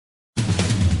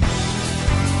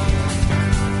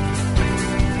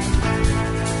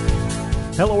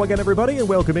Hello again, everybody, and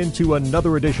welcome into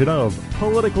another edition of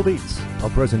Political Beats, a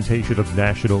presentation of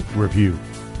National Review.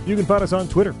 You can find us on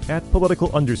Twitter at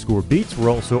political_beats. We're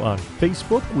also on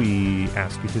Facebook. We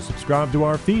ask you to subscribe to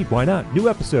our feed. Why not? New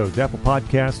episodes, Apple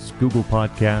Podcasts, Google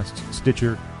Podcasts,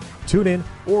 Stitcher, TuneIn,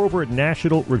 or over at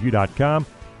nationalreview.com.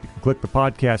 You can click the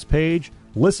podcast page,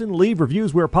 listen, leave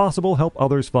reviews where possible, help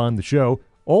others find the show.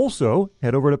 Also,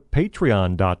 head over to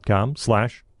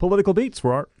patreon.com/politicalbeats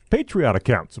for our Patreon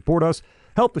account. Support us.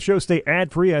 Help the show stay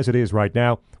ad-free as it is right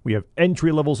now. We have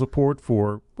entry-level support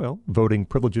for, well, voting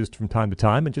privileges from time to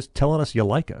time and just telling us you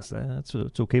like us.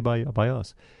 It's okay by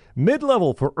us.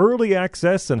 Mid-level for early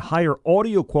access and higher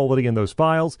audio quality in those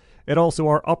files. And also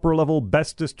our upper-level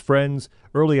bestest friends,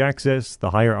 early access,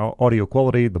 the higher audio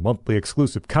quality, the monthly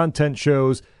exclusive content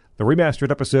shows, the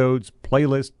remastered episodes,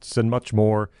 playlists, and much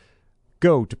more.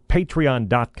 Go to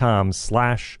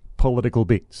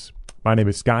patreon.com/politicalbeats. My name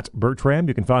is Scott Bertram.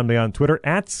 You can find me on Twitter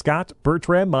at Scott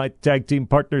Bertram. My tag team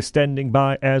partner standing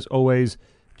by, as always,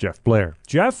 Jeff Blair.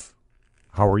 Jeff,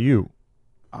 how are you?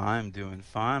 I'm doing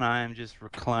fine. I am just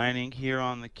reclining here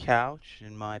on the couch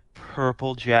in my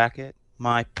purple jacket,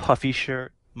 my puffy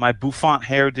shirt, my bouffant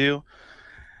hairdo.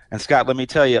 And Scott, let me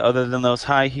tell you, other than those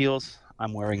high heels,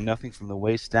 I'm wearing nothing from the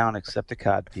waist down except a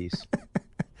codpiece.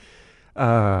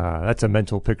 That's a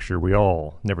mental picture we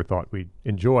all never thought we'd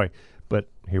enjoy. But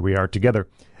here we are together.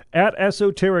 At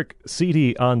Esoteric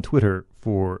CD on Twitter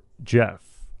for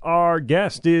Jeff. Our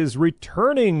guest is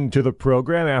returning to the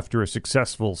program after a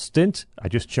successful stint. I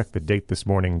just checked the date this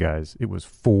morning, guys. It was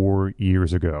 4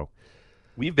 years ago.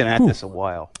 We've been at this a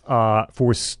while.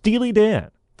 For Steely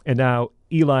Dan. And now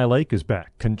Eli Lake is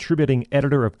back, contributing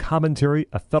editor of commentary,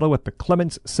 a fellow at the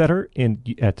Clements Center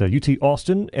at UT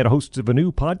Austin, and a host of a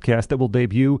new podcast that will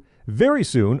debut very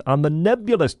soon on the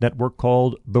Nebulous Network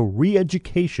called The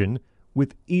Re-Education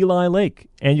with Eli Lake.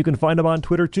 And you can find him on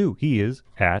Twitter, too. He is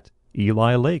at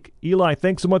Eli Lake. Eli,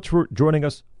 thanks so much for joining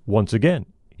us once again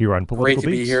here on Political Beats.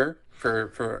 Great to be here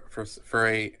for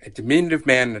a diminutive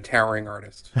man and a towering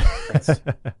artist.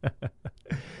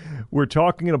 We're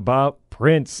talking about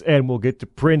Prince, and we'll get to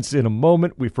Prince in a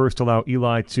moment. We first allow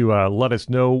Eli to let us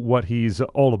know what he's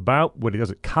all about, what he does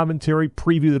at commentary,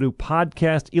 preview the new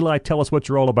podcast. Eli, tell us what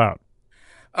you're all about.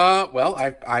 Well,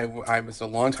 I was a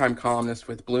longtime columnist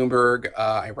with Bloomberg.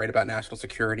 I write about national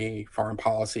security, foreign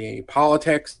policy,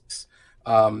 politics.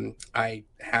 I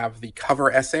have the cover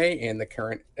essay in the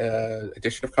current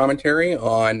edition of commentary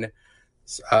on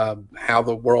how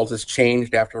the world has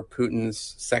changed after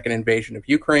Putin's second invasion of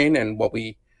Ukraine and what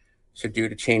we should do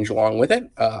to change along with it.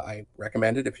 I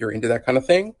recommend it if you're into that kind of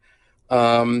thing.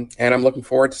 And I'm looking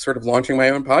forward to sort of launching my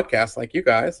own podcast like you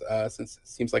guys, since it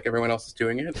seems like everyone else is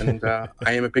doing it. And I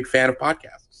am a big fan of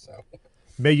podcasts. So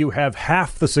may you have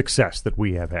half the success that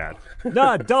we have had.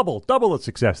 No, double the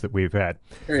success that we've had.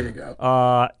 There you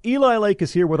go. Eli Lake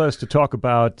is here with us to talk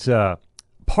about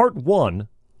part one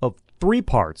of 3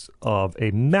 parts of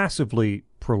a massively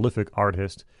prolific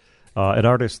artist, an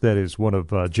artist that is one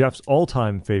of Jeff's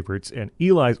all-time favorites and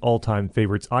Eli's all-time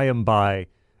favorites. I am by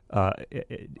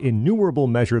innumerable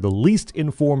measure the least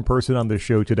informed person on this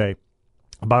show today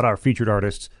about our featured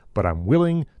artists, but I'm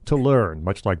willing to learn,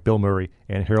 much like Bill Murray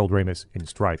and Harold Ramis in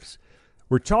Stripes.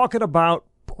 We're talking about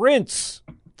Prince,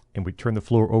 and we turn the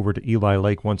floor over to Eli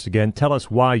Lake once again. Tell us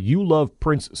why you love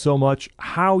Prince so much,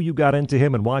 how you got into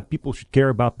him, and why people should care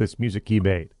about this music he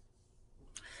made.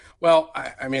 Well,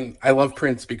 I mean, I love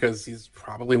Prince because he's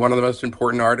probably one of the most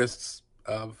important artists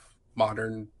of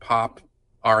modern pop,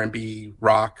 R&B,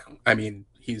 rock. I mean,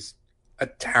 he's a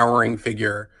towering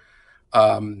figure.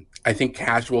 I think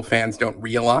casual fans don't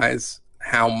realize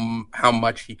how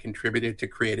much he contributed to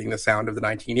creating the sound of the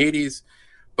 1980s,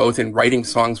 both in writing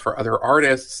songs for other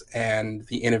artists and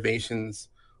the innovations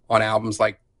on albums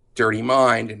like Dirty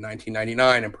Mind in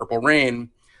 1999 and Purple Rain,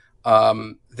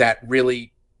 that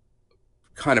really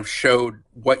kind of showed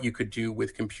what you could do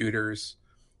with computers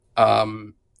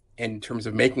in terms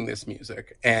of making this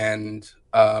music. And,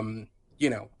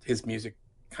 his music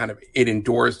it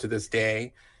endures to this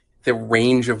day. The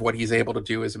range of what he's able to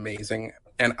do is amazing.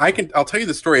 And I'll tell you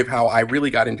the story of how I really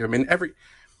got into him. I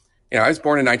was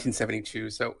born in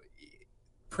 1972, so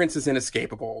Prince is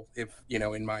inescapable. I'm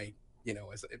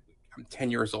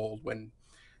 10 years old when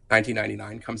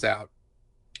 1999 comes out.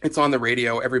 It's on the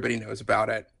radio. Everybody knows about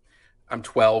it. I'm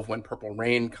 12 when Purple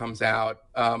Rain comes out.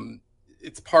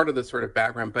 It's part of the sort of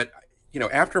background. But,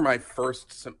 after my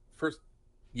first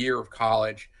year of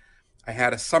college, I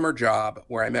had a summer job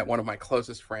where I met one of my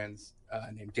closest friends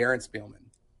named Darren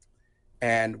Spielman.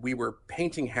 And we were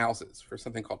painting houses for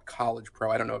something called College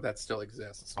Pro. I don't know if that still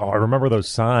exists. Oh, I remember those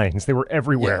signs. They were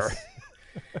everywhere. Yes.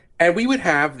 And we would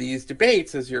have these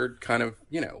debates as you're kind of,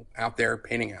 out there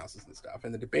painting houses and stuff.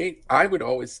 And the debate, I would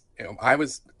always, I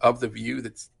was of the view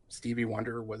that Stevie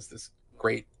Wonder was this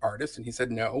great artist. And he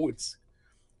said, no,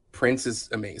 Prince is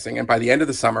amazing. And by the end of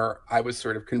the summer, I was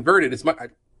sort of converted.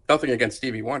 Nothing against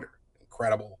Stevie Wonder,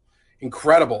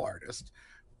 incredible artist.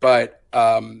 But,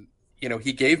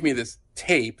 he gave me this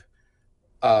tape.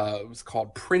 It was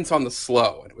called Prince on the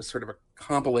Slow. And it was sort of a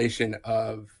compilation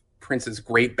of Prince's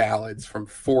great ballads from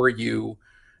For You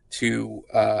to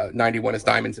 91 is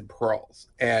Diamonds and Pearls.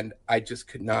 And I just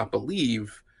could not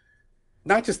believe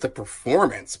not just the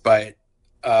performance, but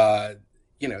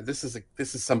this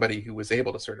is somebody who was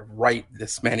able to sort of write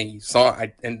this many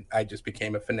songs. And I just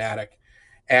became a fanatic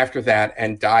after that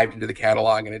and dived into the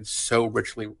catalog, and it's so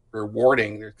richly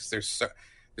rewarding. There's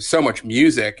so much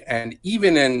music, and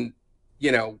even in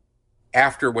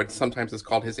after what sometimes is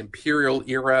called his Imperial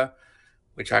era,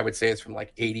 which I would say is from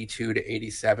like 82 to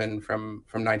 87, from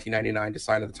 1999 to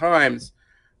Sign of the Times,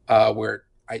 where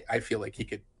I feel like he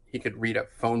could read a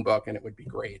phone book and it would be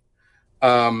great.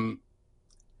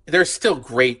 There's still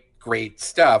great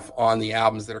stuff on the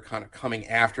albums that are kind of coming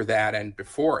after that and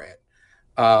before it.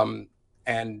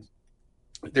 And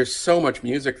there's so much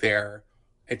music there.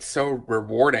 It's so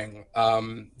rewarding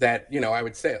that, I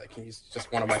would say like he's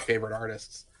just one of my favorite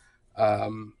artists.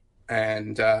 It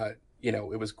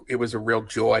was a real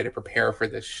joy to prepare for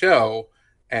this show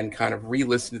and kind of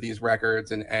re-listen to these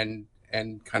records and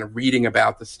kind of reading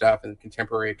about the stuff and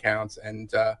contemporary accounts.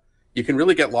 And you can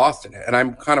really get lost in it. And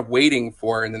I'm kind of waiting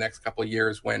for in the next couple of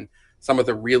years when some of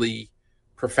the really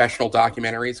professional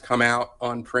documentaries come out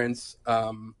on Prince.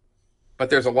 But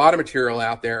there's a lot of material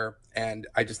out there. And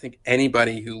I just think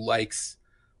anybody who likes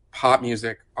pop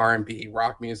music, R&B,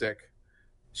 rock music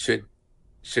should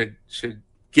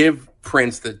give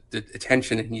Prince the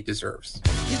attention that he deserves.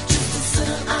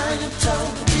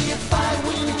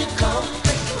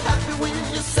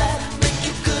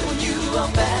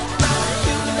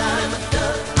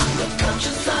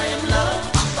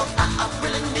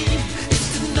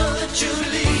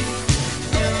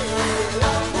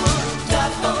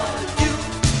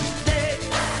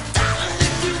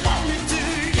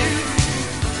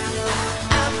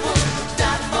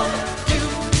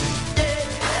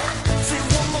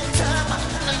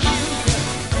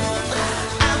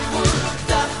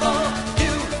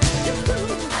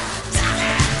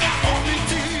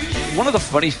 One of the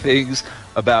funny things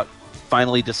about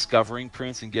finally discovering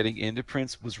Prince and getting into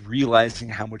Prince was realizing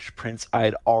how much Prince I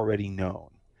had already known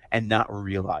and not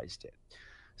realized it.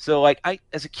 So, like,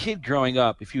 as a kid growing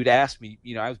up, if you had asked me,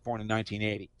 I was born in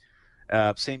 1980,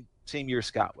 same year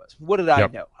Scott was. What did I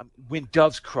know? When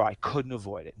Doves Cry, couldn't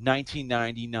avoid it.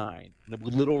 1999, the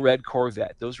Little Red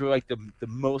Corvette. Those were like the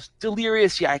most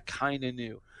delirious. Yeah, I kind of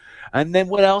knew. And then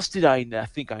what else did I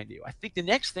think I knew? I think the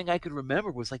next thing I could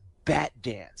remember was like Bat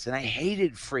Dance, and I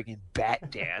hated friggin' Bat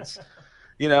Dance.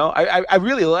 I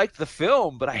really liked the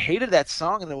film, but I hated that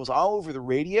song, and it was all over the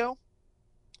radio.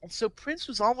 And so Prince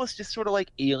was almost just sort of like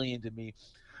alien to me.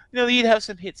 He'd have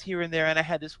some hits here and there, and I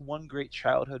had this one great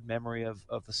childhood memory of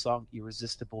the song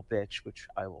Irresistible Bitch, which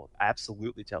I will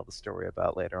absolutely tell the story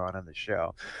about later on in the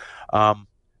show.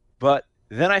 But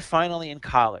then I finally, in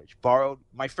college, borrowed,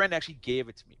 my friend actually gave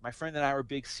it to me. My friend and I were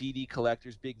big CD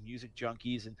collectors, big music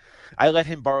junkies, and I let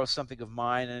him borrow something of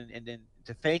mine, and then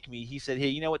to thank me, he said, hey,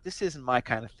 you know what, this isn't my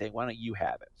kind of thing. Why don't you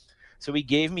have it? So he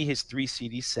gave me his 3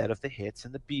 CD set of the hits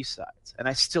and the B-sides, and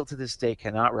I still to this day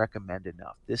cannot recommend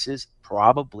enough. This is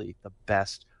probably the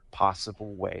best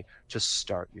possible way to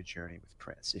start your journey with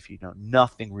Prince. If you know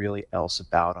nothing really else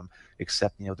about him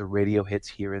except, the radio hits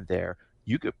here and there,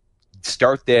 you could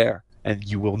start there and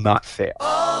you will not fail.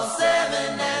 All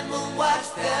 7 and we'll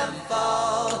watch them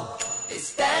fall. They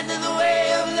stand in the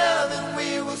way of love and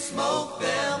we will smoke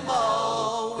them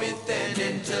all with an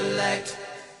intellect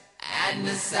and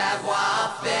a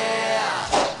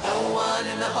savoir-faire. No one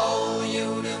in the whole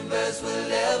universe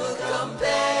will ever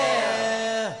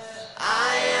compare.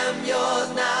 I am yours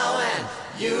now and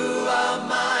you are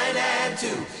mine, and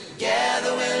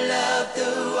together we'll love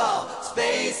through all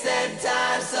space and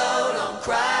time, so don't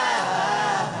cry.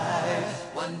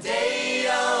 One day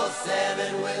all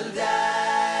 7 will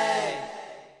die.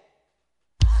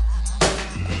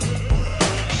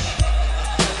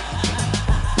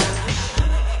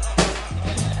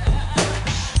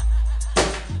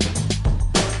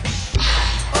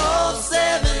 All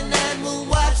 7 and we'll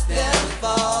watch them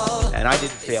fall. And I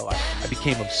didn't fail. I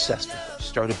became obsessed with them.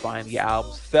 Started buying the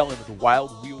albums, fell into the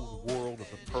wild world of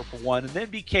the Purple One, and then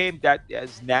became, that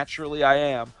as naturally I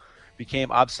am,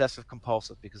 became obsessive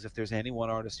compulsive. Because if there's any one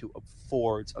artist who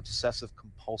affords obsessive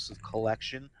compulsive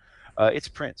collection, It's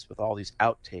Prince with all these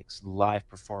outtakes, live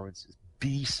performances,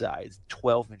 B-sides,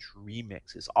 12-inch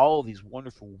remixes, all of these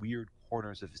wonderful, weird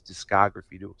corners of his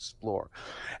discography to explore.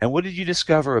 And what did you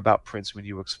discover about Prince when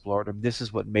you explored him? This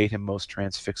is what made him most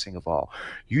transfixing of all.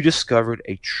 You discovered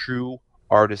a true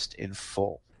artist in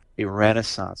full, a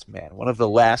Renaissance man, one of the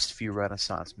last few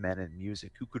Renaissance men in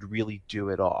music who could really do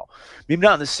it all. Maybe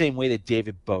not in the same way that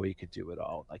David Bowie could do it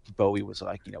all. Like Bowie was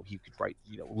like, he could write,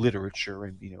 literature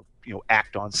and,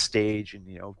 act on stage and,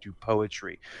 do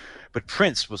poetry. But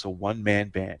Prince was a one-man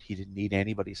band. He didn't need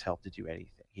anybody's help to do anything.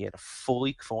 He had a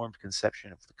fully formed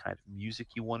conception of the kind of music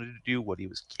he wanted to do, what he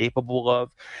was capable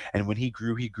of. And when he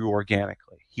grew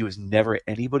organically. He was never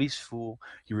anybody's fool.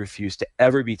 He refused to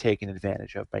ever be taken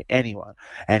advantage of by anyone.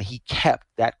 And he kept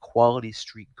that quality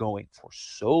streak going for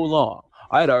so long.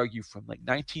 I'd argue from like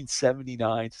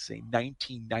 1979 to say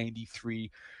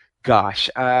 1993. Gosh,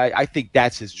 I think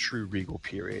that's his true regal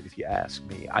period, if you ask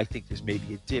me. I think there's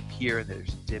maybe a dip here and there's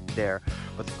a dip there,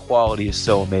 but the quality is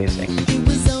so amazing. It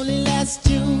was only last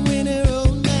June when her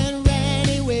old man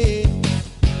ran away.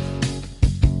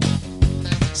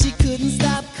 She couldn't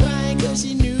stop crying 'cause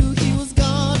she knew he was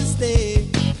gonna stay.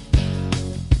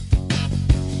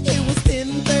 It was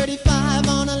 10:35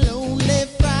 on a lonely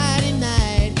Friday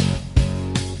night.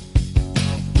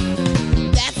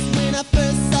 That's when I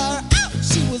first saw her out.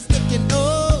 She was looking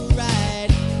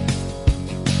alright.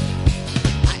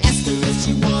 I asked her if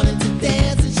she wanted to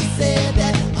dance, and she said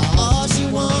that all she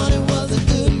wanted was a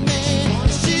good man.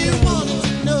 She wanted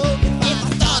to know if I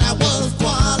thought I was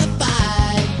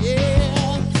qualified.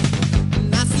 Yeah.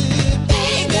 And I said,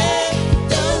 baby,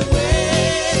 don't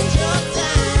waste your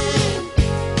time.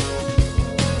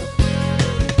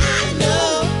 I know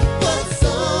what's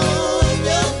on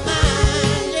your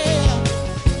mind. Yeah.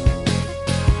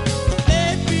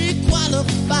 Baby,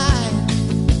 qualified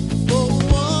for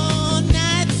one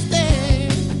night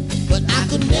stand, but I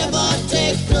could never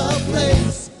take the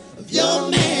place of your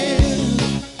man.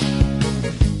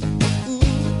 Ooh,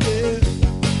 yeah.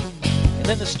 And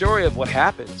then the story of what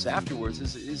happens afterwards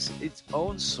is its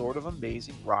own sort of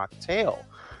amazing rock tale.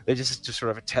 It's just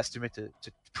sort of a testament to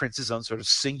Prince's own sort of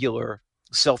singular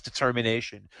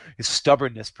self-determination, his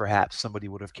stubbornness, perhaps somebody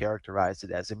would have characterized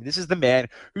it as. I mean, this is the man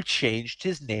who changed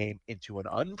his name into an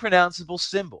unpronounceable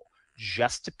symbol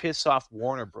just to piss off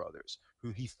Warner Brothers,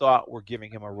 who he thought were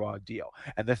giving him a raw deal.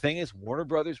 And the thing is, Warner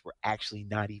Brothers were actually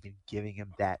not even giving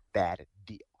him that bad a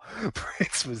deal.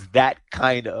 Prince was that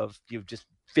kind of just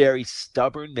very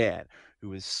stubborn man who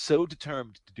was so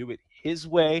determined to do it his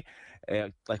way,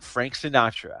 like Frank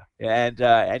Sinatra,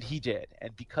 and he did.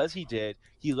 And because he did,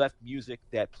 he left music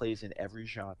that plays in every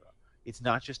genre. It's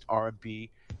not just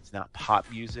R&B, it's not pop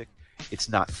music, it's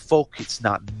not folk, it's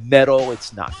not metal,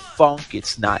 it's not funk,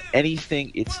 it's not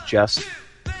anything. It's just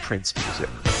Prince music.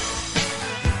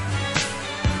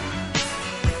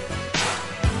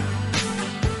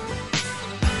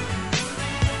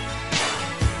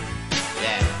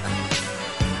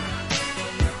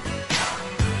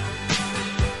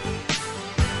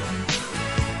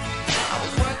 I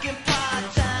was working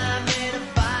part-time in a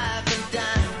five and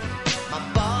dime. My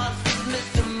boss was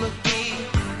Mr. McGee.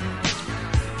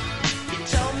 He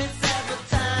told me several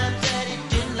times that he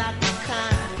didn't like my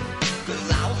kind, 'cause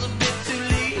I was a bit too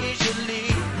leisurely.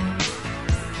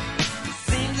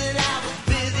 Seems that I was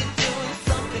busy doing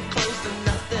something close to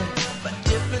nothing, but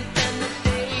different than the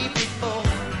day before.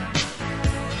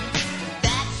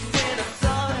 That's when I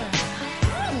saw her.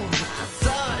 Ooh, I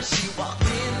saw her. She walked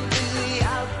into the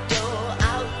outdoor.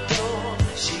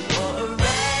 She wore a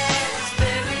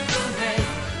raspberry beret,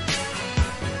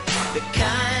 the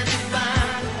kind you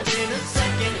find in a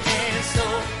second-hand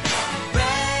store.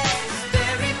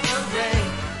 Raspberry beret.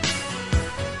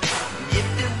 If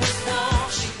it was warm,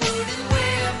 she wouldn't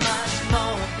wear much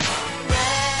more.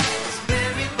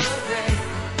 Raspberry beret.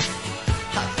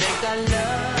 I think I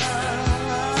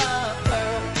love her.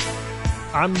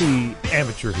 I'm the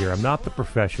amateur here. I'm not the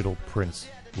professional Prince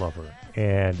lover.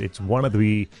 And it's one of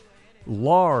the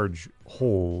large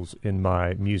holes in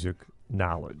my music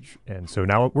knowledge. And so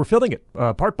now we're filling it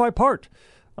part by part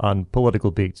on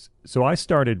Political Beats. So I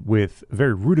started with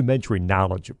very rudimentary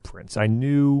knowledge of Prince. I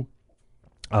knew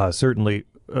certainly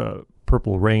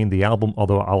Purple Rain, the album,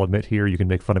 although I'll admit here, you can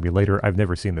make fun of me later, I've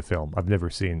never seen the film. I've never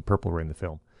seen Purple Rain, the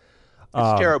film.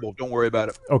 It's terrible. Don't worry about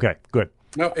it. Okay, good.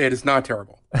 No, it is not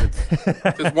terrible.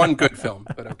 It's just one good film,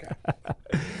 but okay.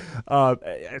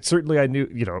 Certainly I knew,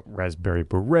 Raspberry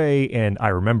Beret, and I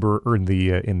remember in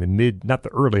the mid, not the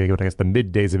early, I guess the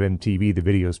mid days of MTV, the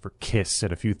videos for Kiss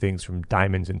and a few things from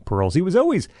Diamonds and Pearls. He was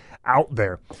always out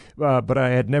there, but I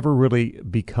had never really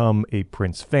become a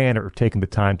Prince fan or taken the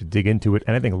time to dig into it,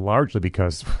 and I think largely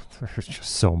because there's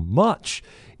just so much.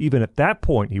 Even at that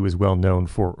point, he was well known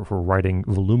for writing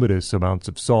voluminous amounts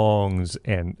of songs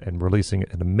and releasing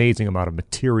an amazing amount of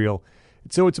material.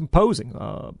 So it's imposing.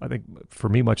 I think for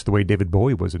me, much the way David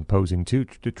Bowie was imposing too,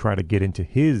 to try to get into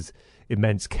his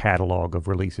immense catalog of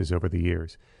releases over the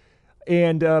years.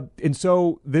 And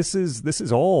so this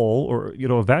is all, or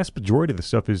a vast majority of the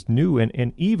stuff is new,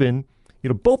 and even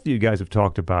both of you guys have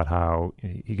talked about how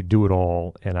he could do it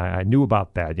all, and I knew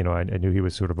about that. I knew he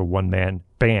was sort of a one-man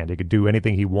band. He could do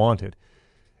anything he wanted.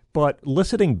 But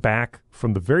listening back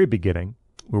from the very beginning,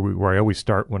 where I always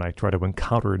start when I try to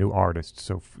encounter a new artist.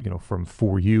 So, from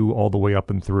For You all the way up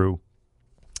and through,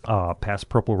 past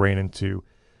Purple Rain into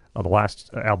the last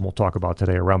album we'll talk about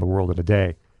today, Around the World in a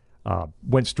Day,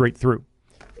 went straight through.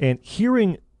 And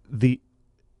hearing the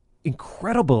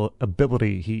incredible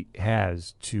ability he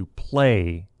has to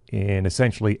play in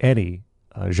essentially any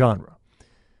genre,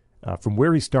 from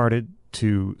where he started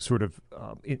to sort of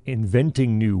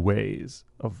inventing new ways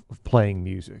of playing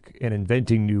music and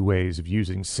inventing new ways of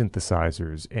using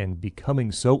synthesizers and becoming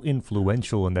so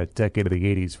influential in that decade of the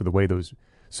 80s for the way those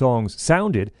songs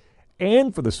sounded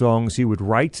and for the songs he would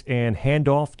write and hand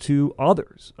off to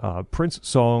others. Prince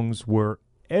songs were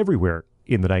everywhere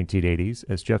in the 1980s.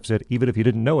 As Jeff said, even if you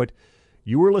didn't know it,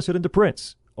 you were listening to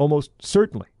Prince, almost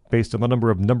certainly, based on the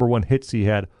number of number one hits he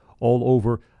had all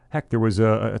over. Heck, there was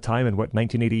a time in,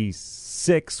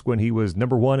 1986 when he was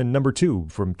number one and number two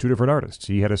from two different artists.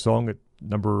 He had a song at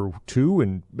number two,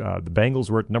 and the Bangles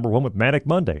were at number one with Manic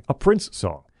Monday, a Prince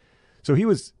song. So he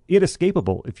was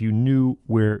inescapable if you knew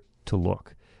where to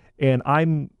look. And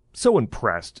I'm so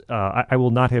impressed. I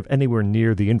will not have anywhere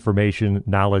near the information,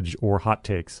 knowledge, or hot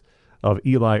takes of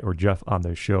Eli or Jeff on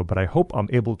this show, but I hope I'm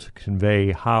able to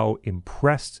convey how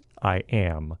impressed I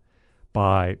am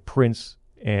by Prince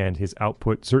and his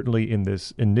output, certainly in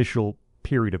this initial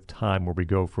period of time where we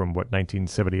go from,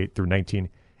 1978 through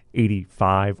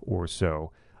 1985 or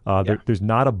so. There's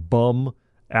not a bum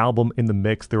album in the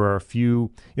mix. There are a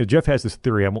few. Jeff has this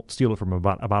theory, I won't steal it from him,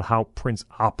 about how Prince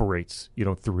operates,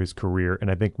 through his career, and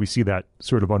I think we see that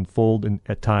sort of unfold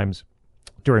at times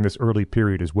during this early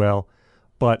period as well.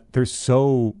 But there's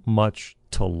so much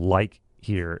to like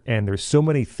here, and there's so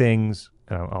many things.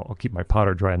 I'll keep my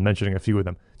powder dry on mentioning a few of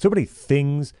them. So many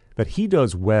things that he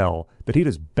does well, that he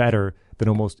does better than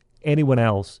almost anyone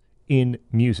else in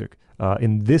music.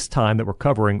 In this time that we're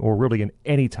covering, or really in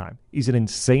any time, he's an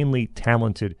insanely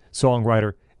talented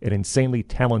songwriter, an insanely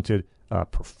talented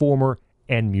performer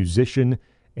and musician,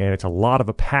 and it's a lot of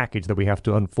a package that we have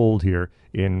to unfold here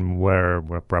in we're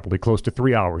probably close to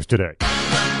 3 hours today.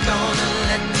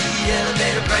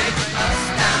 Elevator break us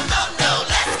down. No,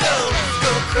 let's go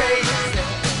crazy.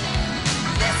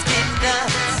 Let's get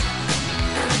nuts.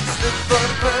 Look for the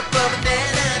purple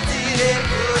banana till they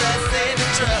put us in the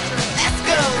truck. Let's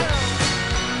go.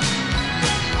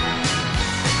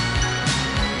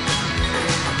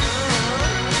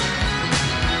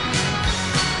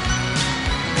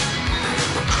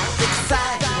 I'm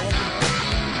excited.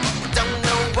 Don't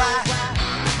know why.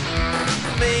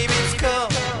 Maybe it's cold.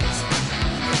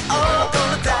 All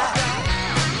gonna die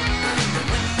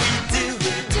when we do.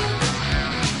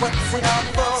 What's it all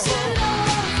for?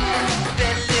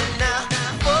 Better live now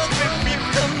before the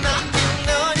people come knocking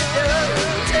on your door.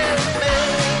 Tell me,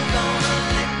 gonna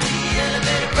let the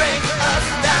elevator break us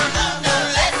down. No,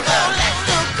 let's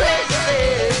go crazy.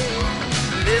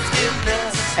 Let's get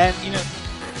nuts. And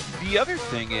the other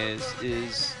thing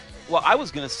is. Well, I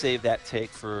was going to save that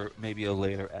take for maybe a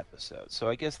later episode, so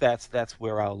I guess that's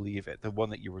where I'll leave it, the one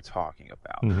that you were talking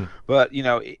about. Mm-hmm. But,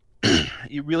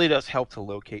 it really does help to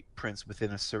locate Prince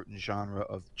within a certain genre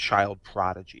of child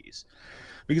prodigies,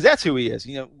 because that's who he is.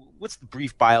 What's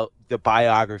the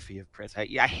biography of Prince? I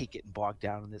hate getting bogged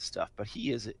down in this stuff, but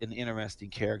he is an interesting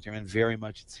character, and very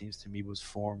much, it seems to me, was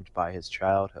formed by his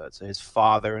childhood. So his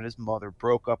father and his mother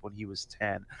broke up when he was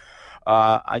 10.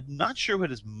 I'm not sure what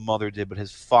his mother did, but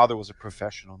his father was a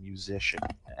professional musician,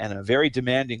 and a very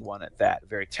demanding one at that. A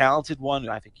very talented one.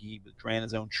 I think he ran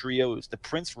his own trio. It was the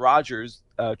Prince Rogers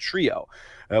Trio,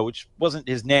 which wasn't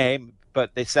his name,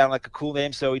 but they sound like a cool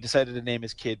name, so he decided to name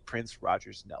his kid Prince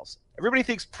Rogers Nelson. Everybody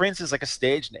thinks Prince is like a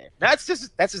stage name. That's his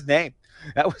name.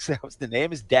 That was the name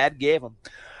his dad gave him.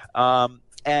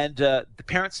 And the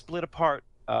parents split apart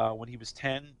when he was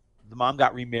 10. The mom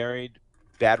got remarried.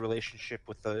 Bad relationship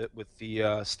with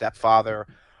the stepfather,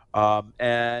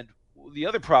 and the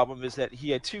other problem is that he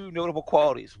had two notable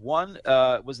qualities. One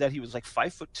was that he was like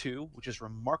 5'2", which is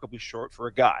remarkably short for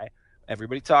a guy.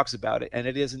 Everybody talks about it, and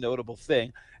it is a notable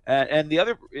thing. And the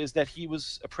other is that he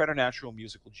was a preternatural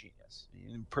musical genius.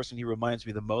 The person he reminds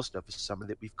me the most of is somebody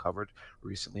that we've covered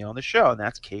recently on the show, and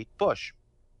that's Kate Bush.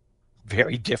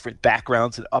 Very different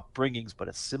backgrounds and upbringings, but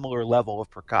a similar level of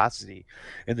precocity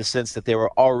in the sense that they were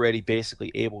already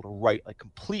basically able to write like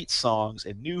complete songs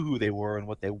and knew who they were and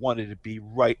what they wanted to be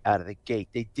right out of the gate.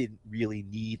 They didn't really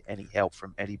need any help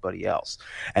from anybody else.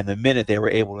 And the minute they were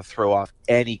able to throw off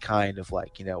any kind of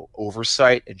like,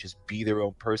 oversight and just be their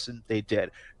own person, they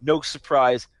did. No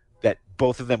surprise that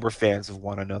both of them were fans of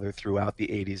one another throughout the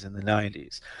 80s and the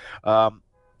 90s.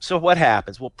 So what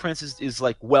happens? Well, Prince is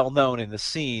like well known in the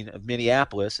scene of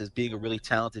Minneapolis as being a really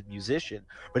talented musician,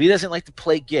 but he doesn't like to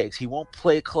play gigs. He won't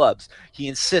play clubs. He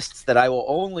insists that I will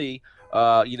only,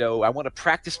 I want to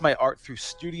practice my art through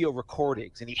studio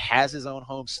recordings, and he has his own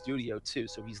home studio too.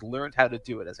 So he's learned how to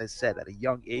do it. As I said, at a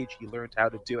young age, he learned how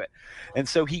to do it, and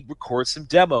so he records some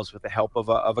demos with the help of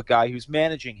a guy who's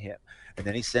managing him. And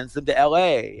then he sends them to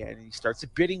L.A. and he starts a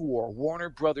bidding war. Warner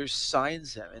Brothers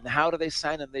signs him. And how do they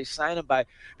sign him? They sign him by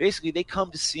basically they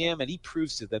come to see him and he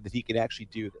proves to them that he can actually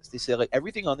do this. They say, like,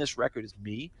 everything on this record is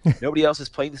me. Nobody else is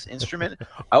playing this instrument.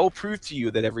 I will prove to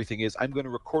you that everything is. I'm going to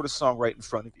record a song right in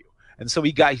front of you. And so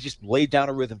he just laid down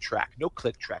a rhythm track, no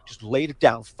click track, just laid it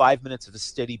down, 5 minutes of a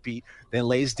steady beat, then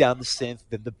lays down the synth,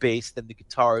 then the bass, then the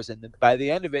guitars. And then by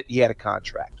the end of it, he had a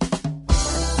contract.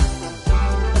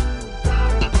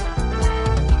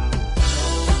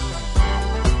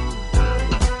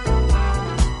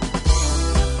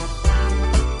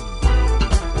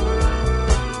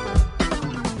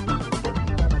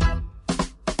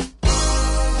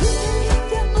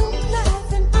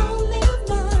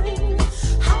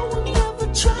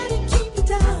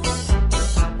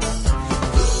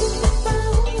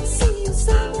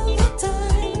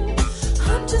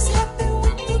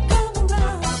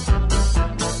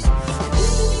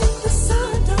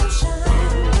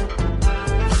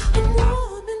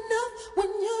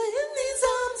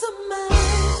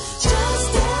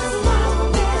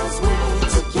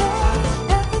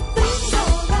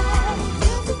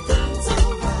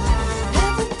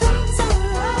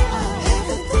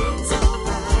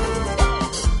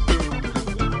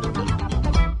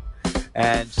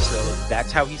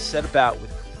 That's how he set about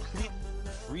with complete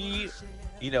free,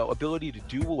 ability to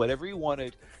do whatever he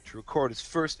wanted to record his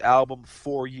first album,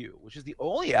 For You, which is the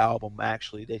only album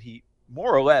actually that he,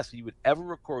 more or less, he would ever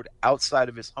record outside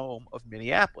of his home of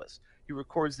Minneapolis. He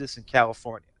records this in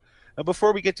California. Now,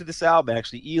 before we get to this album,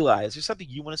 actually, Eli, is there something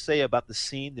you want to say about the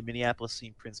scene, the Minneapolis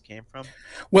scene Prince came from?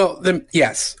 Well,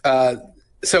 yes.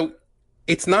 So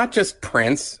it's not just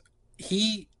Prince.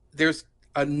 There's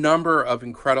a number of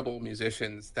incredible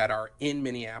musicians that are in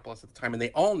Minneapolis at the time, and they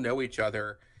all know each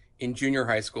other in junior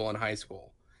high school and high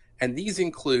school. And these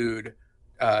include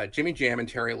Jimmy Jam and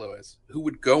Terry Lewis, who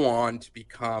would go on to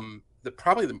become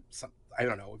I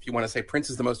don't know if you want to say Prince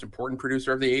is the most important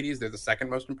producer of the 80s. They're the second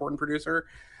most important producer.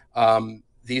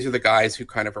 These are the guys who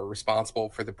kind of are responsible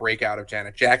for the breakout of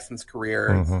Janet Jackson's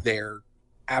career. Mm-hmm. They're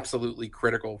absolutely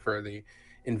critical for the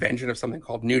invention of something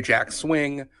called New Jack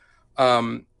Swing.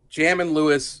 Jam and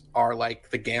Lewis are like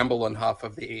the Gamble and Huff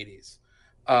of the 80s.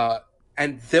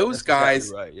 And those guys,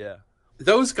 exactly right, yeah.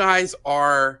 Those guys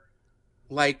are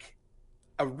like,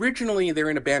 originally they're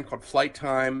in a band called Flight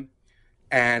Time,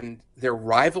 and they're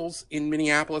rivals in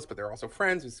Minneapolis, but they're also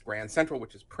friends. It's Grand Central,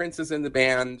 which is Prince is in the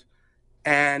band.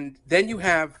 And then you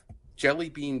have Jelly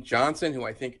Bean Johnson, who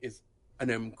I think is an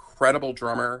incredible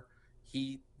drummer.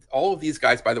 All of these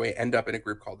guys, by the way, end up in a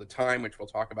group called The Time, which we'll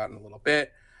talk about in a little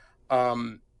bit.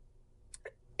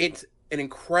 It's an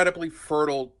incredibly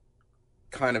fertile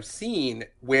kind of scene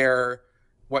where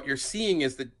what you're seeing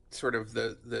is the sort of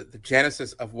the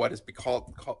genesis of what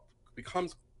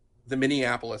becomes the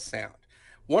Minneapolis sound.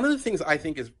 One of the things I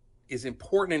think is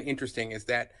important and interesting is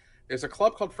that there's a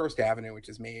club called First Avenue, which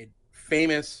is made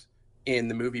famous in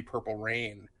the movie Purple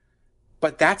Rain,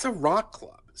 but that's a rock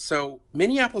club. So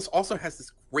Minneapolis also has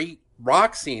this great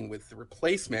rock scene with the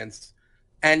Replacements,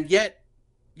 and yet,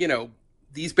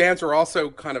 these bands are also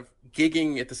kind of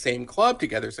gigging at the same club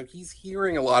together. So he's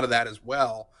hearing a lot of that as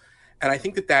well. And I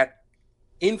think that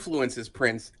influences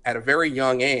Prince at a very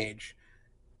young age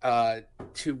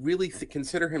to really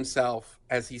consider himself,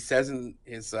 as he says in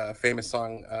his famous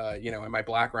song, am I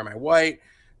black or am I white?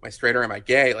 Am I straight or am I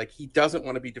gay? Like, he doesn't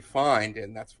want to be defined,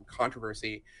 and that's from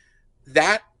Controversy,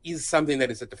 that is something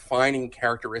that is a defining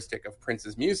characteristic of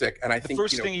Prince's music. And I think the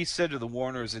first thing he said to the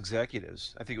Warner's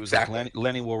executives, I think it was exactly. like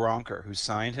Lenny Waronker, who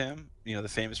signed him, the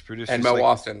famous producer. And Mo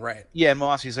Austin, right. Yeah, and Mo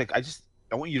Austin, he's like,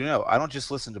 I want you to know, I don't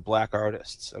just listen to black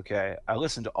artists, okay? I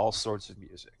listen to all sorts of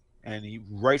music. And he,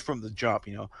 right from the jump,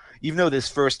 even though this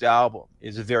first album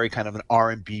is a very kind of an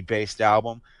R&B based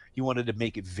album, he wanted to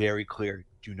make it very clear,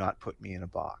 do not put me in a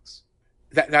box.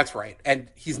 That's right. And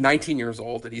he's 19 years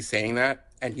old and he's saying that.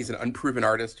 And he's an unproven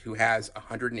artist who has a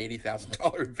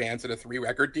 $180,000 advance in a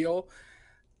 3-record deal.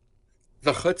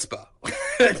 The chutzpah,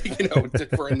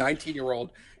 for a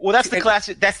 19-year-old. Well, that's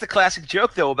the classic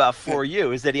joke though about For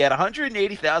You, is that he had a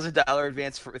 $180,000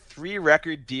 advance for a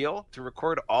 3-record deal to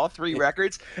record all 3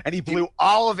 records, and he blew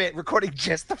all of it recording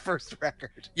just the first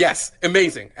record. Yes,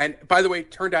 amazing. And by the way,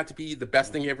 it turned out to be the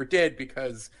best thing he ever did,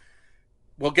 because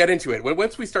we'll get into it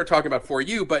once we start talking about For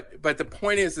You. But the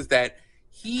point is that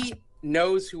he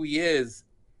knows who he is,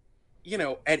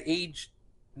 at age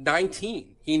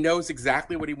 19. He knows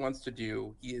exactly what he wants to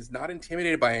do. He is not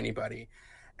intimidated by anybody.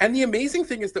 And the amazing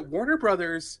thing is that Warner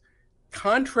Brothers,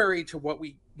 contrary to what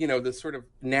we, the sort of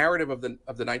narrative of the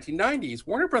 1990s,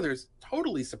 Warner Brothers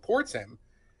totally supports him.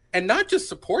 And not just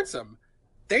supports him,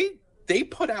 they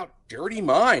put out Dirty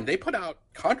Mind. They put out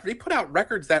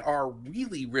records that are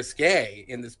really risque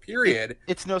in this period.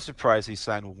 It's no surprise he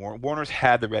signed with Warner. Warner's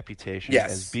had the reputation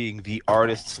as being the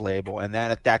artist's label, and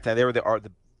then at that time they were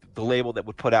the label that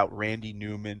would put out Randy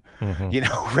Newman,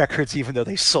 records, even though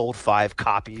they sold 5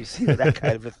 copies, that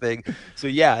kind of a thing. So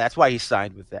yeah, that's why he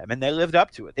signed with them, and they lived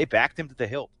up to it. They backed him to the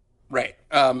hilt. Right.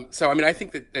 So I mean, I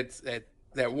think that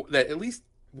at least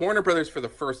Warner Brothers for the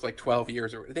first 12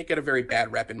 years, they get a very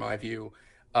bad rep in my view,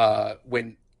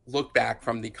 when look back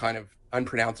from the kind of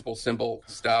unpronounceable symbol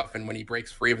stuff and when he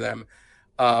breaks free of them,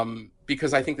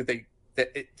 because I think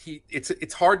that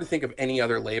it's hard to think of any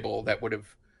other label that would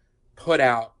have put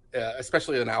out,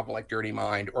 especially an album like Dirty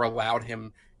Mind, or allowed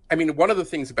him. I mean, one of the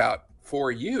things about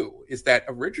For You is that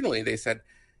originally they said,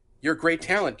 "You're a great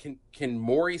talent. Can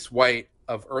Maurice White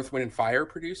of Earth, Wind and Fire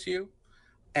produce you?"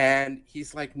 And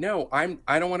he's like, "No, I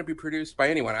don't want to be produced by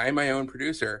anyone. I'm my own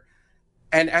producer."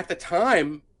 And at the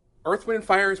time, Earth, Wind and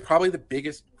Fire is probably the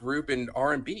biggest group in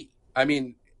R&B. I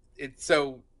mean, it's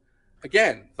so.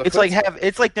 Again, it's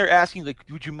like they're asking,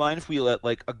 would you mind if we let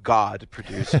a god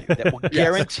produce you that will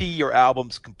guarantee your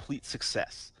album's complete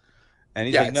success? And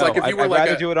he's like, no, I'd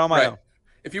rather do it on my own.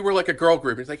 If you were like a girl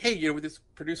group, it's like, hey, with this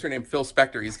producer named Phil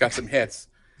Spector, he's got some hits.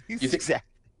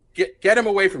 Get him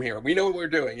away from here. We know what we're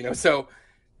doing, So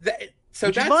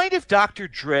would you mind if Dr.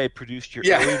 Dre produced your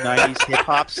early 90s hip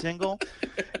hop single?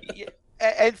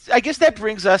 And I guess that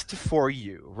brings us to For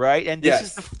You, right? And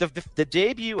this is the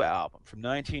debut album from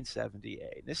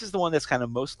 1978. This is the one that's kind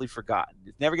of mostly forgotten.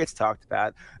 It never gets talked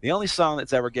about. The only song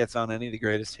that ever gets on any of the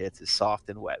greatest hits is Soft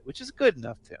and Wet, which is a good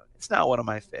enough tune. It's not one of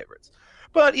my favorites.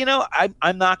 But,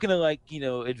 I'm not going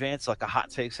to, advance a hot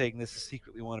take saying this is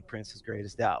secretly one of Prince's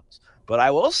greatest albums. But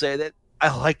I will say that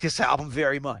I like this album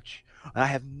very much. I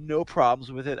have no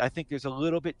problems with it. I think there's a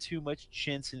little bit too much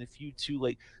chintz and a few too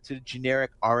sort of generic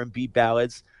R&B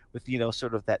ballads with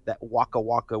sort of that waka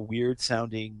waka weird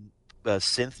sounding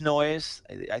synth noise.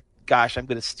 Gosh, I'm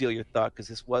going to steal your thought because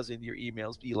this was in your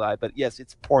emails, Eli. But yes,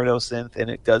 it's porno synth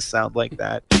and it does sound like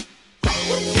that.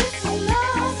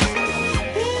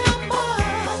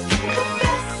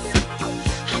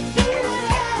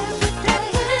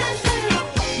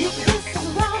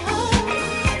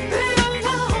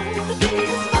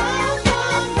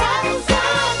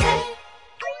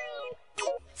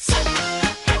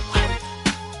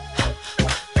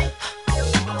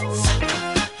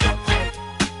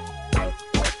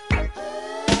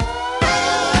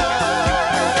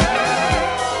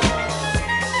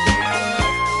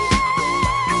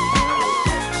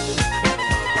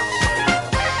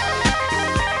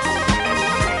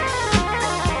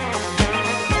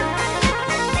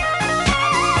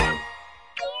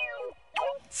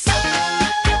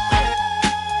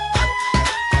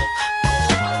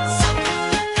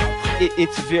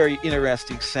 It's a very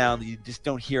interesting sound that you just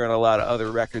don't hear on a lot of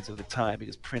other records of the time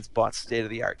because Prince bought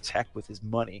state-of-the-art tech with his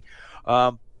money.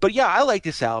 But yeah, I like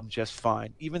this album just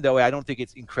fine, even though I don't think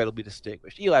it's incredibly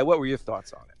distinguished. Eli, what were your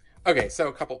thoughts on it? Okay, so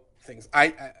a couple things.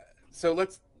 I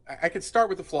could start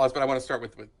with the flaws, but I want to start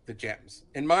with the gems.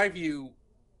 In my view,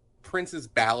 Prince's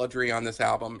balladry on this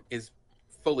album is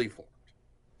fully formed,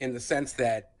 in the sense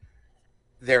that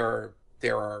there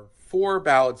are 4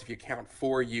 ballads if you count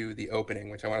For You, the opening,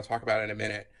 which I want to talk about in a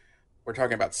minute. We're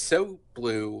talking about So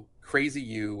Blue, Crazy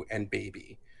You, and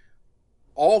Baby.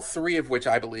 All 3 of which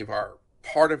I believe are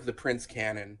part of the Prince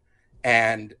canon.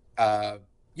 And,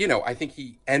 I think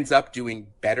he ends up doing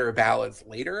better ballads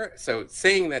later. So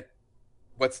saying that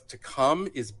what's to come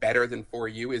is better than For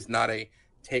You is not a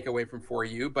takeaway from For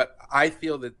You, but I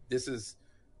feel that this is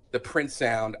the Prince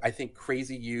sound. I think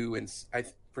Crazy You and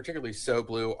particularly So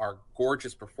Blue are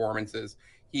gorgeous performances.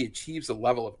 He achieves a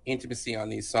level of intimacy on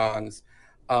these songs.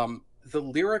 The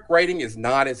lyric writing is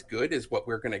not as good as what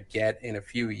we're going to get in a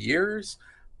few years,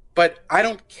 but I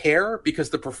don't care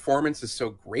because the performance is so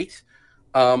great.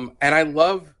 And I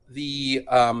love the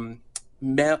kind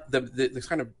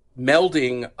of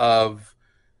melding of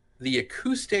the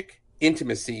acoustic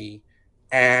intimacy,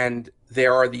 and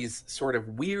there are these sort of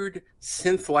weird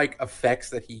synth-like effects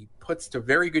that he puts to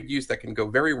very good use that can go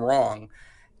very wrong.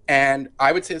 And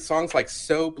I would say songs like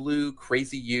So Blue,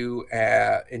 Crazy You,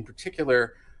 in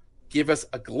particular, give us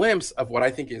a glimpse of what I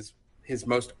think is his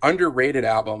most underrated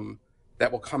album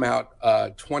that will come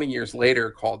out 20 years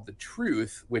later, called The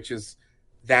Truth, which is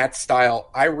that style.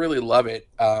 I really love it.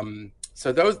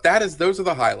 So those are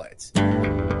the highlights.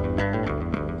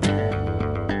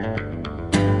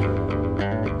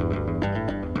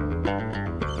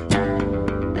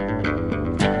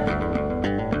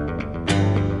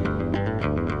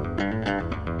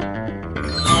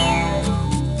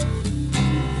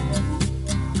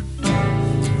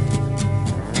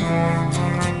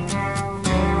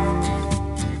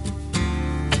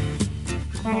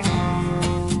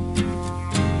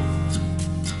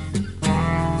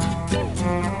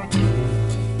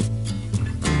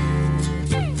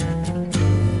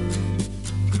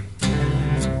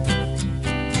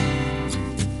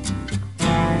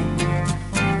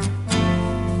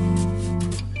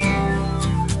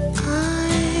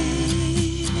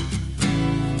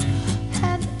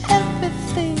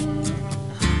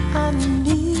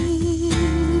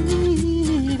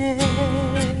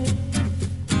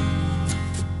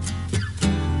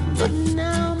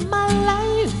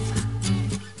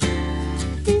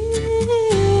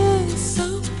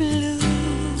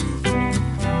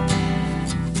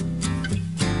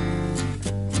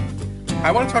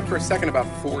 I want to talk for a second about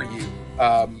For You.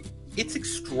 It's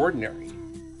extraordinary.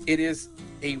 It is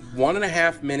a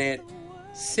 1.5 minute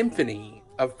symphony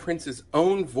of Prince's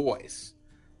own voice.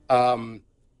 And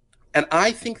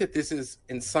I think that this is,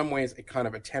 in some ways, a kind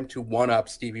of attempt to one-up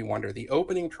Stevie Wonder. The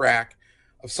opening track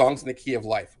of Songs in the Key of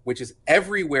Life, which is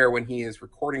everywhere when he is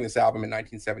recording this album in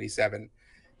 1977.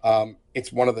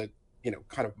 It's one of the,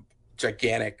 kind of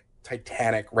gigantic,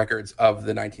 titanic records of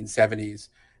the 1970s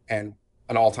and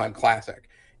an all-time classic.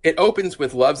 It opens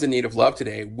with Love's in Need of Love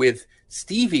Today, with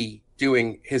Stevie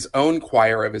doing his own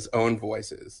choir of his own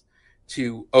voices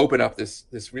to open up this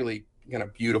really kind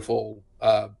of beautiful,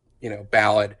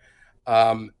 ballad.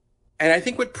 And I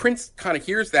think what Prince kind of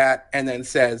hears that and then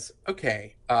says,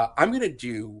 okay, I'm going to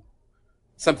do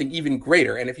something even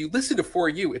greater. And if you listen to For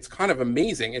You, it's kind of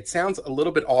amazing. It sounds a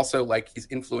little bit also like he's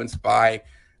influenced by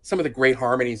some of the great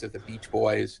harmonies of the Beach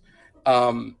Boys.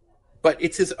 But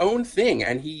it's his own thing,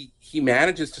 and he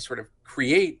manages to sort of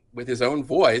create with his own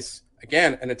voice,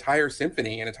 again, an entire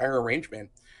symphony, an entire arrangement.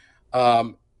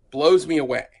 Blows me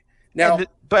away. Now,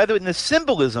 by the way, the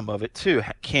symbolism of it too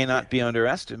cannot be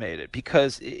underestimated,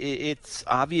 because it's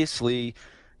obviously,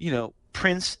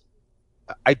 Prince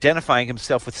identifying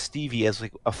himself with Stevie as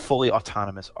like a fully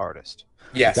autonomous artist.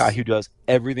 Yes, a guy who does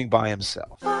everything by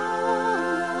himself.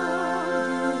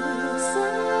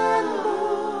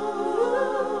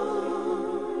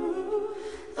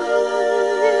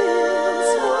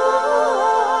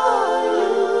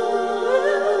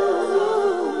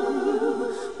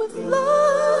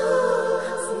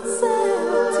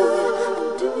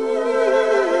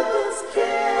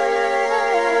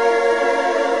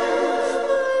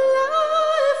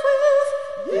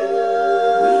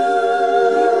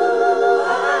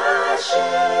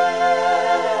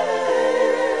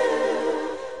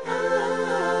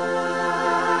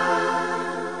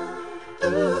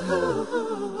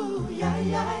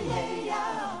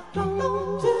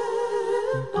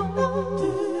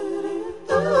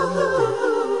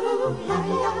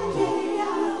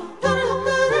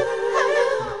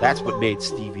 That's what made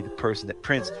Stevie the person that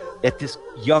Prince, at this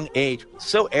young age,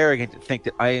 so arrogant to think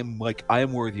that I am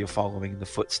worthy of following in the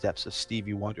footsteps of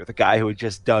Stevie Wonder, the guy who had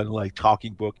just done like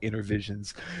talking book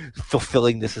intervisions,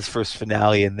 fulfilling this as first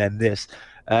finale and then this.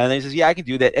 And he says, yeah, I can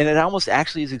do that. And it almost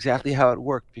actually is exactly how it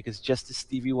worked, because just as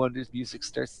Stevie Wonder's music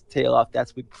starts to tail off,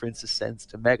 that's when Prince ascends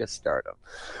to megastardom.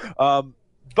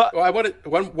 But I wanted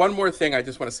one more thing I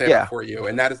just want to say about For You,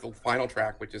 and that is the final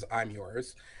track, which is I'm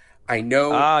Yours. I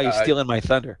know. You're stealing my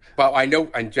thunder. Well, I know,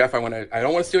 and Jeff, I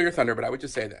don't want to steal your thunder, but I would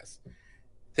just say this: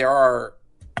 there are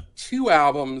 2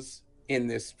 albums in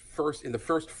the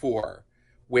first 4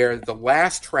 where the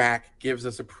last track gives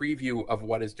us a preview of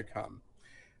what is to come.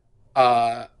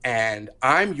 And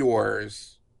I'm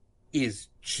Yours is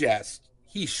just,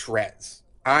 he shreds.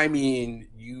 I mean,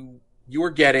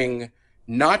 you're getting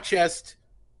not just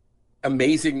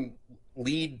amazing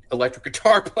lead electric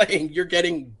guitar playing, you're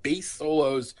getting bass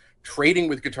solos trading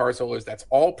with guitar solos. That's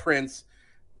all Prince.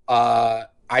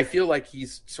 I feel like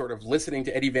he's sort of listening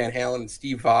to Eddie Van Halen and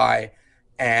Steve Vai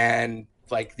and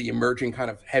like the emerging kind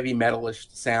of heavy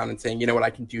metalish sound and saying, you know what, I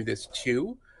can do this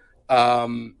too.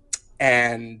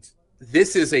 And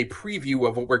this is a preview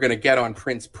of what we're going to get on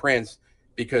Prince,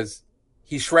 because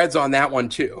he shreds on that one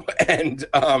too. And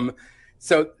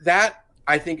so that,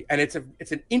 I think, and it's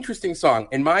an interesting song.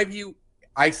 In my view,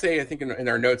 I think in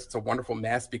our notes, it's a wonderful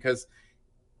mess, because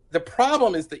the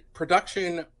problem is the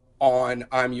production on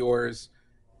I'm Yours,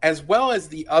 as well as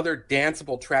the other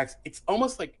danceable tracks, it's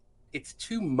almost like it's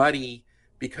too muddy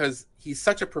because he's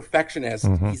such a perfectionist.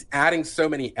 Mm-hmm. He's adding so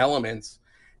many elements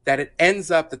that it ends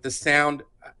up that the sound,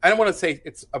 I don't want to say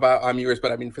it's about I'm Yours,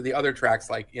 but I mean, for the other tracks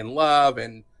like In Love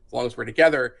and As Long as We're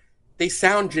Together, they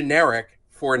sound generic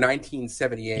for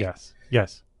 1978.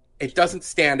 Yes. It doesn't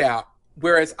stand out.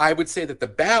 Whereas I would say that the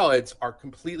ballads are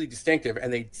completely distinctive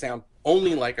and they sound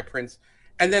only like a Prince.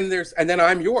 And then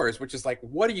I'm Yours, which is like,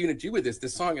 what are you going to do with this?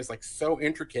 This song is like so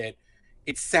intricate.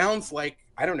 It sounds like,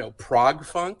 I don't know, prog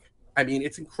funk. I mean,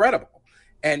 it's incredible.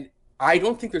 And I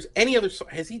don't think there's any other song.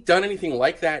 Has he done anything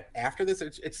like that after this?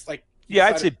 It's like, yeah,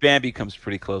 I'd say Bambi comes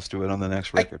pretty close to it on the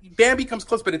next record. Bambi comes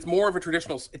close, but it's more of a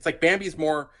traditional, it's like Bambi's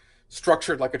more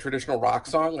structured like a traditional rock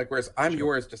song. Like, whereas I'm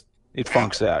Yours just, it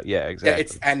funks out. Yeah, exactly.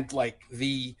 Yeah, and like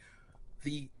the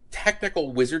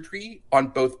technical wizardry on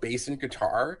both bass and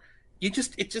guitar,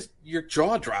 your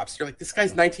jaw drops. You're like, this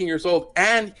guy's 19 years old,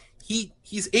 and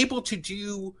he's able to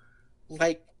do,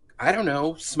 like, I don't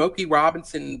know, Smokey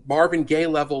Robinson, Marvin Gaye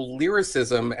level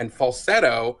lyricism and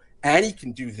falsetto, and he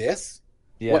can do this.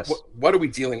 Yes. What are we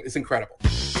dealing? It's incredible.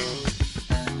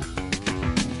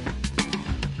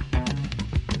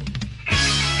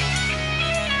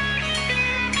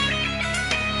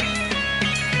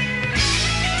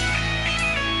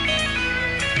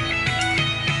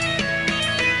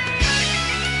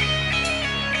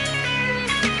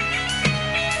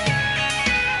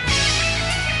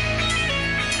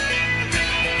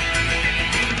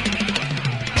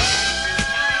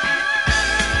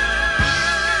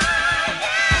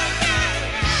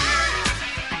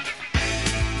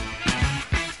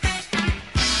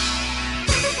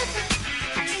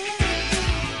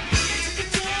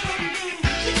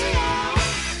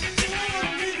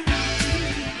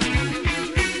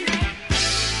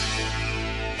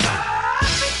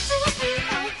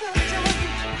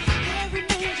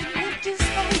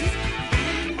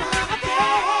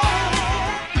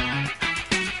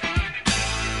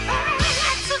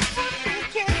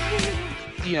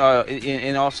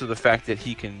 And also the fact that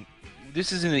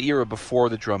this is in the era before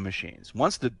the drum machines.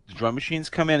 Once the drum machines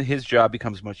come in, his job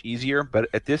becomes much easier. But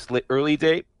at this early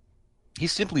date,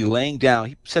 he's simply laying down.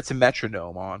 He sets a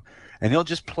metronome on, and he'll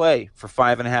just play for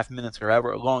 5.5 minutes or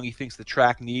however long he thinks the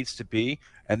track needs to be,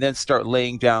 and then start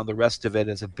laying down the rest of it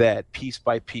as a bed, piece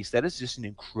by piece. That is just an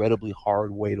incredibly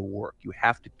hard way to work. You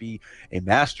have to be a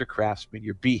master craftsman.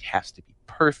 Your beat has to be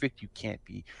perfect. You can't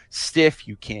be stiff.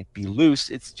 You can't be loose.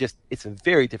 It's a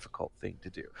very difficult thing to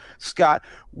do. Scott,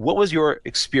 what was your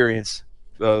experience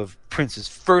of Prince's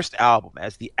first album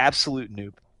as the absolute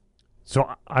noob?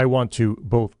 So I want to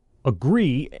both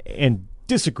agree and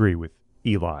disagree with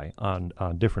Eli on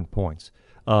different points.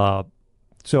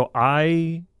 So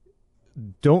I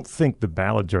don't think the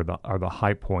ballads are the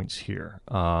high points here.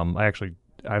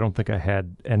 I don't think I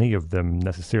had any of them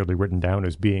necessarily written down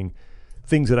as being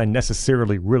things that I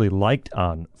necessarily really liked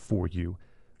on For You.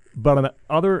 But on the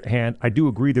other hand, I do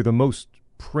agree they're the most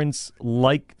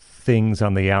Prince-like things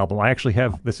on the album. I actually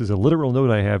have, this is a literal note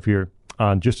I have here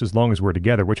on Just As Long As We're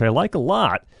Together, which I like a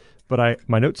lot, but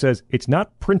my note says it's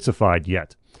not Princified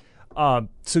yet.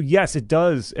 So yes, it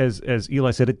does, as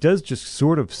Eli said, it does just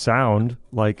sort of sound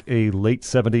like a late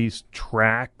 70s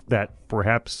track that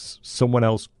perhaps someone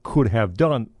else could have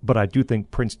done, but I do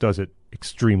think Prince does it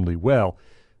extremely well.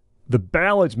 The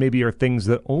ballads maybe are things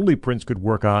that only Prince could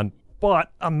work on, but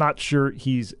I'm not sure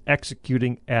he's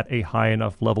executing at a high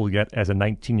enough level yet as a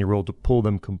 19-year-old to pull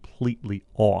them completely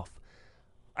off.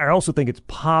 I also think it's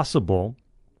possible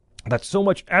that so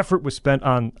much effort was spent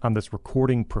on this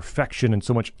recording perfection and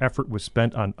so much effort was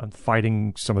spent on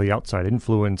fighting some of the outside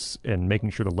influence and making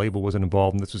sure the label wasn't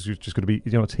involved. And this was just going to be,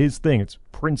 it's his thing. It's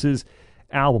Prince's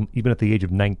album, even at the age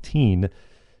of 19,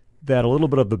 that a little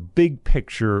bit of the big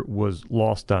picture was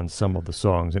lost on some of the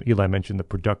songs. And Eli mentioned the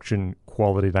production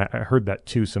quality. And I heard that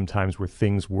too sometimes where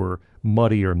things were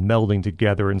muddy or melding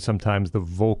together, and sometimes the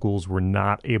vocals were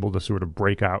not able to sort of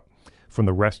break out from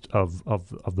the rest of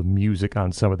the music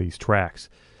on some of these tracks.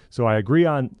 So I agree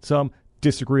on some,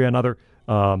 disagree on other.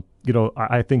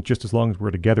 I think Just As Long As We're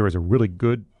Together is a really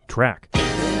good track.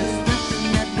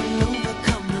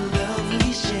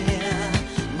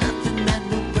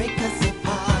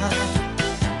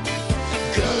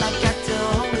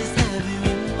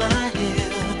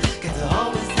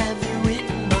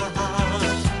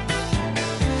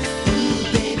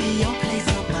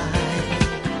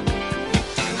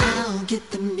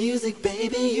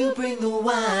 Baby, you bring the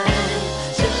wine.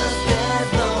 Just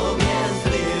as long as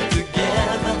we're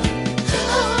together.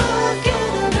 Oh,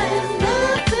 girl, there's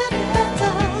nothing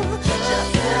better.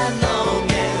 Just as long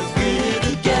as we're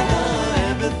together,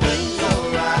 everything's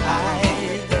alright.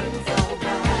 Everything's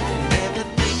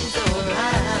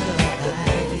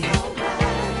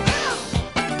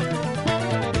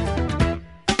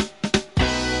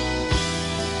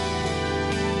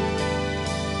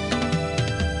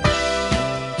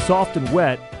Soft and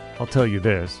Wet, I'll tell you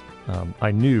this.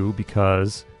 I knew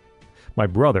because my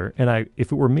brother, and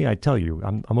if it were me, I'd tell you.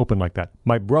 I'm open like that.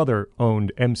 My brother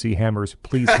owned MC Hammer's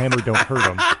Please Hammer Don't Hurt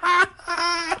Him.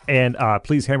 And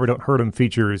Please Hammer Don't Hurt Him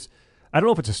features, I don't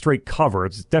know if it's a straight cover.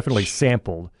 It's definitely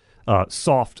sampled.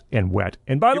 Soft and Wet.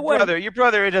 And by the way, your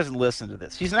brother doesn't listen to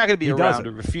this. He's not going to be around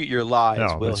to refute your lies.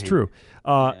 No, will that's he? true.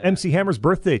 MC Hammer's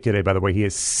birthday today, by the way. He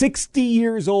is 60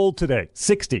 years old today.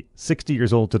 60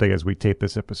 years old today as we tape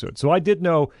this episode. So I did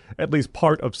know at least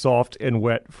part of Soft and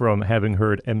Wet from having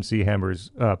heard MC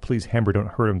Hammer's Please Hammer Don't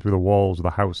Hurt Him through the walls of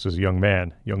the house as a young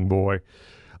boy.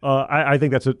 I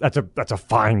think that's a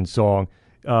fine song.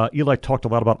 Eli talked a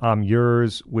lot about I'm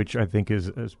Yours, which I think is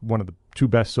one of the two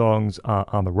best songs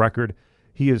on the record.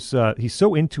 He's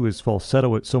so into his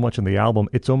falsetto so much on the album,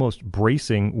 it's almost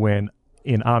bracing when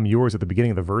in I'm Yours at the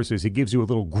beginning of the verses, he gives you a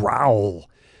little growl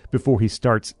before he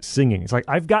starts singing. It's like,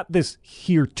 I've got this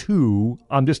here too,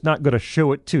 I'm just not going to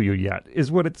show it to you yet,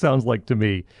 is what it sounds like to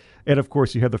me. And of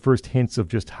course, you have the first hints of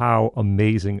just how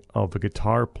amazing of a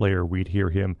guitar player we'd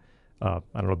hear him,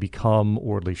 become,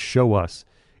 or at least show us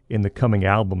in the coming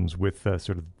albums with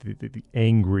sort of the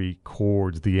angry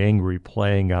chords, the angry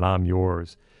playing on I'm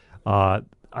Yours. I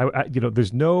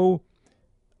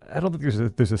don't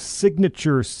think there's a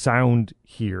signature sound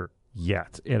here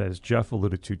yet. And as Jeff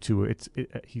alluded to,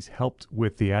 he's helped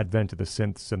with the advent of the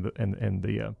synths and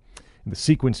the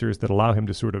sequencers that allow him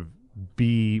to sort of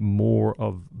be more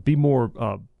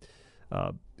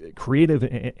creative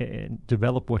and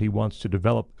develop what he wants to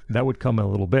develop. That would come in a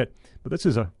little bit. But this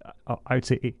is I'd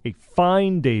say a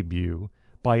fine debut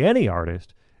by any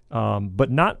artist, but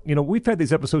not, we've had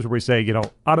these episodes where we say,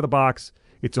 out of the box,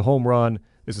 it's a home run,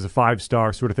 this is a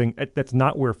 5-star sort of thing. That's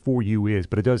not where For You is,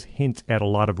 but it does hint at a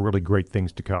lot of really great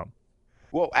things to come.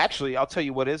 Well, actually, I'll tell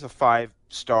you what is a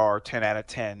 5-star, 10 out of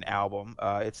 10 album.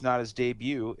 It's not his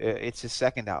debut. It's his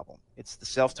second album. It's the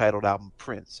self-titled album,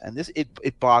 Prince. And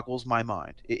it boggles my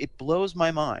mind. It blows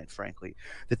my mind, frankly,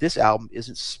 that this album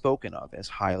isn't spoken of as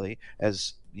highly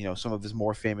as, some of his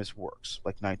more famous works,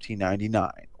 like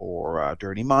 1999 or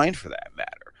Dirty Mind, for that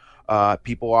matter.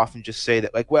 People often just say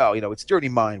that, it's Dirty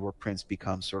Mind where Prince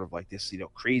becomes sort of like this,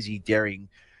 crazy, daring,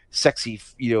 sexy,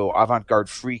 avant-garde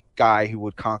freak guy who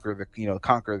would conquer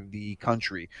the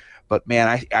country. But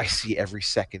man, I see every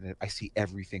second. I see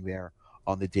everything there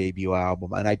on the debut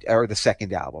album, or the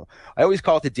second album. I always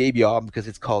call it the debut album because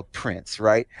it's called Prince,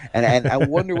 right? And I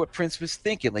wonder what Prince was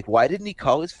thinking. Like, why didn't he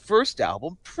call his first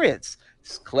album Prince?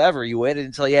 It's clever. He waited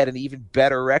until he had an even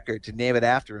better record to name it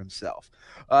after himself.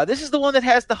 This is the one that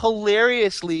has the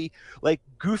hilariously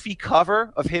goofy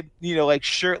cover of him,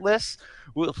 shirtless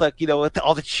with with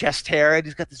all the chest hair, and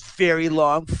he's got this very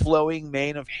long flowing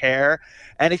mane of hair,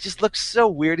 and it just looks so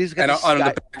weird. He's got on the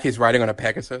back, he's riding on a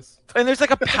Pegasus, and there's a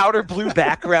powder blue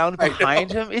background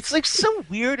behind him. It's so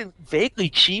weird and vaguely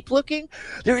cheap looking.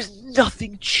 There is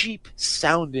nothing cheap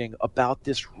sounding about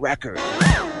this record.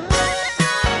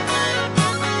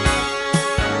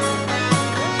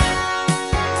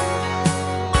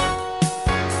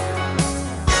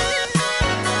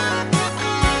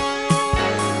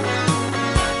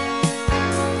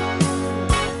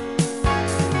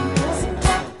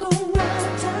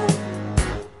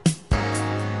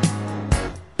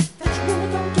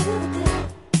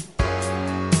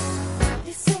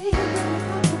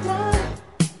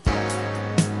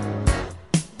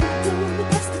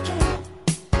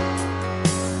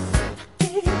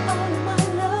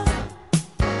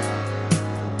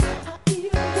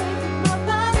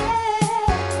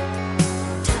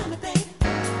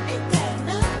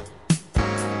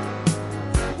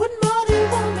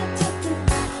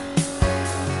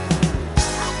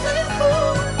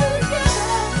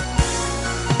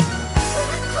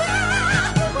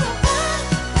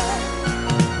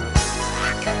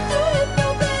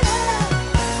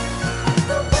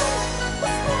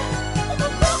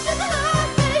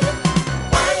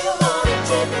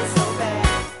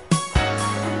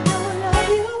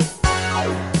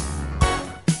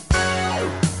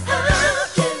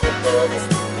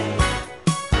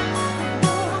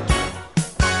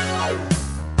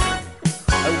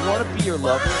 Your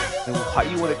Lover and Why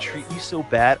You Want to Treat Me So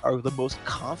Bad are the most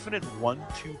confident 1-2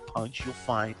 punch you'll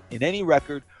find in any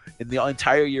record in the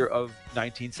entire year of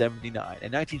 1979.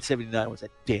 And 1979 was a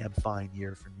damn fine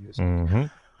year for music. Mm-hmm.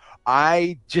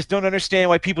 I just don't understand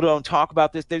why people don't talk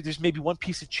about this. There's maybe one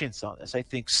piece of chintz on this. I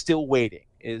think Still Waiting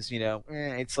is,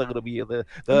 it's like it'll be the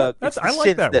I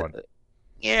like that one.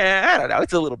 Yeah, I don't know.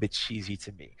 It's a little bit cheesy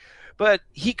to me. But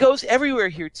he goes everywhere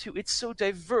here, too. It's so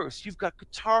diverse. You've got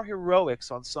guitar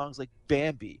heroics on songs like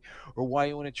Bambi or Why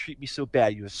You Want to Treat Me So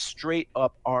Bad. You have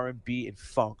straight-up R&B and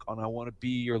funk on I Want to Be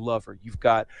Your Lover. You've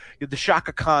got the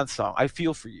Chaka Khan song, I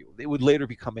Feel For You. It would later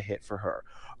become a hit for her.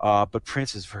 But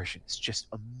Prince's version is just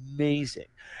amazing.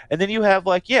 And then you have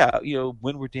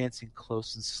When We're Dancing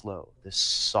Close and Slow, this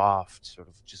soft, sort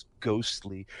of just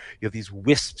ghostly, you have these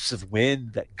wisps of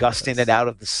wind that gust in and out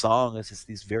of the song as it's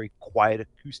these very quiet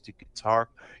acoustic guitar,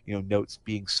 notes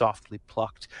being softly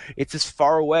plucked. It's as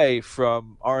far away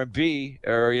from R&B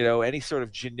or, any sort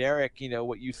of generic,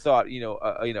 what you thought,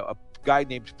 a guy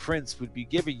named Prince would be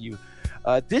giving you.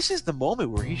 This is the moment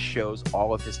where he shows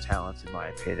all of his talents, in my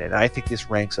opinion. And I think this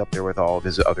ranks up there with all of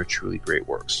his other truly great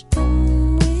works.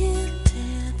 We're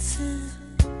dancing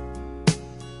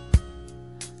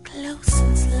close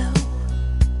and slow.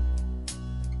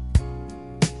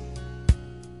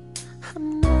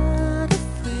 I'm not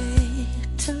afraid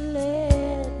to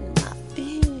let my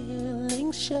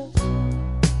feelings show.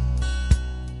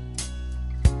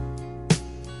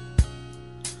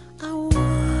 I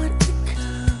want to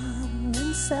come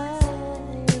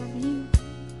inside of you.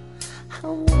 I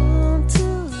want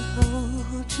to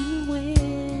hold you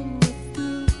when we're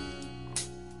through.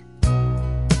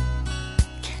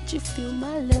 Can't you feel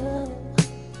my love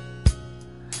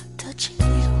touching you?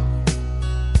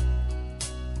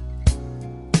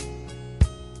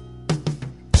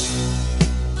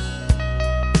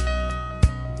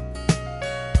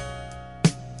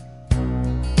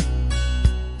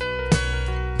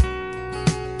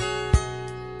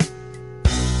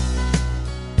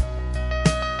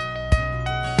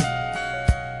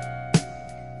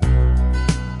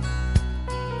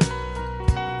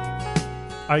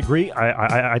 I agree.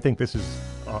 I think this is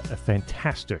a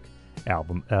fantastic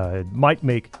album. It might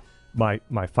make my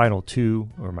final two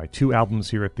or my two albums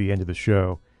here at the end of the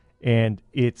show. And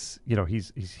it's,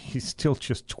 he's still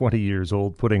just 20 years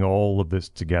old putting all of this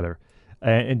together.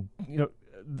 And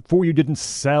For You didn't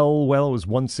sell well. It was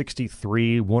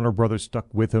 163. Warner Brothers stuck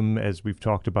with him, as we've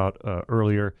talked about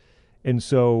earlier. And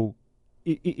so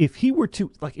if he were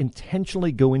to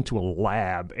intentionally go into a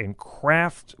lab and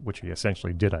craft, which he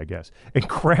essentially did, I guess, and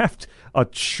craft a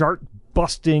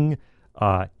chart-busting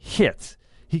hit,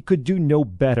 he could do no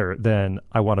better than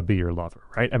I Want to Be Your Lover,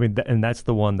 right? I mean, and that's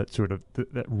the one that sort of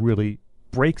that really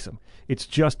breaks him. It's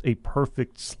just a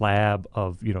perfect slab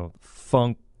of,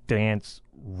 funk, dance,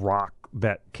 rock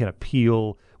that would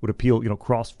appeal,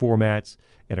 cross formats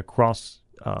and across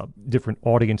different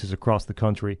audiences across the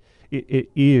country. It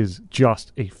is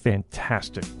just a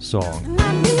fantastic song.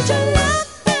 I need your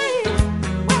love, babe.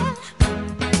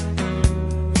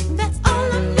 That's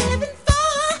all I'm living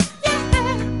for, yeah.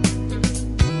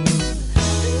 I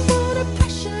wanna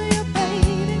pressure you,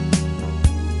 baby,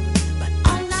 but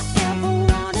all I ever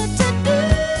wanted to do,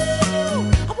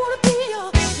 I wanna be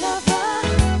your lover.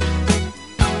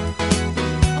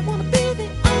 I wanna be the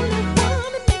only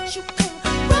one that makes you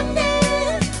come running.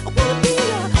 I wanna be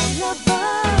your lover.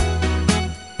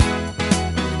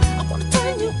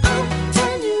 Turn you on,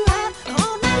 turn you out,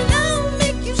 all night long,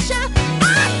 make you shout.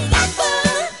 I love her,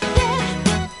 yeah.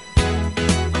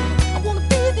 I wanna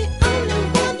be the only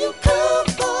one you come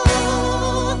for.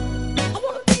 I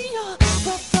wanna be your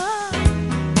brother.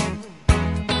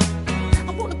 I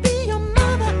wanna be your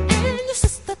mother and your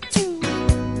sister too.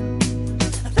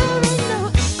 There ain't no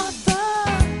other.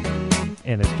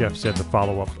 And as Jeff said, the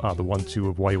follow-up, the 1-2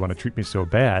 of Why You Want to Treat Me So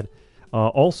Bad,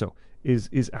 also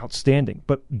is outstanding.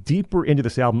 But deeper into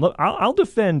this album, look, I'll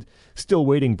defend Still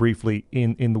Waiting briefly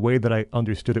in the way that I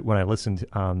understood it when I listened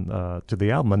to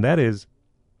the album, and that is,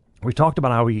 we talked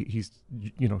about how he's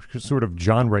sort of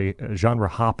genre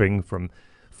hopping from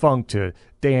funk to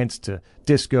dance to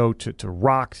disco to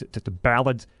rock to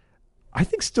ballads. I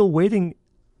think Still Waiting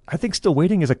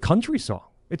is a country song.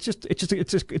 It's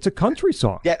a country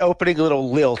song. That opening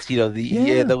little lilt,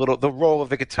 the roll of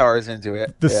the guitars into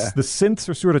it. The synths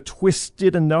are sort of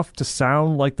twisted enough to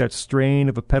sound like that strain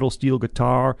of a pedal steel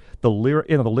guitar. The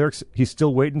lyrics, he's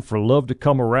still waiting for love to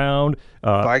come around.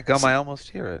 By gum, I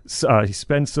almost hear it. He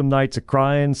spends some nights a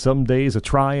crying, some days a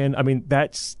trying. I mean,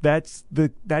 that's an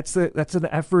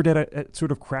effort at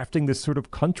sort of crafting this sort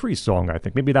of country song. I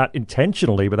think maybe not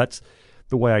intentionally, but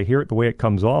the way I hear it, the way it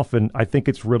comes off, and I think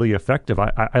it's really effective.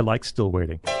 I like Still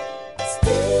Waiting.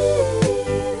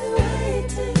 Still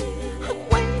waiting, I'm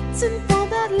waiting for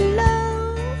that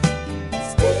love.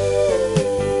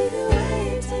 Still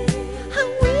waiting, I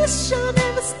wish on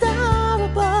every star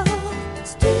above.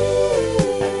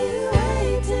 Still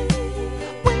waiting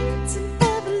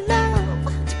for the love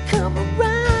to come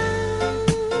around.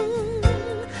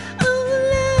 Oh,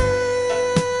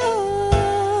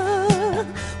 love,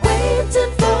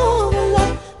 waiting for the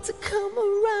love to come around.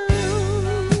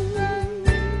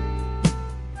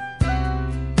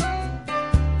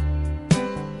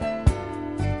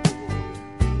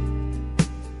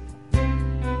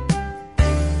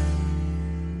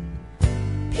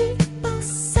 People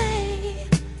say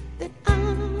that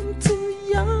I'm too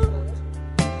young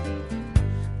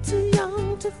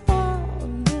to fall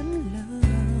in love.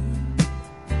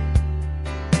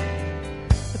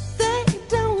 But they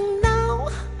don't know,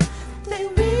 they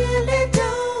really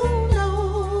don't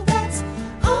know. That's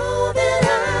all that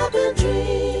I've been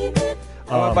dreaming.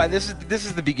 This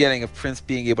is the beginning of Prince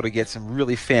being able to get some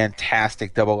really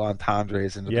fantastic double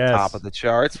entendres into Yes. the top of the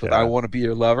charts. With Yeah. "I Want to Be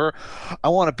Your Lover," I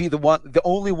want to be the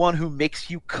only one who makes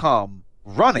you come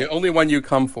running. The only one you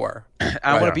come for.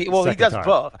 I want Yeah. to be. Well, he Second does time.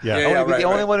 both. Yeah. I Yeah, want to yeah, be right, the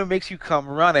only right. one who makes you come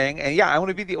running, and I want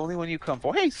to be the only one you come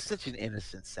for. Hey, such an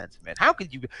innocent sentiment. How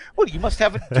could you? Well, you must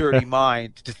have a dirty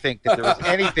mind to think that there was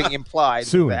anything implied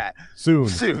Soon. with that. Soon.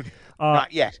 Soon.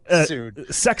 Not yet. Soon.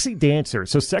 Sexy Dancer.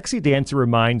 So Sexy Dancer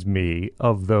reminds me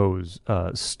of those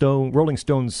Rolling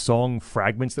Stones song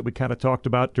fragments that we kind of talked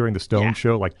about during the Stone Yeah.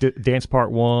 show, like Dance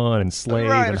Part 1 and Slave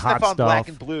Right, and or Hot stuff on Stuff. Black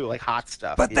and Blue, like hot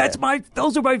stuff. But yeah.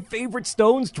 those are my favorite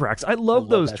Stones tracks. I love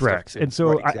those that stuff, tracks. too. And so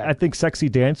Right, exactly. I think Sexy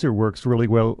Dancer works really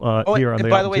well here on and the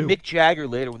by the album way, too. Mick Jagger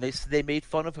later, when they made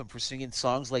fun of him for singing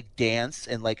songs like Dance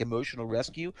and like Emotional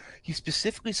Rescue, he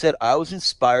specifically said, "I was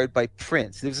inspired by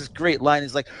Prince." There's this great line.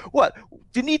 He's like, "What?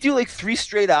 Didn't he do like 3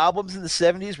 straight albums in the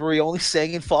 70s where he only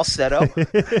sang in falsetto?" Which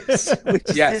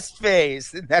is Yes. his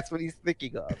phase, and that's what he's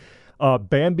thinking of.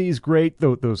 Bambi's great,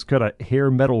 those kind of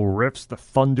hair metal riffs, the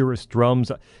thunderous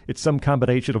drums. It's some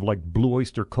combination of like Blue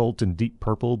Oyster Cult and Deep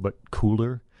Purple, but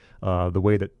cooler. The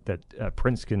way that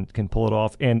Prince can pull it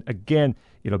off, and again,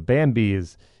 Bambi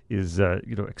is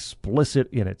explicit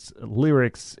in its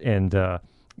lyrics, and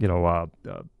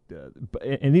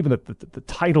and even the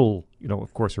title,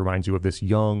 of course, reminds you of this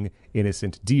young,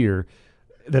 innocent deer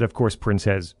that, of course, Prince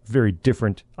has very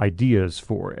different ideas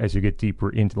for as you get deeper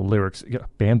into the lyrics.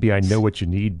 Bambi, I know what you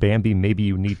need. Bambi, maybe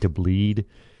you need to bleed.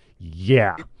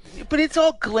 Yeah. But it's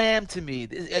all glam to me.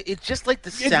 It's just like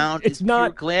the sound it's is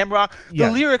not- pure glam rock. Yeah.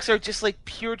 The lyrics are just like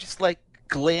pure, just like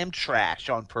glam trash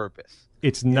on purpose.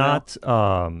 It's not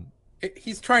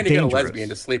He's trying to get Dangerous. a lesbian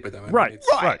to sleep with him. I mean, Right. it's-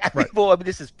 Right.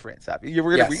 This is Prince. I mean,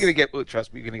 we're Yes. gonna get.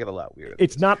 Trust me, you're gonna get a lot weirder.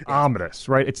 it's not ominous,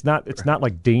 right? It's not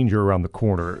like danger around the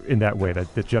corner in that way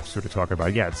that Jeff's sort of talking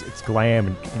about. Yeah, it's glam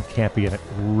and campy, and it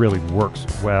really works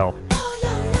well. All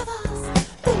your lovers,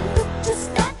 they look just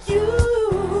like you.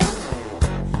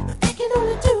 They can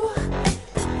only do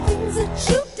the things that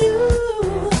you do.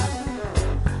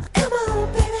 Come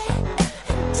on, baby,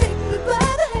 and take me by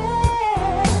the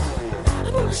hand.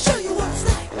 I'm gonna show you what it's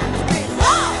like to be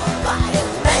loved by a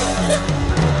man.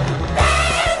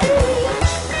 Baby,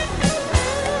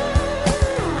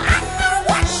 I know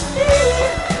what you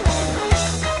need.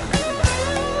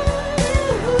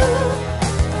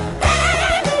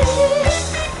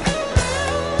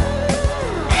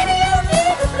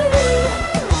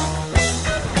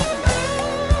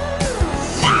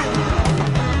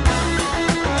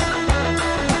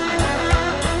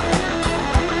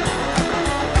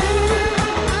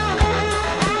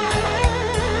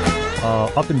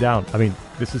 Up and Down. I mean,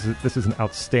 this is an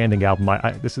outstanding album.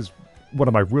 This is one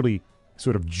of my really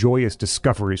sort of joyous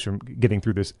discoveries from getting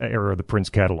through this era of the Prince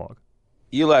catalog.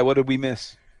 Eli, what did we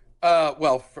miss?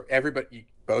 Well, for everybody,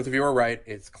 both of you are right.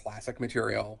 It's classic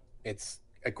material. It's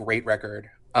a great record.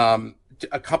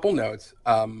 A couple notes.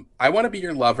 I Want to Be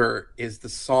Your Lover is the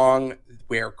song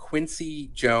where Quincy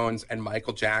Jones and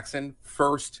Michael Jackson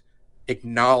first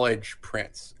acknowledge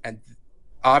Prince. And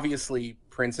obviously,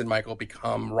 Prince and Michael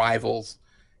become rivals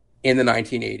in the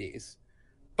 1980s.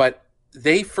 But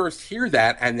they first hear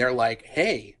that and they're like,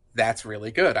 hey, that's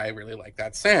really good. I really like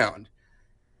that sound.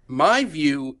 My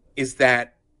view is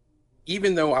that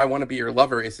even though I Want to Be Your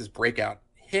Lover is his breakout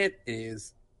hit, it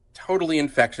is totally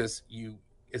infectious.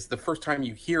 It's the first time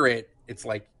you hear it, it's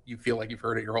like you feel like you've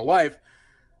heard it your whole life.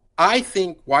 I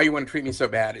think Why You Want to Treat Me So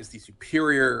Bad is the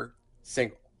superior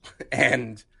single.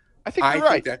 And I think you're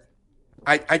right.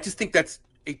 I just think that's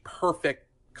a perfect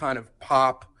kind of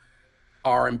pop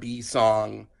R&B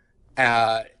song.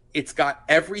 it's got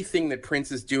everything that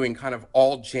Prince is doing kind of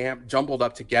all jumbled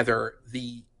up together.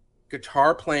 The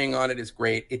guitar playing on it is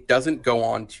great. It doesn't go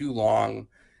on too long.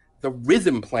 The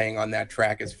rhythm playing on that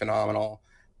track is phenomenal.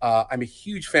 I'm a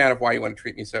huge fan of Why You Want to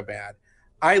Treat Me So Bad.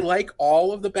 I like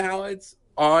all of the ballads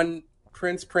on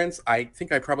Prince. I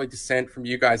think I probably dissent from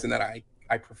you guys in that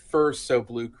I prefer So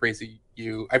Blue, Crazy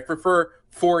You. I prefer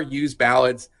For You's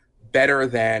ballads better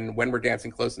than When We're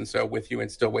Dancing Close and So, With You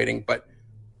and Still Waiting. But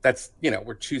that's,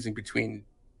 we're choosing between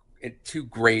two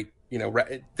great,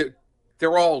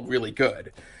 they're all really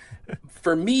good.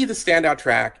 For me, the standout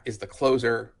track is the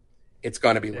closer. It's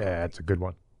Gonna Be Lonely. Yeah, it's a good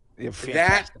one.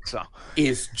 That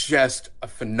is just a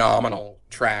phenomenal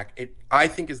track. It, I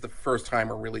think, is the first time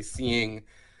we're really seeing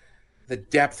the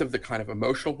depth of the kind of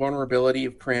emotional vulnerability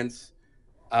of Prince.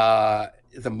 The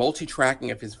multi-tracking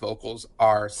of his vocals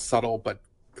are subtle but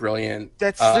brilliant.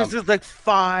 There's like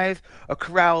a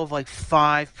corral of like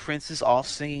 5 princes all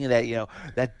singing that,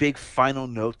 that big final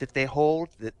note that they hold,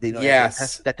 that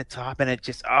yes, at the top, and it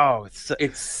just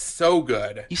it's so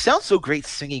good. He sounds so great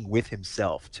singing with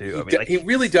himself too. He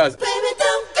really does. Baby,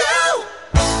 don't go.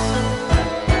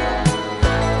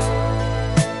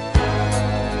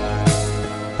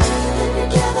 We've been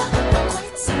together for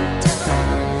quite some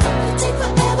time. It'll take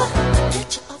forever to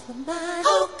get you off my mind.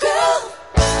 Oh, girl.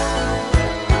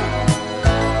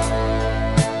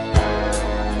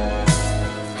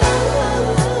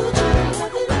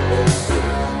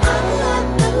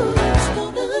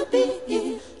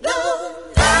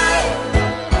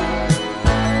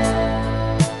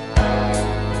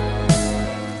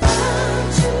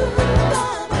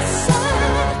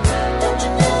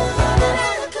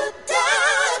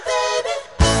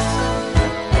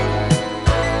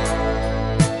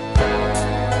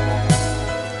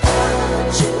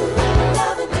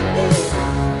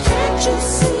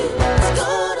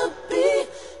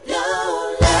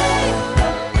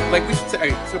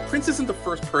 So Prince isn't the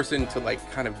first person to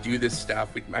kind of do this stuff.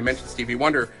 I mentioned Stevie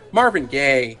Wonder, Marvin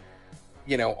Gaye,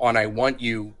 on "I Want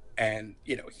You," and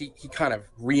he kind of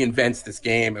reinvents this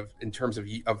game in terms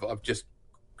of just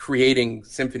creating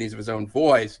symphonies of his own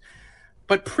voice.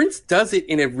 But Prince does it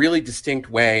in a really distinct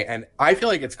way, and I feel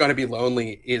like "It's Gonna Be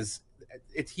Lonely" it's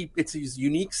his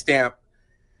unique stamp.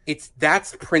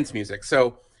 That's Prince music.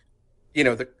 So,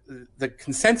 the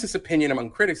consensus opinion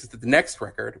among critics is that the next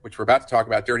record, which we're about to talk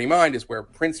about, Dirty Mind, is where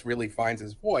Prince really finds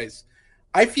his voice.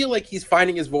 I feel like he's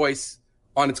finding his voice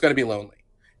on It's Gonna Be Lonely.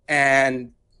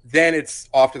 And then it's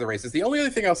off to the races. The only other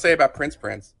thing I'll say about Prince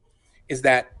is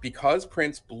that because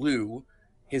Prince blew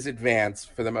his advance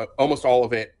for almost all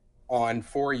of it on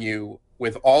For You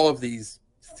with all of these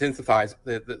synthesized,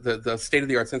 the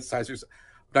state-of-the-art synthesizers,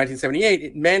 1978,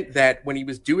 it meant that when he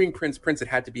was doing Prince, it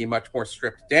had to be much more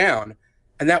stripped down.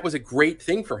 And that was a great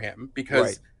thing for him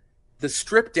because the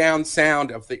stripped down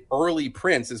sound of the early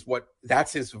Prince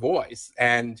that's his voice.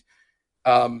 And,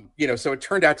 so it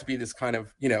turned out to be this kind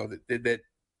of, that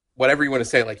whatever you want to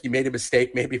say, like he made a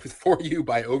mistake maybe with For You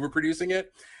by overproducing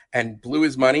it and blew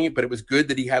his money, but it was good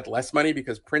that he had less money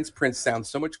because Prince sounds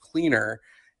so much cleaner.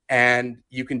 And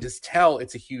you can just tell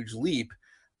it's a huge leap.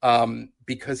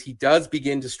 Because he does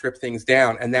begin to strip things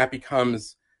down, and that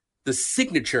becomes the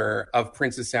signature of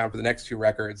Prince's sound for the next 2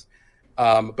 records.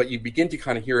 But you begin to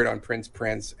kind of hear it on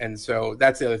Prince. And so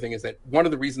that's the other thing, is that one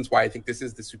of the reasons why I think this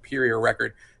is the superior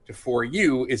record to For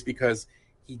You is because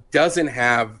he doesn't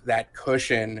have that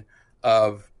cushion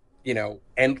of,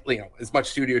 as much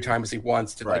studio time as he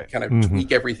wants to kind of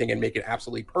tweak everything and make it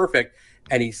absolutely perfect.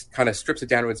 And he kind of strips it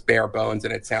down to its bare bones,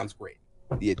 and it sounds great.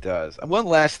 It does. And one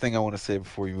last thing I want to say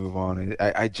before we move on,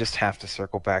 I just have to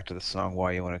circle back to the song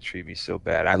 "Why You Want to Treat Me So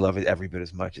Bad." I love it every bit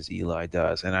as much as Eli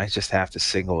does, and I just have to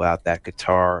single out that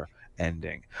guitar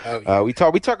ending. Oh, yeah.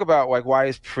 We talk about why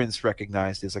is Prince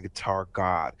recognized as a guitar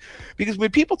god? Because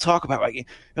when people talk about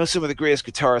some of the greatest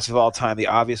guitarists of all time, the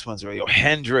obvious ones are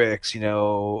Hendrix,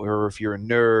 or if you're a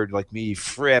nerd like me,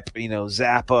 Fripp,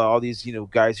 Zappa, all these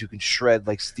guys who can shred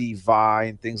like Steve Vai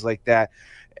and things like that.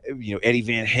 Eddie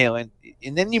Van Halen,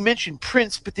 and then you mentioned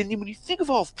Prince, but then when you think of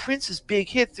all of Prince's big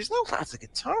hits, there's no lots of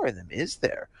guitar in them, is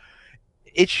there?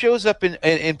 It shows up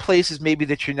in places maybe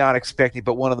that you're not expecting,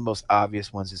 but one of the most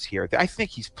obvious ones is here. I think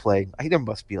he's playing. There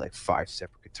must be like 5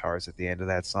 separate guitars at the end of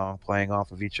that song playing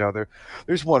off of each other.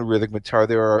 There's one rhythm guitar.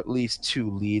 There are at least 2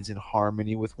 leads in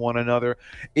harmony with one another.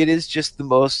 It is just the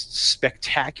most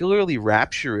spectacularly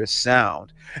rapturous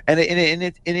sound, and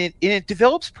it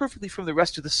develops perfectly from the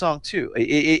rest of the song too.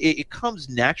 It comes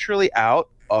naturally out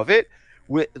of it.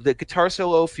 The guitar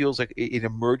solo feels like it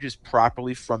emerges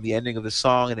properly from the ending of the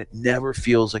song, and it never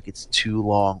feels like it's too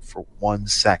long for 1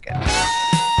 second.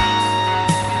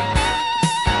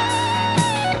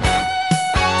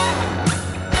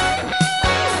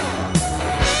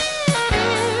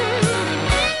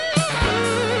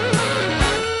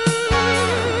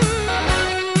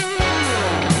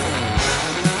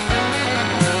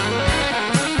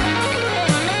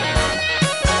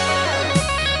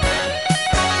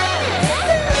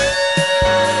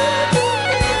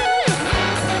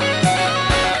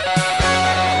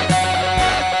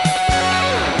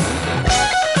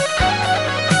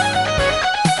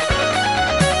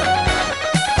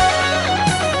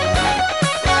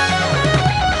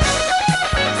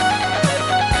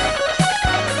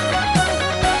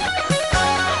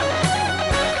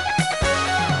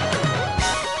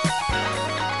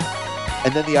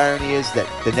 And then the irony is that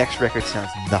the next record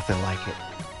sounds nothing like it.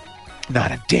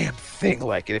 Not a damn thing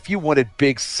like it. If you wanted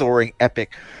big, soaring,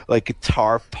 epic, like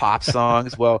guitar pop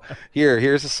songs, well,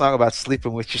 here's a song about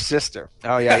sleeping with your sister.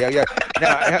 Oh, yeah.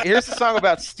 Now, here's a song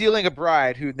about stealing a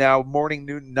bride who now morning,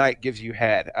 noon, and night gives you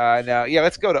head. Now,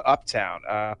 let's go to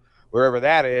Uptown, wherever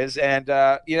that is. And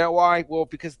you know why? Well,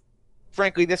 because,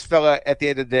 frankly, this fella, at the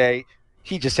end of the day,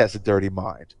 he just has a dirty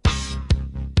mind.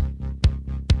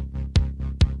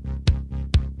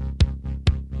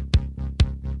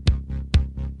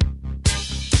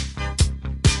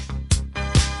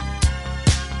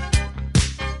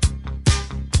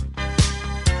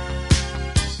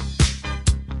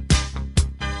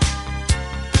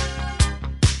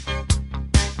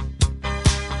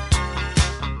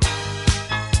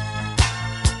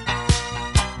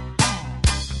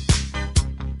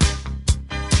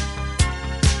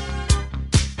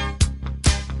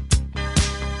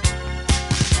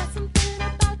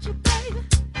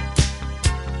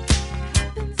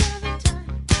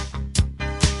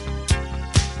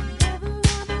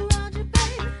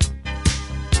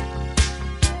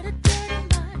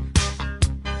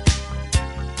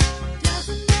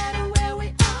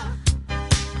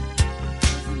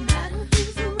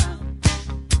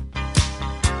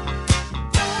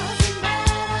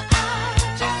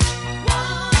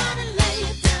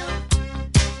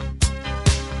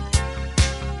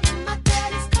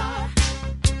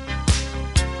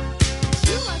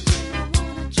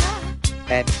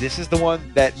 And this is the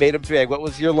one that made him big. What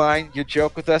was your line, your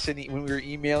joke with us when we were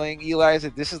emailing Eli? Is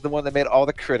that this is the one that made all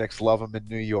the critics love him in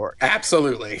New York?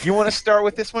 Absolutely. You want to start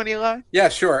with this one, Eli? Yeah,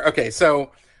 sure. Okay,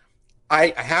 so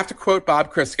I have to quote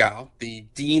Bob Christgau, the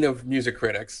dean of music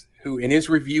critics, who in his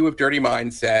review of Dirty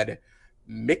Mind said,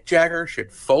 Mick Jagger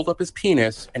should fold up his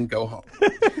penis and go home.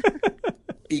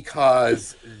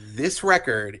 Because this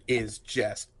record is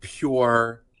just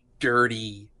pure,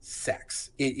 dirty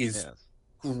sex. It is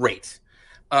great.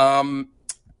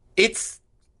 It's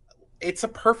a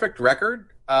perfect record.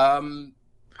 I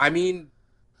mean,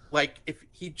 like, if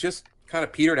he just kind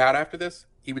of petered out after this,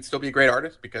 he would still be a great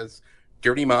artist because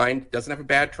Dirty Mind doesn't have a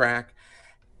bad track.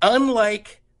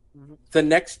 Unlike the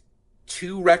next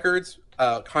two records,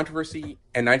 Controversy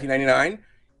and 1999,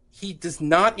 he does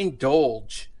not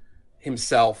indulge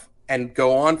himself and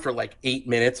go on for like 8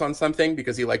 minutes on something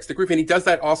because he likes the groove. And he does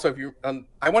that also if you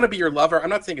I Want to Be Your Lover. I'm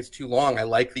not saying it's too long. I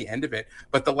like the end of it.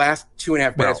 But the last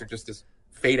 2.5 minutes are just this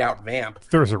fade out vamp.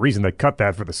 There's a reason they cut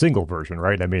that for the single version,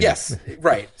 right? I mean, yes,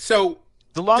 right. So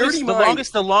the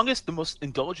most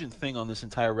indulgent thing on this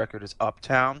entire record is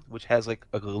Uptown, which has like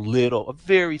a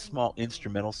very small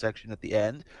instrumental section at the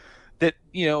end. That,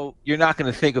 you know, you're not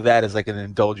going to think of that as like an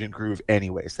indulgent groove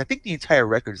anyways. I think the entire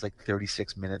record is like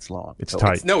 36 minutes long. It's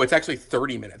tight. It's actually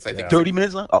 30 minutes, I think. 30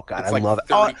 minutes long? Oh, God, I love it.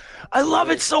 Oh, I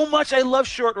love it so much. I love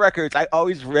short records. I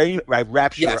always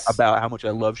rapture about how much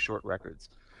I love short records.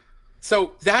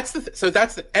 So that's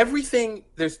everything.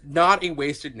 There's not a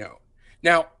wasted note.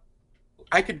 Now,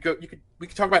 we could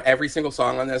talk about every single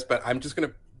song on this, but I'm just going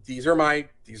to, these are my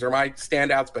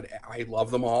standouts, but I love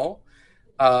them all.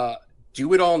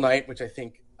 Do It All Night, which I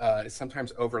think is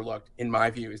sometimes overlooked, in my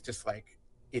view, is just like,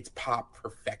 it's pop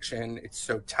perfection. It's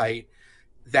so tight.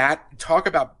 That, talk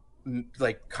about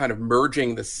like kind of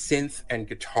merging the synth and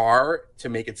guitar to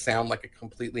make it sound like a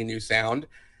completely new sound.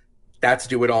 That's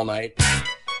Do It All Night.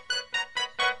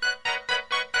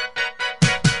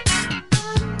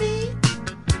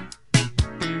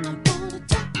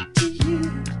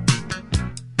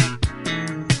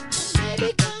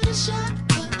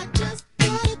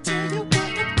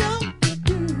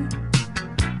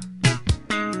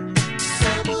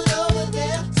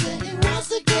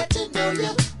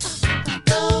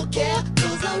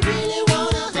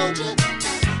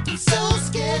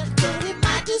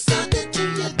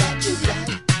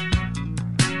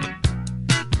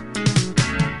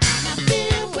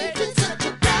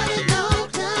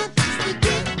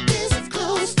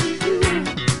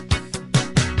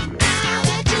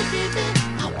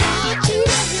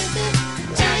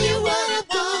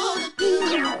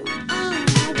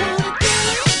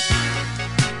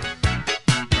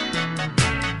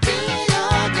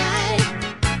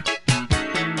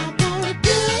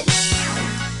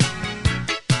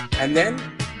 And then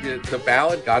the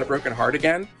ballad, Got a Broken Heart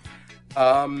Again.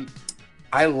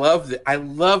 I love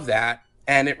that.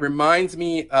 And it reminds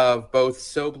me of both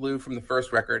So Blue from the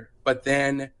first record, but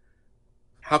then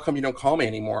How Come You Don't Call Me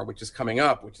Anymore, which is coming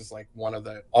up, which is like one of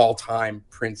the all-time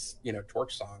Prince,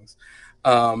 torch songs.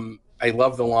 I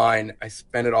love the line, I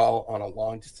spent it all on a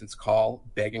long-distance call,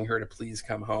 begging her to please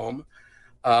come home.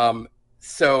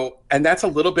 So, and that's a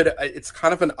little bit, it's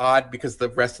kind of an odd because the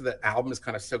rest of the album is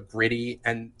kind of so gritty,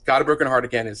 and Got a Broken Heart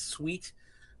Again is sweet.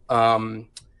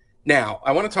 Now,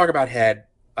 I want to talk about Head,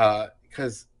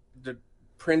 because the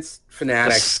Prince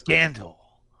fanatic. A scandal.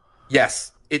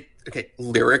 Yes.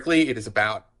 Lyrically, it is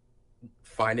about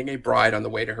finding a bride on the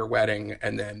way to her wedding,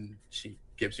 and then she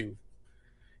gives you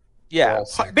oral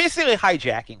sex. Basically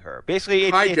hijacking her.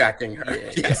 Hijacking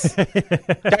her, yes.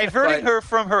 Diverting her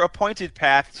from her appointed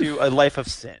path to a life of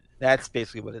sin. That's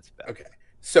basically what it's about. Okay.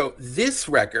 So this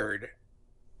record,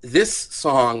 this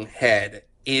song, Head,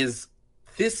 is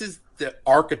the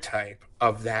archetype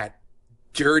of that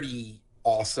dirty,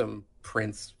 awesome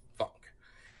Prince funk.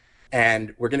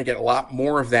 And we're going to get a lot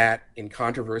more of that in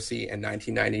Controversy in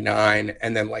 1999,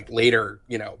 and then like later,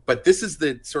 but this is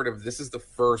the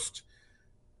first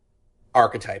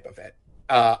archetype of it.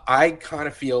 I kind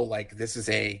of feel like this is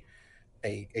a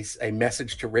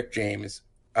message to Rick James,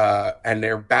 and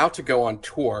they're about to go on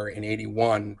tour in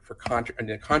 '81 in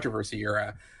the Controversy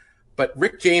era. But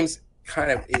Rick James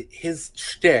his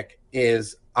shtick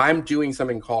is, I'm doing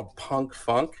something called punk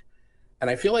funk, and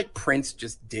I feel like Prince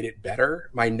just did it better.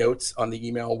 My notes on the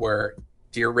email were,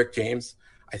 "Dear Rick James,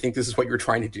 I think this is what you were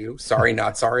trying to do. Sorry,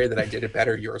 not sorry that I did it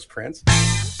better. Yours, Prince."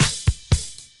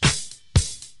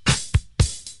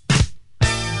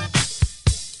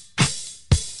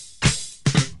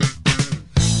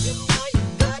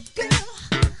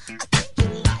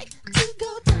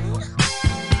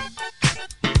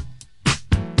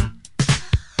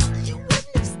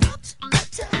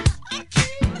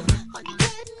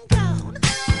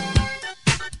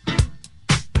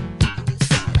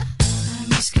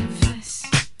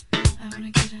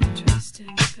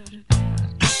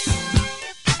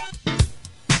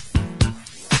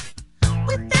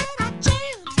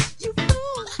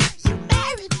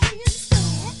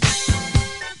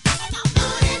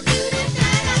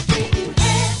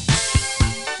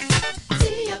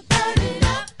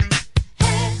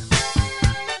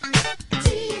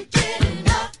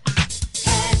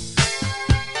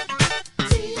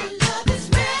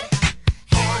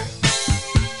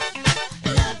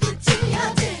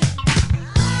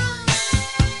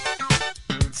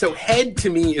 So Head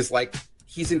to me is like,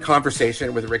 he's in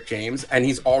conversation with Rick James, and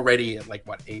he's already at like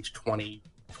age 20,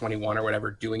 21 or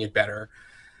whatever, doing it better.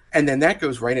 And then that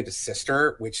goes right into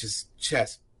Sister, which is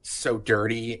just so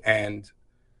dirty and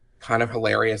kind of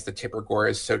hilarious. The Tipper Gore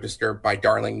is so disturbed by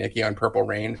Darling Nikki on Purple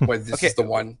Rain. But this is the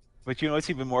one. But you know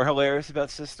what's even more hilarious about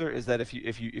Sister is that if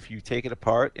you take it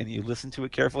apart and you listen to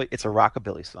it carefully, it's a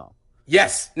rockabilly song.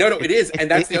 Yes, no, it is, and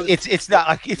that's the other. It's not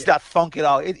like not funk at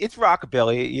all. It's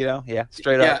rockabilly,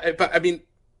 straight up. Yeah, but I mean,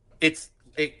 it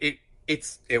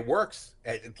works.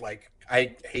 It's like,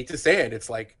 I hate to say it, it's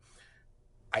like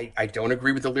I don't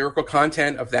agree with the lyrical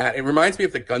content of that. It reminds me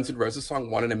of the Guns N' Roses song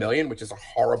 "One in a Million," which is a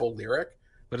horrible lyric,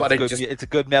 but it's a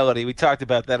good melody. We talked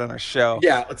about that on our show.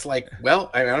 Yeah, it's like,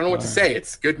 well, I don't know what to say.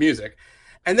 It's good music,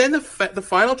 and then the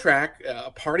final track,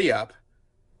 "Party Up,"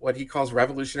 what he calls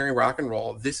revolutionary rock and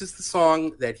roll. This is the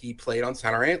song that he played on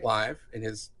Saturday Night Live in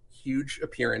his huge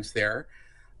appearance there,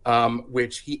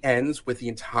 which he ends with the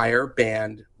entire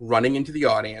band running into the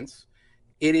audience.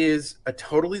 It is a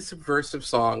totally subversive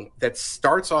song that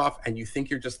starts off and you think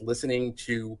you're just listening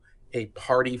to a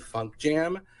party funk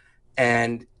jam.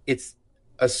 And it's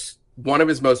one of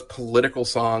his most political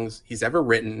songs he's ever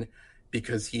written,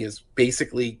 because he is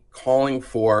basically calling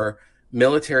for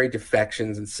military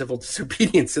defections and civil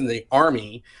disobedience in the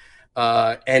army,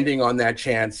 ending on that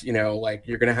chance, like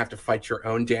you're going to have to fight your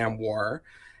own damn war.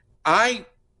 I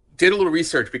did a little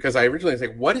research because I originally was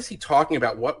like, what is he talking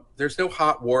about? There's no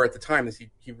hot war at the time.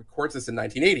 He records this in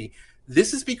 1980.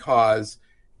 This is because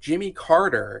Jimmy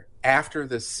Carter, after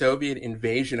the Soviet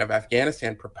invasion of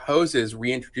Afghanistan, proposes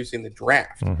reintroducing the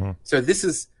draft. Mm-hmm. So this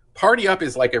is Party Up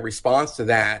is like a response to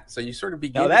that. So you sort of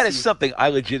begin. Now that is something I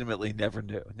legitimately never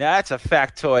knew. Now that's a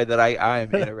factoid that I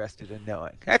am interested in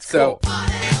knowing. That's cool.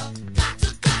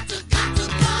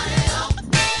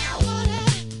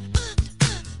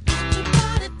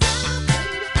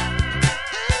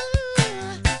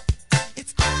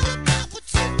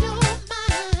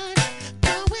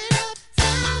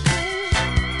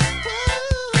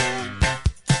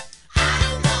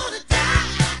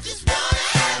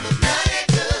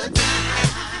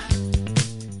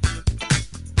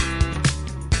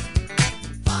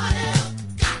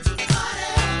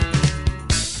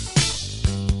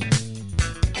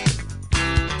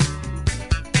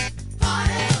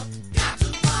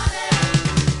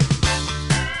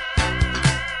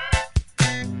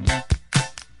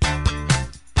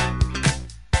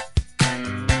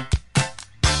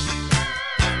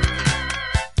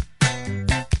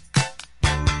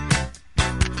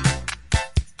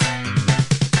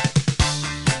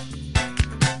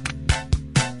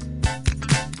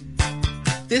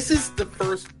 this is the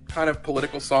first kind of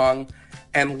political song,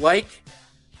 and like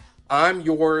I'm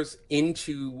Yours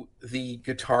into the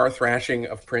guitar thrashing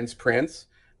of Prince.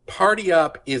 Party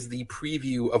Up is the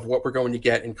preview of what we're going to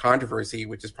get in Controversy,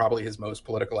 which is probably his most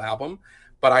political album.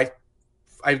 But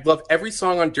I love every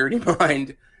song on Dirty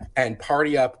Mind, and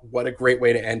Party Up, what a great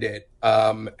way to end it.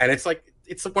 And it's like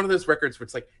one of those records where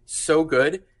it's like so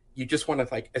good, you just want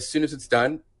to, like, as soon as it's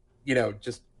done,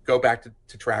 just go back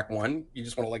to track one. You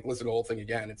just want to, like, listen to the whole thing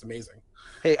again. It's amazing.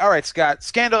 Hey, all right, Scott,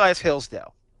 Scandalize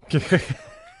Hillsdale.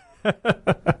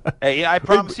 Hey, I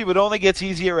promise you, it only gets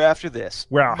easier after this.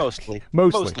 Well,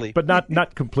 mostly, but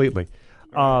not completely.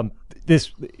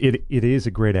 It is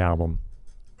a great album.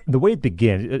 The way it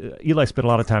begins, Eli spent a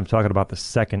lot of time talking about the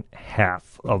second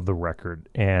half of the record,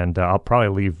 and I'll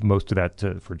probably leave most of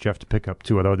that for Jeff to pick up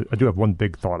too. Although I do have one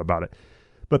big thought about it.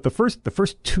 But the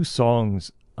first two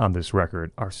songs on this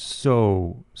record are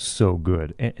so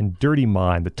good, and Dirty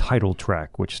Mind, the title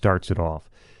track, which starts it off,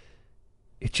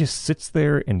 it just sits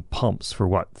there and pumps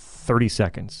for 30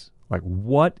 seconds. Like,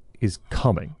 what is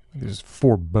coming? There's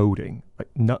foreboding.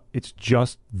 It's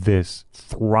just this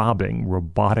throbbing,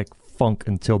 robotic funk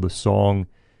until the song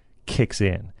kicks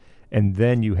in, and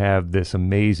then you have this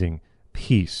amazing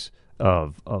piece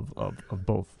of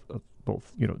both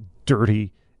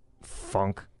dirty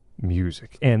funk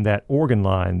music and that organ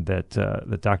line that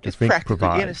Dr. Fink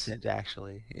provides. Innocent,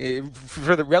 actually,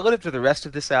 relative to the rest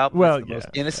of this album. Well, it's the most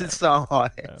innocent song on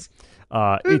it.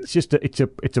 It's just it's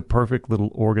a perfect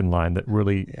little organ line that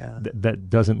really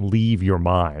that doesn't leave your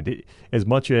mind. As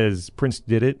much as Prince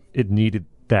did it needed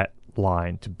that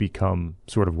line to become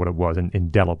sort of what it was, and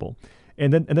indelible.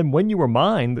 And then When You Were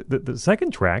Mine, the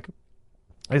second track,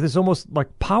 is this almost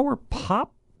like power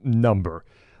pop number.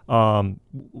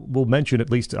 We'll mention, at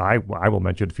least I will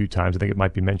mention it a few times. I think it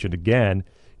might be mentioned again,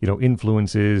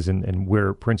 influences and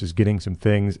where Prince is getting some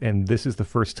things. And this is the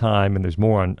first time, and there's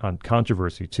more on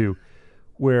Controversy too,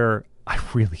 where I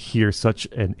really hear such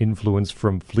an influence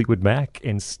from Fleetwood Mac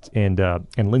and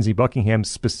Lindsey Buckingham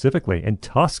specifically, and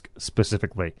Tusk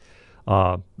specifically.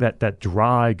 That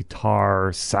dry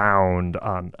guitar sound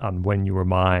on When You Were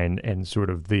Mine, and sort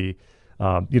of the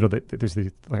there's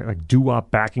the like doo-wop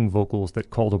backing vocals that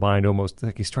call to mind, almost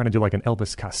like he's trying to do like an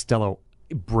Elvis Costello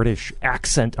British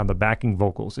accent on the backing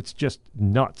vocals. It's just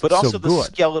nuts. But also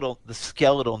the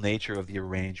skeletal nature of the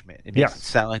arrangement. It makes it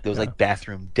sound like those like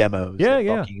bathroom demos that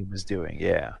Buckingham was doing.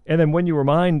 Yeah. And then When You Were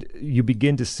Mine, you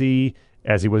begin to see,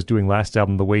 as he was doing last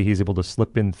album, the way he's able to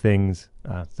slip in things.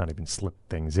 It's not even slip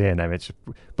things in. I mean,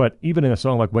 but even in a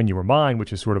song like When You Were Mine,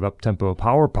 which is sort of up-tempo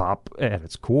power pop at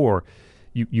its core,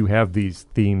 you have these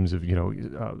themes of,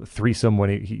 threesome,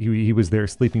 when he was there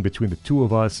sleeping between the two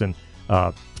of us, and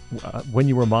When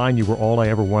You Were Mine, you were all I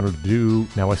ever wanted to do.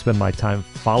 Now I spend my time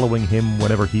following him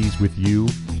whenever he's with you.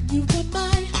 You were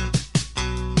mine.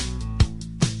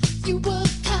 You were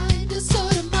kind of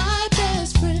sort of my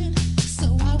best friend.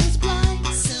 So I was blind.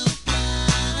 So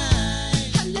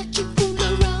blind. I let you fool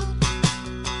around.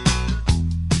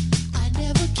 I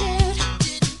never cared.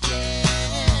 Didn't care.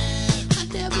 I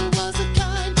never was the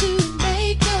kind to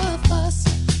make a fuss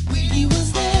when you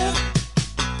was there.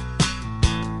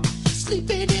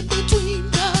 Sleeping in between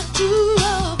the two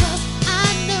of us. I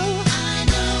know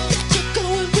that you're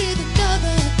going with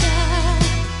another guy.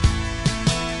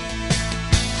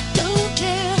 I don't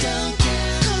care,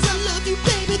 'cause I love you,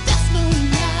 baby, that's no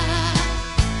lie.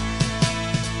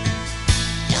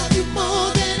 Love you more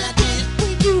than I did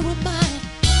when you were mine.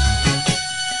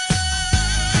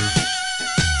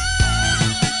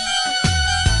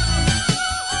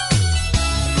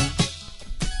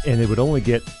 And it would only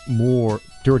get more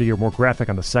dirty or more graphic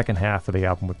on the second half of the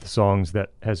album with the songs that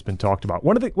has been talked about.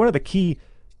 One of the key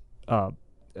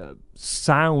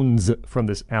sounds from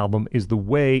this album is the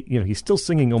way, he's still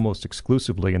singing almost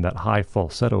exclusively in that high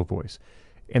falsetto voice,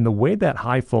 and the way that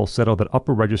high falsetto, that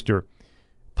upper register,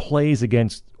 plays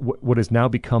against what has now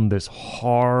become this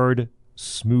hard,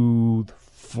 smooth,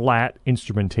 flat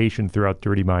instrumentation throughout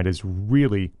Dirty Mind is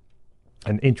really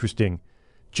an interesting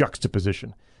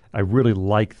juxtaposition. I really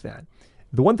like that.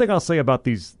 The one thing I'll say about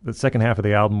the second half of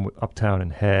the album with Uptown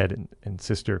and Head and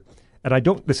Sister, and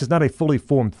this is not a fully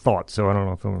formed thought, so I don't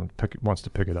know if anyone wants to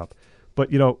pick it up, but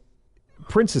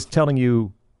Prince is telling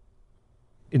you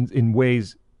in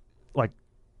ways like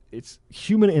it's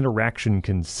human interaction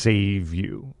can save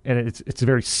you, and it's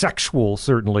very sexual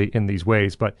certainly in these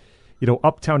ways, but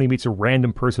Uptown, he meets a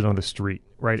random person on the street,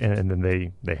 right, and then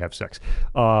they have sex.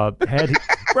 Head,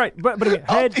 right, but again,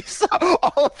 Head.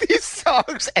 All of these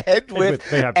songs end with,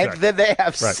 they have and sex. then they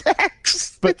have Right. sex.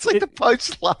 But it's like the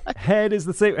punchline. Head is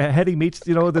the same. Head, he meets,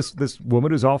 this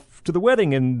woman who's off to the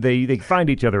wedding, and they find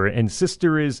each other. And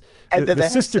sister is the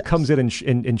sister comes in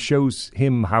and shows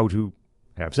him how to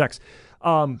have sex.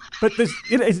 But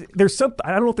there's something.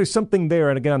 I don't know if there's something there.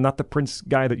 And again, I'm not the Prince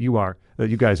guy that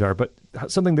you guys are, but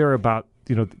something there about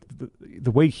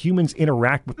the way humans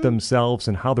interact with themselves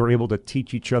and how they're able to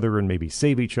teach each other and maybe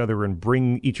save each other and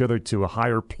bring each other to a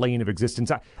higher plane of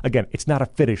existence. Again, it's not a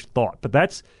finished thought, but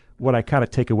that's what I kind of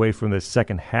take away from the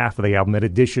second half of the album, in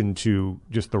addition to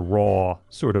just the raw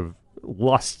sort of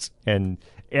lust and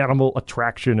animal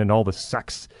attraction and all the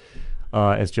sex.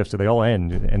 As Jeff said, they all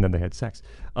end, and then they had sex.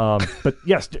 But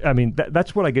yes, I mean,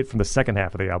 that's what I get from the second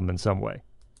half of the album in some way.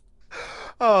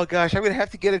 Oh gosh, I'm gonna have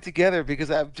to get it together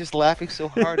because I'm just laughing so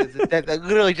hard. that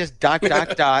literally just ...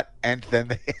 and then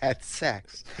they had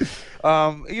sex.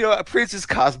 Prince's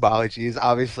cosmology is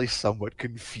obviously somewhat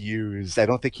confused. I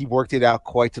don't think he worked it out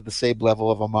quite to the same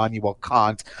level of Immanuel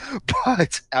Kant,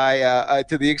 but I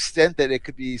to the extent that it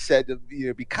could be said to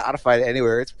be codified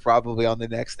anywhere, it's probably on the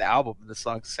next album, the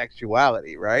song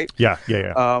 "Sexuality," right? Yeah.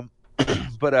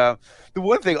 But the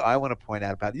one thing I want to point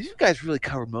out about these, you guys really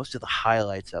covered most of the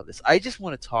highlights of this. I just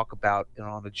want to talk about,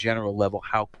 on a general level,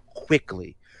 how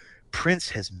quickly Prince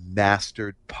has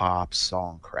mastered pop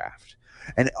songcraft.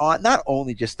 And not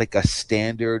only just like a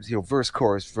standard, verse,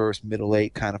 chorus, verse, middle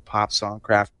eight kind of pop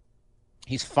songcraft,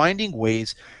 he's finding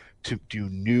ways to do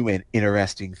new and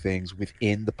interesting things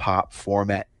within the pop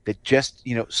format that just,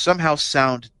 somehow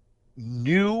sound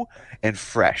new and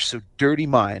fresh. So Dirty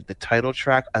Mind, the title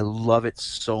track, I love it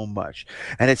so much.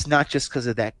 And it's not just because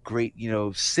of that great,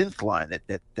 synth line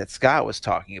that Scott was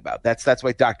talking about. That's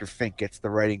why Dr. Fink gets the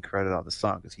writing credit on the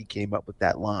song, because he came up with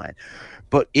that line.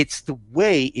 But it's the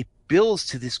way it builds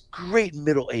to this great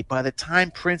middle eight. By the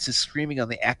time Prince is screaming on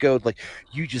the echo, like,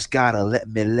 you just gotta let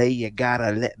me lay you,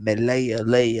 gotta let me lay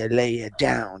you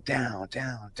down, down,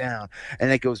 down, down.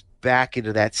 And it goes back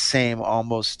into that same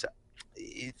almost...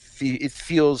 It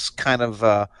feels kind of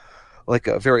like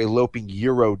a very eloping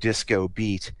Euro disco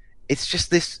beat. It's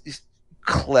just this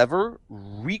clever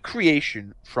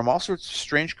recreation from all sorts of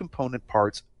strange component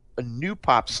parts, a new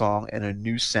pop song and a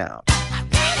new sound.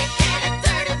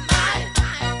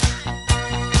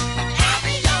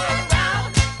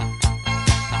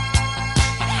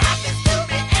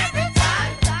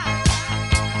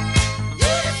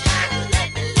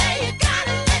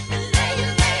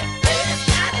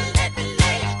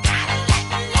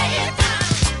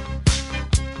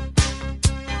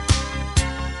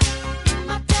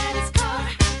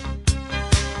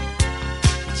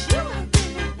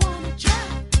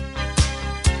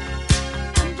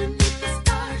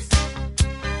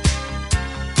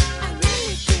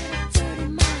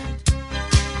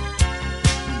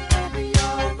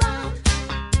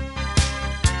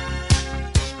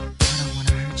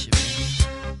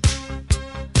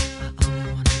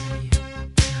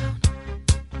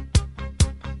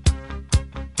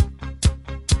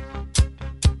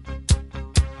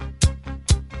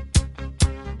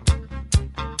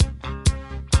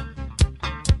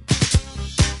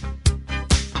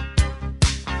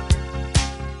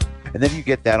 And then you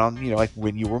get that on, like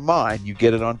When You Were Mine. You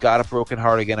get it on Got a Broken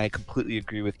Heart Again. I completely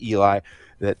agree with Eli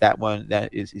that one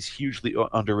that is hugely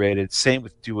underrated. Same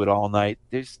with Do It All Night.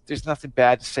 There's nothing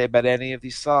bad to say about any of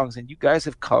these songs, and you guys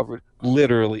have covered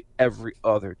literally every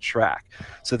other track.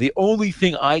 So the only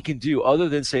thing I can do, other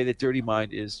than say that Dirty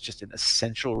Mind is just an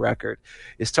essential record,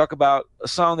 is talk about a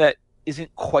song that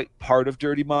isn't quite part of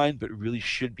Dirty Mind, but really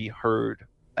should be heard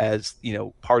as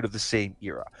part of the same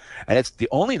era. And it's the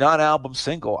only non-album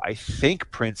single I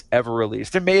think Prince ever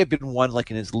released. There may have been one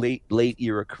like in his late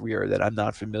era career that I'm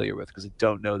not familiar with, because I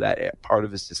don't know that part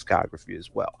of his discography as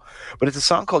well. But it's a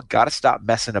song called Gotta Stop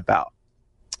Messing About.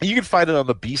 And you can find it on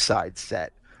the B-side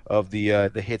set of the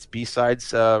hits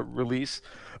B-sides release.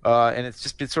 And it's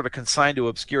just been sort of consigned to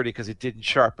obscurity because it didn't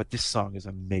chart, but this song is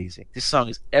amazing. This song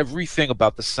is everything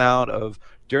about the sound of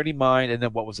Dirty Mind and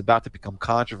then what was about to become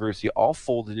controversy, all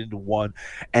folded into one,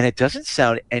 and it doesn't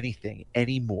sound anything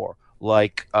anymore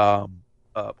like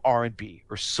R&B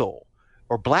or soul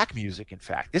or black music. In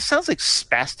fact, this sounds like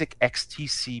spastic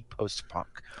XTC post-punk.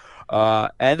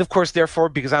 And of course, therefore,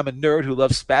 because I'm a nerd who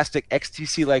loves spastic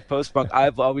XTC like post-punk,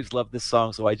 I've always loved this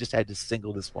song, so I just had to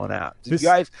single this one out. This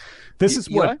is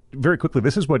what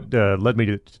led me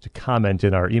to comment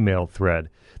in our email thread.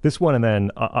 This one, and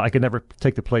then I Could Never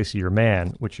Take the Place of Your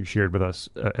Man, which you shared with us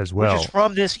as well. Which is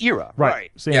from this era. Right.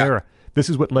 Same era.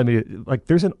 This is what led me to,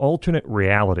 there's an alternate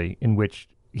reality in which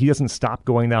he doesn't stop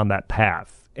going down that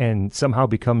path and somehow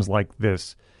becomes like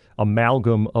this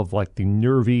amalgam of like the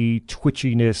nervy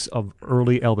twitchiness of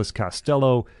early Elvis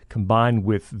Costello combined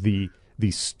with the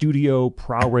studio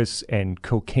prowess and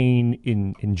cocaine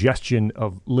ingestion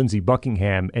of Lindsey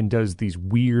Buckingham, and does these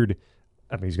weird,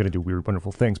 I mean, he's going to do weird,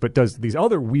 wonderful things, but does these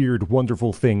other weird,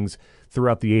 wonderful things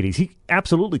throughout the 80s. He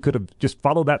absolutely could have just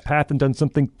followed that path and done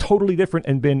something totally different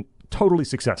and been totally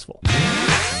successful.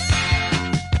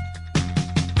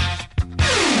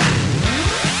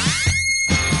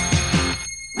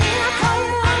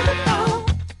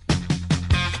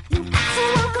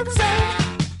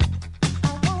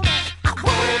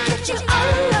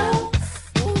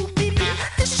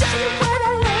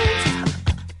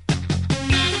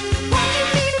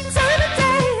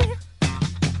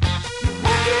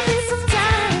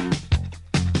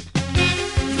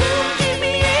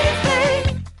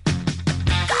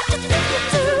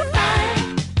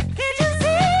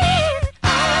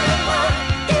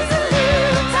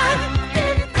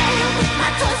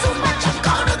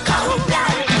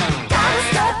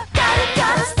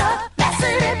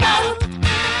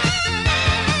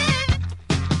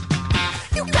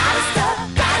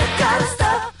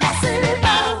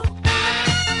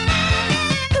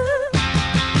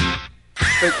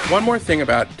 One more thing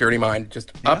about Dirty Mind,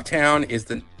 just Uptown is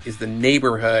a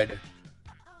neighborhood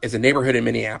in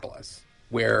Minneapolis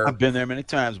where I've been there many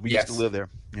times. We used to live there.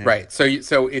 Yeah. Right. So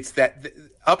it's that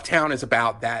Uptown is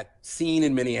about that scene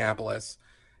in Minneapolis,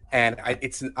 and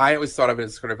I always thought of it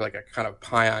as sort of like a kind of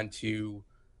paean to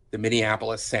the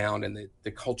Minneapolis sound and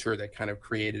the culture that kind of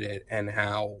created it, and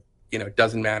how, you know, it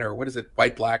doesn't matter what is it,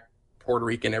 white, black, Puerto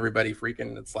Rican, everybody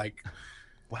freaking. It's like,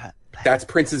 what? That's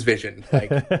Prince's vision.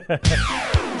 Like.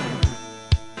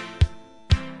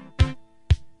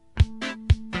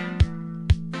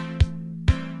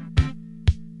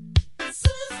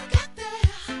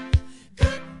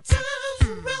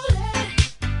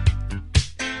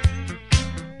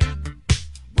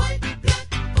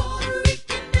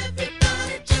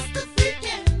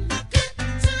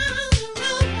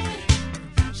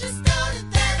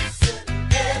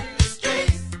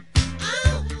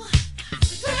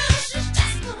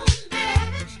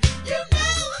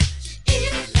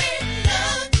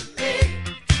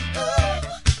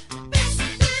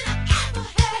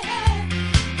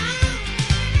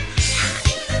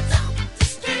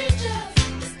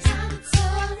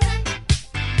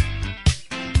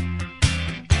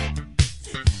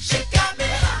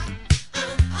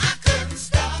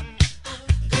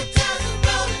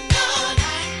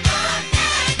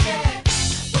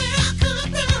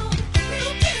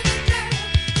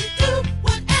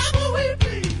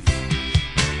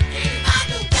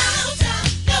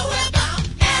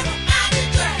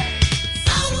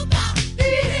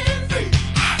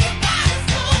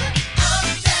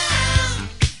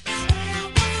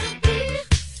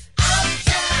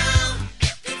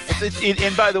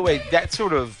 And by the way, that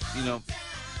sort of, you know,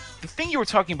 the thing you were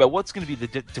talking about, what's going to be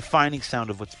the defining sound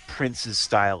of what's Prince's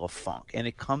style of funk, and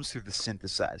it comes through the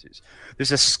synthesizers.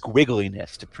 There's a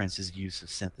squiggliness to Prince's use of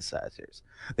synthesizers.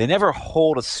 They never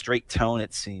hold a straight tone,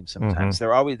 it seems. Sometimes they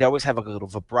always have a little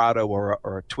vibrato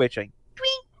or a twitching.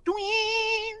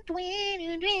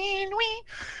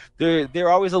 They're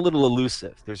always a little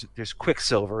elusive. There's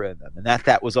quicksilver in them, and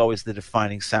that was always the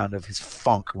defining sound of his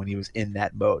funk when he was in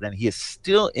that mode, and he is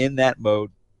still in that mode.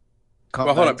 Come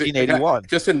 1981.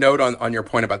 Just a note on your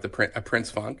point about the Prince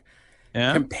funk.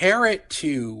 Yeah. Compare it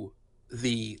to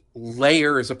the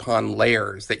layers upon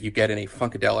layers that you get in a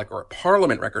Funkadelic or a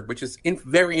Parliament record, which is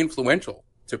very influential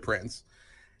to Prince.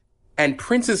 And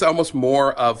Prince is almost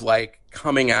more of like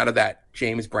coming out of that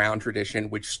James Brown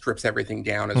tradition, which strips everything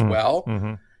down as well.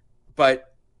 Mm-hmm.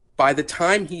 But by the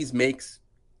time he makes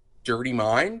Dirty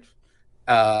Mind,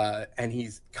 and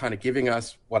he's kind of giving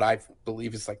us what I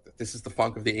believe is like, this is the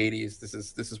funk of the 80s.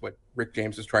 This is what Rick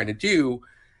James was trying to do.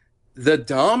 The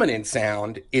dominant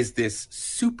sound is this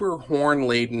super horn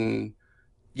laden,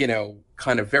 you know,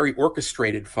 kind of very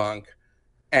orchestrated funk.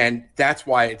 And that's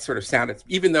why it sort of sounded,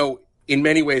 even though in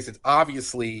many ways it's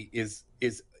obviously is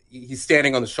he's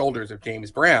standing on the shoulders of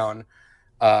James Brown.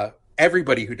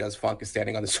 Everybody who does funk is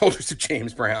standing on the shoulders of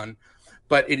James Brown,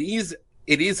 but it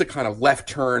is a kind of left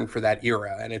turn for that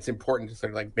era, and it's important to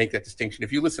sort of like make that distinction.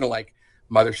 If you listen to like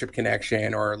Mothership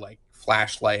Connection or like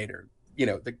Flashlight or, you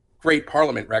know, the great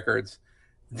Parliament records,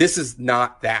 this is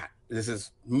not that. This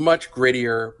is much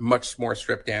grittier, much more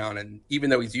stripped down, and even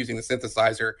though he's using the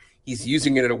synthesizer, he's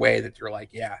using it in a way that you're like,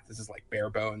 yeah, this is like bare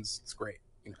bones. It's great.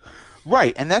 You know?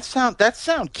 Right, and that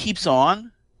sound keeps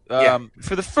on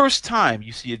For the first time,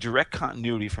 you see a direct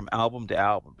continuity from album to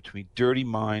album between Dirty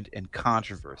Mind and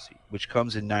Controversy, which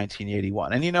comes in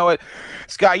 1981. And you know what?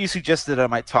 Scott, you suggested I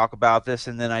might talk about this,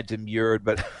 and then I demurred,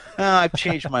 but I've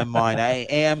changed my mind. I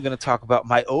am going to talk about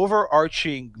my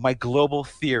overarching, my global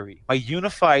theory, my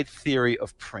unified theory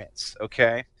of Prince,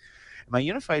 okay? My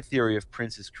unified theory of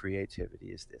Prince's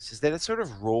creativity is this, is that it sort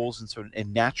of rolls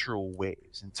in natural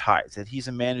waves and tides, that he's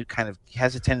a man who kind of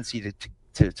has a tendency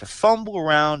to fumble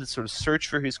around and sort of search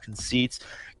for his conceits,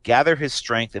 gather his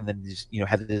strength, and then just,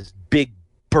 have this big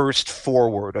burst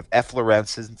forward of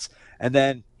efflorescence, and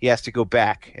then he has to go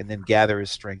back and then gather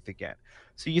his strength again.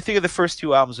 So you think of the first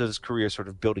two albums of his career sort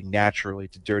of building naturally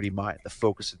to Dirty Mind, the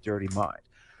focus of Dirty Mind.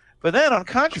 But then on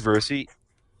Controversy,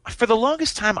 for the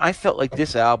longest time, I felt like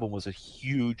this album was a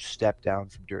huge step down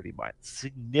from Dirty Mind,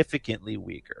 significantly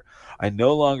weaker. I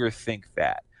no longer think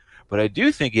that. But I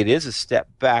do think it is a step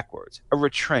backwards, a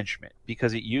retrenchment,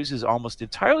 because it uses almost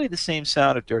entirely the same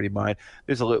sound of Dirty Mind.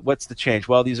 What's the change?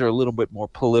 Well, these are a little bit more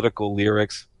political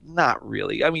lyrics. Not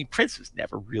really. I mean, Prince was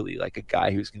never really like a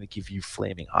guy who's going to give you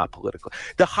flaming hot political.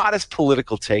 The hottest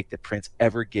political take that Prince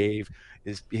ever gave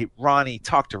is, hey, Ronnie,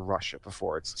 talk to Russia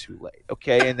before it's too late,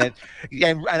 okay? And then,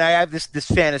 and I have this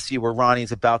fantasy where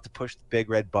Ronnie's about to push the big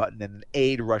red button, and an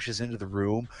aide rushes into the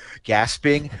room,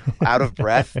 gasping, out of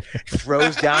breath,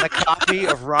 throws down a copy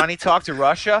of Ronnie, Talk to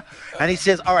Russia, and he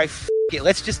says, "All right, it,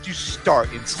 let's just do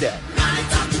Start instead." Ronnie,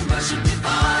 talk to Russia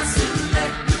before it's too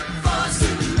late. Before it's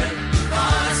too late.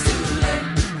 Before it's too late.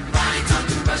 Ronnie, talk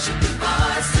to Russia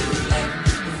before it's too late.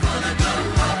 Before they blow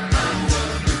up the world.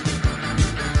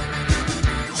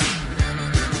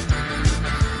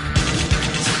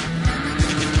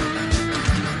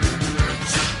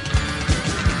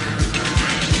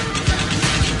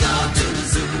 Go to the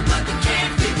zoo, but they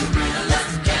can't figure real us.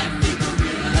 Can't figure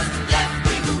real us. Left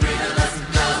figure real us.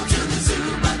 Go to the zoo,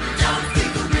 but they don't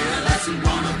figure real us. We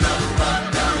wanna blow up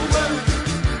the world.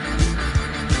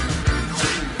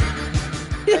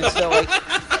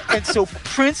 And so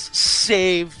Prince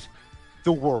saved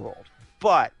the world,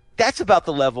 but that's about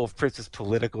the level of Prince's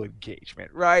political engagement,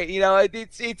 right?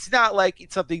 It's not like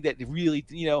it's something that really,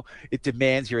 it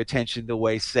demands your attention the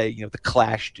way, say, the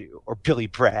Clash do or Billy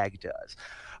Bragg does.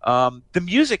 The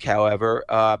music, however,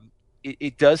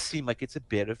 it does seem like it's a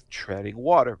bit of treading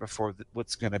water before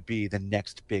what's going to be the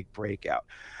next big breakout.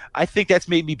 I think that's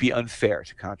made me be unfair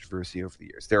to Controversy over the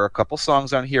years. There are a couple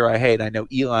songs on here I hate. I know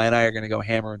Eli and I are going to go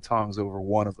hammer and tongs over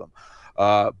one of them.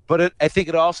 But I think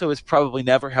it also has probably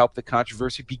never helped that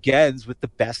Controversy begins with the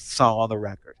best song on the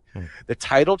record. The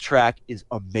title track is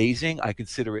amazing. I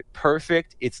consider it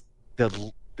perfect. It's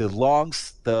the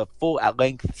full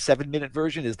length 7-minute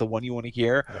version is the one you want to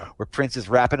hear, where Prince is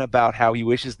rapping about how he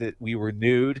wishes that we were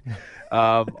nude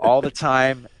all the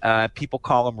time. People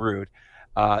call him rude.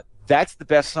 That's the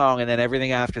best song, and then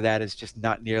everything after that is just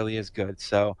not nearly as good.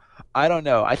 So I don't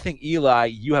know. I think, Eli,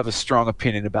 you have a strong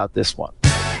opinion about this one.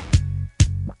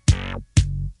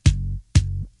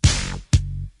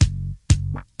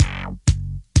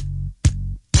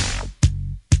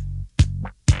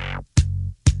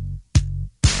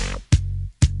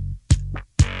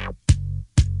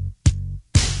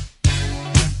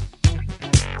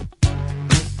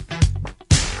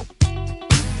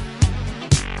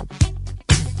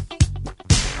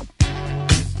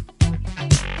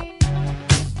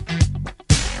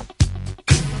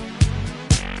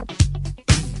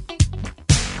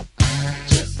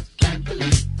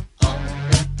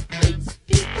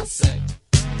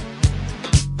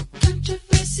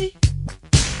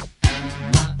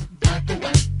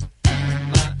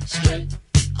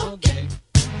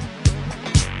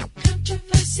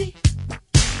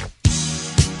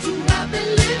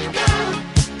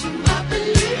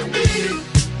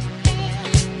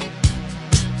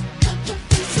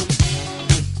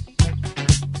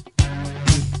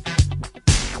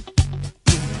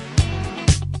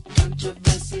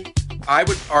 I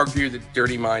would argue that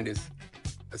Dirty Mind is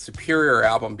a superior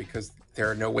album because there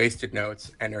are no wasted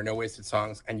notes and there are no wasted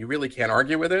songs, and you really can't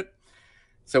argue with it.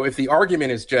 So if the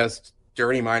argument is just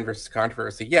Dirty Mind versus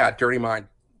Controversy, yeah, Dirty Mind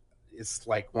is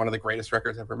like one of the greatest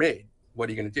records ever made. What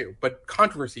are you going to do? But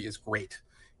Controversy is great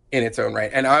in its own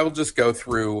right. And I will just go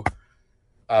through.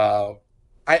 I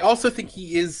also think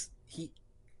he's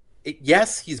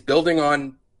building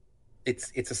on.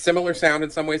 It's a similar sound in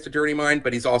some ways to Dirty Mind,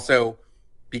 but he's also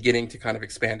beginning to kind of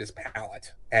expand his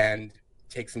palette and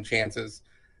take some chances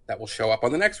that will show up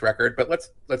on the next record. But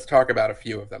let's talk about a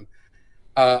few of them.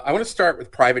 I want to start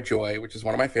with Private Joy, which is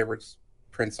one of my favorite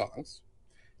Prince songs.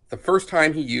 The first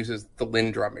time he uses the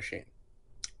Linn drum machine,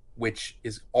 which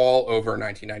is all over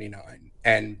 1999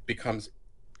 and becomes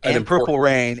and Purple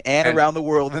Rain and Around the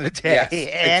World in a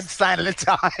Day and Sign of the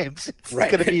Times. It's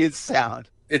going to be his sound.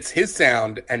 It's his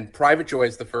sound, and Private Joy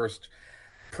is the first.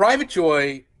 Private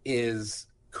Joy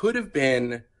could have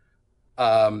been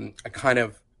a kind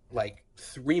of like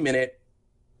 3-minute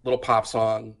little pop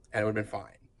song, and it would have been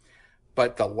fine.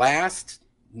 But the last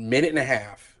minute and a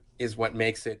half is what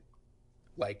makes it,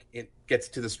 like, it gets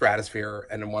to the stratosphere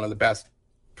and one of the best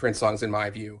Prince songs in my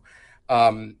view.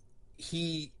 And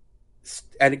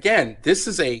again, this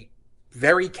is a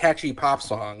very catchy pop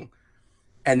song.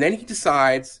 And then he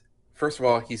decides, first of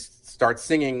all, he starts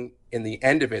singing in the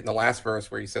end of it, in the last verse,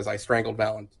 where he says, I strangled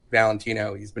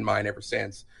Valentino. He's been mine ever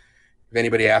since. If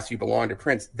anybody asks you belong to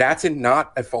Prince, that's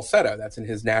not a falsetto. That's in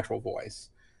his natural voice.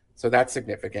 So that's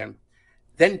significant.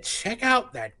 Then check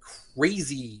out that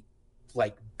crazy,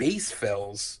 like, bass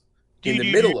fills in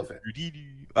the middle of it.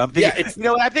 I'm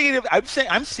thinking,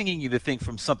 I'm singing you the thing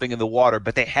from Something in the Water,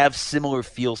 but they have similar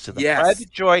feels to them. Yes.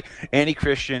 Private Joy, Annie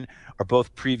Christian are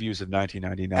both previews of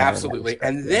 1999. Absolutely.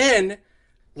 And then,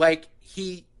 like,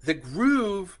 the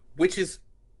groove, which is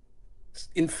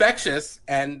infectious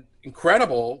and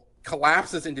incredible,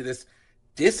 collapses into this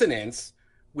dissonance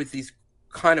with these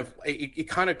it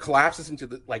kind of collapses into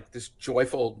this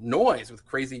joyful noise with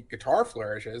crazy guitar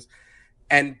flourishes,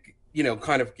 and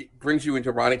kind of brings you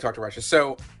into Ronnie Talk to Russia.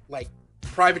 So, like,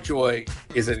 Private Joy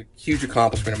is a huge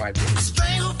accomplishment in my view.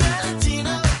 Strangle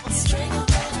Valentino, strangle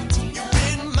Valentino. You've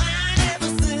been mine ever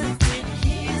since, been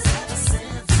his ever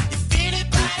since. If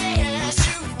anybody asks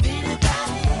you,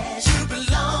 you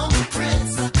belong to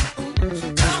Prince.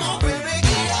 Come on, baby,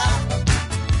 get up.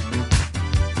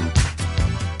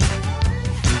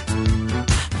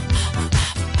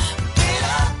 Get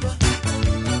up.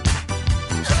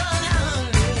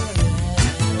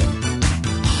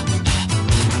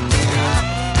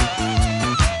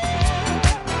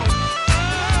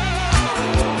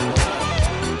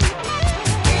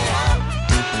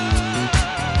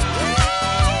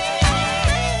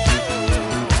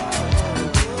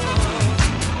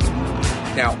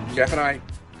 Now, Jeff and I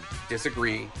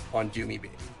disagree on Do Me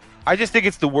Baby. I just think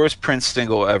it's the worst Prince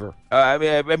single ever. I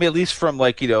mean, at least from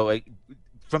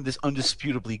from this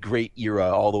undisputably great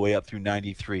era all the way up through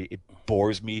 '93, it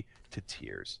bores me to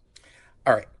tears.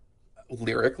 All right,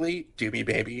 lyrically, Do Me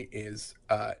Baby is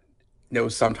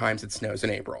knows sometimes it snows in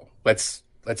April. Let's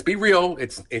be real.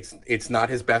 It's not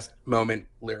his best moment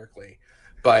lyrically,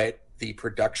 but the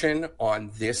production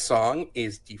on this song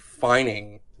is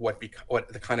defining what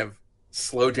the kind of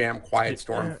slow jam, quiet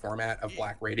storm format of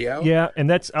black radio. Yeah,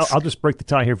 and I'll just break the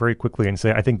tie here very quickly and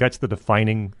say I think that's the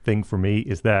defining thing for me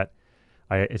is that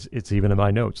it's even in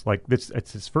my notes. Like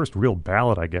it's his first real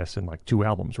ballad, I guess, in like 2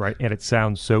 albums, right? And it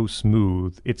sounds so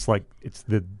smooth. It's like it's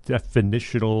the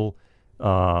definitional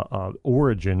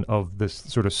origin of this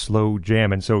sort of slow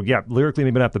jam. And so, yeah, lyrically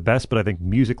maybe not the best, but I think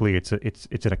musically it's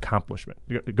an accomplishment.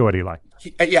 Go ahead, Eli.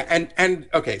 Yeah, and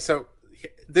okay, so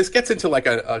this gets into like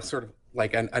a sort of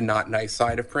like a not nice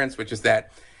side of Prince, which is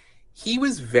that he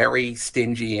was very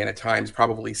stingy and at times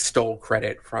probably stole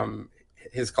credit from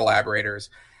his collaborators.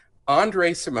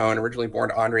 Andre Simone, originally born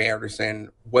to Andre Anderson,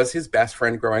 was his best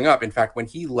friend growing up. In fact, when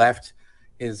he left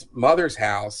his mother's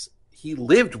house, he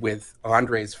lived with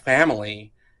Andre's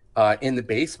family in the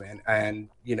basement. And,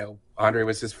 Andre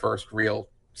was his first real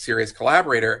serious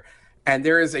collaborator. And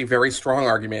there is a very strong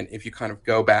argument if you kind of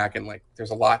go back and there's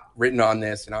a lot written on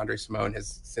this, and Andre Simone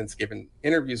has since given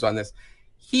interviews on this.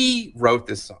 He wrote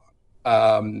this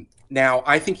song. Now,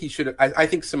 I think I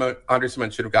think Andre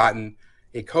Simone should have gotten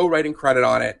a co-writing credit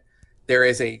on it. There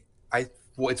is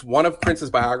it's one of Prince's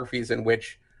biographies in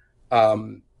which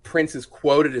Prince is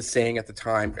quoted as saying at the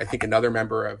time, I think another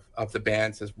member of the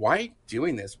band says, "Why are you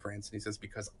doing this, Prince?" And he says,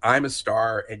 "Because I'm a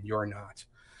star and you're not."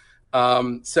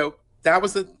 So that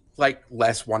was the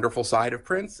less wonderful side of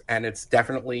Prince, and it's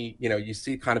definitely, you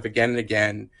see kind of again and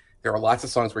again, there are lots of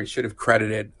songs where he should have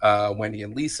credited Wendy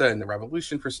and Lisa and the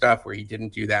Revolution for stuff where he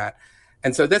didn't do that.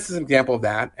 And so this is an example of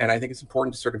that, and I think it's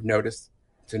important to sort of note this,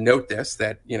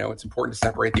 that, it's important to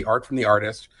separate the art from the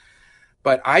artist.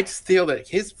 But I just feel that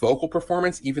his vocal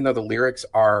performance, even though the lyrics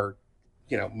are,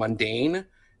 mundane,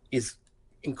 is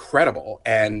incredible.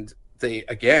 And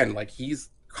he's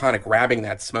kind of grabbing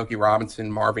that Smokey Robinson,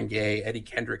 Marvin Gaye, Eddie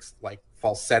Kendricks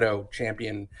falsetto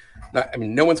champion.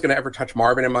 No one's going to ever touch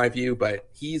Marvin in my view, but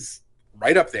he's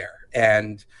right up there.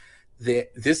 And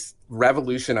this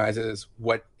revolutionizes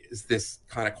what is this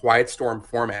kind of quiet storm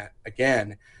format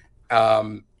again.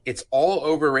 It's all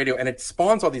over radio, and it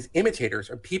spawns all these imitators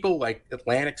or people like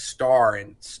Atlantic Star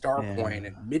and Starpoint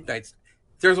and Midnight.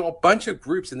 There's a bunch of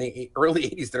groups in the early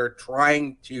 80s that are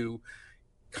trying to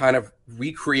kind of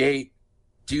recreate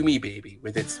Do Me Baby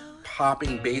with its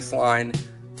popping bass line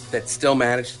that still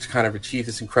managed to kind of achieve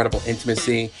this incredible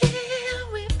intimacy. Here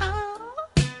we are,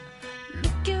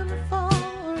 looking for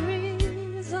a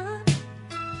reason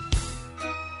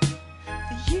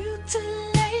for you to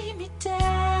lay me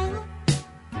down.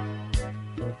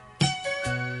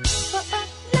 But a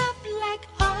love like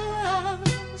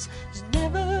ours is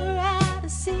never out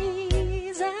of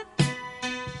season.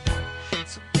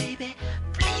 So baby,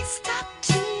 please stop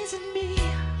teasing me.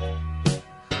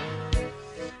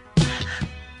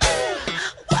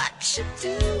 What you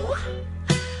do,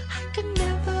 I could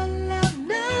never love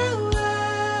no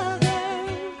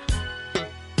other.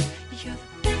 You're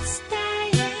the best I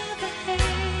ever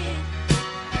had.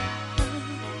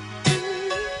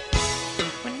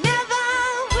 Whenever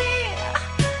we're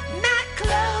not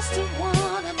close to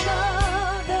one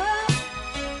another,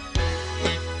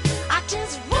 I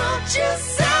just want you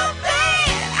so bad.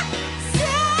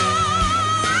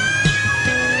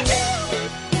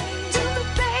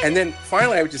 And then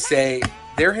finally, I would just say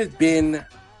there has been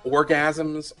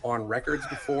orgasms on records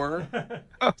before,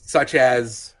 such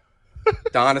as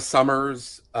Donna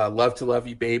Summer's Love to Love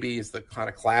You Baby is the kind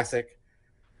of classic.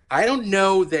 I don't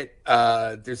know that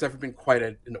there's ever been quite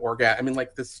an orgasm. I mean,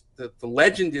 like this, the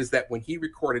legend is that when he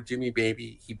recorded Do Me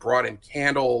Baby, he brought in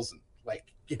candles and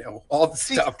all the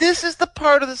See, stuff. this is the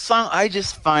part of the song I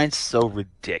just find so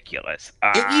ridiculous.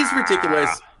 It is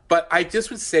ridiculous, but I just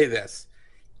would say this.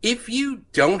 If you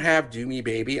don't have Do Me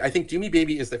Baby, I think Do Me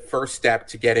Baby is the first step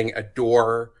to getting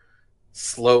Adore,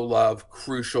 Slow Love,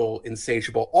 Crucial,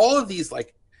 Insatiable, all of these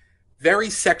like very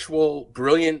sexual,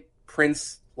 brilliant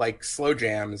Prince like slow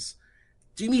jams.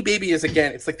 Do Me Baby is,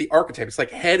 again, it's like the archetype. It's like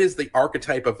Head is the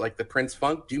archetype of like the Prince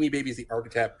funk. Do Me Baby is the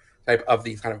archetype of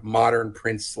the kind of modern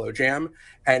Prince slow jam.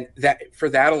 And that for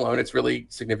that alone, it's really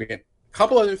significant. A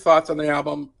couple other thoughts on the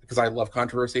album, because I love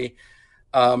controversy.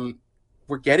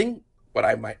 We're getting what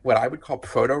I would call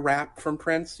proto rap from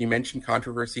Prince. You mentioned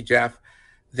Controversy, Jeff.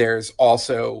 There's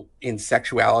also In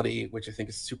Sexuality, which I think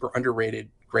is super underrated.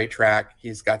 Great track.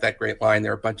 He's got that great line.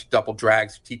 There are a bunch of double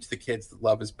drags who teach the kids that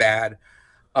love is bad.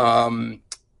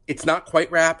 It's not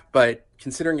quite rap, but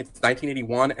considering it's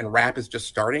 1981 and rap is just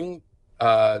starting,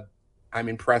 I'm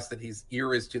impressed that his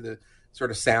ear is to the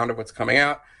sort of sound of what's coming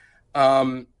out.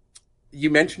 You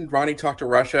mentioned Ronnie Talk to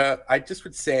Russia. I just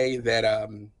would say that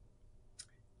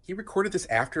he recorded this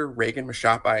after Reagan was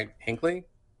shot by Hinckley.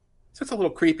 So it's a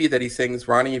little creepy that he sings,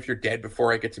 Ronnie, if you're dead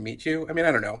before I get to meet you. I mean,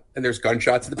 I don't know. And there's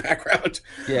gunshots in the background.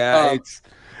 Yeah, it's,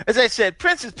 as I said,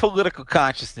 Prince's political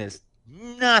consciousness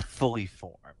not fully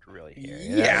formed, really. Here.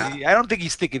 Yeah. I don't think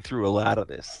he's thinking through a lot of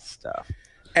this stuff.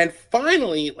 And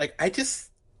finally, like, I just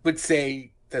would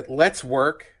say that Let's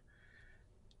Work.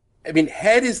 I mean,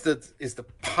 Head is the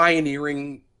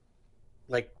pioneering,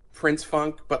 like, Prince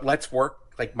funk, but Let's Work,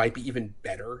 like, might be even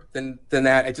better than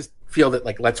that. I just feel that,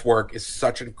 like, Let's Work is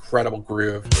such an incredible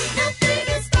groove. Nothing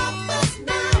can stop us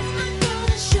now. I'm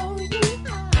gonna show you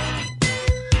how.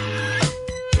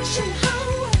 Show you how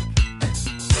to work.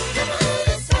 Come on,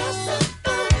 let's have some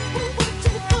fun. We'll work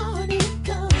till the party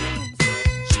comes.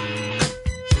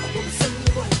 I wanna see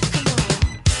you work. Come on.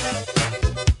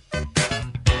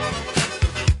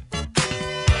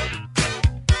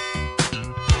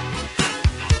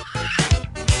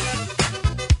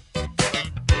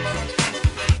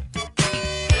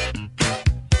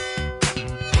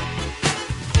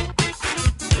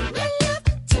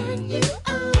 Turn you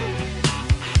on.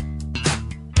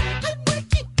 I'm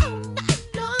working all night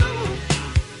long.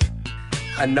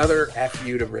 Another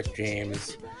FU to Rick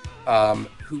James,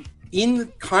 who in the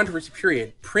controversy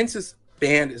period, Prince's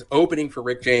band is opening for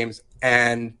Rick James,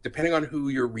 and depending on who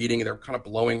you're reading, they're kind of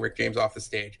blowing Rick James off the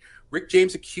stage. Rick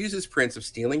James accuses Prince of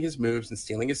stealing his moves and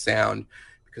stealing his sound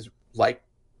because like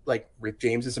Rick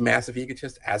James is a massive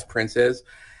egotist, as Prince is.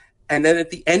 And then at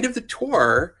the end of the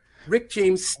tour, Rick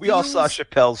James steals... We all saw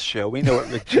Chappelle's show. We know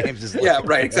what Rick James is like. Yeah,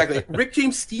 right, exactly. Rick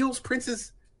James steals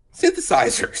Prince's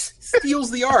synthesizers,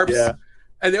 steals the ARPs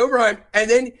and the Oberheim, and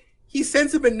then he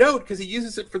sends him a note because he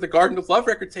uses it for the Garden of Love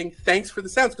record saying thanks for the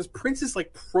sounds, because Prince is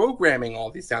like programming all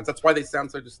these sounds. That's why they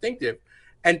sound so distinctive.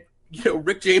 And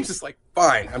Rick James is like,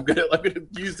 fine, I'm gonna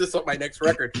use this on my next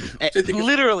record.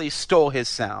 Literally stole his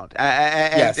sound,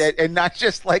 and not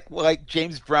just like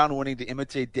James Brown wanting to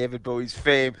imitate David Bowie's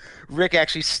fame. Rick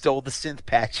actually stole the synth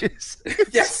patches.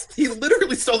 Yes, he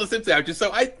literally stole the synth patches.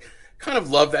 So I kind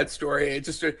of love that story. It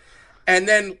just, and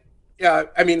then,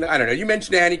 I mean, I don't know. You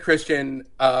mentioned Annie Christian.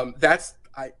 I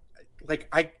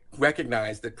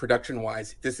recognize that production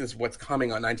wise, this is what's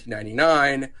coming on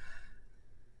 1999.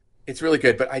 It's really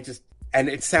good, but and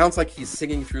it sounds like he's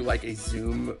singing through like a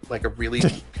Zoom, like a really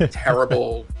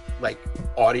terrible like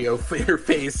audio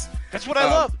interface. That's what I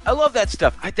love. I love that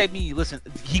stuff. I mean, listen,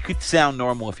 he could sound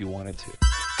normal if he wanted to.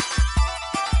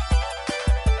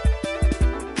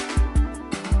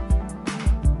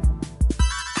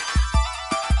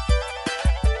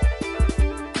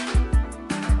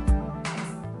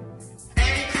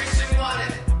 Any Christian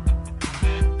wanted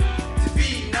to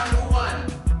be number one,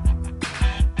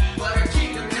 but her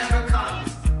kingdom never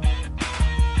comes.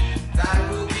 Thy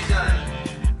will be done.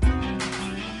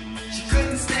 She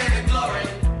couldn't stand the glory.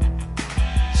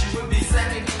 She would be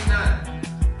second to none.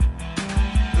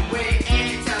 The way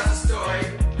Annie tells the story,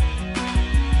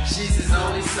 she's his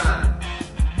only son.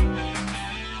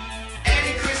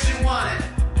 Any Christian wanted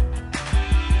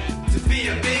to be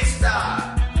a big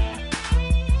star.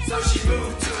 So she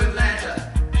moved to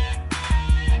Atlanta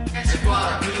and she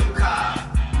bought a blue car.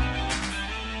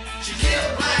 She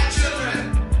killed black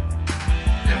children,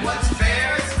 and what's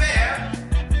fair is fair.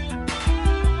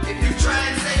 If you try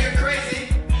and say you're crazy,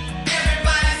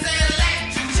 everybody say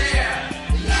electric chair.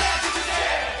 Electric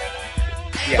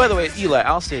chair. By the way, Eli,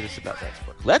 I'll say this about Let's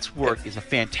Work. Let's Work is a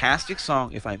fantastic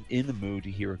song if I'm in the mood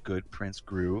to hear a good Prince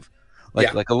groove,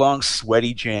 like a long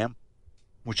sweaty jam,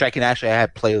 which I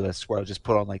have playlists where I'll just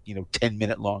put on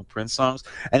 10-minute long Prince songs.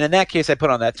 And in that case, I put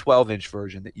on that 12-inch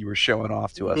version that you were showing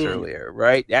off to us earlier,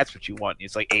 right? That's what you want.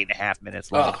 It's like 8.5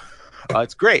 minutes long.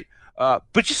 It's great. But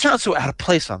you sound so out of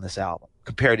place on this album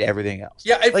compared to everything else.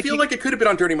 Yeah, I feel like it could have been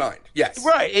on Dirty Mind. Yes.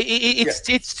 Right.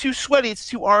 It's too sweaty. It's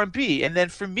too R&B. And then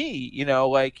for me,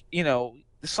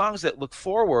 the songs that look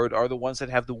forward are the ones that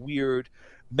have the weird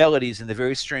melodies and the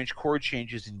very strange chord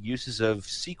changes and uses of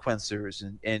sequencers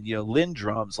and Lynn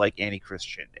drums like Annie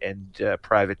Christian and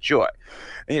Private Joy.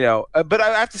 But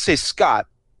I have to say, Scott,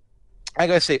 I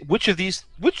gotta say, which of these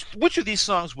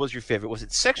songs was your favorite? Was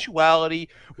it Sexuality?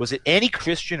 Was it Annie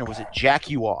Christian? Or was it Jack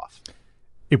You Off?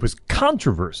 It was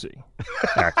Controversy,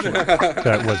 actually.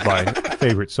 That was my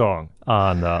favorite song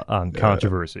on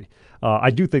Controversy.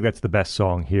 I do think that's the best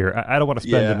song here. I don't want to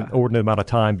spend an inordinate amount of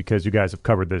time because you guys have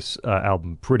covered this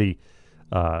album pretty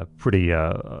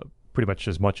much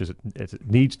as it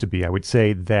needs to be. I would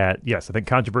say that, yes, I think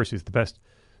Controversy is the best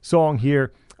song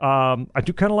here. I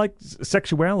do kind of like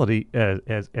Sexuality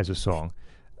as a song.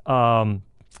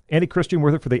 Annie Christian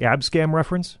worth it for the Abscam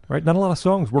reference, right? Not a lot of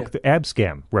songs work the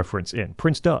Abscam reference in.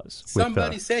 Prince does.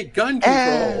 Somebody say gun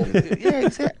control. Yeah,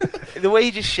 exactly. The way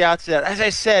he just shouts that, as I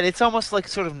said, it's almost like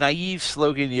sort of naive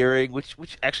sloganeering,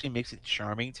 which actually makes it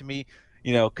charming to me,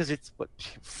 because it's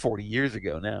 40 years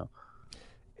ago now.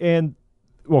 And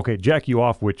okay, Jack You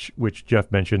Off, which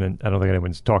Jeff mentioned, and I don't think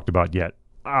anyone's talked about yet.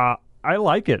 I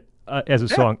like it. As a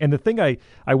song. And the thing I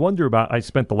wonder about, I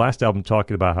spent the last album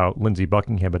talking about how Lindsey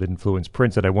Buckingham had influenced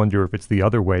Prince, and I wonder if it's the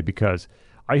other way, because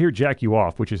I hear Jack You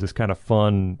Off, which is this kind of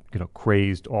fun,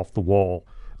 crazed, off-the-wall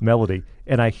melody,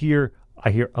 and I hear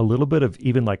a little bit of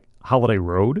even like Holiday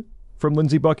Road from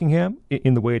Lindsey Buckingham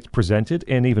in the way it's presented,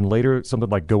 and even later something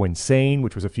like Go Insane,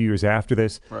 which was a few years after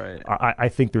this. Right. I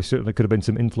think there certainly could have been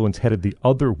some influence headed the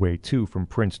other way, too, from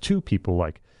Prince to people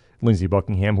like Lindsey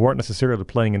Buckingham, who aren't necessarily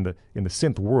playing in the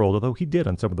synth world, although he did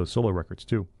on some of those solo records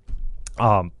too.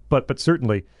 But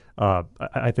certainly,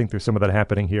 I think there's some of that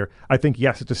happening here. I think,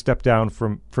 yes, it's a step down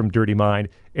from Dirty Mind.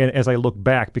 And as I look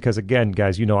back, because again,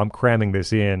 guys, I'm cramming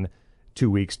this in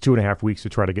 2.5 weeks to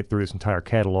try to get through this entire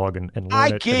catalog and learn it.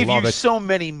 I gave you so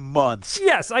many months.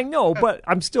 Yes, I know, but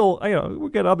I'm still,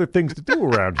 we've got other things to do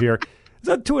around here.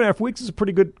 So 2.5 weeks is a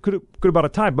pretty good amount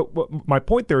of time. But my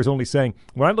point there is only saying,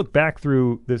 when I look back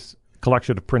through this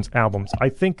collection of Prince albums, I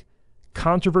think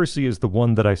Controversy is the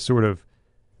one that I sort of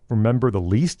remember the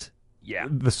least. Yeah.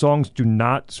 The songs do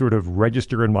not sort of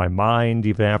register in my mind.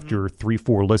 Even after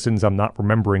 3-4 listens, I'm not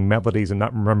remembering melodies. I'm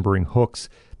not remembering hooks.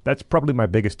 That's probably my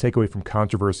biggest takeaway from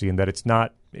Controversy, in that it's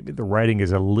not, maybe the writing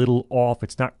is a little off.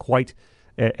 It's not quite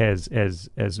as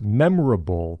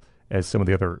memorable as some of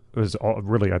the other,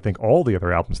 I think all the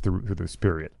other albums through this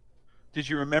period. Did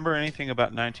you remember anything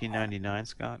about 1999,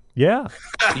 Scott? Yeah.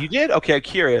 You did? Okay, I'm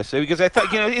curious, because I thought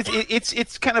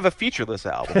it's kind of a featureless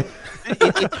album.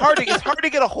 It's hard to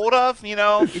get a hold of.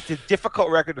 It's a difficult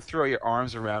record to throw your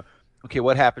arms around. Okay,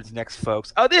 what happens next,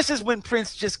 folks? Oh, this is when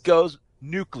Prince just goes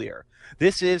nuclear.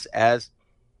 This is, as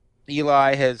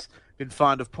Eli has been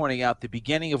fond of pointing out, the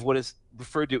beginning of what is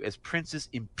referred to as Prince's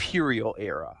imperial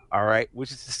era, all right?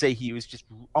 Which is to say he was just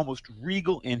almost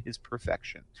regal in his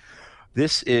perfection.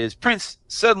 This is Prince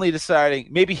suddenly deciding,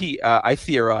 maybe I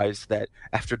theorized that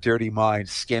after Dirty Mind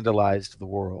scandalized the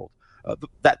world,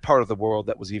 that part of the world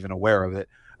that was even aware of it,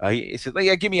 he said,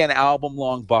 give me an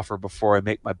album-long buffer before I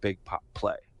make my big pop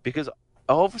play. Because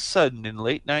all of a sudden, in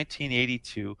late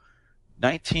 1982,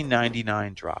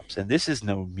 1999 drops, and this is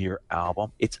no mere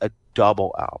album. It's a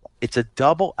double album. It's a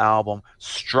double album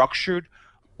structured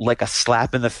like a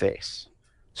slap in the face,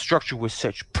 structured with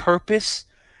such purpose,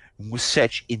 with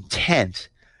such intent,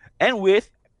 and with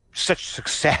such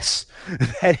success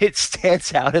that it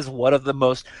stands out as one of the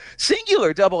most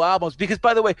singular double albums. Because,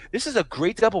 by the way, this is a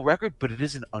great double record, but it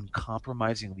is an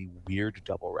uncompromisingly weird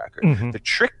double record. Mm-hmm. The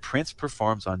trick Prince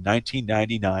performs on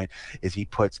 1999 is he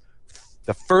puts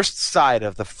the first side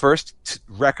of the first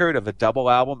record of a double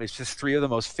album is just three of the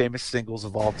most famous singles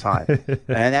of all time.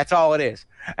 And that's all it is.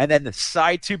 And then the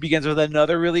side two begins with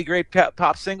another really great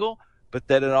pop single, but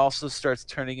then it also starts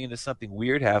turning into something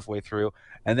weird halfway through.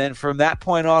 And then from that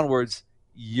point onwards,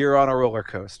 you're on a roller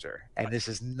coaster. And this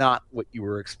is not what you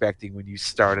were expecting when you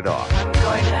started off. I'm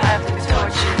going to have to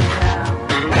torture you now.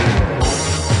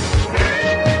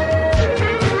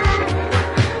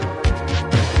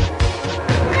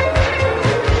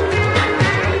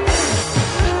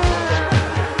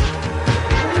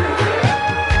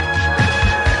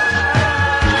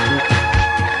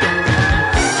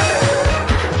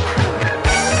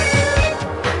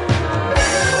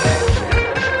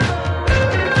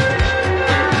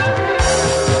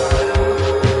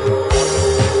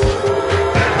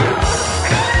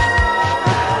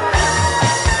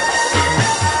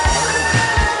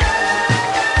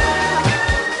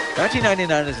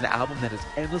 1999 is an album that has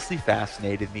endlessly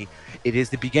fascinated me. It is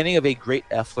the beginning of a great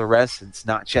efflorescence,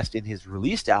 not just in his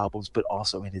released albums, but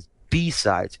also in his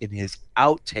B-sides, in his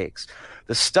outtakes.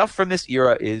 The stuff from this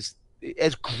era is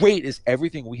as great as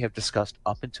everything we have discussed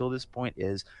up until this point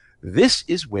is. This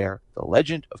is where the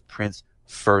legend of Prince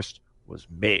first was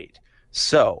made.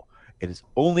 So it is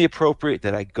only appropriate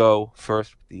that I go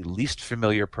first with the least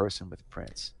familiar person with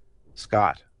Prince.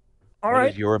 Scott. All What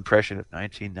right. is your impression of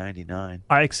 1999?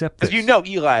 I accept this. Because you know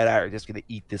Eli and I are just going to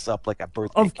eat this up like a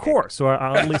birthday Of cake. course. So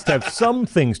I'll at least have some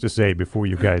things to say before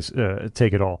you guys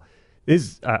take it all.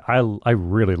 I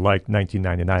really like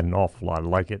 1999 an awful lot. I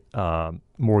like it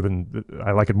more than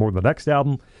the next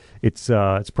album. It's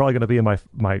probably going to be in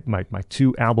my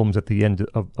two albums at the end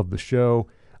of the show,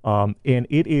 and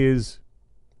it is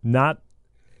not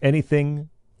anything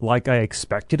like I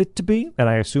expected it to be, and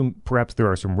I assume perhaps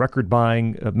there are some record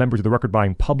buying members of the record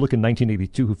buying public in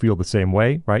 1982 who feel the same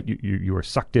way, right? You are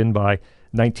sucked in by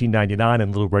 1999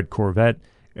 and Little Red Corvette,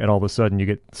 and all of a sudden you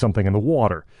get Something in the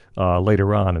Water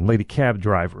later on, and Lady Cab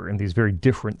Driver, and these very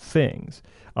different things.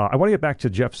 I want to get back to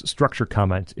Jeff's structure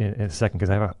comment in a second because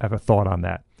I have a thought on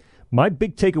that. My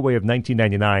big takeaway of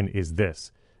 1999 is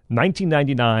this.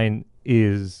 1999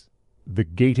 is the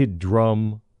gated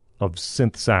drum of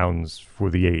synth sounds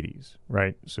for the 80s,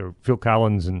 right? So Phil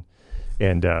Collins and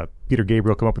Peter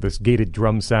Gabriel come up with this gated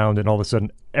drum sound, and all of a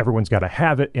sudden everyone's got to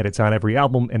have it, and it's on every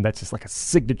album, and that's just like a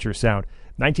signature sound.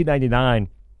 1999,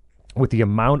 with the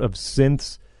amount of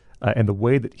synths and the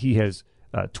way that he has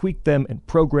tweaked them and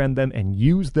programmed them and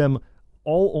used them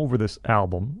all over this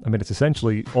album. I mean, it's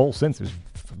essentially all synths. There's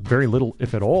very little,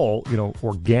 if at all,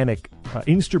 organic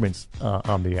instruments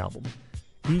on the album.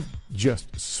 He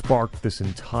just sparked this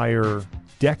entire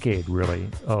decade, really,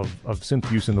 of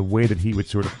synth use in the way that he would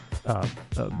sort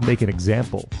of make an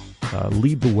example,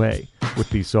 lead the way with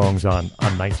these songs on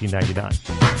 1999.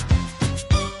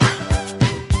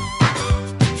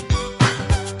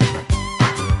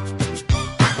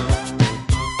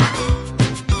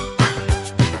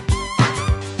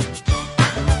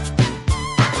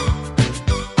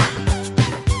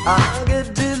 I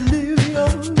get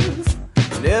delirious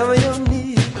whenever you're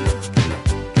near.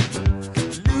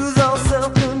 Lose all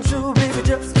self-control, baby,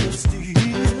 just get still.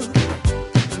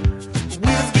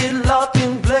 Wheels get locked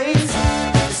in place.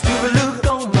 Stupid look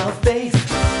on my face.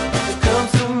 It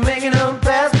comes to making a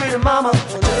pass, pretty mama.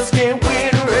 I just can't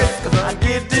wait to rest, 'cause I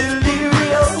get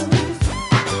delirious.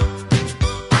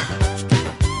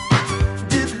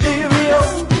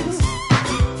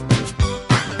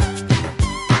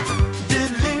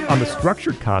 On the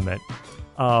structured comment,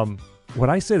 what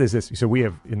I said is this. So we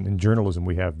have, in journalism,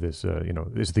 we have this,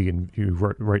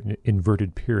 you write an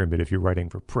inverted pyramid if you're writing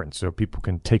for print. So people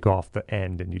can take off the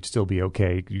end and you'd still be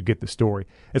okay. You get the story.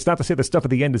 It's not to say the stuff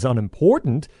at the end is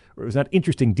unimportant or it's not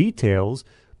interesting details,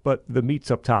 but the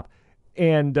meat's up top.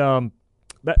 And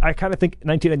I kind of think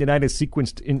 1999 is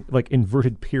sequenced in like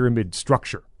inverted pyramid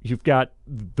structure. You've got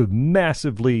the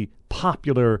massively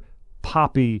popular,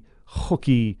 poppy,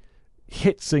 hooky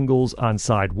hit singles on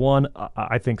side one.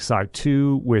 I think side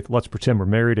two with Let's Pretend We're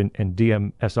Married and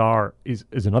DMSR is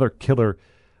another killer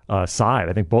side.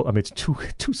 I think both. I mean, it's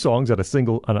two songs on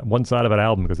one side of an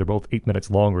album because they're both 8 minutes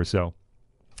long or so.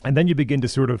 And then you begin to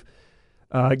sort of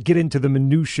get into the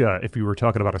minutia if you were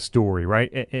talking about a story,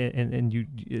 right? And you,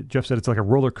 Jeff said it's like a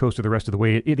roller coaster the rest of the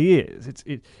way. It is.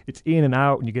 It's in and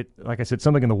out, and you get, like I said,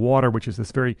 something in the water, which is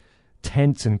this very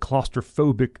tense and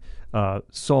claustrophobic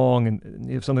song, and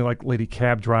you have something like Lady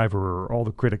Cab Driver or All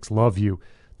the Critics Love You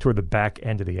toward the back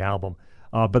end of the album.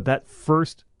 But that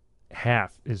first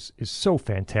half is so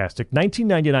fantastic.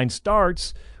 1999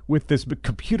 starts with this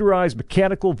computerized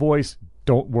mechanical voice.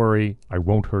 Don't worry, I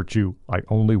won't hurt you. I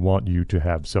only want you to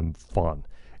have some fun.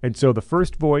 And so the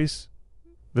first voice,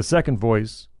 the second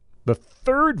voice, the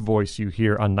third voice you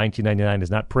hear on 1999 is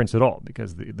not Prince at all,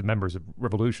 because the members of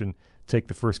Revolution take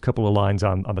the first couple of lines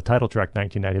on the title track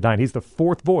 1999. He's the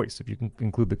fourth voice, if you can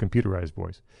include the computerized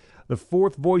voice. The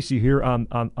fourth voice you hear on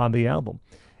the album.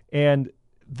 And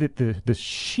the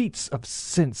sheets of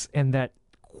synths and that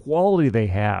quality they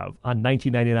have on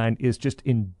 1999 is just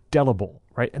indelible,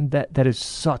 right? And that is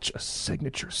such a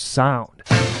signature sound.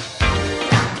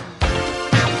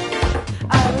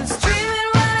 I was dreaming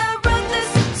when I wrote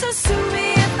this, so sue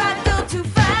me if I go too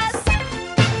fast.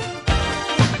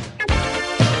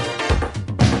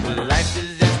 Life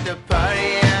is just a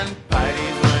party and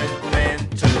parties weren't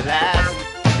meant to last.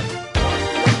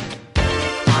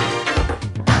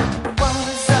 What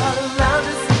was all around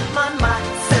us, my mind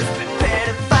says prepare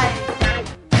to fight.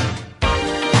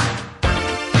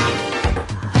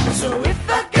 So if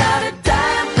I gotta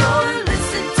die, I'm gonna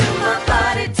listen to my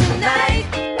body tonight.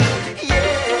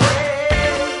 Yeah,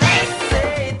 they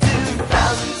say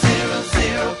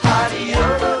 2000 party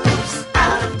overs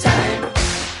out of time.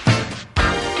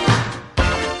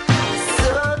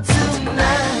 So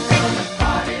tonight, gonna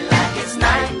party like it's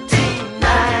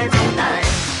 1999.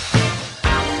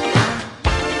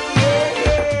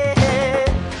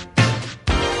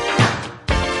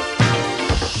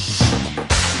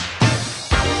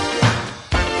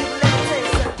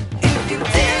 If you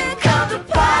didn't come to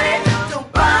party,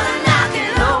 don't bother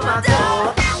knocking on my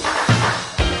door.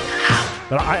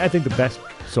 But I think the best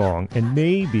song, and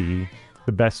maybe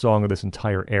the best song of this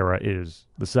entire era, is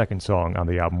the second song on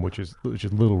the album, which is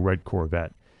Little Red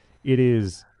Corvette. It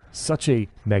is such a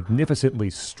magnificently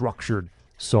structured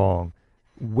song,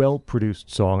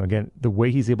 well-produced song. Again, the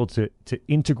way he's able to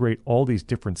integrate all these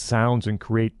different sounds and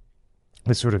create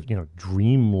this sort of,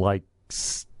 dreamlike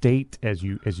state as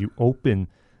you open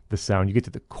the sound. You get to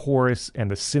the chorus and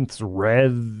the synths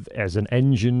rev as an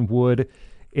engine would.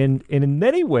 And in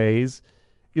many ways,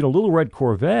 Little Red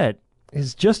Corvette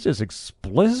is just as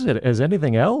explicit as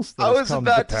anything else. I was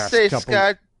about to say,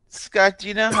 Scott, do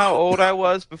you know how old I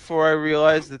was before I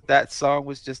realized that song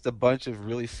was just a bunch of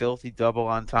really filthy double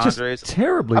entendres? Just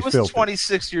terribly I was filthy.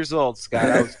 26 years old, Scott.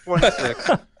 I was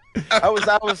 26. I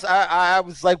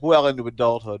was like well into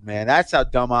adulthood, man. That's how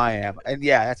dumb I am. And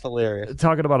yeah, that's hilarious.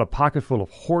 Talking about a pocket full of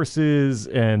horses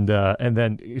and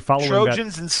then following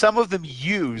Trojans and some of them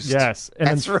used. Yes, and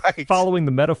that's then right. Following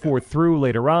the metaphor through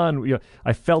later on,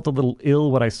 I felt a little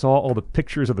ill when I saw all the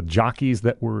pictures of the jockeys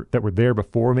that were there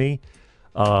before me.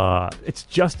 It's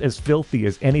just as filthy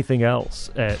as anything else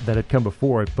that had come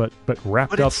before it, but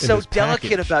wrapped But up it's in so this delicate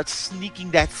package. about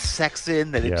sneaking that sex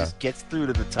in that it Yeah. just gets through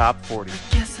to the top 40.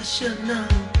 Guess I should know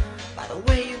by the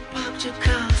way you parked your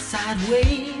car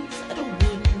sideways that it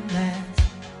wouldn't last.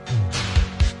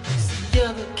 See,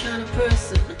 you're the kind of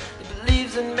person that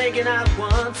believes in making out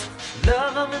once,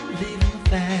 love them and leave them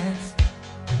fast.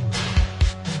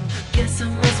 Guess I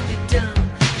must be dumb.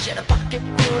 She had a pocket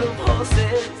full of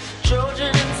horses,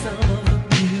 Trojan and some of them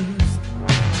used.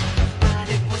 But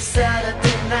it was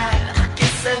Saturday night. I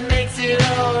guess that makes it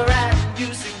alright.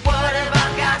 You see, what have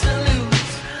I got to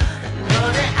lose?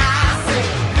 Honey, I say,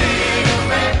 little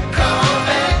red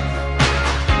Corvette.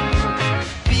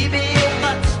 Baby, you're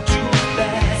much too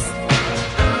fast.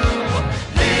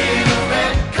 Little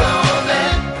red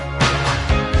Corvette.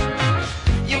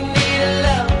 You need a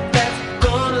love that's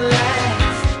gonna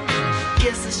last.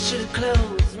 Guess I should have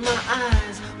closed my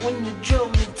eyes when you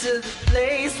drove me to the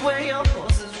place where your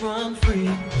horses run free.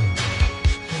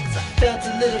 'Cause I felt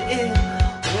a little ill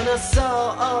when I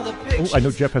saw all the pictures. I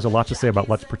know Jeff has a lot to say about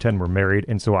Let's Pretend We're Married,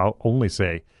 and so I'll only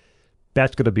say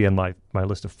that's going to be on my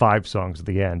list of 5 songs at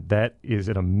the end. That is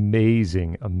an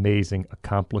amazing, amazing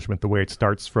accomplishment, the way it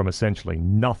starts from essentially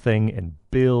nothing and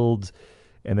builds,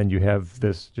 and then you have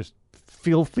this just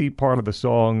filthy part of the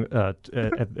song at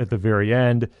the very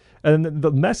end. And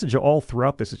the message all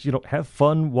throughout this is, have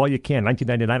fun while you can.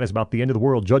 1999 is about the end of the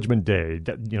world, Judgment Day,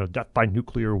 death by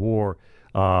nuclear war.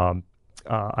 I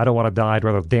don't want to die. I'd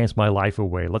rather dance my life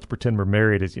away. Let's pretend we're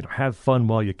married is, have fun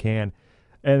while you can.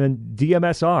 And then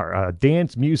DMSR,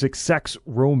 dance, music, sex,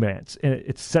 romance. And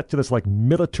it's set to this like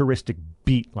militaristic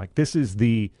beat. Like this is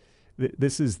the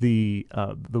This is the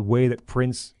way that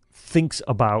Prince thinks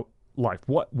about life.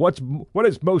 What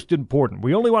is most important?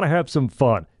 We only want to have some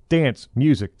fun, dance,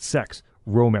 music, sex,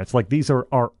 romance. Like these are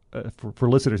our for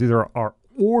listeners. These are our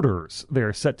orders.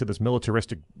 They're set to this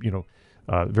militaristic,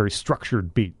 very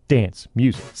structured beat: dance,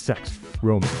 music, sex,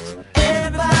 romance.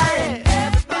 Everybody,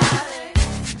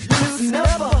 loosen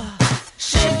up,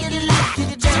 shake it like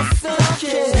you just don't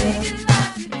care.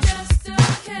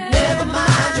 Never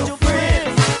mind your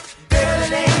friends, girl,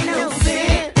 it ain't no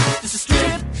sin. Just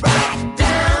strip right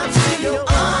down to your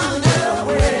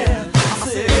underwear. I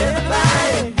said,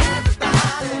 everybody,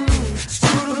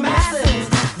 screw the masses.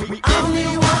 We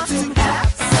only want to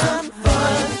have some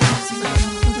fun.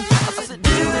 I said, do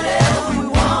whatever we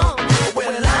want.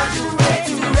 We're lingerie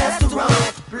to a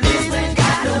restaurant. Please ain't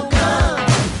got no gun.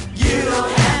 You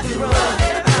don't have to run.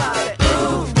 Everybody,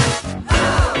 ooh,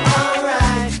 oh,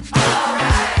 alright.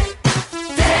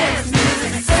 Dance,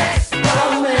 music, sex,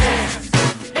 romance.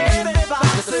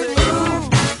 Everybody say, ooh,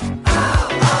 oh,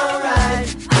 alright.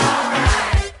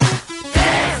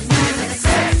 Dance, music,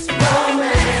 sex,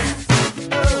 romance.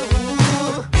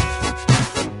 Ooh.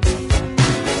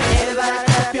 Everybody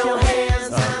clap your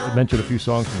hands. I mentioned a few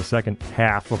songs from the second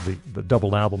half of the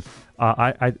double album.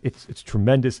 It's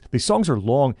tremendous. These songs are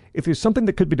long. If there's something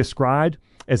that could be described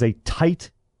as a tight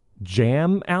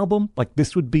jam album, like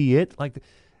this would be it. Like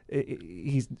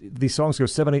these songs go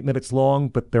 7-8 minutes long,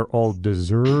 but they're all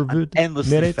deserved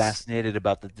Endlessly minutes. fascinated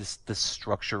about the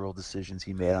structural decisions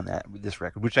he made on this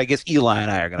record, which I guess Eli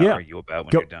and I are going to argue about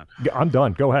when you're done. I'm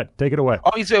done. Go ahead. Take it away.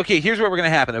 Oh, you say, okay, here's what we're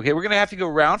going to happen. Okay, we're going to have to go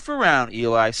round for round,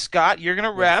 Eli. Scott, you're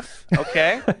going to ref,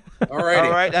 okay? All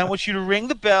right. And I want you to ring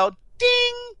the bell.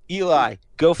 Ding! Eli,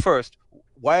 go first.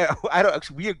 Why? I don't.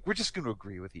 Actually, we're just going to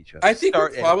agree with each other. I think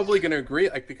Start we're probably going to agree,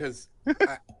 because,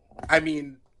 I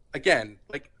mean, again,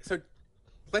 so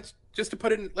let's just to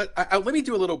put it in. Let me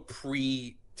do a little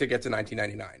to get to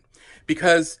 1999,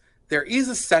 because there is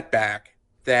a setback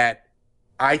that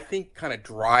I think kind of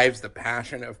drives the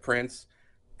passion of Prince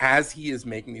as he is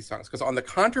making these songs. Because on the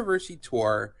Controversy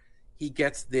tour, he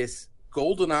gets this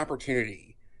golden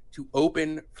opportunity to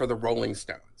open for the Rolling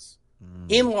Stones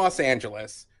in Los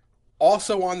Angeles.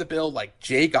 Also on the bill, like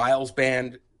Jay Giles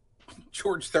Band,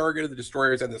 George Thorogood of the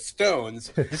Destroyers, and the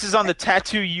Stones. This is on the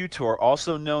Tattoo You tour,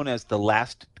 also known as the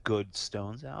Last Good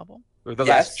Stones album, or the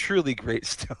last truly great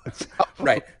Stones album.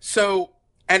 Right. So,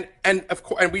 and of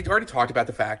course, and we'd already talked about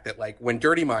the fact that like when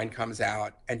Dirty Mind comes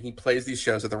out and he plays these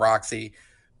shows at the Roxy,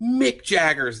 Mick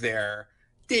Jagger's there,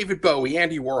 David Bowie,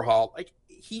 Andy Warhol. Like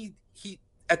he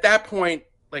at that point,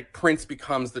 like Prince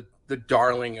becomes the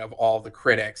darling of all the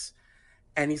critics.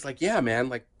 And he's like, yeah, man,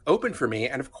 like open for me.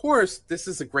 And of course, this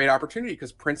is a great opportunity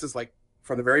because Prince is like,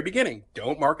 from the very beginning,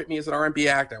 don't market me as an R&B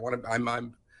act.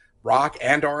 I'm rock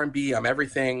and R&B. I'm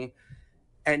everything.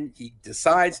 And he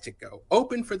decides to go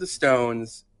open for the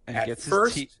Stones. And at gets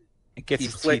first,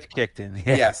 his teeth kicked in.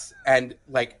 Yeah. Yes. And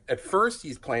like at first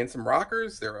he's playing some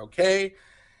rockers. They're okay.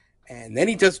 And then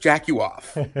he does Jack You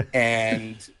Off.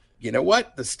 And you know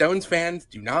what? The Stones fans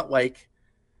do not like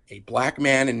a black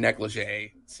man in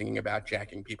negligee singing about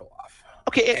jacking people off.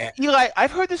 Okay, Eli,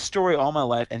 I've heard this story all my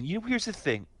life, and here's the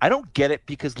thing. I don't get it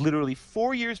because literally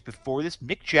 4 years before this,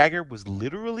 Mick Jagger was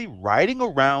literally riding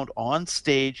around on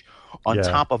stage on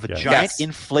top of a giant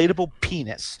inflatable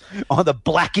penis on the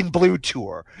Black and Blue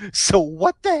tour. So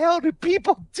what the hell do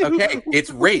people do? Okay,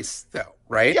 it's race, though,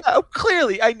 right? Yeah,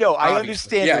 clearly. I know. Obviously. I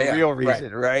understand the real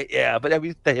reason, right? Yeah, but I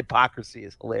mean, the hypocrisy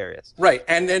is hilarious. Right,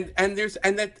 and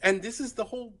this is the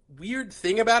whole weird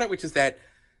thing about it, which is that,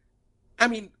 I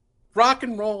mean, rock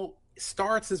and roll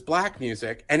starts as black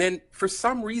music, and then for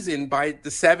some reason by the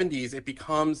 70s it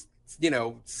becomes,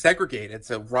 segregated.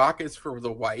 So rock is for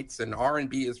the whites and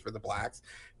R&B is for the blacks.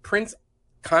 Prince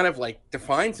kind of like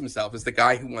defines himself as the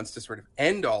guy who wants to sort of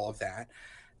end all of that.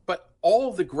 But all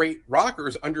of the great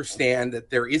rockers understand that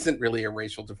there isn't really a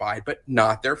racial divide, but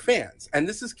not their fans. And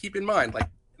this is, keep in mind, like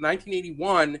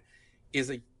 1981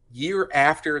 is a year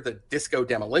after the disco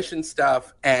demolition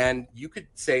stuff, and you could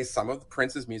say some of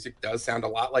Prince's music does sound a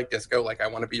lot like disco, like I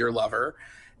Want to Be Your Lover.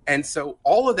 And so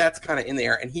all of that's kind of in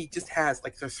there, and he just has,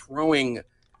 like, they're throwing,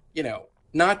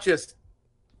 not just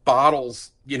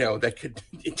bottles, that could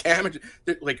damage,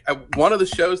 like one of the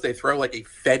shows they throw like a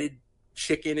fetid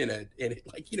chicken in a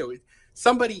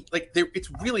somebody, like,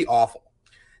 it's really awful.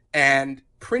 And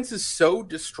Prince is so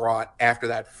distraught after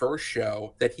that first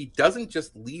show that he doesn't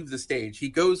just leave the stage. He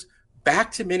goes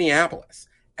back to Minneapolis,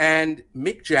 and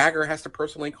Mick Jagger has to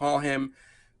personally call him.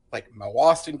 Like Mo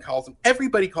Austin calls him.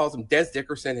 Everybody calls him. Des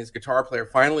Dickerson, his guitar player,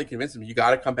 finally convinced him, you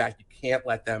got to come back. You can't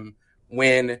let them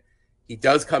win. He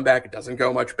does come back. It doesn't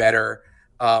go much better.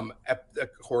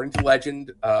 According to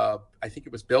legend, I think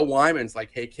it was Bill Wyman's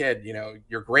like, "Hey kid,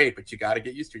 you're great, but you got to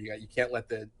get used to it. You can't let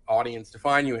the audience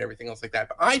define you and everything else like that."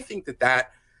 But I think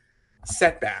that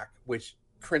setback, which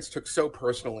Prince took so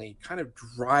personally, kind of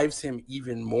drives him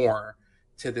even more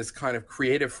to this kind of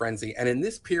creative frenzy. And in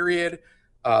this period,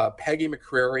 Peggy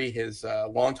McCreary, his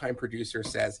longtime producer,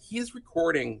 says he is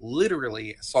recording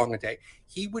literally a song a day.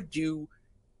 He would do,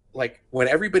 like, when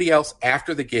everybody else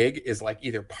after the gig is like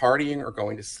either partying or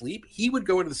going to sleep, he would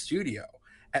go into the studio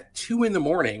at 2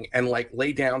 a.m. and like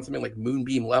lay down something like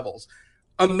Moonbeam Levels.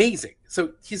 Amazing.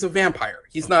 So he's a vampire.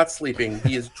 He's not sleeping.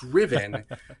 He is driven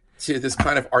to this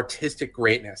kind of artistic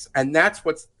greatness. And that's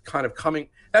what's kind of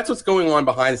that's what's going on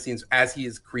behind the scenes as he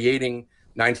is creating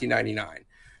 1999.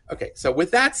 Okay, so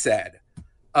with that said,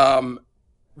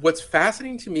 what's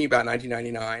fascinating to me about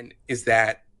 1999 is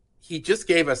that he just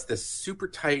gave us this super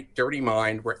tight, dirty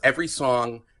mind where every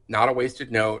song, not a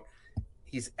wasted note.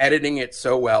 He's editing it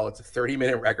so well. It's a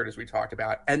 30-minute record, as we talked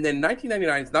about. And then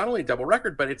 1999 is not only a double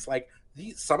record, but it's like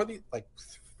some of these, like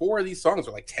 4 of these songs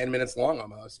are like 10 minutes long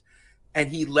almost. And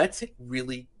he lets it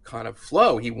really kind of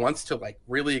flow. He wants to like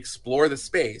really explore the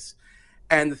space.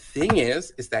 And the thing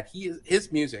is that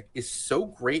his music is so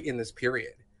great in this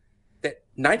period that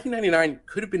 1999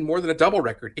 could have been more than a double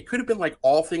record. It could have been like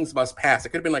All Things Must Pass. It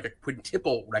could have been like a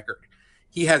quintuple record.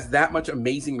 He has that much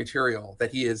amazing material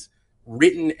that he has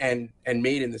written and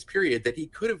made in this period that he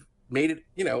could have made it,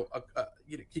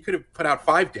 he could have put out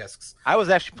 5 discs. I was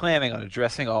actually planning on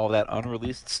addressing all that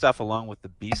unreleased stuff along with the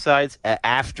B-sides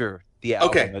after the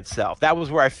album itself. That was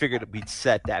where I figured we'd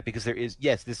set that, because there is,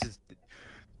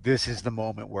 this is the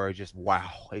moment where it just,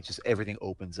 everything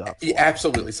opens up. Yeah,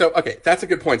 absolutely. So, okay, that's a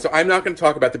good point. So I'm not going to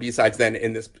talk about the B-sides then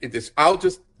in this. I'll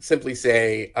just simply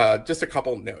say just a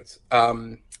couple notes. I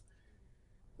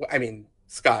mean,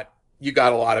 Scott, you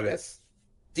got a lot of this.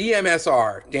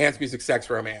 DMSR, dance music, sex,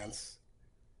 romance.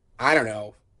 I don't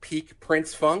know, peak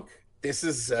Prince funk. This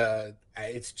is,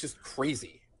 it's just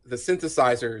crazy. The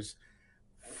synthesizers,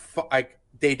 like,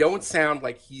 they don't sound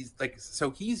like he's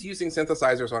using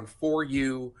synthesizers on For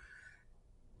You,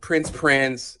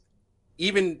 Prince,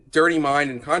 even Dirty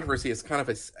Mind and Controversy is kind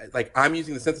of like, I'm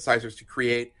using the synthesizers to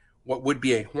create what would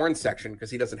be a horn section because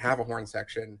he doesn't have a horn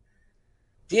section.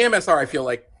 DMSR, I feel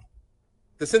like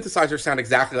the synthesizers sound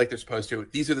exactly like they're supposed to.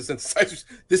 These are the synthesizers.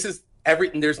 This is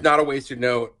everything. There's not a wasted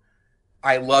note.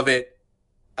 I love it.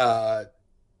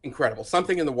 Incredible.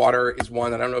 Something in the Water is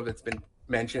one. I don't know if it's been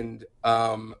mentioned.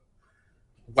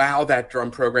 Wow, that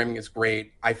drum programming is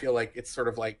great. I feel like it's sort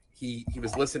of like he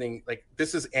was listening, like,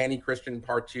 this is Annie Christian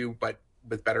Part 2, but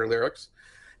with better lyrics.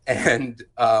 And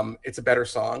it's a better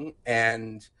song.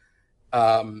 And,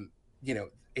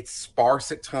 it's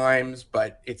sparse at times,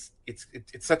 but it's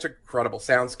such a credible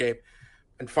soundscape.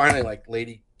 And finally, like,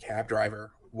 Lady Cab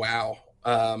Driver. Wow.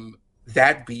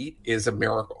 That beat is a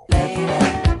miracle. Lady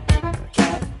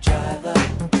cab driver,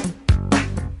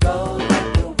 roll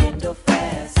up your window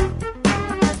fast.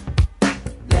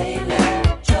 Lady,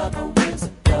 trouble winds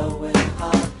are blowing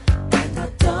hard, and I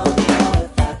don't know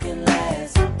if I can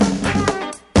last.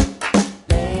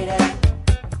 Lady,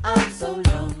 I'm so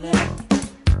lonely.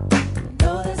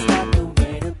 No, that's not the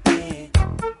way to be.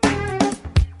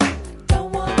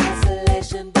 Don't want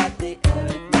isolation, but the air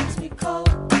it makes me cold.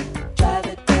 Drive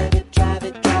it, baby, drive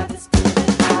it,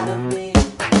 screaming out of me.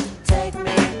 Take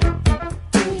me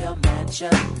to your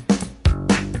mansion.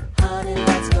 Honey,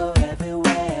 let's go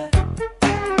everywhere.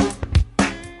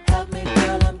 Help me,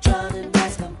 girl, I'm drowning.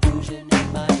 There's confusion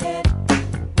in my head.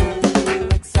 Will you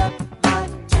accept my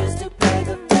tears to pay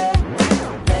the fare?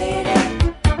 Lady,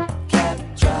 cab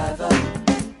driver,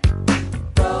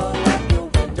 roll up your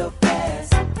window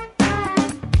fast.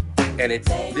 And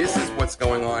this is what's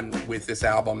going on with this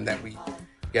album that we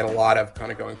get a lot of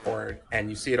kind of going forward. And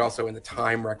you see it also in the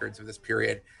time records of this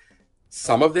period.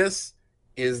 Some of this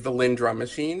is the Lynn drum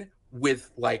machine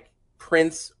with like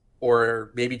Prince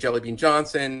or maybe Jelly Bean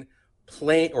Johnson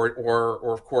playing,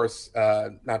 or of course,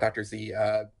 not Dr. Z,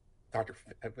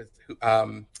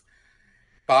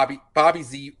 Bobby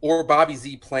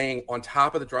Z playing on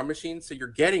top of the drum machine. So you're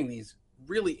getting these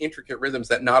really intricate rhythms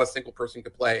that not a single person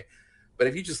could play. But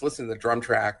if you just listen to the drum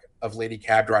track of Lady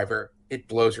Cab Driver, it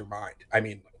blows your mind. I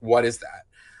mean, what is that?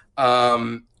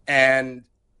 And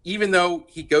even though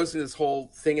he goes into this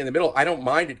whole thing in the middle, I don't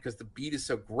mind it because the beat is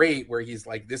so great where he's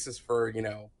like, this is for,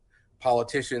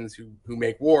 politicians who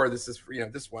make war. This is for,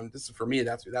 this is for me.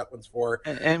 That's who that one's for.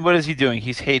 And what is he doing?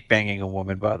 He's hate banging a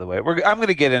woman, by the way. I'm going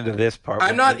to get into this part.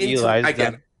 I'm not into, Eli's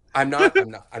again, I'm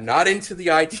not into the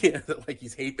idea that like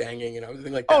he's hate banging and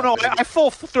everything like that. Oh no, but I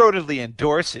full-throatedly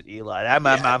endorse it, Eli. I'm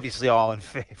obviously all in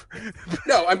favor.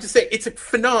 no, I'm just saying it's a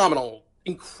phenomenal.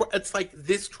 It's like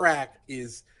this track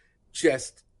is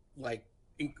just like,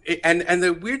 and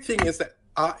the weird thing is that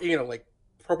like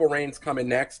Purple Rain's coming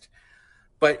next,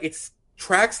 but it's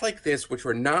tracks like this which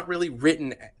were not really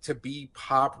written to be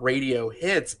pop radio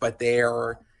hits, but they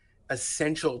are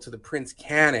essential to the Prince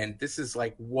canon. This is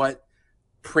like what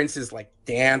Prince's like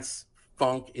dance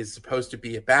funk is supposed to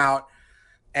be about,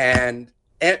 and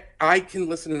I can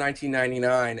listen to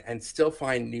 1999 and still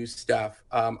find new stuff.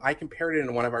 I compared it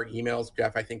in one of our emails,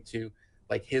 Jeff, I think, to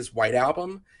like his White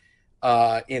Album,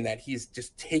 in that he's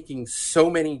just taking so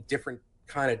many different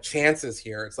kind of chances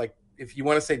here. It's like, if you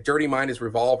want to say Dirty Mind is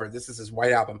Revolver, this is his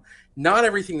White Album. Not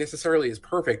everything necessarily is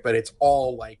perfect, but it's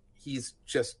all like he's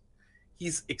just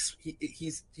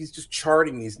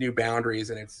charting these new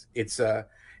boundaries, and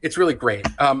it's really great.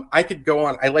 I could go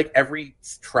on. I like every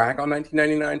track on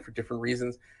 1999 for different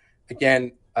reasons.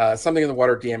 Again, Something in the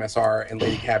Water, DMSR, and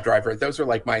Lady Cab Driver. Those are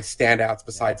like my standouts.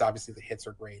 Besides, obviously, the hits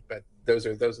are great, but those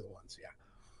are the ones. Yeah.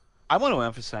 I want to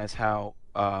emphasize how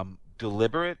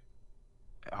deliberate,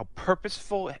 how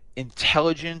purposeful,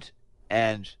 intelligent,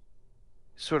 and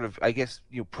sort of, I guess,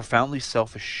 profoundly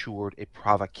self-assured a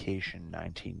provocation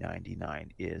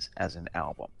 1999 is as an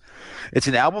album. It's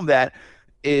an album that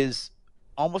is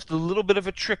almost a little bit of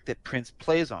a trick that Prince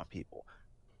plays on people.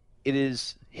 It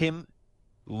is him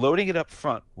loading it up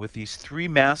front with these 3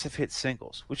 massive hit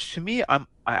singles, which to me, I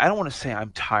don't want to say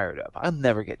I'm tired of. I'll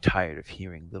never get tired of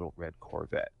hearing Little Red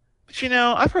Corvette. But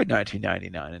I've heard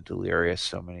 1999 and Delirious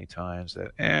so many times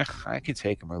that I can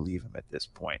take them or leave them at this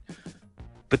point.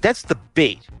 But that's the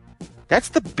bait. That's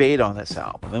the bait on this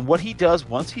album. And what he does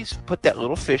once he's put that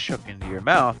little fish hook into your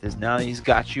mouth is, now that he's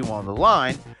got you on the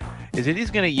line, is that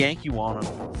he's going to yank you on a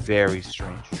very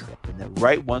strange trip. And then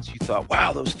right once you thought,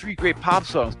 wow, those 3 great pop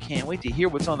songs, can't wait to hear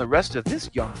what's on the rest of this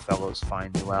young fellow's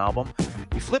fine new album,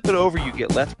 you flip it over, you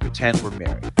get Let's Pretend We're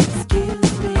Married.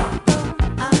 Excuse me,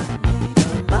 I need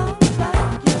a love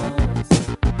like yours.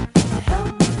 Help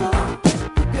me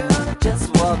forget, girl,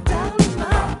 just walk down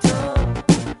my door.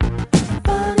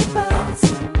 Funny, but it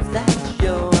seems that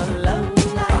you're alone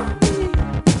like me.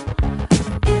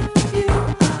 If you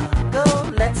are go,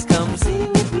 let's come see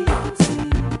what we can see.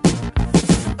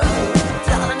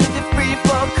 Darling, if you're free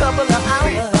for a couple of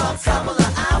hours,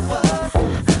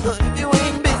 if you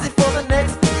ain't busy for the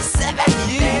next 7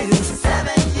 years,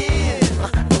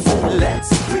 let's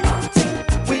pretend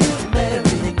we're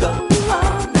married and go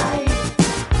all night.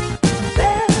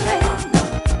 There ain't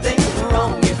nothing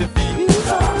wrong if it feels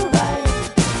alright.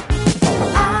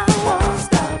 I won't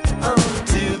stop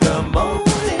until the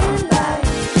morning light.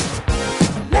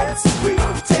 Let's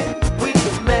pretend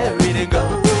we're married and go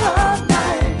all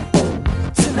night.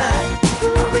 Tonight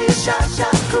we'll be sha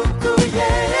cuckoo,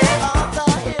 yeah. All the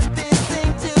hippies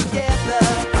sing together.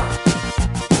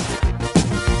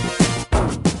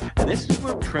 And this is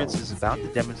where Prince is about to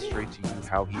demonstrate to you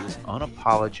how he is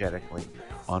unapologetically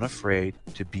unafraid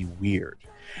to be weird.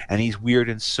 And he's weird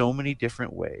in so many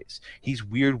different ways. He's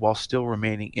weird while still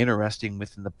remaining interesting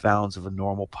within the bounds of a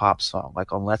normal pop song,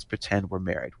 like on Let's Pretend We're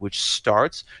Married, which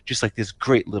starts just like this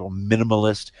great little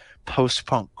minimalist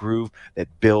post-punk groove that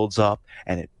builds up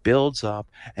and it builds up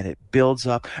and it builds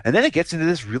up, and then it gets into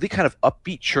this really kind of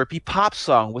upbeat, chirpy pop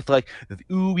song with like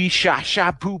ooh-wee,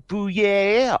 sha boo boo,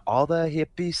 yeah, all the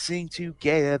hippies sing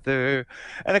together.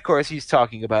 And of course he's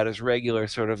talking about his regular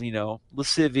sort of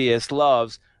lascivious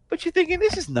loves, but you're thinking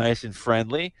this is nice and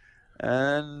friendly,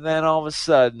 and then all of a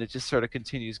sudden it just sort of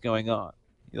continues going on.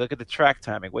 You look at the track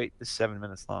timing, wait, this is 7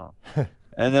 minutes long.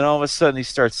 And then all of a sudden he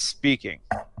starts speaking.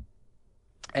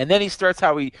 And then he starts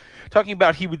talking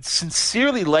about he would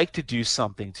sincerely like to do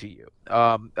something to you.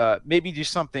 Maybe do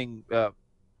something,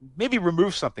 maybe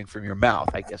remove something from your mouth,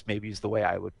 I guess maybe is the way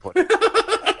I would put it.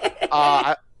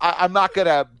 I'm not going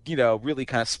to, really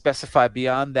kind of specify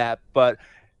beyond that, but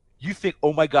you think,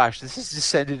 oh my gosh, this has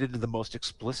descended into the most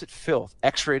explicit filth,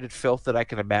 X-rated filth that I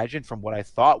can imagine from what I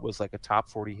thought was like a top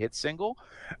 40 hit single.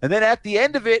 And then at the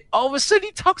end of it, all of a sudden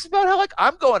he talks about how like,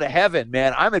 I'm going to heaven,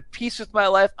 man. I'm at peace with my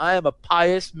life. I am a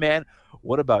pious man.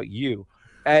 What about you?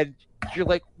 And you're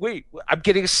like, wait, I'm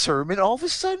getting a sermon all of a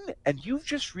sudden? And you've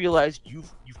just realized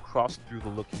you've crossed through the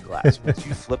looking glass once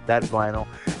you flip that vinyl,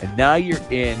 and now you're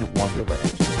in Wonderland.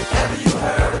 Have you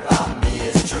heard about me?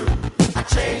 It's true. I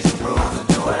change the rules and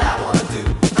do what I want to do.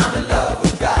 I'm in love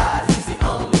with God. He's the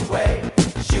only way.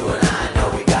 'Cause you and I know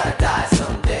we gotta die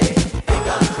someday. Think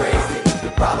I'm crazy?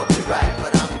 You're probably right,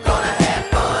 but I'm gonna have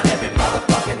fun every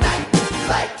motherfucking night. You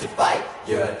like to fight?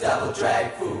 You're a double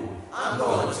drag fool. I'm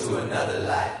going to to another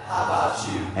life. How about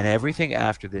you? And everything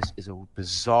after this is a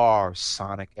bizarre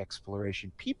sonic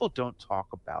exploration. People don't talk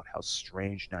about how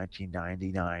strange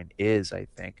 1999 is, I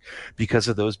think, because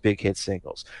of those big hit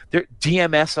singles.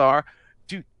 DMSR,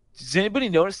 dude, does anybody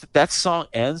notice that that song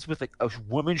ends with like a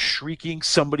woman shrieking,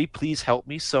 "Somebody please help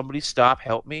me, somebody stop,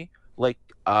 help me"? Like,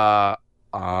 what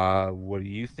do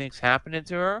you think's happening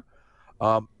to her?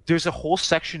 There's a whole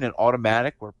section in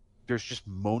Automatic where there's just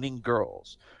moaning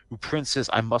girls who Prince says,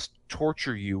 "I must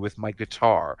torture you with my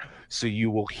guitar so you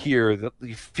will hear that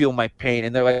you feel my pain,"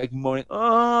 and they're like moaning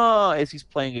as he's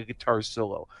playing a guitar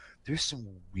solo. There's some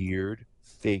weird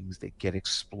things that get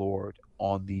explored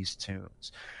on these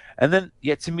tunes. And then,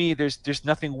 yet to me, there's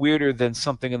nothing weirder than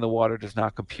 "Something in the Water Does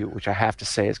Not Compute," which I have to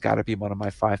say has got to be one of my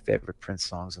 5 favorite Prince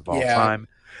songs of all time.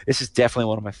 This is definitely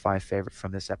one of my 5 favorite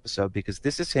from this episode, because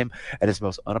this is him at his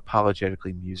most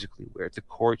unapologetically musically weird. The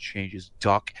chord changes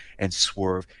duck and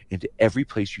swerve into every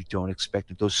place you don't expect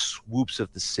it. Those swoops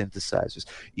of the synthesizers.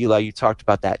 Eli, you talked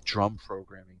about that drum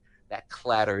programming. That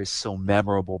clatter is so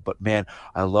memorable, but man,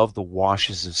 I love the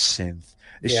washes of synth.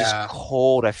 It's just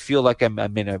cold. I feel like I'm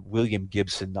in a William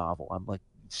Gibson novel. I'm like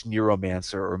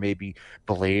Neuromancer or maybe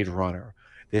Blade Runner.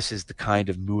 This is the kind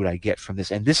of mood I get from this.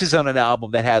 And this is on an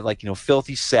album that had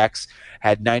Filthy Sex,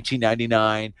 had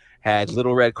 1999, had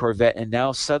Little Red Corvette, and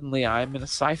now suddenly I'm in a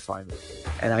sci-fi movie.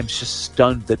 And I'm just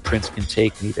stunned that Prince can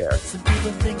take me there. Some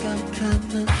people think I'm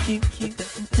kinda cute, but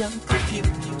don't compute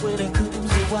when it comes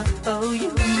to what owe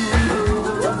you.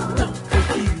 Don't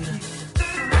compute.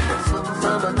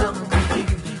 Mama, don't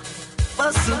compute.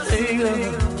 What's the thing?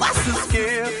 What's the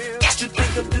scare? Guess you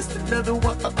think I'm just another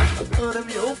one of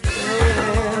your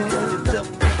friends.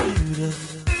 Don't compute.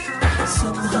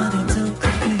 Some honey, don't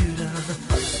compute.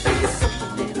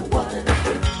 Something in the water.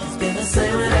 It's been the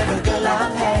same with every girl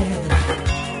I've had.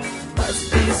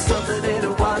 Must be something in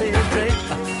the water you drink.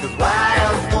 But why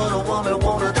else would a woman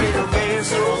wanna take a man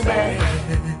so bad?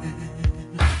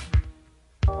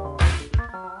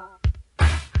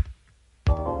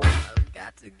 I've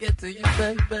got to get to you,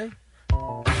 baby.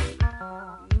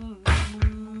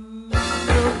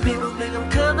 People think I'm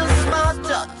kinda smart,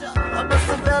 I must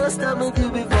have fell a stomach you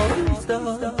before you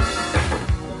start.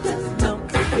 Don't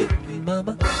compete me,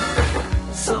 mama.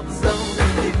 Something don't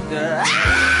compete me.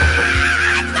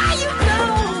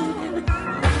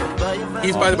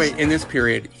 He's, by the way, in this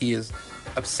period, he is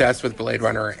obsessed with Blade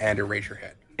Runner and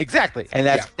Eraserhead. Exactly. And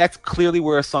that's clearly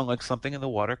where a song like Something in the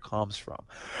Water comes from.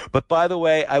 But by the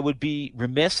way, I would be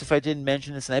remiss if I didn't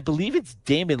mention this, and I believe it's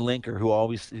Damon Linker who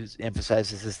always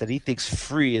emphasizes this, that he thinks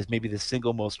Free is maybe the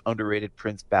single most underrated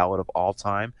Prince ballad of all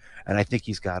time, and I think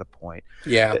he's got a point.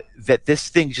 Yeah. That this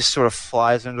thing just sort of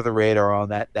flies under the radar on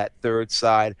that third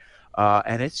side,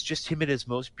 and it's just him at his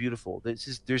most beautiful.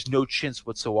 There's no chintz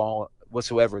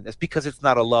whatsoever. That's because it's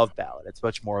not a love ballad. It's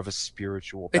much more of a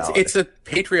spiritual ballad. It's a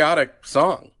patriotic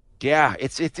song. Yeah,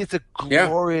 it's a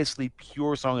gloriously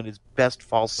pure song in its best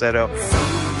falsetto.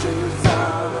 Soldiers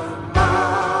are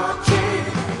marching,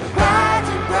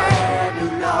 riding brand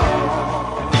new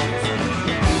laws.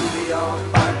 We all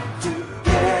fight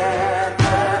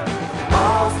together,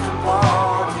 most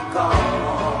important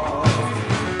cause.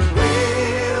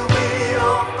 We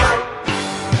all fight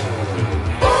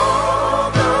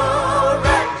for the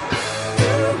right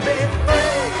to be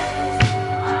free.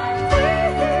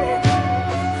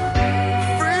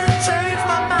 Free to change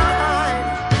my mind.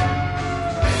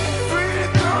 Free to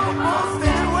go most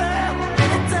anywhere,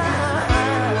 anytime.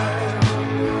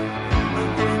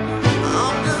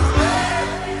 I'm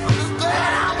just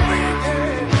glad I'm free.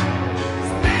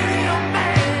 Speedy a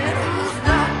man who's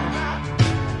not.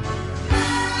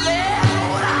 Live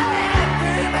what I am,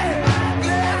 baby.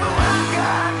 Live what I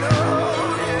got, no,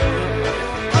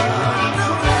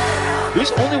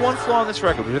 There's only one flaw on this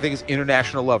record, which I think is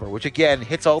International Lover, which again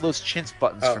hits all those chintz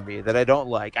buttons for me that I don't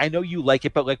like. I know you like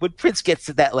it, but like when Prince gets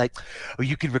to that, like, oh,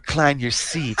 you can recline your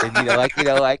seat, and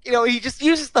he just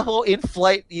uses the whole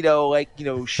in-flight,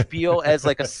 spiel as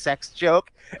like a sex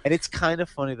joke, and it's kind of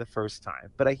funny the first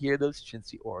time. But I hear those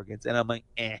chintzy organs, and I'm like,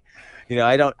 I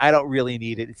don't really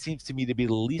need it. It seems to me to be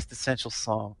the least essential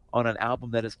song on an album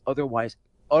that is otherwise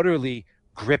utterly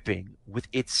gripping with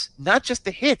its not just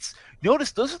the hits.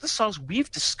 Notice those are the songs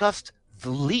we've discussed the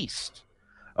least,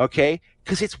 okay?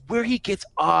 Because it's where he gets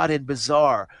odd and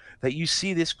bizarre that you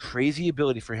see this crazy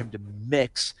ability for him to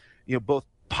mix, both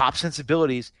pop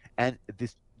sensibilities and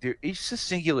this. There is a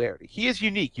singularity. He is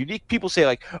unique. Unique people say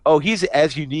like, oh, he's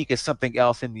as unique as something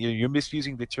else, and you're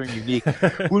misusing the term unique.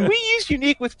 When we use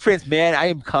unique with Prince, man, I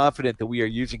am confident that we are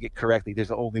using it correctly.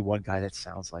 There's only one guy that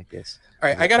sounds like this. All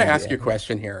right, I got to ask you a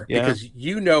question here, because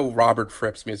you know Robert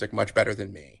Fripp's music much better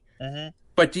than me. Mm-hmm.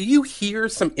 But do you hear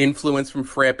some influence from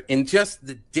Fripp in just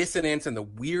the dissonance and the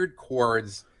weird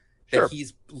chords that Sure.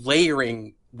 he's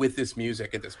layering with this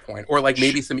music at this point? Or like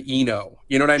maybe some Eno,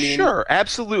 you know what I mean? Sure,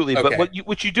 absolutely. But Okay.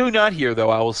 what you do not hear, though,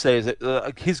 I will say, is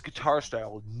that his guitar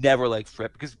style was never like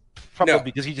Fripp, because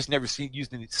he just never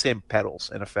used the same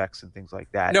pedals and effects and things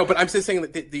like that. No, but I'm just saying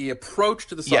that the approach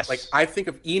to the song, Yes. like I think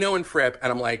of Eno and Fripp,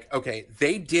 and I'm like, okay,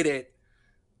 they did it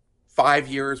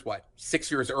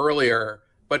 6 years earlier.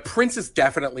 But Prince is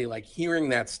definitely like hearing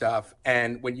that stuff.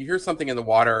 And when you hear something in the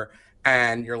water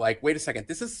and you're like, wait a second,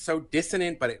 this is so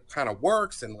dissonant, but it kind of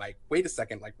works. And like, wait a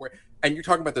second, like where, and you're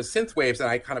talking about the synth waves. And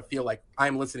I kind of feel like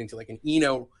I'm listening to like an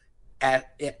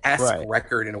Eno-esque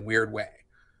record in a weird way.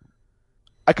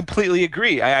 I completely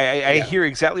agree. I Yeah. hear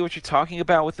exactly what you're talking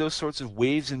about with those sorts of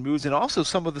waves and moods, and also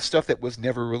some of the stuff that was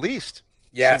never released.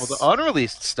 Yes. Some of the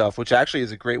unreleased stuff, which actually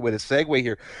is a great way to segue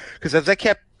here. Because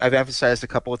I've emphasized a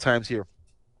couple of times here,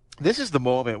 this is the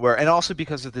moment where, and also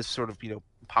because of this sort of,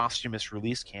 posthumous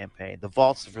release campaign, the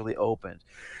vaults have really opened.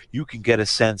 You can get a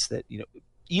sense that,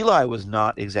 Eli was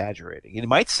not exaggerating. It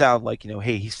might sound like,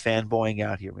 hey, he's fanboying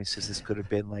out here when he says this could have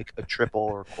been like a triple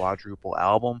or quadruple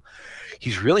album.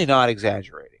 He's really not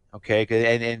exaggerating, okay?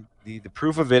 And the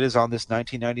proof of it is on this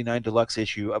 1999 deluxe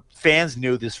issue. Fans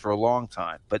knew this for a long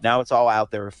time, but now it's all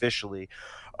out there officially.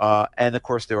 And of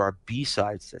course, there are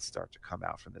B-sides that start to come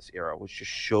out from this era, which just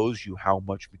shows you how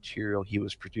much material he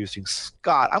was producing.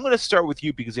 Scott, I'm going to start with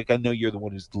you because I know you're the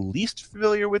one who's the least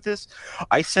familiar with this.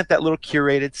 I sent that little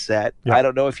curated set. Yep. I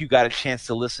don't know if you got a chance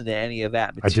to listen to any of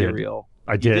that material.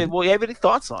 I did. Well, you have any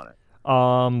thoughts on it?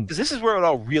 Because this is where it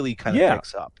all really kind of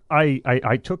picks up.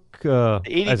 I took,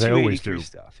 82, as I always 83 do,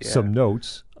 stuff, yeah. some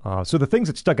notes. So the things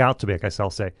that stuck out to me, I guess I'll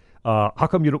say, How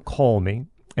Come You Don't Call Me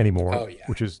Anymore,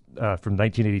 which is from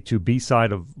 1982,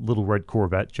 B-side of Little Red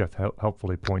Corvette. Jeff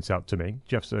helpfully points out to me.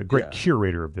 Jeff's a great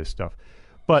curator of this stuff.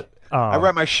 But I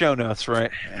write my show notes, right?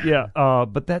 Yeah,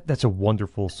 but that's a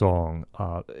wonderful song.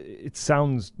 It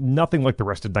sounds nothing like the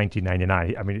rest of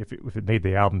 1999. I mean, if it made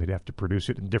the album, they'd have to produce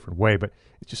it in a different way. But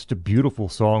it's just a beautiful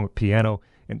song with piano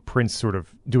and Prince sort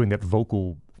of doing that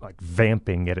vocal like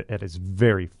vamping at its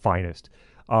very finest.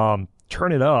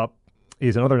 Turn It Up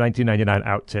is another 1999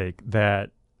 outtake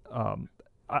that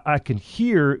I can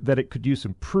hear that it could use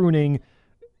some pruning.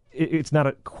 It's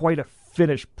not quite a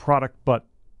finished product, but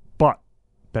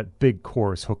that big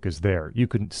chorus hook is there. You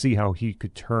can see how he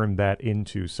could turn that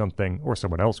into something, or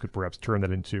someone else could perhaps turn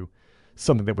that into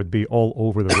something that would be all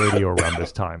over the radio around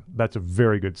this time. That's a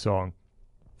very good song.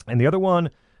 And the other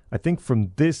one, I think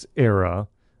from this era,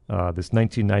 this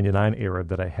 1999 era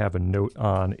that I have a note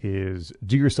on is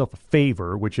Do Yourself a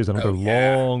Favor, which is another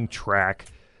long track,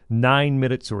 9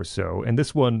 minutes or so. And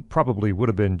this one probably would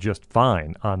have been just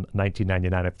fine on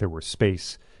 1999 if there were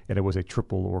space and it was a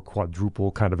triple or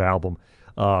quadruple kind of album.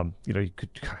 You could,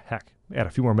 heck, add a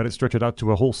few more minutes, stretch it out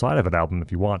to a whole side of an album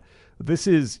if you want. This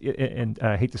is, and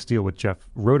I hate to steal what Jeff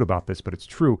wrote about this, but it's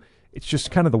true. It's just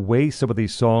kind of the way some of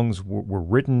these songs were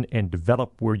written and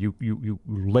developed, where you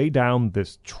lay down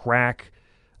this track,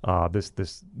 this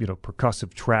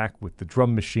percussive track with the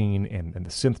drum machine and the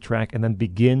synth track, and then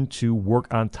begin to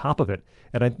work on top of it.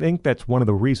 And I think that's one of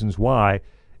the reasons why.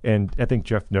 And I think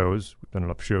Jeff knows, we've done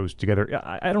enough shows together,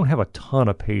 I don't have a ton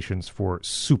of patience for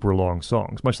super long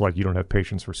songs, much like you don't have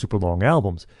patience for super long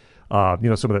albums. Some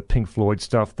of that Pink Floyd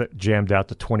stuff that jammed out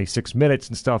to 26 minutes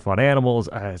and stuff on Animals,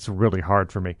 it's really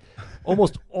hard for me.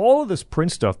 Almost all of this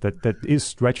Prince stuff that is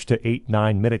stretched to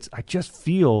 8-9 minutes, I just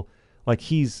feel like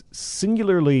he's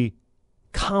singularly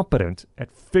competent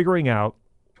at figuring out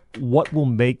what will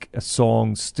make a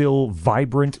song still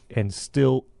vibrant and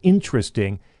still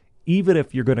interesting, even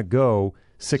if you're going to go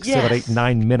 6, 7, 8,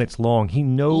 9 minutes long. He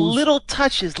knows little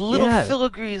touches, little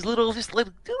filigrees, little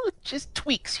just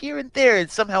tweaks here and there, and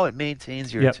somehow it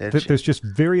maintains your attention. There's just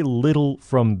very little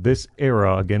from this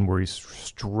era, again, where he's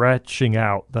stretching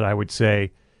out, that I would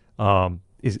say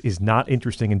is not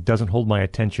interesting and doesn't hold my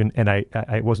attention. And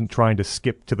I wasn't trying to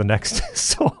skip to the next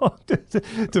song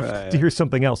to hear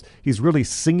something else. He's really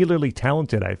singularly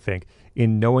talented, I think,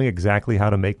 in knowing exactly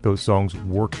how to make those songs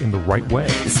work in the right way.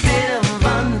 Instead of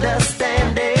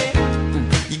understanding,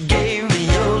 you gave me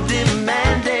your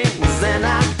demandings, and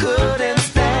I couldn't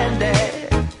stand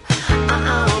it.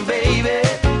 Baby.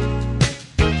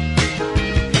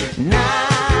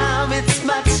 Now it's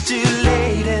much too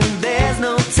late, and there's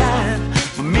no time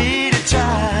for me to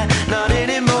try, not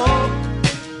anymore.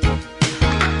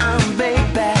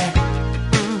 Baby.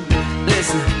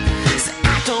 Listen, say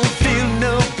I don't feel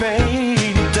no pain.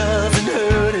 It doesn't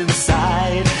hurt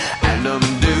inside, and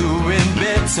I'm doing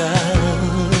better.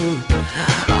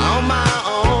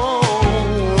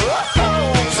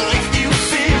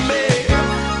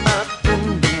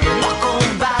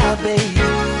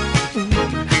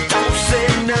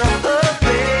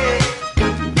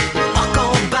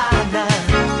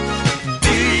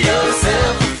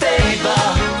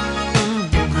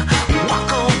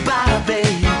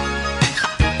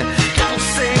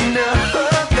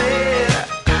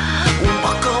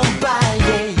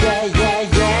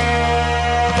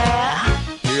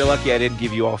 you're lucky I didn't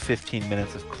give you all 15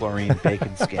 minutes of chlorine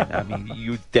bacon skin. I mean,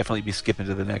 you'd definitely be skipping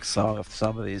to the next song of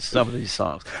some of these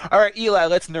songs. All right, Eli,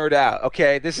 let's nerd out.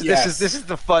 Okay, this is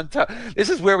the fun time.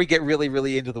 This is where we get really,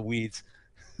 really into the weeds.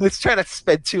 Let's try not to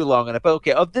spend too long on it. But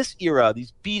okay, of this era,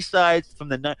 these B-sides from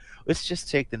the let's just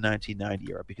take the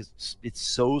 1990 era because it's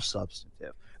so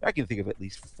substantive. I can think of at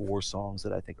least 4 songs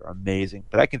that I think are amazing,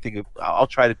 but I'll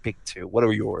try to pick 2. What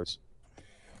are yours?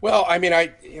 Well, I mean,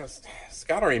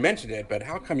 Scott already mentioned it, but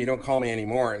How Come You Don't Call Me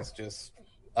Anymore is just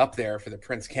up there for the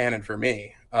Prince canon for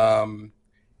me.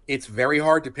 It's very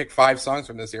hard to pick 5 songs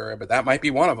from this era, but that might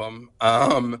be one of them.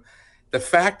 The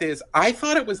fact is, I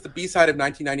thought it was the B-side of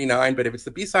 1999, but if it's the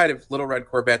B-side of Little Red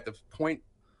Corvette, the point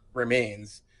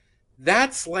remains.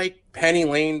 That's like Penny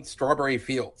Lane, Strawberry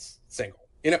Fields single.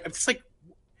 It's like,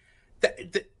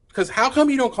 because How Come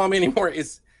You Don't Call Me Anymore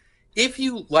is, if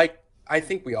you like, I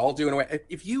think we all do in a way,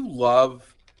 if you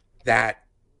love that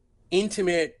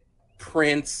intimate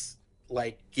Prince,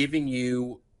 like giving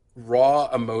you raw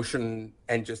emotion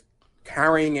and just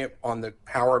carrying it on the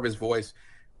power of his voice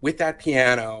with that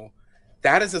piano,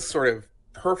 that is a sort of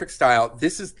perfect style.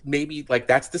 This is maybe like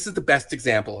this is the best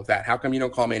example of that. How Come You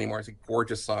Don't Call Me Anymore is a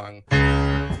gorgeous song.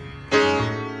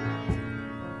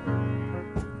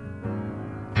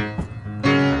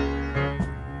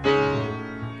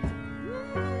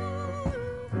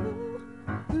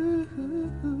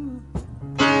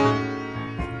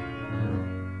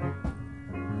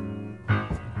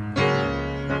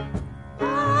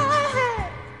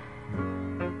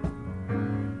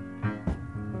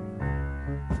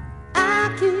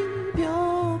 I keep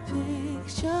your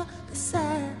picture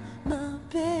beside my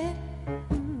bed.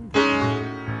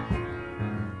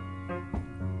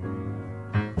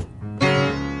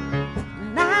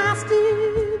 And I still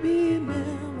remember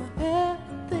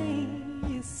everything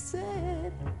you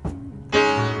said.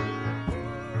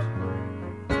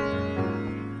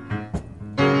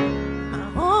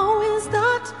 I always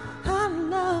thought our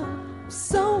love was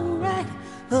so right.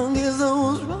 I guess I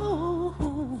was wrong.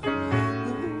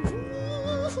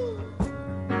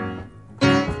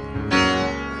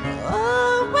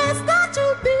 Always thought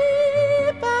you'd be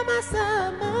by my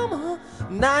side, mama.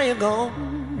 Now you're gone.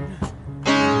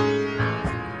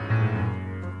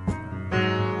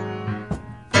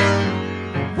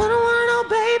 What I wanna know,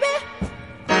 baby,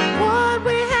 what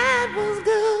we had was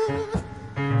good.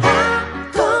 How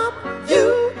come you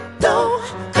don't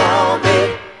call me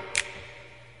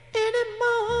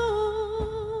anymore?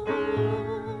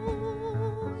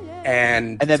 Yeah.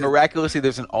 And then miraculously,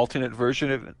 there's an alternate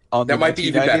version of it on That the might be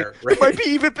even 1990. better, right? It might be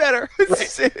even better.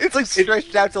 Right. It's like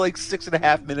stretched out to like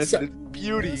 6.5 minutes. And it's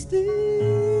beauty. I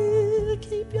still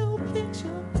keep your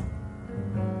picture.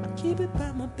 I keep it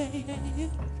by my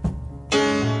bed.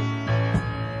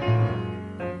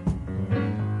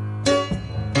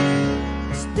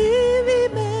 Still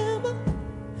remember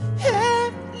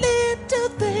every little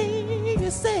thing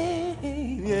you say.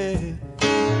 Yeah.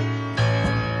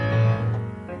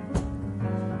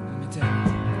 Let me tell you.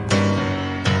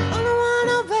 All I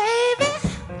wanna, baby,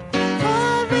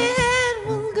 what we had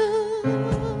was good.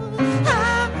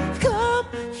 How come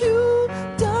you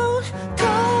don't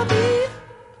call me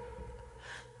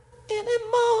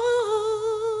anymore?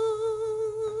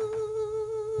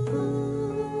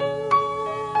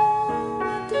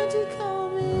 Why don't you call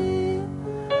me?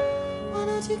 Why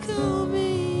don't you call me?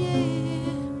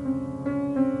 Yeah.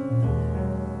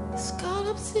 Scott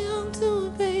up's young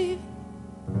too, baby.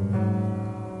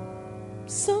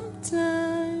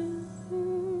 Sometimes.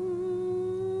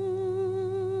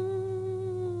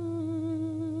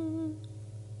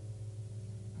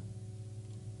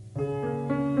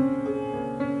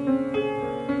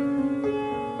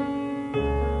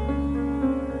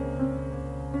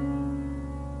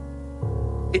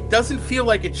 it doesn't feel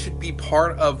like it should be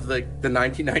part of the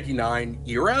 1999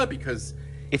 era because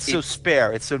It's so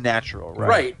spare. It's so natural, right?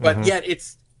 right, but yet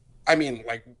it's, I mean,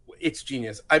 like, it's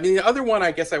genius. I mean, the other one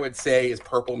I guess I would say is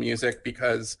Purple Music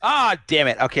because Ah, damn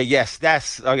it. Okay, yes,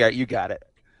 that's okay. You got it.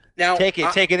 now Take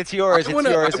it. It's yours. I It's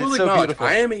yours. will It's so acknowledge, beautiful.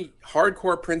 I am a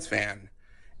hardcore Prince fan,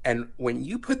 and when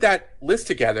you put that list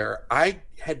together, I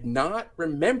had not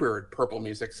remembered Purple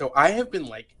Music, so I have been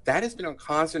like, that has been on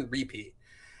constant repeat.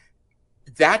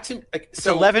 That's like, It's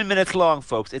so 11 minutes long,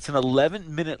 folks. It's an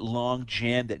 11-minute long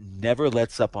jam that never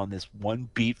lets up on this one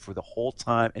beat for the whole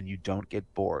time, and you don't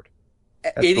get bored.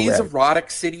 That's it is correct.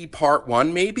 Erotic City Part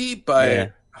 1, maybe, but Yeah.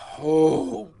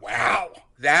 oh wow,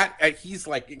 that he's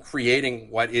like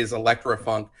creating what is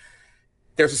electro-funk.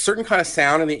 There's a certain kind of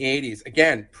sound in the 80s.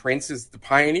 Again, Prince is the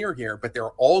pioneer here, but there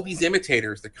are all these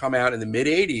imitators that come out in the mid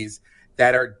 80s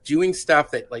that are doing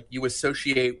stuff that like you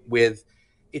associate with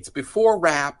it's before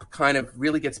rap kind of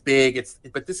really gets big.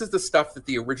 But this is the stuff that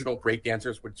the original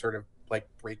breakdancers would sort of like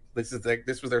break. This was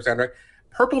their soundtrack.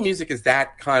 Purple Music is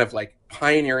that kind of like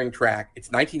pioneering track.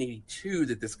 It's 1982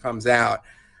 that this comes out,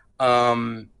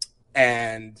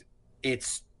 and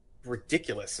it's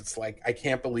ridiculous. It's like I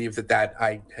can't believe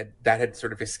that had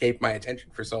sort of escaped my attention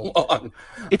for so long.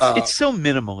 It's so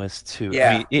minimalist too.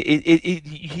 Yeah.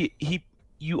 I mean,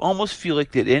 you almost feel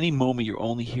like that at any moment you're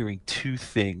only hearing two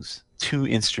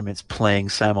instruments playing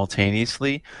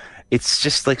simultaneously. It's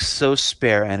just like so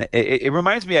spare, and it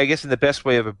reminds me, I guess, in the best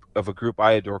way of a group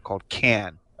I adore called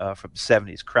Can from the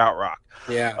 70s, krautrock.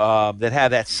 Yeah. That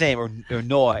have that same or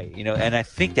Noi, and I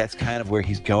think that's kind of where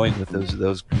he's going with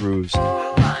those grooves.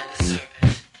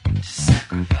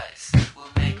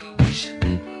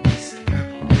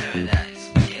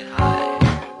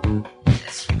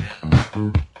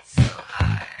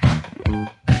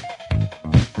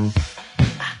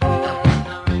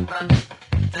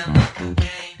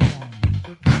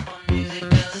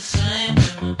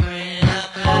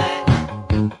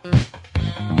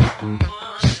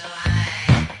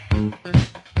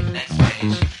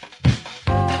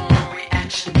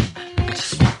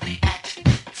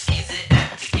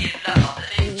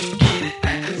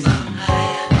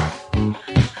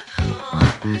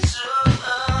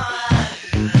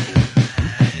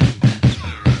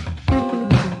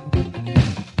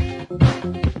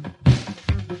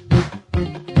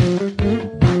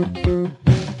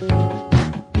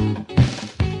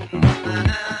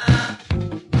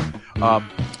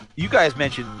 You guys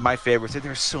mentioned my favorites.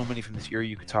 There are so many from this era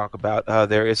you could talk about.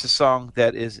 There is a song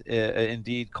that is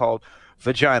indeed called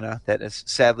Vagina that is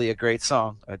sadly a great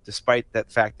song, despite that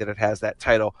fact that it has that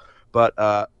title. But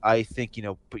I think,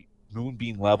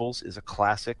 Moonbeam Levels is a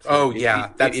classic. Oh, yeah.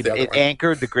 That's the other it one.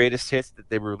 anchored the greatest hits that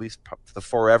they released, the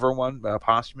Forever one,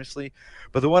 posthumously.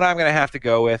 But the one I'm going to have to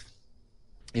go with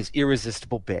is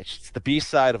Irresistible Bitch. It's the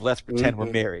B-side of Let's Pretend We're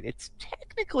Married. It's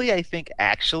technically, I think,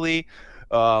 actually...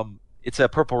 it's a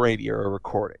Purple Rain era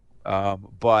recording,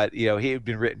 but he had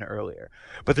been written earlier.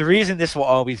 But the reason this will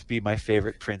always be my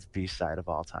favorite Prince B-side of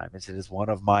all time is it is one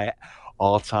of my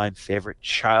all-time favorite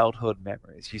childhood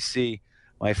memories. You see,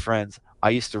 my friends, I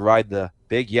used to ride the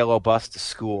big yellow bus to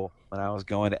school when I was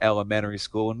going to elementary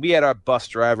school, and we had our bus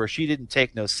driver. She didn't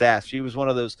take no sass. She was one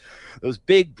of those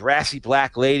big brassy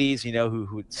black ladies, who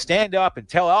would stand up and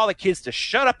tell all the kids to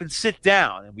shut up and sit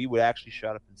down, and we would actually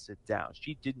shut up and sit down.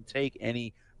 She didn't take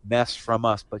any mess from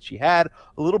us, but she had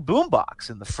a little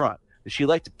boombox in the front that she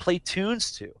liked to play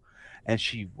tunes to, and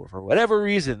she, for whatever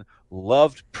reason,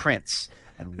 loved Prince.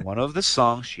 And one of the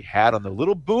songs she had on the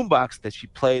little boombox that she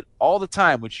played all the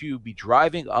time when she would be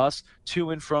driving us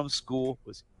to and from school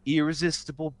was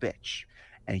Irresistible Bitch.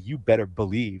 And you better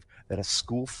believe that a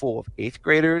school full of 8th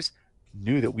graders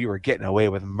knew that we were getting away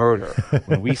with murder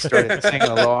when we started singing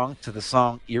along to the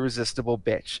song Irresistible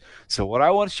Bitch. So what I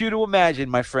want you to imagine,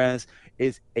 my friends,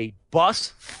 is a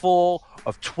bus full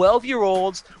of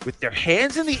 12-year-olds with their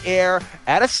hands in the air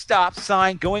at a stop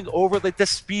sign going over like the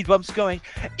speed bumps going,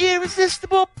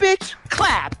 Irresistible Bitch,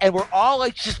 clap. And we're all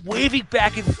like just waving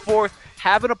back and forth,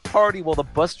 having a party while the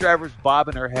bus driver's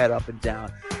bobbing her head up and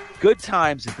down. Good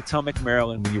times in Potomac,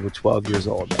 Maryland when you were 12 years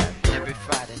old, man. Every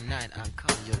Friday night I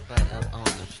call your butt up on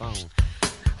the phone.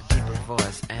 A deeper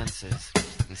voice answers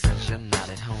and says you're not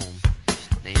at home.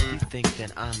 Now if you think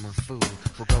that I'm a fool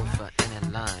who'll go for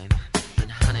any line, then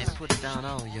honey, put down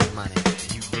all your money.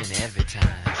 You win every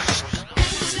time.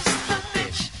 Irresistible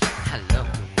bitch, I love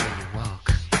the way you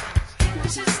walk.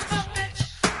 Irresistible bitch,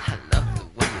 I love the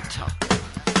way you talk.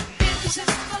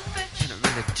 Irresistible bitch, and I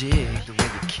really dig the way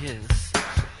you kiss.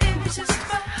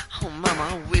 Irresistible. Oh mama,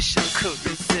 I wish I could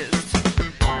resist.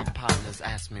 My partners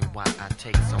ask me why I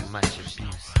take so much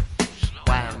abuse.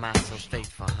 Why am I so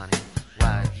faithful, honey?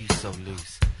 Why are you so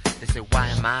loose? They say, why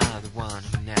am I the one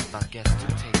who never gets to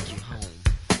take you home?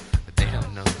 But they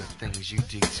don't know the things you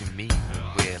do to me when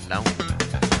we're alone.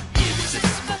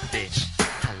 Irresistible bitch,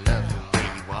 I love the way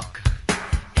you walk.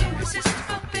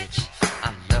 Irresistible bitch,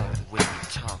 I love the way you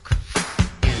talk.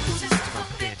 Irresistible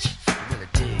bitch, I really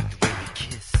dig the way you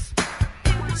kiss.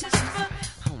 Irresistible.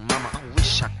 Oh mama, I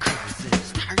wish I could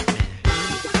resist. Hurt me.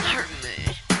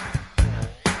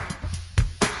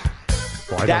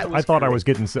 Well, I thought I was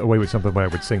getting away with something when I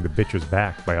would sing "The Bitch Is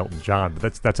Back" by Elton John,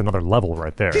 but that's another level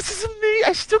right there. This is amazing.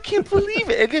 I still can't believe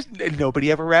it. And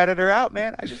nobody ever ratted her out,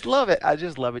 man. I just love it.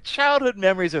 Childhood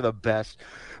memories are the best.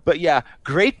 But yeah,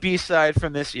 great B-side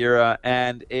from this era,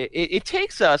 and it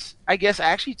takes us, I guess,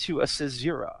 actually to a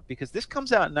caesura, because this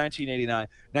comes out in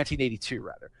 1982,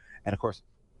 rather. And of course,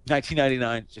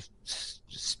 1999 just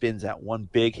spins out one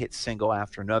big hit single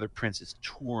after another. Prince is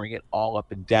touring it all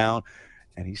up and down,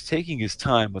 and he's taking his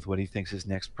time with what he thinks his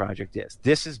next project is.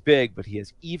 This is big, but he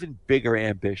has even bigger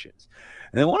ambitions.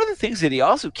 And then one of the things that he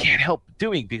also can't help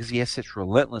doing, because he has such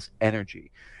relentless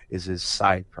energy, is his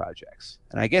side projects.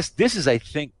 And I guess this is, I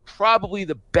think, probably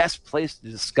the best place to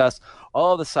discuss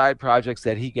all the side projects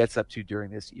that he gets up to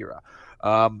during this era.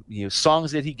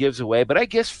 Songs that he gives away. But I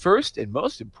guess first and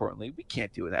most importantly, we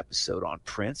can't do an episode on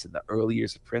Prince and the early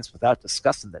years of Prince without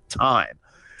discussing the time.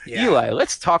 Yeah. Eli,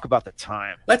 let's talk about the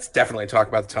time. Let's definitely talk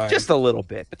about the time. Just a little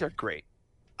bit, but they're great.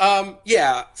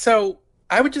 Yeah, so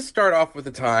I would just start off with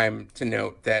the time to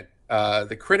note that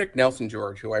the critic Nelson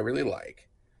George, who I really like,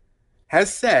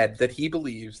 has said that he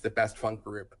believes the best funk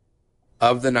group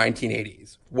of the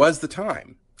 1980s was the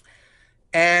Time.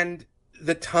 And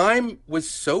the Time was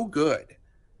so good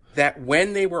that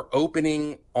when they were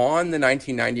opening on the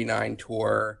 1999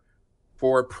 tour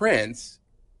for Prince,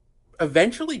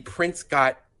 eventually Prince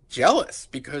got jealous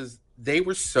because they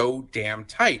were so damn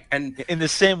tight. And in the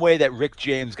same way that Rick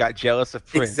James got jealous of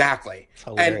Prince. Exactly. It's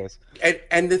hilarious.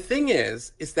 And the thing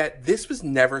is that this was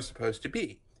never supposed to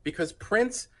be, because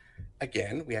Prince,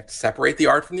 again, we have to separate the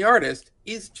art from the artist,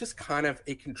 is just kind of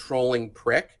a controlling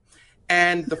prick.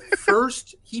 And the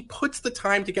first, he puts the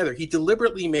Time together. He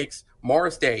deliberately makes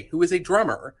Morris Day, who is a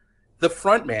drummer, the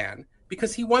front man,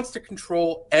 because he wants to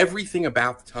control everything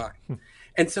about the Time.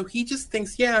 And so he just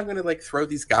thinks, yeah, I'm going to throw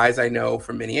these guys I know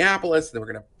from Minneapolis,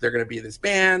 and they're going to be this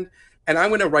band, and I'm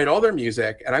going to write all their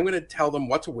music, and I'm going to tell them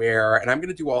what to wear, and I'm going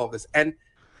to do all of this. And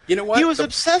you know what? He was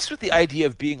obsessed with the idea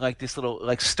of being this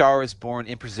little Star is Born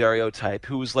impresario type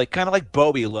who was kind of like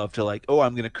Bowie loved to I'm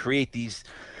going to create these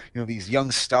these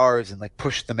young stars and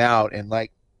push them out, and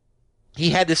he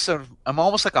had this sort of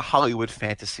almost like a Hollywood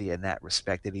fantasy in that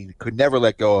respect that he could never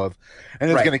let go of, and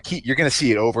it's going to keep. You're going to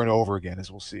see it over and over again, as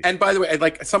we'll see. And by the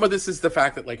way, some of this is the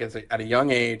fact that at a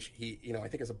young age, he I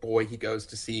think as a boy he goes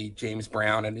to see James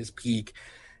Brown at his peak,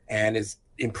 and is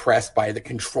impressed by the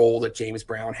control that James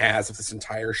Brown has of this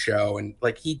entire show, and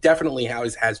he definitely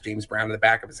has James Brown in the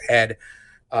back of his head.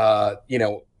 I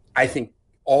think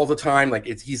all the time,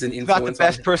 he's an influence. Not the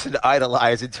best person to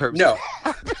idolize in terms. No,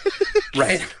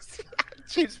 right.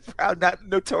 James Brown,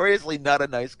 notoriously not a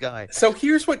nice guy. So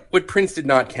here's what Prince did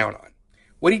not count on.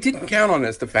 What he didn't count on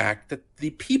is the fact that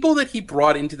the people that he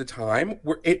brought into the Time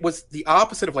it was the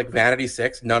opposite of Vanity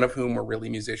Six, none of whom were really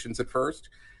musicians at first.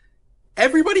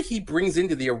 Everybody he brings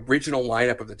into the original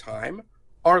lineup of the Time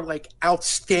are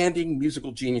outstanding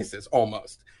musical geniuses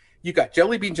almost. You got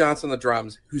Jelly Bean Johnson on the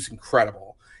drums, who's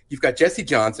incredible. You've got Jesse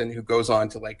Johnson, who goes on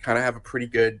to kind of have a pretty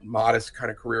good, modest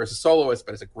kind of career as a soloist,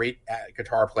 but is a great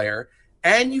guitar player.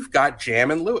 And you've got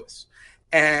Jammin' Lewis.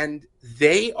 And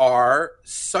they are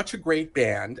such a great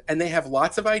band, and they have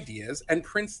lots of ideas. And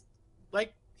Prince,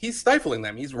 he's stifling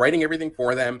them. He's writing everything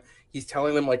for them. He's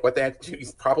telling them what they have to do.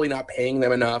 He's probably not paying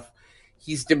them enough.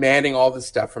 He's demanding all this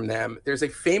stuff from them. There's a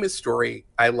famous story.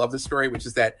 I love this story, which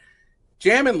is that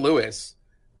Jammin' Lewis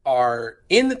are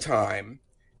in the Time,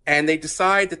 and they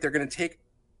decide that they're going to take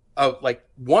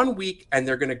 1 week, and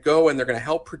they're going to go and they're going to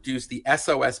help produce the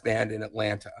SOS band in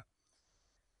Atlanta.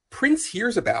 Prince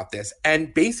hears about this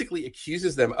and basically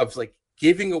accuses them of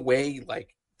giving away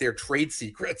their trade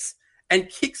secrets, and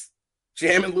kicks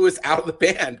Jammin' Lewis out of the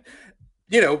band,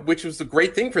 which was a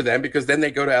great thing for them, because then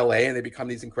they go to LA and they become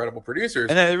these incredible producers.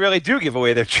 And then they really do give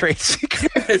away their trade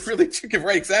secrets. They really do give,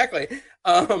 right, exactly.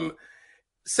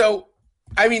 So,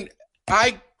 I mean,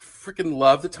 I freaking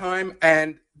love the Time,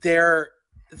 and you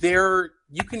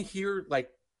can hear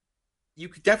you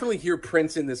could definitely hear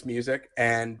Prince in this music,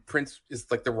 and Prince is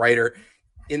the writer.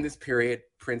 In this period,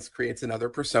 Prince creates another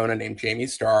persona named Jamie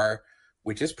Starr,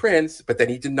 which is Prince, but then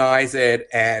he denies it,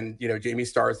 and Jamie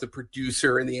Starr is the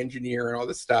producer and the engineer and all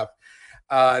this stuff,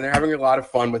 and they're having a lot of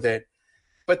fun with it.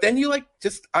 But then you I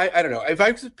don't know, if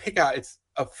I could pick out, it's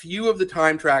a few of the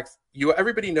Time tracks.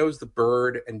 Everybody knows The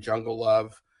Bird and Jungle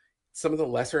Love. Some of the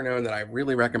lesser known that I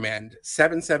really recommend,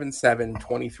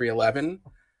 777-2311.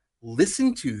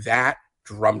 Listen to that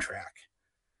drum track.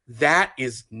 That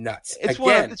is nuts. It's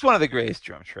one of the greatest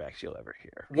drum tracks you'll ever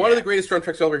hear. One of the greatest drum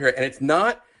tracks you'll ever hear. And it's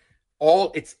not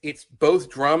all, it's both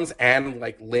drums and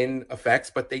Lynn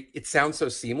effects, but it sounds so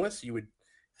seamless. You would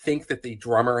think that the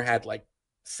drummer had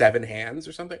 7 hands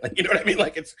or something. You know what I mean?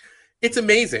 It's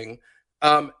amazing.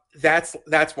 That's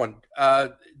one.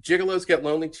 Gigolos Get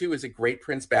Lonely Too is a great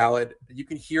Prince ballad. You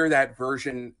can hear that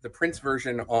version, the Prince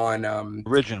version on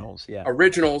Originals, yeah.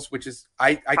 Originals, which is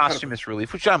posthumous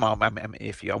relief, which I'm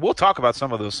iffy on. We'll talk about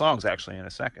some of those songs actually in a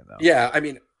second, though. Yeah, I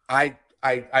mean, I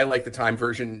like the Time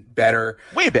version better.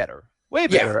 Way better. Way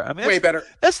Yeah, better. I mean, way better.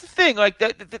 That's the thing. Like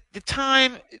the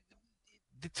time,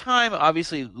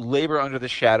 obviously, labor under the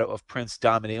shadow of Prince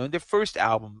dominating. On their first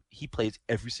album, he plays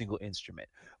every single instrument.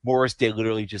 Morris Day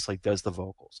literally just like does the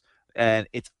vocals, and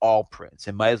it's all Prince.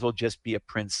 It might as well just be a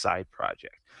Prince side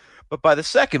project. But by the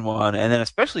second one, and then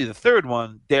especially the third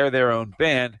one, they're their own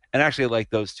band, and actually I like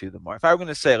those two the more. If I were going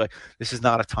to say, like, this is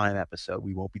not a time episode,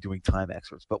 we won't be doing time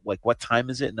excerpts, but like What Time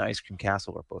Is It and Ice Cream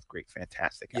Castle are both great,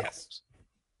 fantastic albums.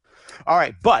 All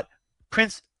right, but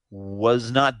Prince was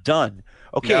not done.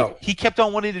 Okay, No. he kept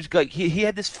on wanting to, like, he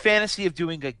had this fantasy of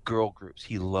doing like girl groups.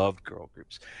 He loved girl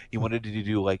groups. He wanted to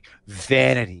do like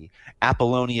Vanity,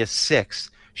 Apollonia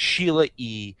 6, Sheila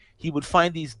E. He would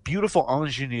find these beautiful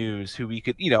ingenues who he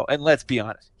could, and let's be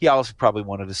honest, he also probably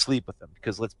wanted to sleep with them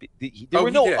because there were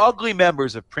no ugly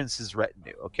members of Prince's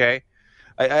retinue. Okay,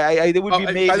 there would be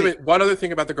maybe. By the way, one other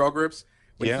thing about the girl groups: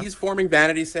 when he's forming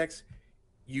Vanity 6,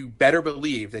 you better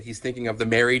believe that he's thinking of the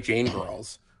Mary Jane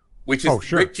Girls, which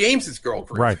is Rick James's girl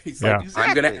group. Right. He's like,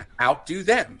 I'm going to outdo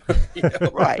them.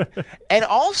 Right. And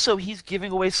also, he's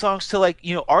giving away songs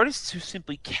to artists who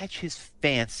simply catch his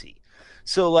fancy.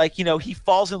 So, he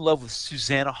falls in love with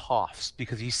Susanna Hoffs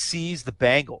because he sees the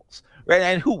bangles, right?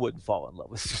 And who wouldn't fall in love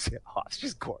with Susanna Hoffs?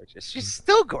 She's gorgeous. She's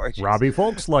still gorgeous. Robbie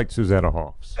Folks liked Susanna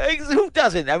Hoffs. Who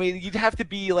doesn't? I mean, you'd have to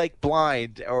be,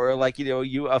 blind or,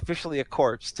 you officially a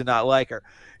corpse to not like her.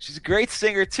 She's a great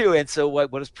singer, too. And so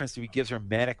what does Prince do? He gives her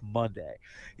Manic Monday.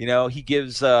 He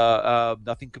gives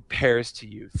Nothing Compares to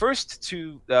You. First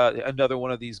to another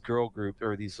one of these girl groups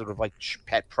or these sort of,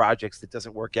 pet projects that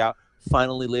doesn't work out.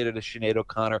 Finally, later to Sinead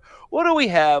O'Connor. What do we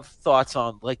have thoughts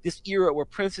on this era where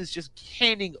Prince is just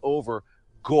handing over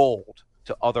gold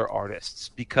to other artists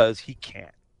because he can?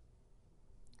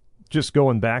 Just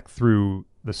going back through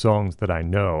the songs that I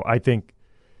know, I think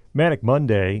Manic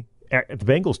Monday, the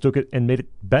Bangles took it and made it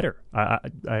better.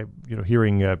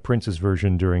 Hearing Prince's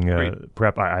version during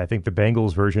prep, I think the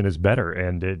Bangles version is better,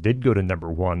 and it did go to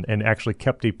 #1 and actually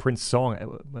kept a Prince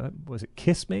song. Was it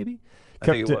Kiss, maybe?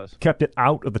 Kept it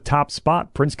out of the top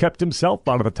spot. Prince kept himself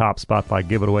out of the top spot by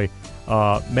giving away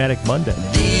Manic Monday.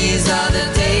 These are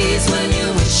the days when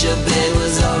you wish your bed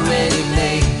was already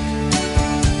made.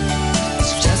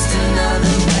 It's just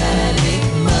another Manic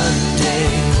Monday.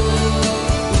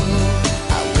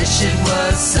 I wish it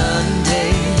was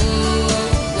Sunday.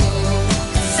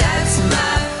 'Cause that's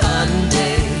my fun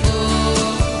day.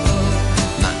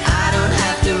 I don't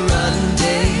have to run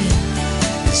day.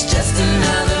 It's just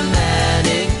another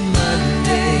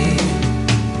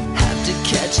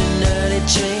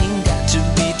train, got to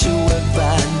be to work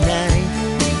by 9.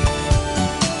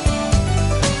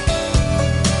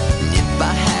 If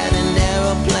I had an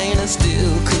aeroplane, I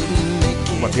still couldn't make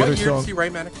it. What year did he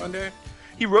write Manic Monday?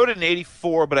 He wrote it in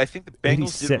 '84, but I think the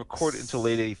Bangles 86. didn't record it until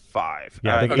late '85.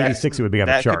 Yeah, I think '86 it would be on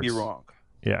the charts. That could be wrong.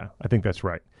 Yeah, I think that's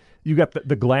right. You got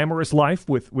the Glamorous Life,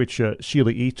 with which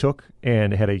Sheila E. took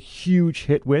and had a huge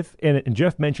hit with, and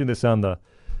Jeff mentioned this on the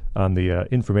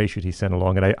information he sent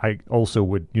along, and I also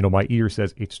would, my ear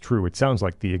says it's true. It sounds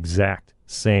like the exact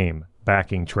same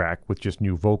backing track with just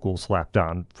new vocals slapped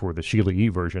on for the Sheila E.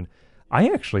 version. I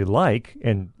actually like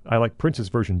Prince's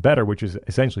version better, which is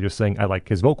essentially just saying I like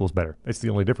his vocals better. It's the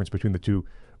only difference between the two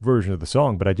versions of the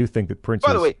song, but I do think that Prince.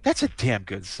 By the way, that's a damn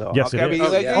good song. Yes, okay? it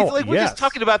is. We're just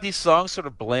talking about these songs sort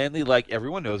of blandly, like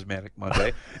everyone knows Manic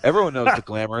Monday. Everyone knows The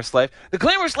Glamorous Life. The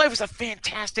Glamorous Life is a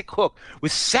fantastic hook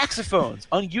with saxophones,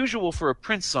 unusual for a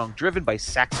Prince song driven by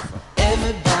saxophone.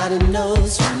 Everybody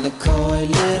knows from the coy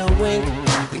little wink,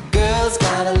 the girl's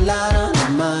got a lot on her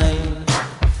mind.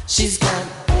 She's got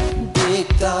big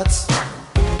thoughts,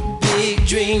 big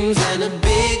dreams, and a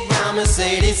big brown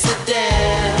Mercedes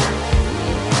sedan.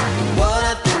 What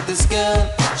I think this girl,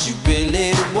 she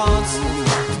really wants to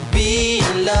be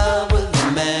in love with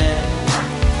a man.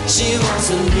 She wants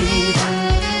to lead a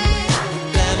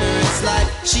glamorous life.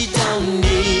 She don't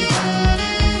need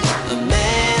a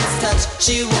man's touch.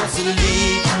 She wants to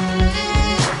lead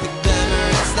a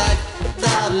glamorous life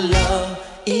without love.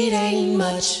 It ain't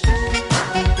much.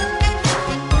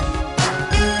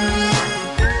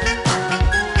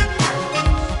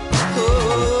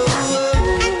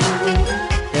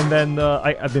 And then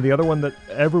I mean, the other one that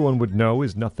everyone would know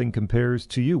is Nothing Compares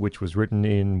to You, which was written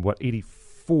in,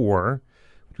 '84,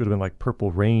 which would have been like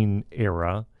Purple Rain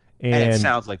era. And it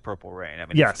sounds like Purple Rain. I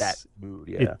mean, yes, it's that mood.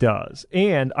 Yeah. It does.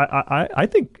 And I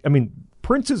think,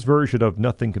 Prince's version of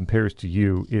Nothing Compares to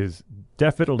You is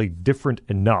definitely different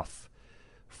enough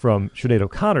from Sinead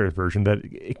O'Connor's version that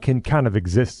it can kind of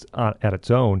exist at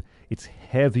its own. It's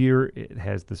heavier. It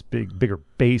has this bigger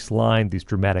bass line, these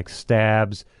dramatic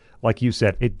stabs. like you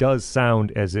said, it does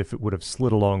sound as if it would have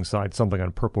slid alongside something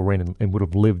on Purple Rain and would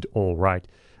have lived all right.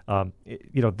 The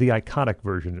iconic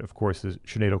version, of course, is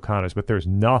Sinead O'Connor's, but there's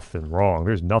nothing wrong.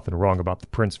 There's nothing wrong about the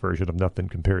Prince version of Nothing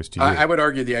Compares to You. I would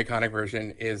argue the iconic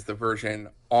version is the version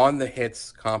on the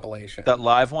Hits compilation. That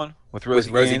live one with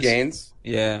Rosie Gaines?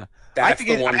 Yeah. That's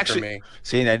the one for me.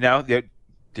 See, now there are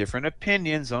different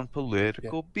opinions on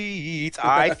political beats.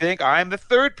 I think I'm the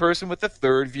third person with the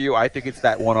third view. I think it's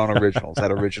that one on originals,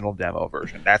 that original demo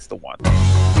version. That's the one.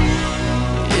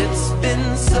 It's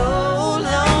been so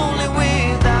lonely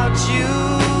without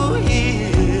you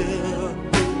here.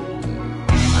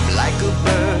 I'm like a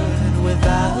bird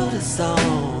without a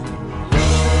song.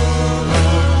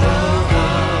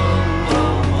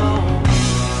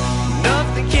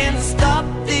 Nothing can stop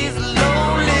these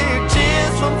lonely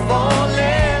tears from falling.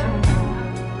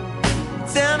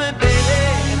 Tell me, baby,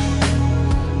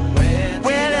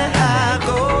 where did I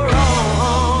go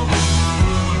wrong?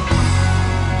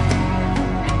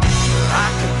 I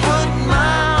can put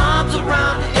my arms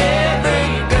around every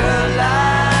girl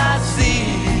I see,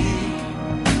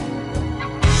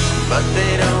 but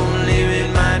they don't only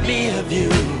remind me of you.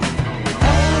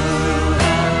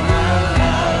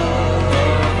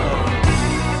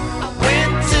 I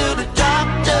went to the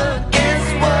doctor, guess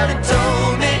what he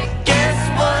told me? Guess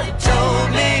what he told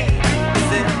me? He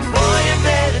said, boy, you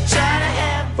better try to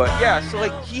have But yeah, so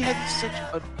like he had such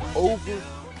an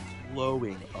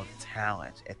overflowing of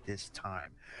talent at this time.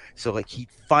 So like he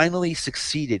finally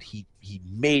succeeded. He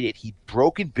made it. He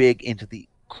broken big into the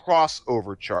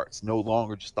crossover charts, no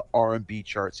longer just the R&B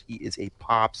charts. He is a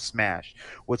pop smash.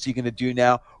 What's he going to do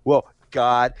now? Well,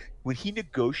 God, when he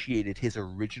negotiated his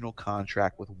original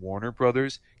contract with Warner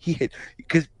Brothers, he had,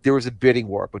 because there was a bidding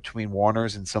war between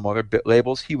Warner's and some other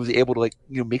labels, he was able to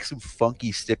make some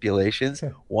funky stipulations.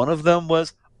 Yeah. One of them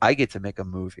was, I get to make a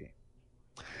movie.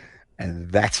 And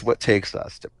that's what takes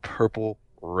us to Purple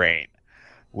Rain,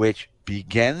 which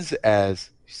begins as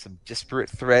some disparate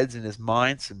threads in his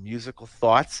mind, some musical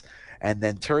thoughts, and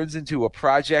then turns into a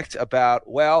project about,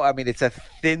 it's a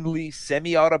thinly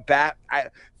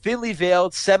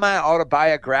veiled,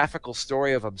 semi-autobiographical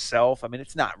story of himself. I mean,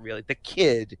 it's not really. The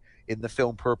kid in the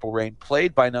film Purple Rain,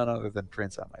 played by none other than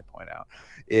Prince, I might point out,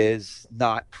 is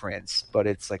not Prince, but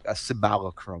it's like a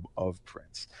simulacrum of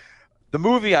Prince. The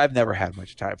movie I've never had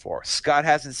much time for. Scott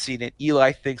hasn't seen it.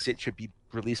 Eli thinks it should be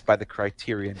released by the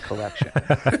Criterion Collection.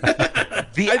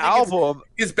 The album,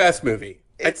 his best movie.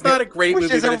 It's not a great movie,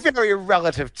 which is a very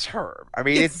relative term. I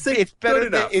mean, it's better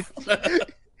than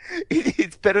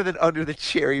it's better than Under the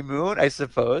Cherry Moon, I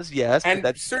suppose. Yes, and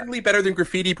that's certainly better than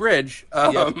Graffiti Bridge.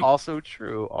 Also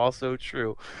true. Also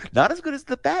true. Not as good as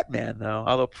the Batman, though.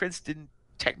 Although Prince didn't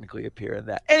technically appear in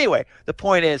that. Anyway, the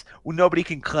point is, nobody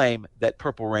can claim that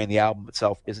Purple Rain, the album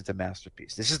itself, isn't a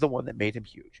masterpiece. This is the one that made him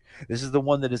huge. This is the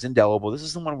one that is indelible. This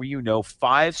is the one where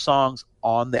 5 songs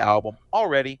on the album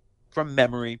already from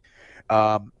memory,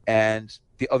 and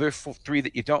the other 3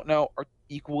 that you don't know are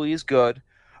equally as good.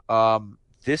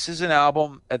 This is an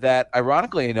album that,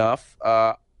 ironically enough,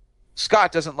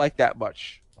 Scott doesn't like that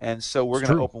much. And so we're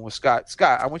going to open with Scott.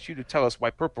 Scott, I want you to tell us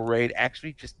why Purple Rain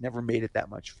actually just never made it that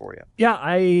much for you. Yeah,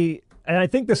 I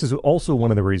think this is also one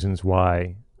of the reasons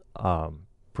why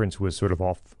Prince was sort of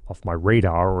off my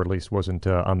radar, or at least wasn't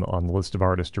on the list of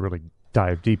artists to really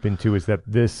dive deep into, is that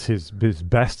this is his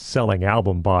best-selling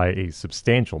album by a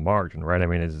substantial margin, right? I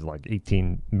mean, it's like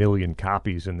 18 million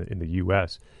copies in the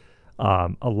U.S. A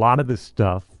lot of this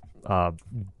stuff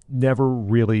never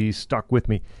really stuck with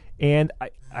me. And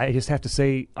I just have to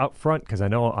say up front, because I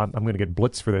know I'm going to get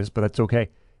blitzed for this, but that's okay.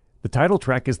 The title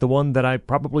track is the one that I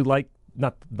probably like,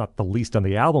 not the least on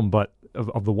the album, but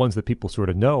of the ones that people sort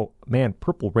of know. Man,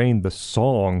 Purple Rain, the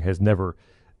song, has never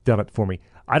done it for me.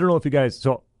 I don't know if you guys...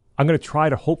 So I'm going to try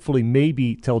to hopefully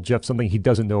maybe tell Jeff something he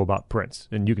doesn't know about Prince,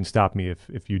 and you can stop me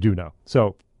if you do know.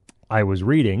 So I was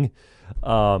reading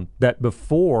that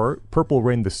before Purple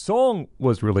Rain, the song,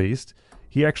 was released,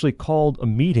 he actually called a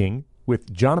meeting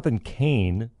with Jonathan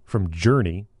Cain from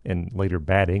Journey and later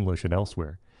Bad English and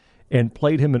elsewhere, and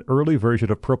played him an early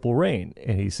version of Purple Rain.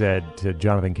 And he said to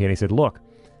Jonathan Cain, he said, look,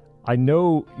 I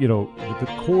know, that the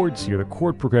chords here, the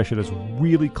chord progression is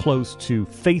really close to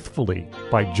Faithfully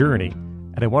by Journey,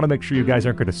 and I want to make sure you guys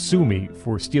aren't going to sue me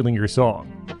for stealing your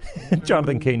song. And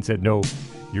Jonathan Cain said, no,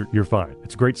 you're fine.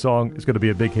 It's a great song. It's going to be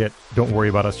a big hit. Don't worry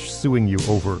about us suing you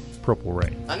over Purple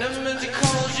Rain. I never meant to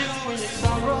call you when you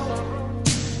sorrow.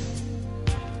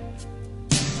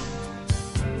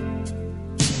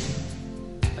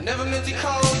 I never meant to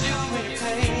call you when you're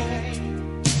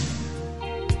pain.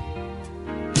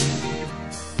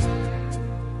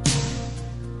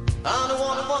 I don't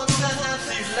want to that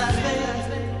answer you like.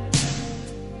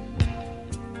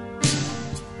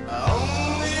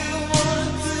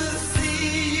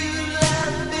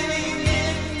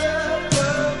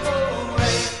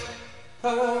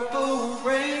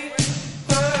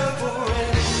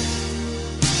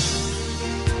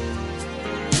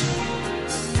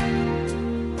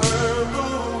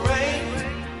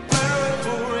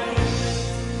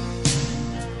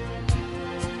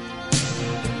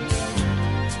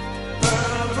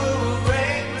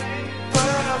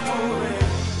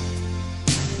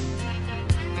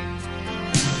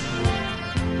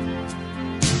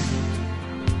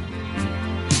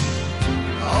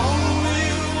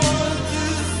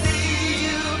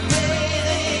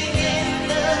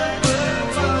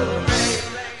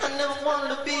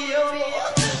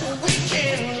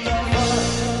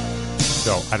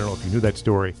 I don't know if you knew that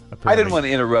story. I Apparently. didn't want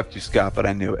to interrupt you, Scott, but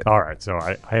I knew it. All right, so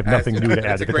I have nothing new to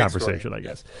add to the conversation, I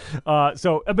guess.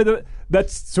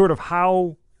 That's sort of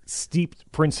how steeped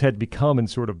Prince had become in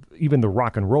sort of even the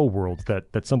rock and roll world.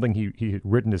 That something he had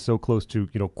written is so close to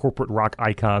corporate rock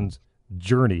icons'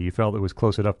 journey. He felt it was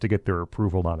close enough to get their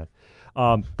approval on it.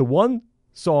 The one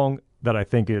song that I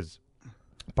think is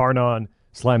bar none,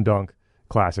 slam dunk,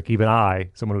 classic. Even I,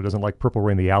 someone who doesn't like Purple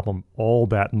Rain, the album, all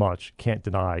that much, can't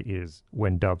deny is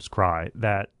When Doves Cry.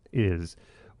 That is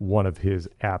one of his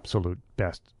absolute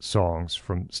best songs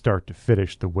from start to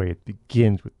finish. The way it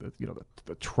begins with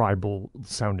the tribal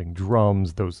sounding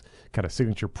drums, those kind of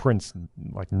signature Prince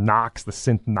like knocks, the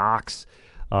synth knocks.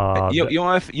 You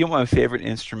know what my favorite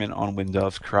instrument on When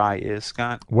Doves Cry is,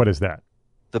 Scott? What is that?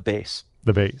 The bass.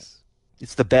 The bass.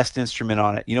 It's the best instrument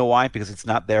on it. You know why? Because it's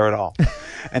not there at all.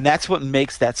 And that's what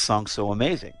makes that song so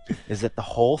amazing, is that the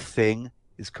whole thing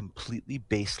is completely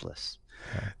bassless.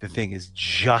 The thing is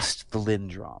just the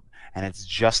Lindrum, and it's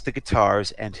just the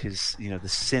guitars and his, the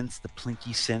synths, the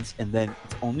plinky synths, and then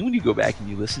it's only when you go back and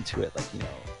you listen to it,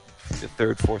 the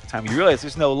third, fourth time, you realize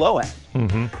there's no low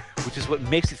end, which is what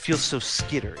makes it feel so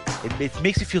skittery. It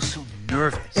makes it feel so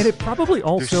nervous. And it probably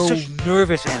also... There's such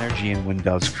nervous energy in When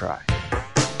Doves Cry.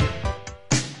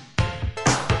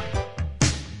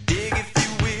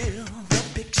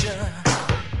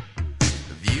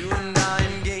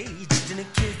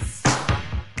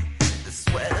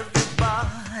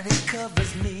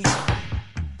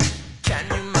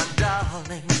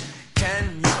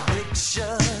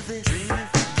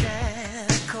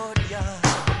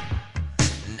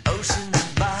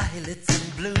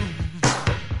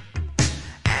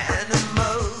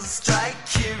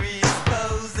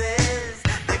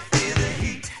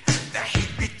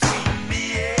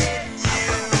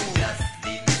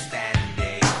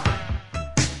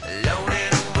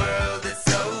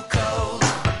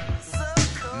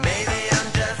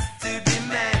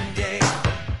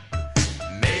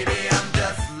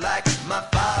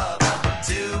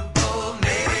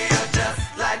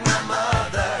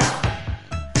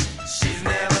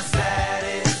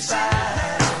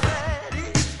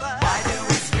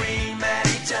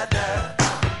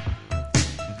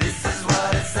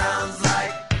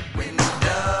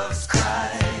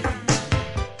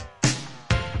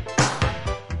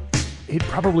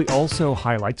 Probably also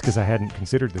highlights, because I hadn't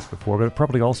considered this before, but it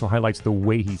probably also highlights the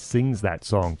way he sings that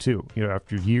song too.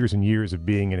 After years and years of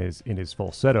being in his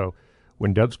falsetto,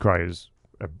 When Doves Cry is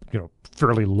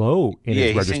fairly low in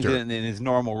his register. He sings it in his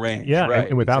normal range. Yeah, right,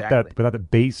 and without the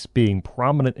bass being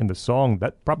prominent in the song,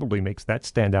 that probably makes that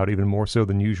stand out even more so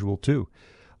than usual too.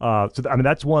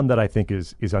 That's one that I think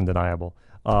is undeniable.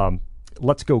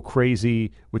 Let's Go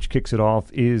Crazy, which kicks it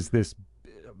off, is this.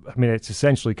 It's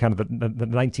essentially kind of the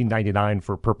 1999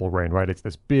 for Purple Rain, right? It's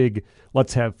this big,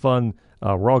 let's have fun.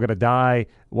 We're all going to die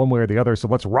one way or the other, so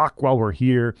let's rock while we're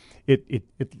here. It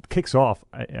kicks off.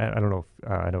 I don't know.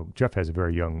 I know Jeff has a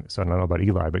very young son. I don't know about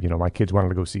Eli, but my kids wanted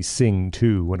to go see Sing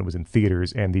 2 when it was in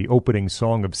theaters, and the opening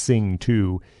song of Sing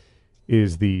 2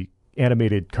 is the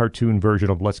animated cartoon version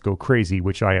of Let's Go Crazy,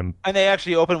 which I am... And they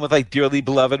actually open with, Dearly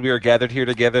Beloved, we are gathered here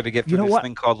together to get through this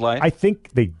thing called life. I think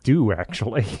they do,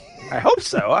 actually. I hope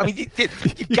so. You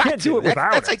can't do it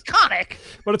without it. That's iconic.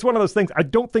 But it's one of those things. I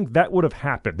don't think that would have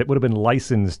happened. It would have been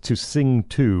licensed to Sing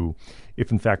 2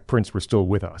 if, in fact, Prince were still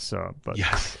with us. But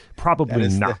yes, probably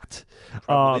not.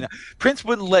 Probably not. Prince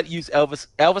wouldn't let use Elvis.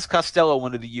 Elvis Costello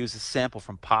wanted to use a sample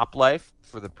from Pop Life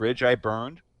for The Bridge I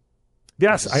Burned.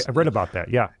 Yes, I read about that,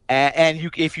 yeah. And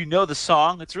if you know the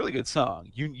song, it's a really good song.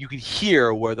 You can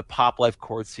hear where the Pop Life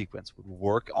chord sequence would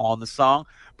work on the song,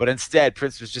 but instead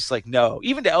Prince was just like, no.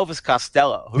 Even to Elvis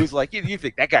Costello, who's like, you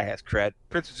think that guy has cred.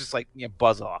 Prince was just like,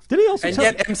 buzz off. Did he also And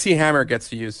yet MC Hammer gets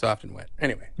to use Soft and Wet.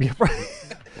 Anyway. Yeah,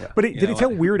 right. Yeah. But did he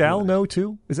tell Weird Al no,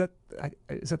 too? Is that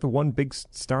the one big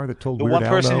star that told Weird Al no?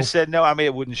 The one person who said no,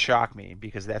 it wouldn't shock me,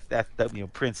 because that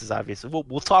Prince is obviously...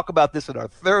 We'll talk about this in our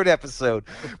third episode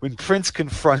when Prince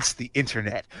confronts the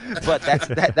internet. But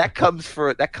that comes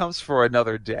for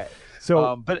another day.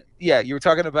 So, but yeah, you were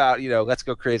talking about Let's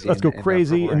Go Crazy. Let's Go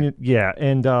Crazy,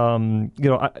 and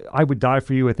I Would Die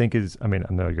for You. I think is. I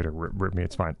know you're gonna rip me.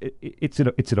 It's fine. It's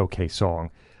an okay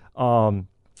song.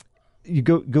 You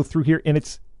go through here, and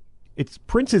it's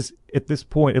Prince's at this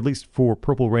point, at least for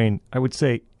Purple Rain. I would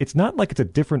say it's not like it's a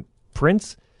different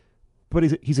Prince, but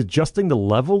he's adjusting the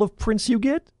level of Prince you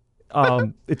get.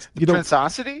 It's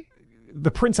Princeosity. The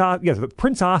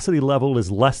Princeosity level is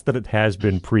less than it has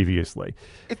been previously.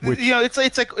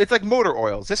 It's like motor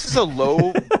oils. This is a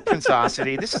low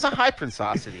Princeosity. This is a high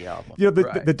Princeosity album.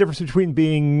 The difference between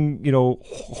being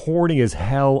horny as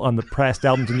hell on the past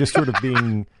albums and just sort of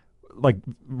being like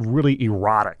really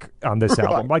erotic on this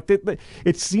album. Like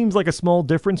it seems like a small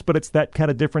difference, but it's that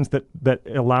kind of difference that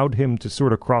allowed him to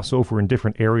sort of cross over in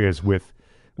different areas with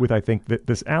I think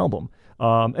this album.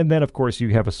 And then of course you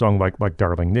have a song like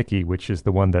Darling Nikki, which is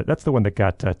the one that's the one that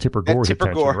got Tipper Gore's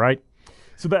attention, right?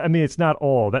 So that, I mean, it's not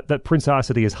all that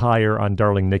Princeosity is higher on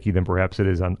Darling Nikki than perhaps it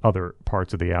is on other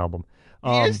parts of the album.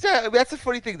 That's the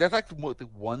funny thing. That's like the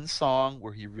one song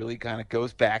where he really kind of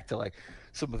goes back to like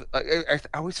some of the,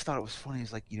 I always thought it was funny.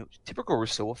 It's like, Tipper Gore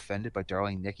was so offended by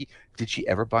Darling Nikki. Did she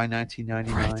ever buy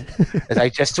 1999? Right. As I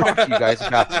just talked to you guys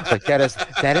about, like that is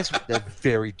a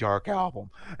very dark album.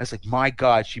 It's like, my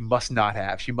God, she must not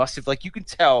have. She must have, like, you can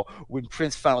tell when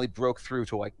Prince finally broke through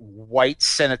to like white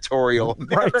senatorial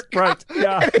America. Right,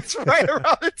 yeah. And it's right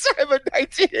around the time of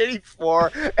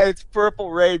 1984, and it's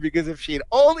Purple Rain, because if she had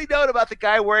only known about the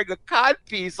guy wearing a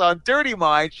codpiece on Dirty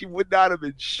Mind, she would not have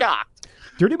been shocked.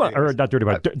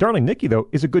 Darling Nikki, though,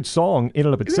 is a good song in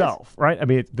and of itself, right? I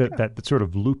mean, that sort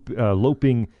of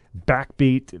loping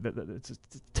backbeat, it's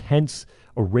tense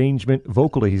arrangement.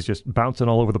 Vocally, he's just bouncing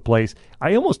all over the place.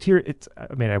 I almost hear it.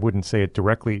 I mean, I wouldn't say it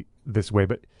directly this way,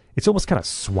 but it's almost kind of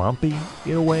swampy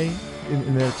in a way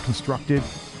in that it's constructed.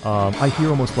 I hear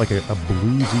almost like a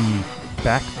bluesy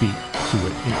backbeat to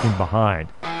it in behind.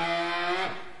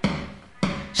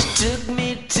 She took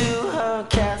me to her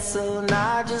castle and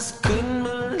I just couldn't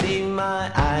believe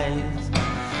my eyes.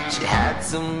 She had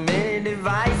so many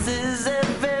devices,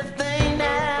 everything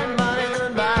that money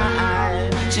could buy.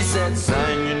 She said,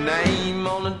 sign your name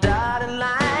on a dotted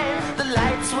line. The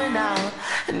lights went out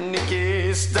and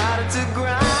Nikki started to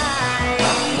grind.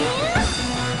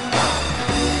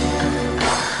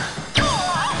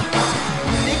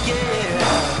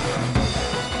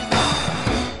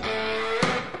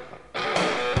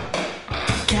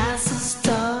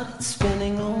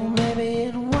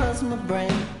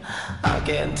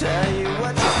 Can't tell you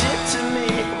what you did to me,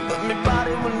 but my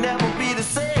body will never be the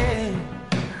same.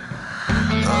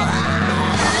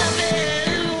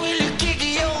 Will you kick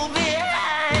your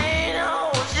behind?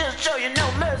 Oh, just show you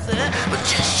no mercy, but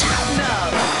just shout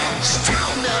enough,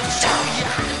 shout you.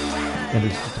 And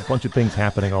there's just a bunch of things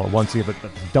happening all at once. You have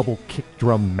a double kick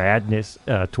drum madness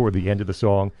toward the end of the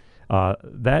song.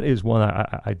 That is one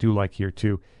I do like here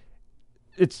too.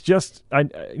 It's just I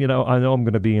know I'm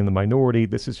going to be in the minority.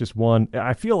 This is just one.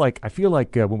 I feel like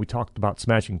when we talked about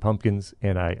Smashing Pumpkins,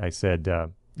 and I said they're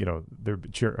not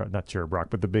Cherub Rock,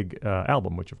 but the big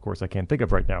album, which of course I can't think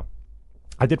of right now.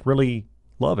 I didn't really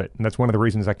love it, and that's one of the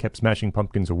reasons I kept Smashing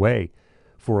Pumpkins away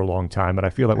for a long time. And I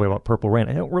feel that way about Purple Rain.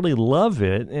 I don't really love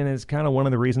it, and it's kind of one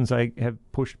of the reasons I have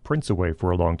pushed Prince away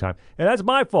for a long time. And that's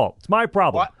my fault. It's my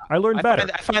problem. Well, I learned better.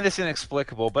 I find this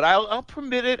inexplicable, but I'll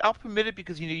permit it. I'll permit it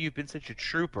because you've been such a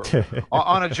trooper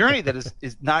on a journey that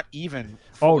is not even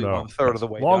fully 1/3 of the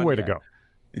way. Long way yet. to go.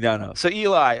 No. So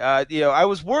Eli, I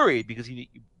was worried because we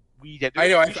had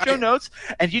show notes,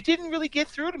 and you didn't really get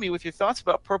through to me with your thoughts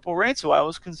about Purple Rain, so I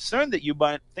was concerned that you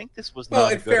might think this was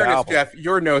not a good fairness, album. Jeff,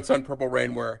 your notes on Purple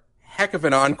Rain were heck of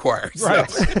an encore. Right.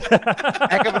 So.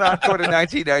 Heck of an encore to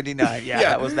 1999.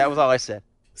 Yeah, that was all I said.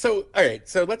 So, all right,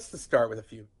 so let's just start with a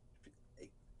few.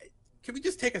 Can we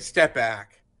just take a step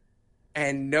back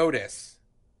and notice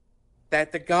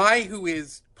that the guy who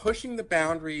is pushing the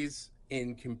boundaries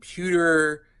in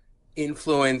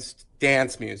computer-influenced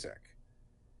dance music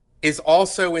is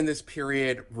also in this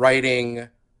period writing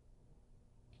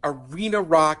arena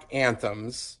rock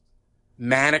anthems,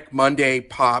 Manic Monday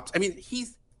pops. I mean,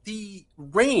 he's the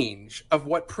range of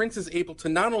what Prince is able to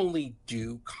not only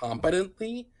do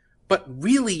competently, but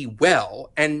really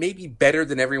well, and maybe better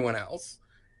than everyone else,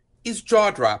 is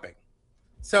jaw-dropping.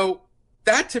 So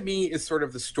that to me is sort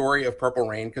of the story of Purple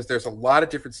Rain, because there's a lot of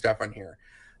different stuff on here.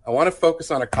 I want to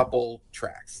focus on a couple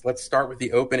tracks. Let's start with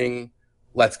the opening,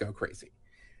 Let's Go Crazy.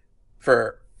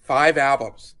 For 5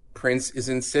 albums, Prince is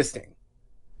insisting,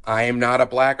 I am not a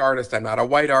black artist, I'm not a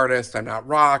white artist, I'm not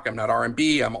rock, I'm not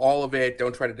R&B, I'm all of it,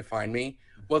 don't try to define me.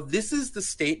 Well, this is the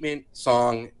statement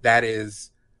song that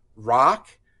is rock,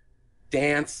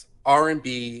 dance,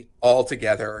 R&B all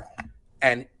together,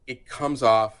 and it comes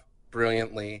off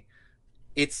brilliantly.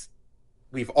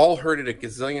 We've all heard it a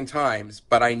gazillion times,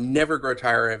 but I never grow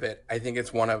tired of it. I think it's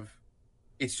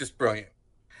just brilliant.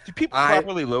 Do people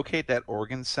properly locate that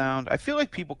organ sound? I feel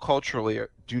like people culturally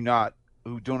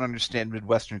who don't understand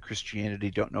Midwestern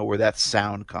Christianity don't know where that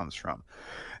sound comes from.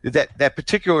 That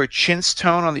particular chintz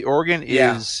tone on the organ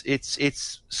is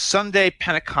it's Sunday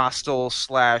Pentecostal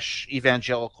 /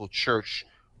 evangelical church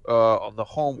of the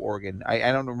home organ.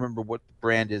 I don't remember what the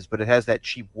brand is, but it has that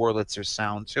cheap Wurlitzer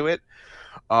sound to it.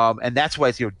 And that's why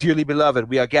it's, dearly beloved,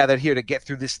 we are gathered here to get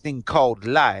through this thing called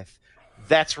life.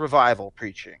 That's revival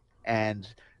preaching. And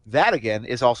that, again,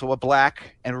 is also a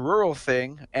black and rural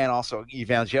thing and also an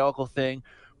evangelical thing,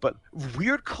 but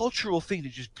weird cultural thing to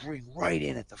just bring right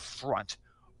in at the front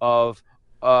of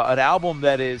an album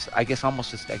that is, I guess,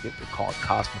 almost I could call it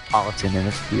cosmopolitan in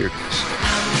its weirdness.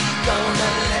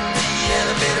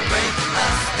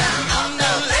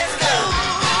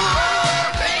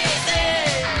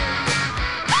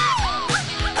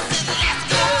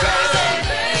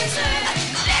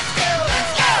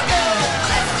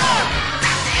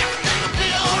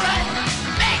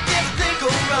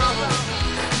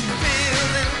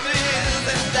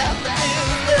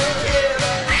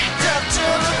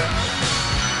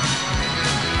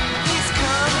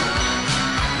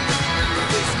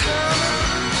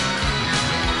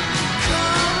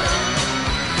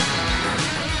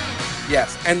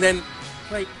 Yes, and then,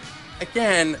 like,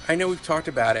 again, I know we've talked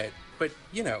about it, but,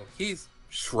 you know, he's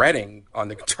shredding on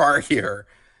the guitar here.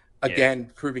 Again,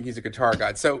 proving he's a guitar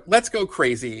god. So let's go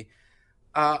crazy.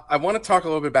 I want to talk a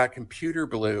little bit about Computer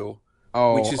Blue,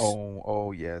 which is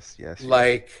yes.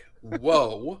 like,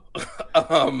 whoa.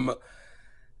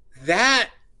 That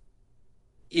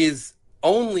is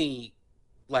only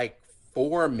like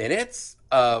 4 minutes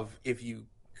of, if you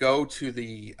go to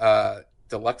the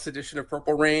deluxe edition of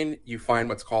Purple Rain, you find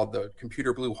what's called the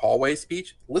Computer Blue hallway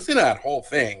speech. Listen to that whole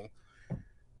thing.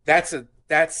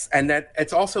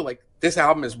 It's also like, this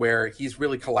album is where he's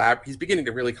beginning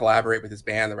to really collaborate with his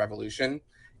band, The Revolution,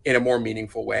 in a more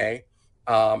meaningful way.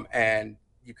 And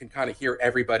you can kind of hear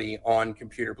everybody on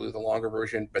Computer Blue, the longer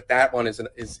version, but that one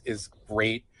is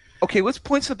great. Okay, let's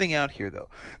point something out here, though.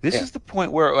 This is the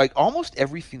point where, like, almost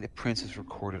everything that Prince has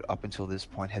recorded up until this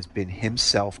point has been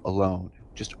himself alone,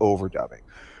 just overdubbing.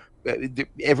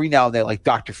 Every now and then, like,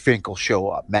 Dr. Fink will show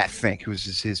up, Matt Fink,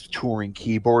 who's his touring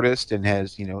keyboardist and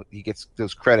has, you know, he gets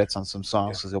those credits on some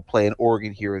songs because he'll play an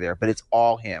organ here or there, but it's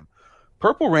all him.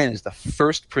 Purple Rain is the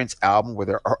first Prince album where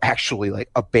there are actually, like,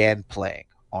 a band playing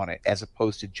on it as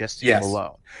opposed to just him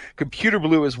alone. Computer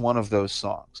Blue is one of those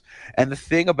songs. And the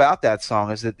thing about that song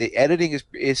is that the editing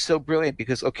is so brilliant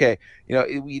because, okay, you know,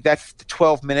 that's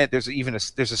 12-minute, there's a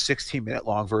 16-minute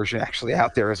long version actually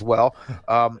out there as well.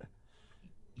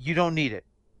 You don't need it.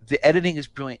 The editing is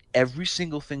brilliant. Every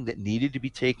single thing that needed to be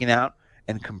taken out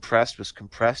and compressed was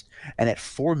compressed. And at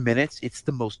 4 minutes, it's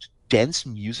the most dense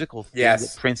musical thing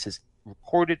that Prince has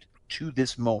recorded to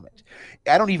this moment.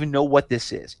 I don't even know what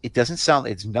this is. It doesn't sound,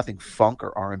 it's nothing funk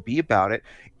or R&B about it.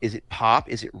 Is it pop?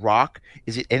 Is it rock?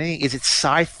 Is it anything? Is it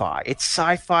sci-fi? It's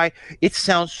sci-fi. It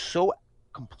sounds so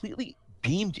completely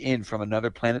beamed in from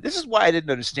another planet. This is why I didn't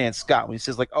understand Scott when he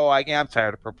says, like, oh, I'm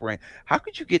tired of Purple Rain. How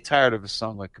could you get tired of a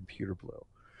song like Computer Blue?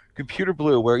 Computer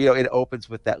Blue, where, you know, it opens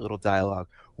with that little dialogue.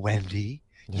 Wendy,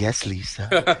 yes, Lisa,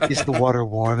 is the water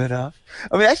warm enough?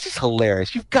 I mean, that's just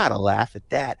hilarious. You've got to laugh at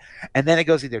that. And then it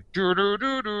goes either do do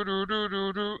do do do do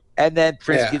do do, and then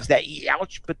Prince gives that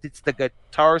ouch, but it's the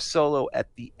guitar solo at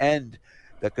the end.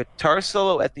 The guitar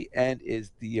solo at the end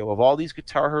is the, you know, of all these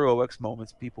guitar heroics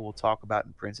moments people will talk about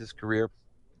in Prince's career,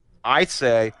 I'd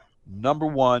say number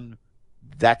one,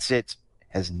 that's it,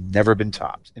 has never been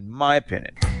topped, in my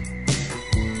opinion.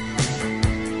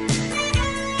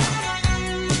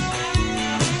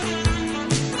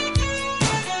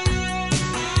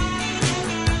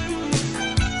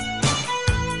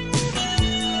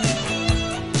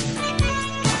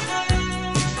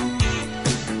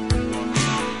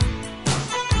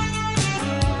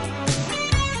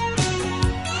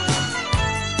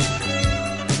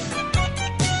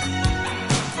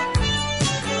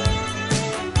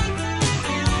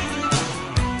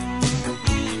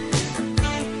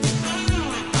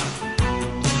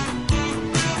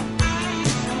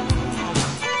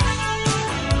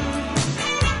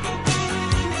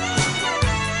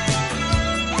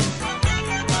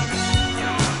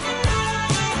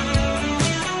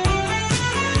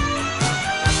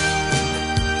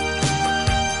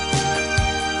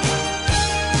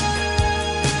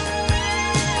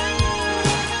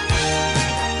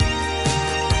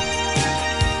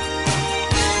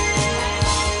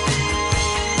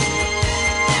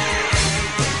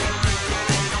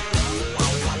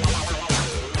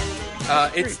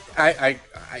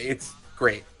 It's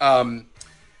great.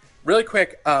 Really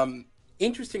quick,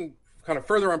 interesting, kind of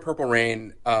further on Purple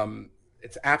Rain.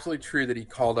 It's absolutely true that he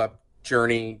called up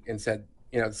Journey and said,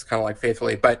 you know, it's kind of like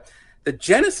Faithfully. But the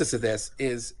genesis of this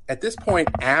is, at this point,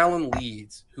 Alan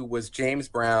Leeds, who was James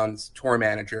Brown's tour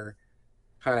manager,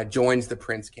 kind of joins the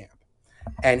Prince camp.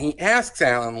 And he asks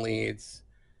Alan Leeds,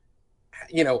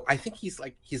 you know, I think he's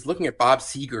looking at Bob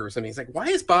Seger or something. He's like, why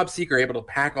is Bob Seger able to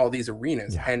pack all these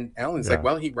arenas? Yeah. And Alan's like,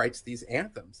 well, he writes these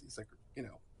anthems. He's like, you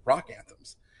know, rock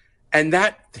anthems. And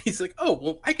that he's like, oh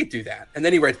well, I could do that. And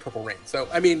then he writes Purple Rain. So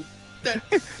I mean, that,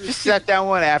 Just sat down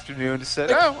one afternoon and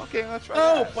said, "Oh, okay, let's try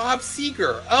oh, that." Bob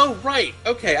Seger. Oh, right.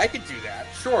 Okay, I could do that.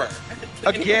 Sure.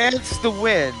 Against the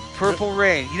Wind, Purple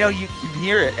Rain. You know, you can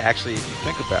hear it actually if you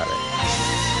think about it.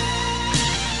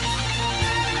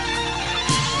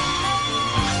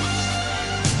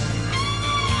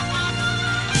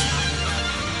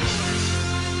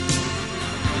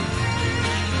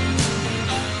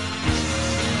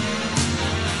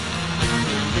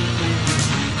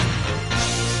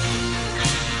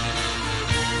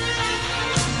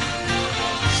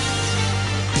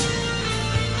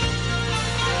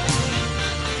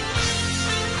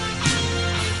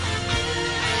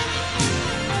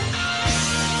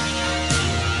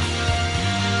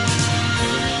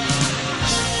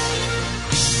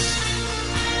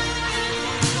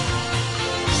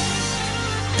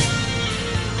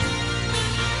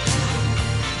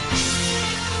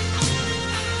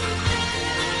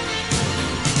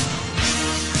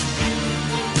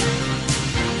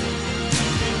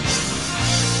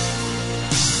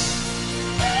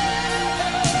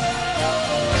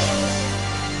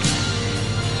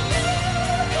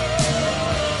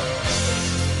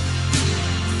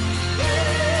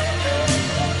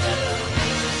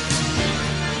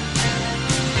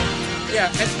 Yeah,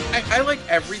 and I like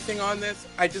everything on this.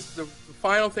 The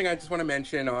final thing I just want to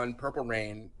mention on Purple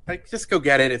Rain, like, just go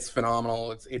get it. It's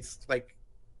phenomenal. It's like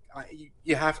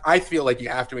you have. I feel like you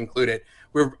have to include it.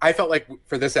 I felt like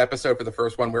for this episode, for the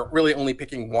first one, we're really only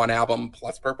picking one album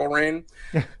plus Purple Rain.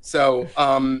 So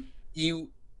you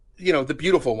know, the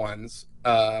beautiful ones,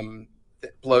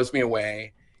 that blows me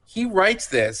away. He writes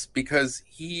this because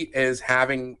he's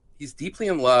deeply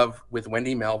in love with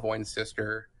Wendy Melvoin's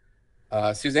sister,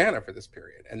 Susanna, for this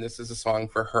period, and this is a song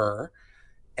for her.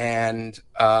 And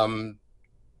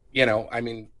you know, I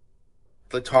mean,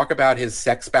 to talk about his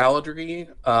sex balladry,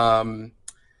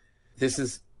 this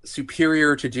is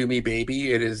superior to Do Me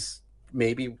Baby. It is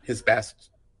maybe his best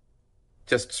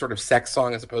just sort of sex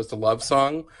song as opposed to love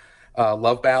song,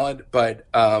 love ballad. But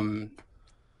and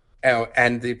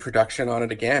the production on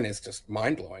it again is just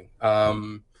mind-blowing.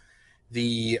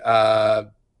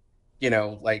 You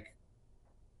know, like,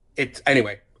 it's,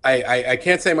 anyway, I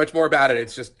can't say much more about it.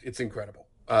 It's incredible.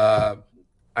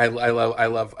 I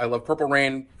love Purple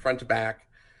Rain front to back.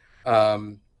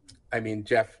 I mean,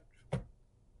 Jeff,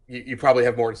 you probably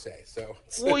have more to say. So,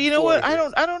 well, you know what? I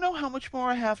don't know how much more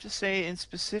I have to say in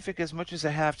specific as much as I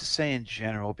have to say in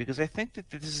general, because I think that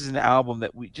this is an album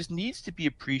that we just needs to be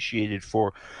appreciated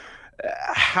for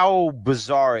how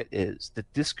bizarre it is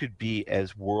that this could be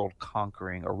as world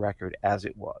conquering a record as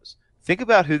it was. Think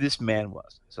about who this man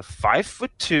was. He's a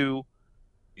 5'2",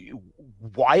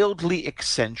 wildly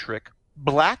eccentric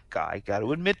black guy. Got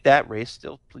to admit that race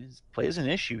still plays an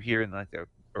issue here in like the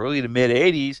early to mid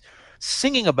 80s,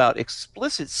 singing about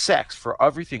explicit sex for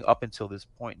everything up until this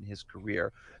point in his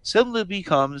career. Suddenly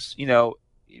becomes, you know,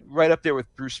 right up there with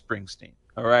Bruce Springsteen.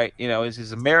 All right, you know, is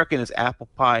as American as apple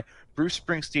pie, Bruce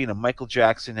Springsteen and Michael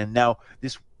Jackson, and now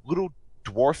this little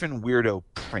dwarfing weirdo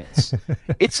Prince.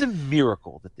 It's a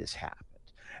miracle that this happened.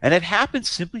 And it happened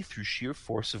simply through sheer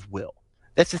force of will.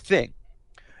 That's the thing.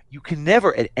 You can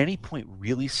never at any point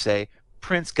really say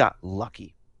Prince got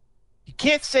lucky. You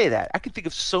can't say that. I can think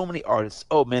of so many artists,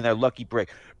 oh man, they're lucky break.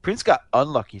 Prince got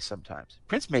unlucky sometimes.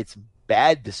 Prince made some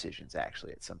bad decisions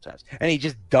actually at sometimes. And he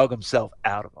just dug himself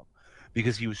out of them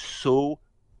because he was so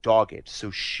dogged,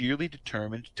 so sheerly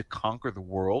determined to conquer the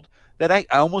world that I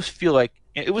almost feel like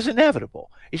it was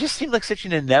inevitable. It just seemed like such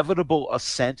an inevitable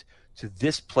ascent to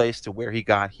this place, to where he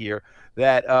got here,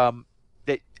 that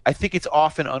that I think it's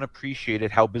often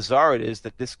unappreciated how bizarre it is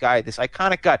that this guy, this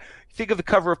iconic guy, think of the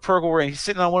cover of Purple Rain, he's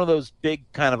sitting on one of those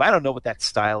big kind of, I don't know what that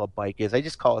style of bike is. I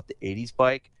just call it the 80s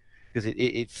bike because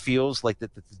it feels like the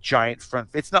giant front.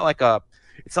 It's not like a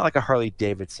Harley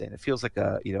Davidson. It feels like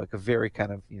a, you know, like a very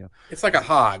kind of, you know, it's like a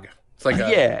hog. It's like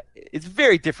it's a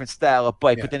very different style of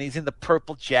bike, Yeah. but then he's in the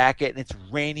purple jacket and it's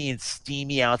rainy and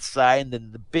steamy outside, and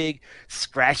then the big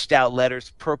scratched out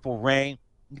letters, Purple Rain.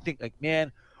 You think like,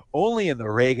 man, only in the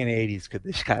Reagan 80s could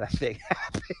this kind of thing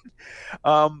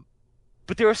happen.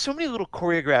 But there are so many little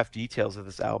choreographed details of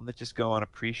this album that just go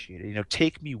unappreciated. You know,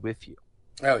 Take Me With You.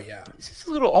 Oh yeah. It's just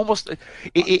a little almost. I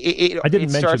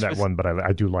didn't mention that one, but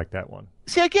I do like that one.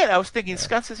 See, again, I was thinking,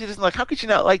 Scott says he doesn't like. How could you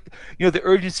not like, the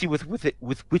urgency with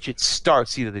which it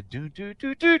starts? The do do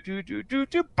do do do do do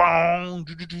do bong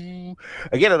do do do.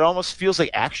 Again, it almost feels like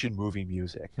action movie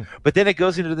music. But then it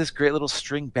goes into this great little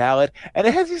string ballad, and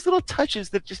it has these little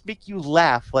touches that just make you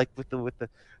laugh, like with the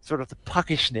sort of the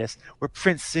puckishness, where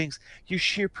Prince sings "Your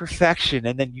sheer perfection,"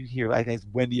 and then you hear, I think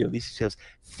it's Wendy or Lisa says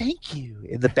 "Thank you"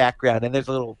 in the background, and there's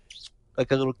a little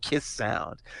kiss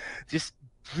sound. Just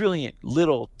brilliant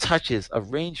little touches,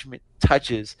 arrangement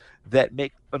touches that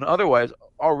make an otherwise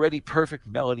already perfect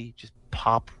melody just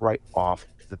pop right off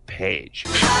the page.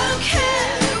 I don't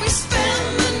care, we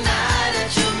spend the night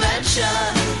at your mansion.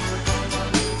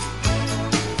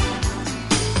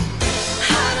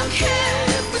 I don't care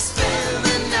if we spend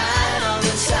the night all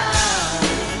the time.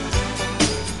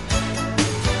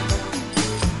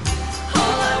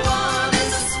 All I want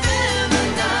is to spend the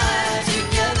night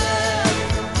together.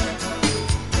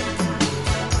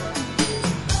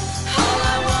 All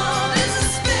I want is to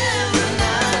spend the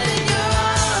night in your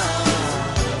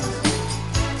arms.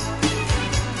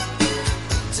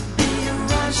 To be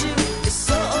around you is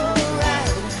so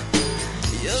alright.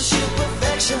 You're sheer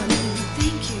perfection.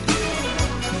 Thank you.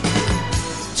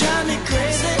 Drive me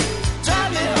crazy,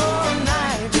 drive me all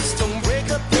night. Just don't break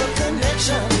up your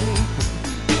connection.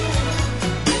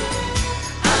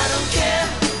 I don't care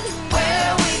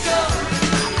where we go.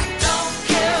 I don't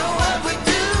care what we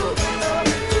do.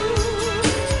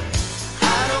 I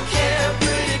don't care,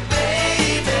 pretty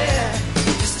baby.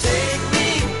 Just take me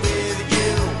with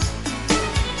you.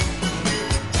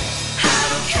 I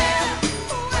don't care.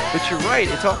 But you're right.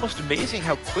 It's almost amazing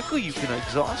how quickly you can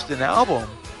exhaust an album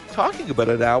talking about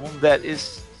an album that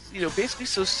is, basically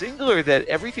so singular that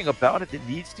everything about it that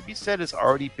needs to be said has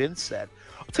already been said.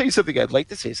 I'll tell you something I'd like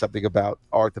to say something about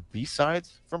are the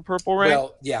B-sides from Purple Rain.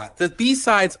 Well, yeah, the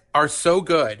B-sides are so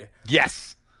good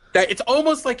Yes. that it's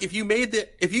almost like if you made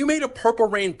a Purple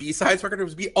Rain B-sides record, it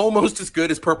would be almost as good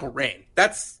as Purple Rain.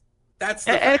 That's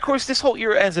And of course, this whole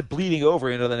year ends up bleeding over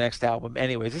into the next album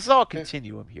anyways. This is all a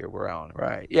continuum here we're on,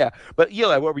 right? Yeah. But,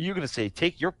 Eli, what were you going to say?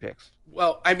 Take your picks.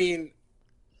 well, I mean,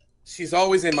 she's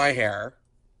always in my hair.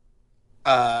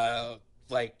 I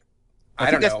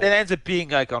don't know. That ends up being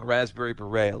like on Raspberry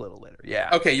Beret a little later. Yeah.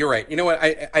 Okay, you're right. You know what?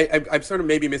 I'm sort of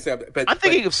maybe missing out, but I'm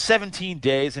thinking of 17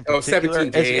 Days in particular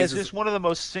 17 Days as just one of the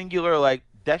most singular, like,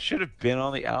 that should have been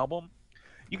on the album.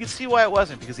 You can see why it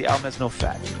wasn't, because the album has no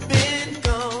fat. Been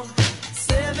gone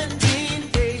 17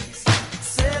 days,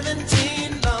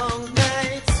 17 long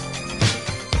nights.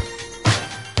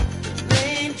 The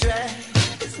main drag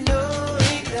is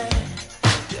knowing that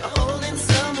you're holding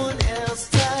someone else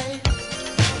tight.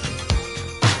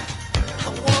 I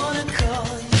wanna call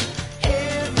you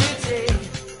every day,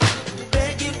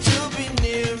 beg you to be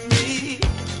near me.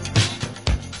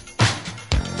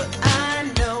 But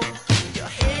I know your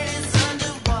head is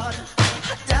underwater.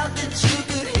 I doubt that you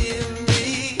could hear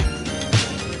me.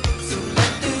 So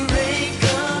let the rain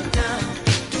come down,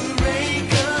 the rain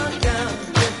come down,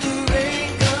 let the rain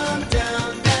come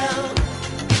down, down.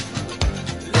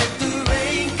 Let the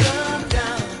rain come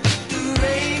down, the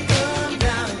rain come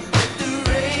down, let the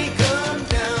rain come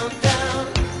down,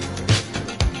 down.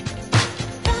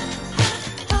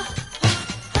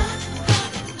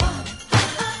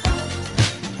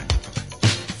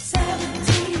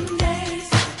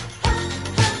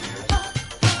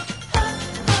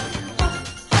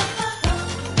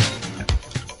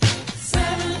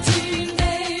 17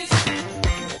 days.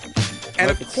 And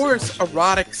of course,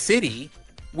 Erotic City,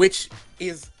 which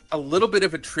is a little bit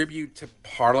of a tribute to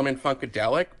Parliament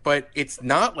Funkadelic, but it's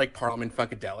not like Parliament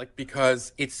Funkadelic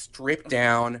because it's stripped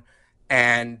down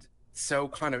and so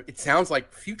kind of, it sounds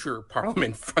like future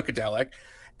Parliament Funkadelic.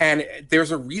 And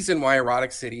there's a reason why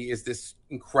Erotic City is this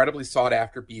incredibly sought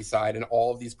after B-side and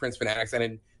all of these Prince fanatics.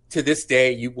 And to this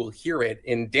day, you will hear it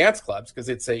in dance clubs because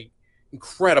it's a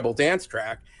incredible dance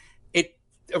track.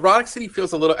 Erotic City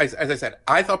feels a little, as I said,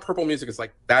 I thought Purple Music is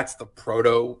like, that's the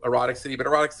proto Erotic City, but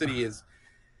Erotic City is,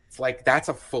 it's like, that's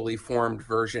a fully formed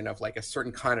version of like a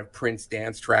certain kind of Prince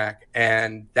dance track.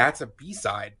 And that's a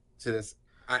B-side to this.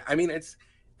 I mean, it's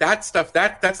that stuff,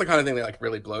 that's the kind of thing that like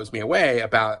really blows me away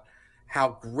about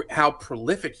how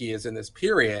prolific he is in this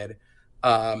period.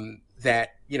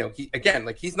 That,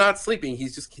 he's not sleeping.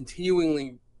 He's just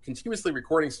continuously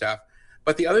recording stuff.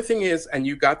 But the other thing is, and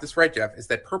you got this right, Jeff, is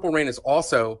that Purple Rain is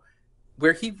also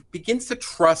where he begins to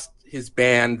trust his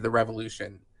band, The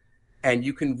Revolution. And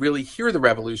you can really hear The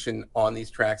Revolution on these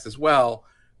tracks as well,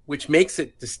 which makes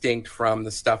it distinct from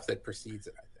the stuff that precedes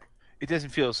it, I think. It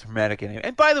doesn't feel as hermetic anymore.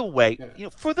 And by the way,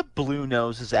 for the blue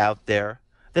noses out there,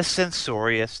 the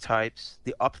censorious types,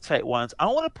 the uptight ones, I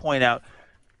want to point out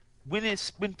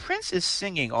when Prince is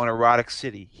singing on Erotic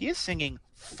City, he is singing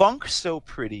 "Funk So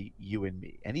Pretty, You and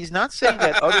Me," and he's not saying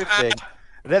that other thing.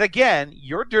 That again,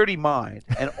 your dirty mind,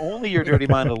 and only your dirty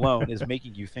mind alone, is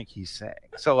making you think he's saying.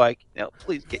 So, like,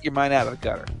 please get your mind out of the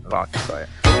gutter. That's all I can tell you.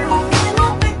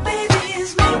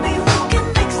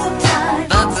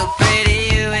 Funk so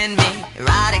pretty, you and me.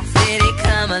 Erotic city,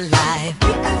 come alive.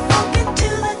 We could funk into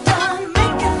the dawn,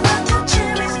 making love till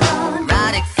cherries gone.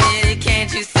 Erotic city,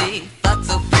 can't you see? Funk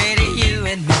so pretty, you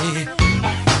and me.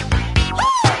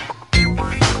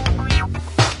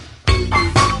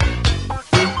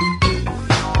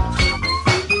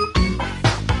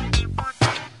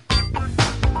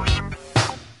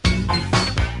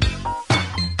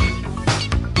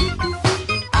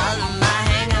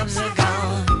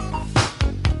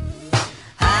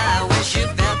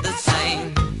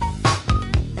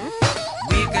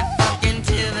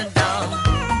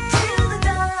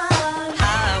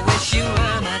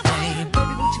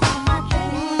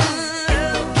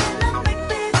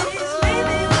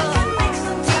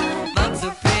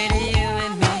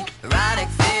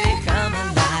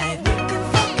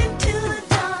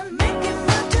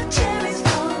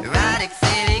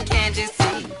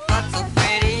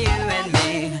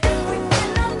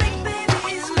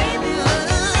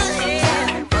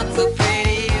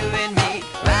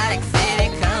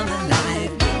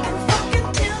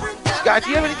 Scott, do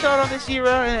you have any thought on this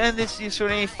era and this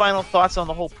sort of any final thoughts on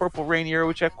the whole Purple Rain era,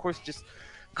 which of course just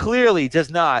clearly does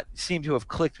not seem to have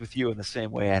clicked with you in the same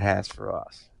way it has for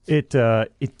us? It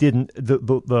didn't.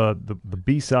 The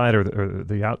B side or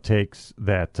the outtakes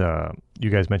that you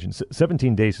guys mentioned,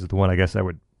 17 Days is the one I guess I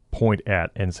would point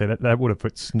at and say that would have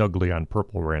fit snugly on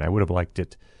Purple Rain. I would have liked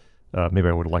it. Maybe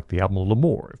I would have liked the album a little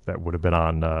more if that would have been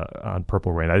on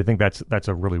Purple Rain. I think that's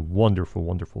a really wonderful,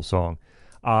 wonderful song.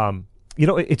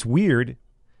 It's weird.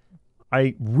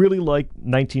 I really like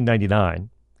 1999,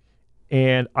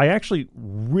 and I actually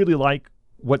really like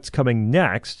what's coming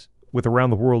next with Around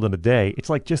the World in a Day. It's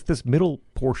like just this middle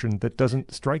portion that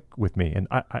doesn't strike with me, and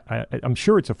I'm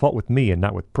sure it's a fault with me and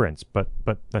not with Prince, but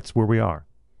that's where we are.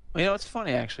 It's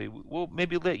funny, actually. We'll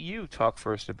maybe let you talk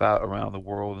first about Around the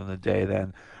World in a Day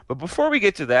then. But before we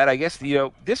get to that, I guess,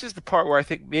 this is the part where I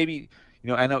think maybe,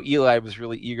 I know Eli was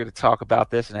really eager to talk about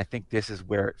this, and I think this is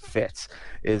where it fits,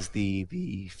 is the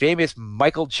famous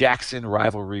Michael Jackson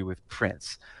rivalry with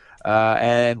Prince.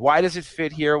 And why does it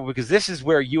fit here? Because this is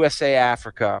where USA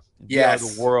Africa,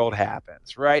 the world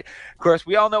happens, right? Of course,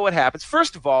 we all know what happens.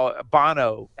 First of all,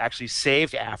 Bono actually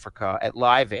saved Africa at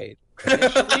Live Aid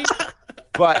initially,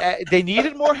 but they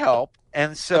needed more help.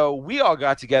 And so we all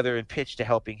got together and pitched a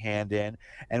helping hand in.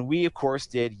 And we, of course,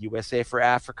 did USA for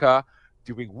Africa,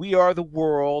 doing We Are the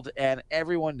World, and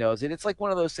everyone knows it. It's like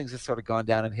one of those things that's sort of gone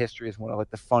down in history as one of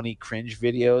like the funny cringe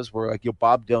videos where like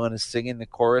Bob Dylan is singing the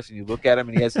chorus and you look at him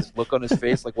and he has this look on his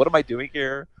face like, what am I doing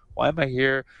here? Why am I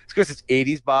here? It's because it's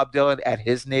 80s Bob Dylan at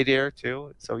his nadir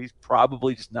too, so he's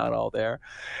probably just not all there.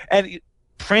 And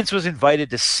Prince was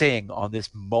invited to sing on this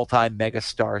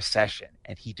multi-megastar session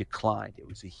and he declined. It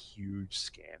was a huge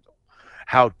scandal.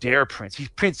 How dare Prince?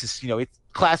 Prince is, it's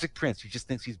classic Prince. He just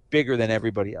thinks he's bigger than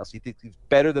everybody else. He thinks he's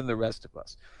better than the rest of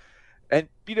us. And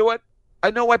you know what?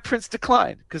 I know why Prince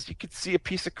declined, because you could see a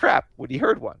piece of crap when he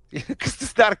heard one. Because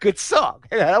it's not a good song.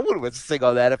 I wouldn't want to sing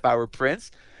on that if I were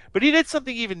Prince. But he did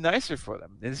something even nicer for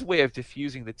them. And his way of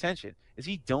diffusing the tension is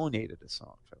he donated a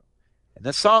song for them. And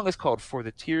the song is called For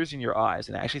the Tears in Your Eyes.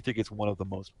 And I actually think it's one of the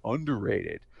most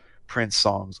underrated Prince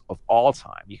songs of all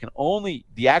time.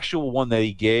 The actual one that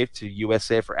he gave to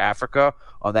USA for Africa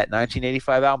on that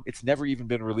 1985 album, it's never even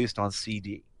been released on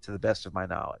CD, to the best of my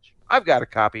knowledge. I've got a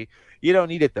copy. You don't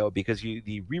need it, though, because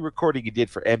the re-recording you did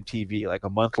for MTV like a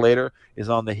month later is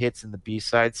on the hits and the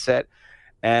B-side set.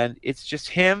 And it's just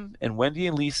him and Wendy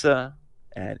and Lisa,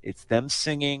 and it's them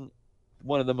singing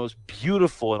one of the most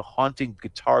beautiful and haunting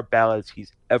guitar ballads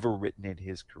he's ever written in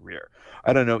his career.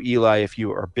 I don't know, Eli, if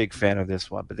you are a big fan of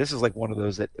this one, but this is like one of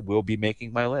those that will be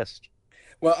making my list.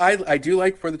 Well, I do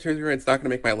like For the Tears in Your Eyes. It's not going to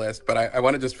make my list, but I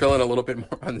want to just fill in a little bit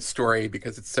more on the story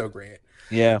because it's so great.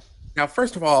 Yeah. Now,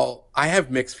 first of all, I have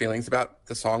mixed feelings about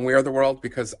the song We Are the World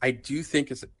because I do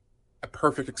think it's a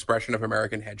perfect expression of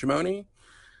American hegemony.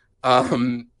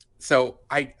 So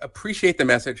I appreciate the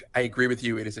message. I agree with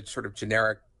you. It is a sort of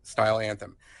generic style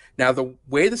anthem. Now, the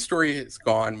way the story has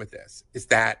gone with this is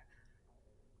that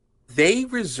they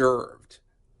reserved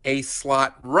a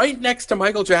slot right next to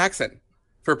Michael Jackson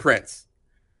for Prince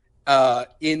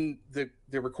in the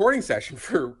recording session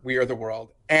for We Are the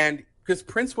World. And because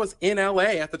Prince was in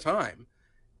LA at the time.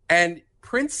 And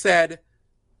Prince said,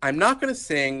 I'm not going to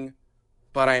sing,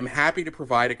 but I'm happy to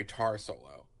provide a guitar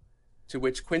solo. To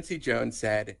which Quincy Jones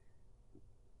said,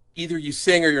 either you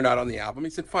sing or you're not on the album. He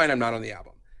said, fine, I'm not on the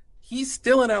album. He's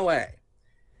still in LA.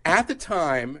 At the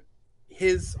time,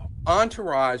 his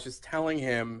entourage is telling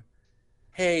him,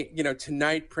 hey,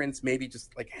 tonight, Prince, maybe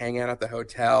just like hang out at the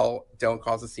hotel. Don't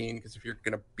cause a scene, because if you're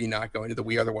going to be not going to the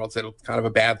We Are the World, so it's kind of a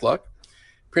bad look.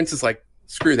 Prince is like,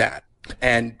 screw that,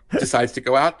 and decides to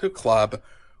go out to a club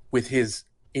with his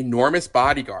enormous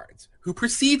bodyguards, who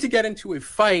proceed to get into a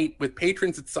fight with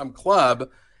patrons at some club.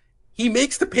 He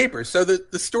makes the paper. So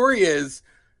the story is,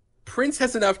 Prince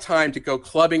has enough time to go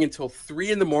clubbing until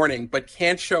 3 a.m, but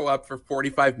can't show up for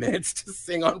 45 minutes to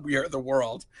sing on We Are the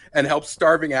World and help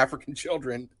starving African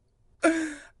children.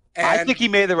 I think he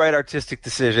made the right artistic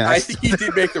decision. I think he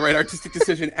did make the right artistic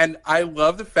decision. And I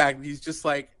love the fact that he's just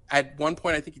like, at one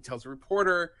point, I think he tells a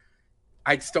reporter,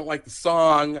 I just don't like the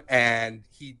song. And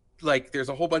there's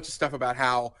a whole bunch of stuff about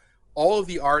how all of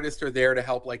the artists are there to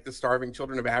help like the starving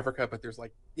children of Africa, but there's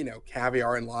like,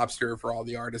 caviar and lobster for all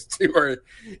the artists who are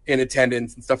in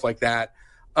attendance and stuff like that.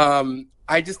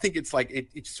 I just think it's like,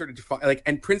 it just sort of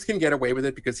and Prince can get away with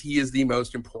it because he is the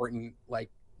most important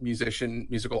like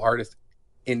musical artist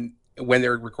when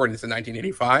they're recording this in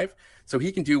 1985. So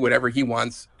he can do whatever he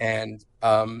wants. And,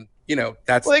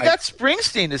 that's, well, they got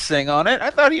Springsteen to sing on it.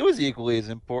 I thought he was equally as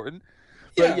important.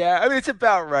 But yeah, I mean, it's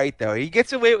about right though. He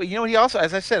gets away with, he also,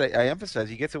 as I said, I emphasize,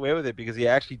 he gets away with it because he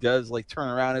actually does like turn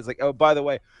around and is like, oh, by the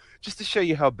way, just to show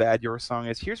you how bad your song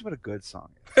is, here's what a good song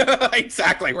is.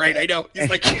 Exactly right. I know. He's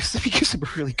like, he gives him a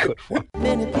really good one.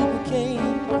 Many people came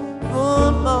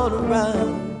from all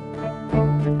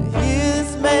around to hear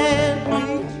this man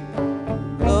preach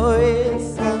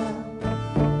glorious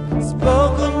sound.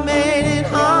 Spoke a man in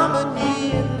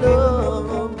harmony and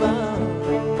love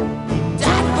abound. He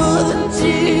died for the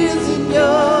tears in your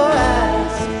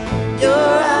eyes, your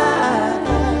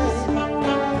eyes,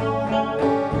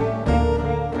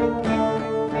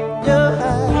 your eyes, your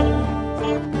eyes.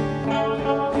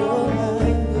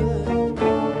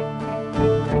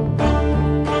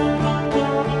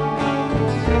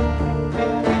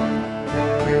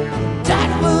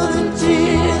 Died for the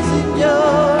tears in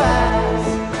your eyes,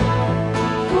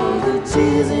 for the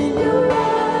tears in your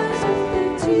eyes,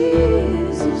 the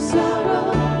tears of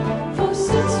sorrow. For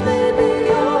since maybe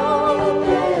all of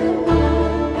them,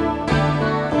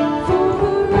 for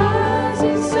the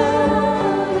rising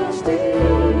sun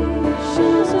still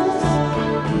shows us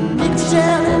each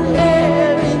and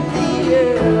every the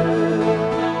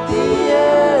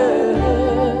earth.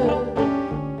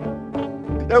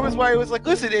 That was why I was like,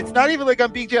 listen, it's not even like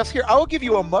I'm being just here. I will give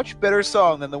you a much better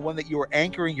song than the one that you were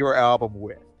anchoring your album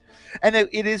with. And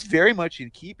it is very much in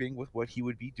keeping with what he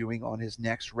would be doing on his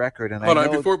next record. And hold I on,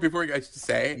 know, before you guys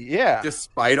say, yeah,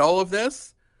 despite all of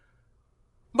this,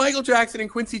 Michael Jackson and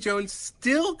Quincy Jones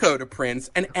still go to Prince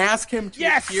and ask him to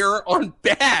appear on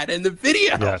Bad in the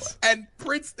video. Yes. And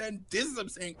Prince then disses him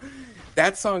saying,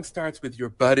 that song starts with Your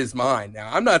Bud Is Mine. Now,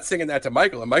 I'm not singing that to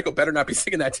Michael, and Michael better not be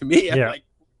singing that to me. Yeah.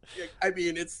 I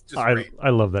mean, it's just great. I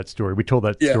love that story. We told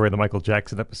that story in the Michael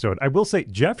Jackson episode. I will say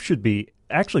Jeff should be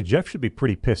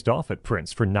pretty pissed off at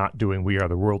Prince for not doing We Are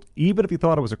the World, even if he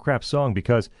thought it was a crap song,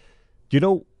 because do you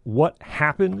know what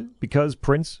happened because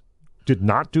Prince did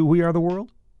not do We Are the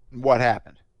World? what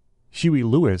happened? Huey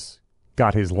Lewis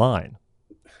got his line.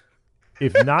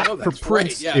 If not for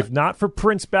Prince, if not for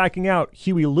Prince backing out,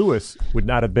 Huey Lewis would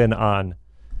not have been on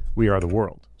We Are the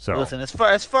World. So listen, as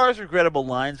far as regrettable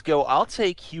lines go, I'll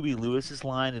take Huey Lewis's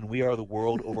line in We Are the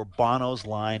World over Bono's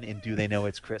line in Do They Know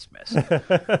It's Christmas?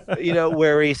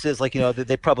 Where he says, that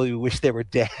they probably wish they were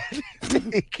dead.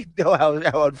 They can know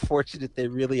how unfortunate they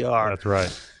really are. That's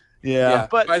right. Yeah.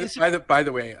 But by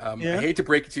the way, I hate to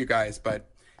break it to you guys, but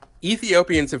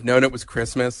Ethiopians have known it was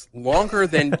Christmas longer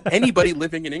than anybody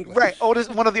living in England. Right,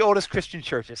 one of the oldest Christian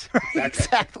churches.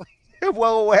 Exactly.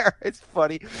 Well aware. It's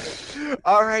funny.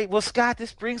 All right. Well, Scott,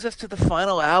 this brings us to the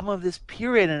final album of this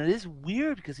period, and it is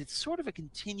weird because it's sort of a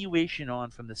continuation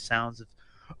on from the sounds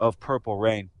of Purple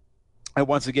Rain. I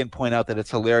once again point out that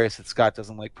it's hilarious that Scott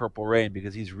doesn't like Purple Rain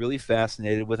because he's really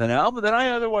fascinated with an album that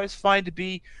I otherwise find to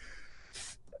be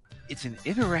it's an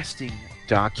interesting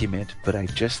document, but I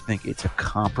just think it's a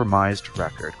compromised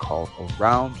record called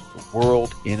Around the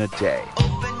World in a Day.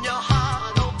 Open your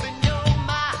heart, open your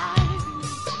mind.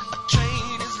 A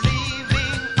train is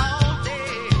leaving all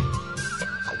day.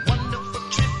 A wonderful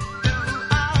trip through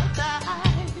our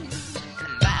time.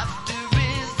 Laughter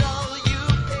is all you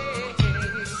pay.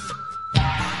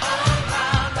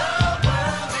 Around the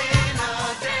world in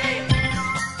a day.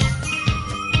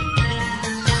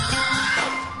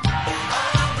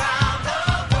 Around the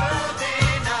world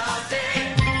in a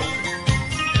day. Now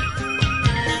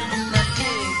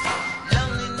dig,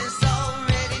 loneliness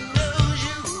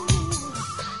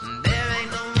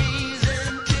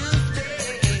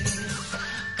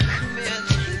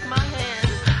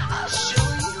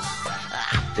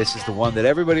This is the one that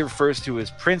everybody refers to as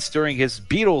Prince during his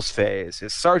Beatles phase,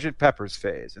 his Sgt. Pepper's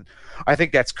phase. And I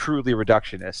think that's crudely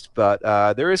reductionist, but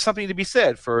there is something to be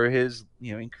said for his,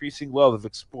 increasing love of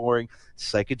exploring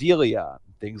psychedelia,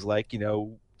 things like,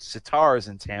 sitars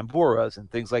and tamburas and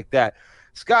things like that.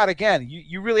 Scott, again,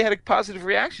 you really had a positive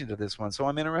reaction to this one, so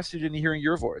I'm interested in hearing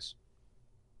your voice.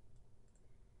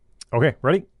 Okay,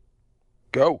 ready?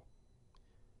 Go.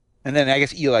 And then I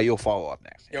guess, Eli, you'll follow up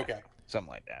next. Okay.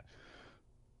 Something like that.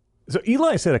 So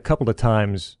Eli said a couple of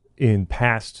times in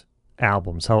past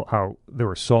albums how there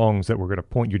were songs that were going to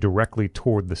point you directly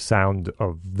toward the sound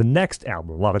of the next album.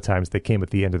 A lot of times they came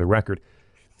at the end of the record.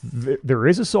 There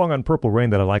is a song on Purple Rain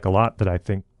that I like a lot that I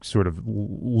think sort of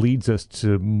leads us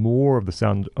to more of the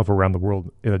sound of Around the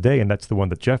World in a Day, and that's the one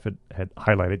that Jeff had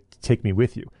highlighted, Take Me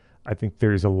With You. I think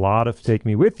there's a lot of Take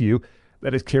Me With You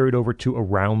that is carried over to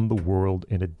Around the World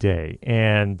in a Day.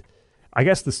 And I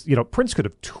guess this, Prince could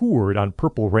have toured on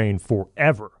Purple Rain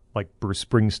forever, like Bruce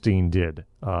Springsteen did,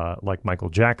 like Michael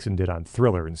Jackson did on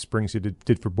Thriller, and Springsteen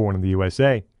did for Born in the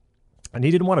USA. And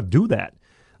he didn't want to do that.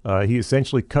 He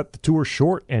essentially cut the tour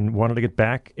short and wanted to get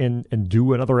back and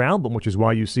do another album, which is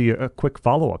why you see a quick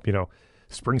follow-up.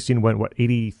 Springsteen went,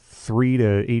 83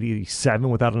 to 87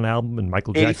 without an album, and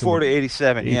Michael Jackson... 84 to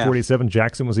 87, 84 to 87.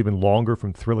 Jackson was even longer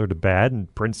from Thriller to Bad,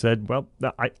 and Prince said, well,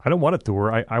 I don't want to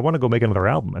tour. I want to go make another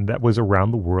album, and that was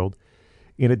Around the World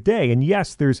in a Day. And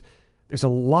yes, there's a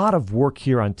lot of work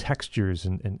here on textures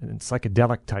and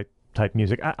psychedelic type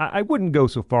music. I wouldn't go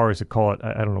so far as to call it,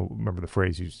 I don't know, remember the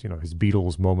phrase used, his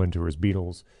Beatles moment or his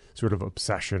Beatles sort of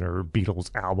obsession or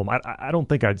Beatles album. I don't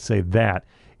think I'd say that.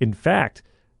 In fact,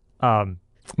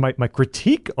 my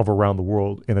critique of Around the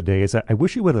World in a Day is that I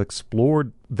wish he would have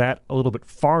explored that a little bit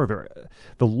farther.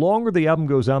 The longer the album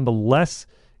goes on, the less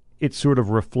it sort of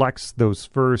reflects those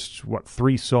first,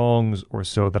 3 songs or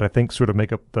so that I think sort of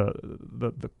make up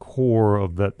the core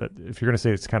of that. If you're going to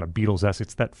say it's kind of Beatles-esque,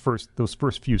 it's those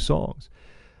first few songs.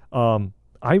 I'm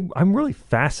really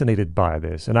fascinated by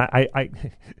this, and I'm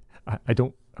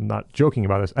not joking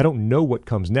about this. I don't know what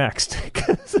comes next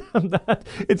because I'm not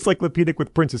encyclopedic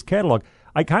with Prince's catalog.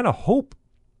 I kind of hope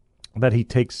that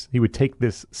he would take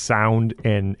this sound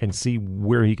and see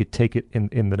where he could take it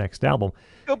in the next album.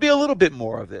 There'll be a little bit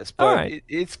more of this, but right.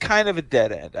 It's kind of a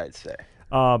dead end, I'd say.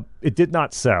 It did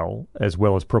not sell as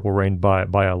well as Purple Rain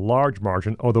by a large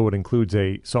margin, although it includes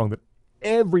a song that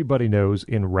everybody knows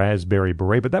in Raspberry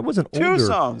Beret, but that was an older... 2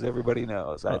 songs everybody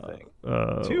knows, I think.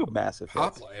 2 massive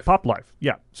hits. Pop Life,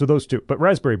 yeah. So those 2. But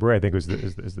Raspberry Beret, I think, is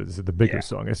the bigger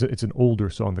song. It's an older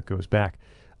song that goes back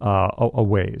a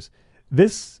ways.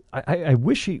 This, I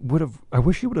wish he would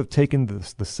have taken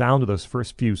the sound of those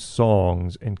first few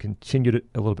songs and continued it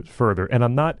a little bit further. And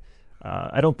I'm not,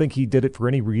 I don't think he did it for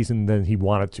any reason than he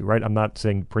wanted to, right? I'm not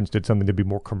saying Prince did something to be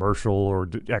more commercial or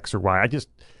X or Y.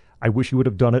 I wish he would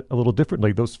have done it a little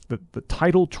differently. The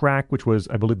title track, which was,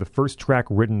 I believe, the first track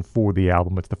written for the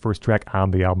album, it's the first track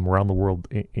on the album, Around the World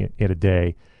in a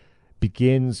Day,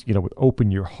 begins, with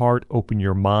open your heart, open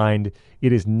your mind.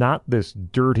 It is not this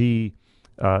dirty...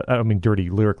 I don't mean dirty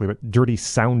lyrically, but dirty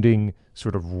sounding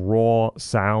sort of raw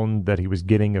sound that he was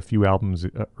getting a few albums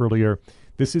earlier.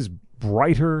 This is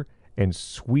brighter and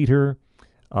sweeter,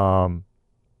 and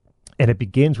it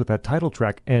begins with that title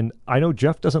track. And I know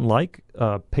Jeff doesn't like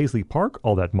Paisley Park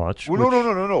all that much. Well,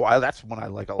 no. That's one I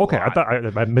like a lot. Okay, I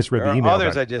thought I misread the email.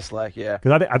 Others I dislike, yeah.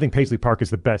 Because I think Paisley Park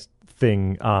is the best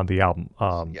thing on the album.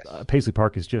 Yes. Paisley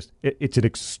Park is just, it's an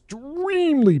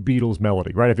extremely Beatles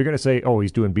melody, right? If you're going to say, oh,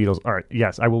 he's doing Beatles, all right,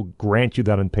 yes, I will grant you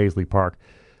that in Paisley Park.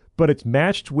 But it's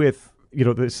matched with,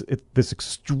 this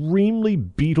extremely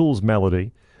Beatles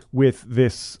melody with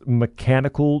this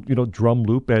mechanical, drum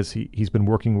loop as he's been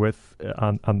working with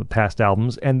on the past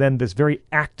albums, and then this very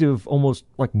active, almost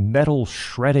like metal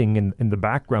shredding in the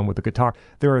background with the guitar.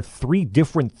 There are 3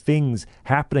 different things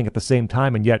happening at the same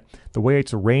time, and yet the way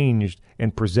it's arranged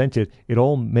and presented, it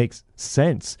all makes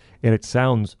sense, and it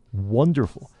sounds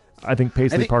wonderful. I think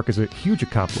Paisley Park is a huge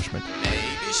accomplishment.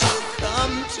 Maybe she'll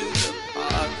come to the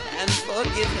park and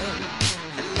forgive him,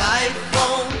 and life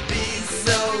won't be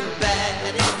so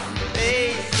bad if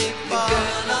Paisley Park. The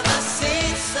girl on the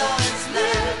seesaw is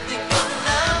laughing, for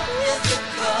love is the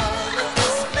call of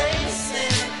this place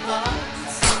in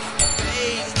parks.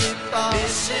 Paisley Park.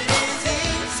 Mission is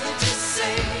easy to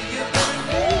say, you're gonna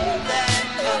move that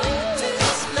coat to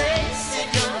this place in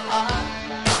your heart.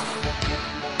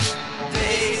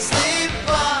 Paisley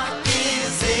Park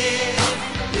is in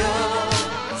your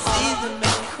heart. See the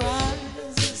man cry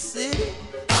as the city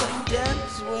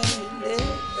condemns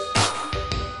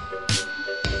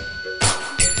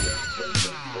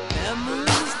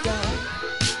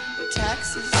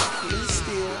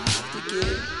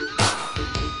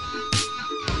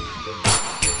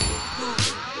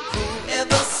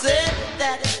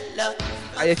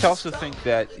I also think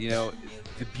that,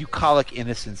 the bucolic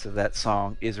innocence of that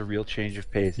song is a real change of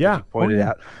pace. Yeah. As you pointed Oh, yeah.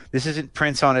 out. This isn't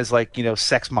Prince on his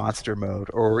sex monster mode,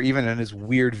 or even in his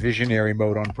weird visionary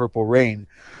mode on Purple Rain.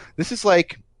 This is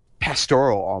like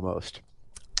pastoral almost.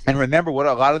 And remember, what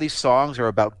a lot of these songs are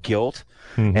about guilt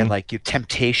and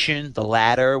temptation, the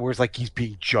latter, where it's like he's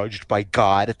being judged by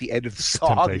God at the end of the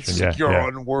song. Temptation, It's like, yeah, you're yeah.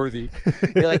 unworthy.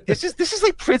 You're like, this is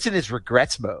like Prince in his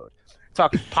regrets mode.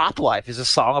 Talking Pop Life is a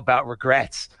song about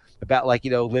regrets, about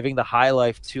living the high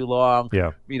life too long.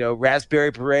 Yeah.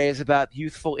 Raspberry Beret is about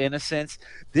youthful innocence.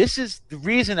 This is the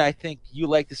reason I think you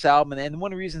like this album, and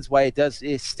one of the reasons why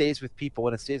it stays with people,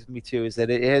 and it stays with me too, is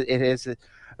that it has a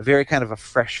very kind of a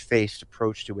fresh-faced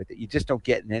approach to it that you just don't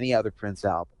get in any other Prince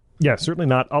album. Yeah, certainly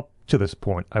not up to this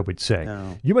point, I would say.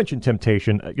 No. You mentioned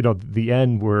temptation, the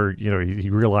end where, he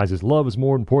realizes love is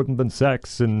more important than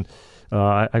sex, and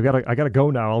I gotta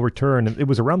go now, I'll return. And it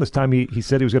was around this time he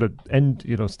said he was going to end,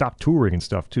 stop touring and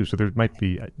stuff too. So there might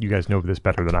be, you guys know this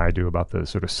better than I do about the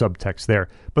sort of subtext there.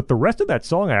 But the rest of that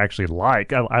song I actually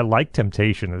like. I like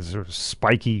Temptation. There's sort of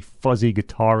spiky, fuzzy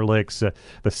guitar licks, the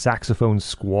saxophone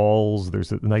squalls.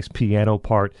 There's a nice piano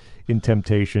part in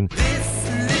Temptation. This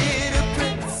little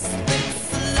prince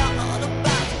thinks a lot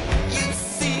about you,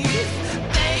 see.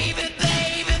 Baby,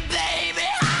 baby, baby,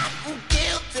 I'm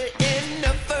guilty in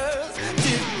the first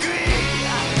degree.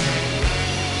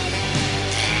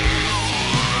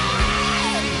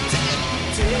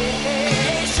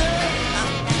 Temptation,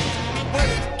 I'm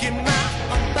working my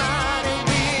body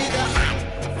with a hot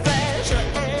flash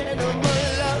of animal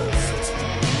lust.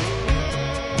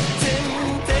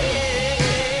 Temptation.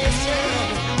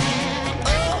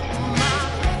 Oh, my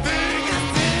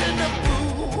fingers in the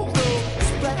pool go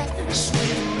splash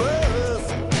with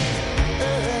must.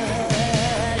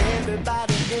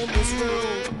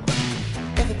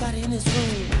 Everybody in this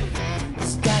room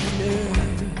has got a nerve.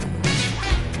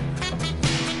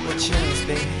 What's yours,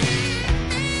 baby?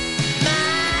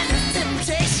 Mine is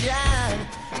temptation.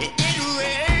 It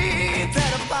rains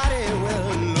at a party where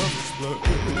love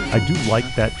is. I do like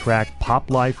that track. Pop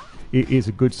Life is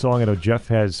a good song. I know Jeff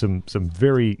has some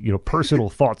very personal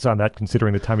thoughts on that,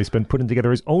 considering the time he spent putting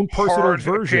together his own personal Hard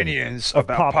version opinions of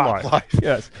about Pop Life.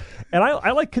 Yes, and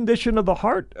I like Condition of the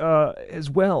Heart as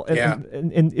well. And, Yeah.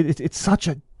 and it's such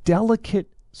a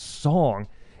delicate song.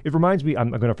 It reminds me.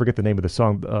 I'm going to forget the name of the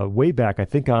song. Way back, I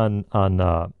think on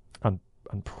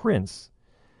Prince.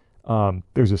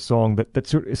 There's a song that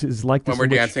sort of is like this. When we're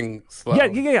in which- dancing slow.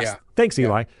 Yes. Thanks,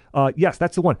 Eli. Yes,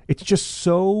 that's the one. It's just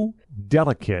so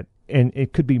delicate, and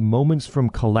it could be moments from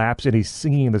Collapse, and he's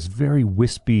singing in this very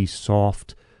wispy,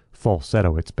 soft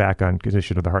falsetto. It's back on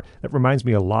Condition of the Heart. That reminds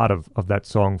me a lot of that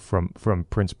song from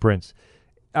Prince.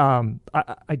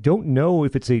 I don't know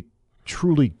if it's a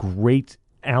truly great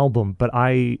album, but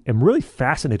I am really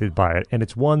fascinated by it, and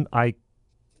it's one I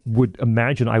would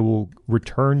imagine I will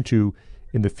return to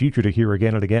in the future to hear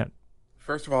again and again.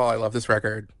 First of all, I love this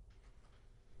record.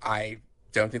 I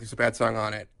don't think there's a bad song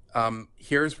on it.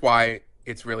 Here's why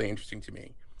it's really interesting to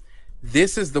me.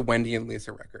 This is the Wendy and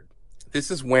Lisa record. This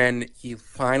is when he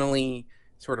finally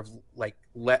sort of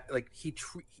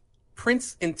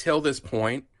Prince until this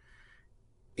point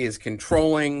is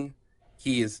controlling.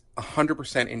 He is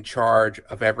 100% in charge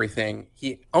of everything.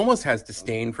 He almost has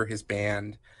disdain for his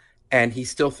band, and he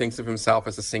still thinks of himself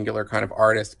as a singular kind of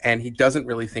artist, and he doesn't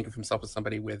really think of himself as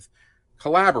somebody with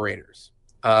collaborators.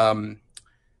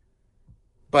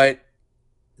 But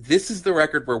this is the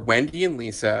record where Wendy and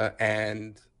Lisa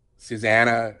and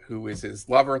Susanna, who is his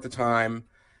lover at the time,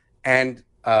 and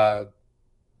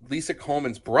Lisa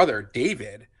Coleman's brother,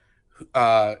 David,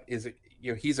 he's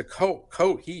a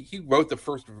coat. He wrote the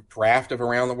first draft of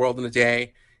Around the World in a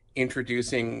Day,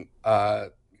 introducing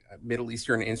Middle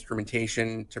Eastern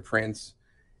instrumentation to Prince.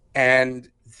 And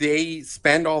they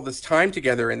spend all this time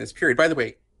together in this period. By the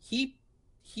way, he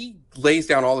lays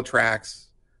down all the tracks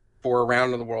for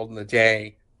Around the World in a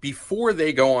Day before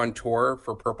they go on tour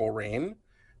for Purple Rain.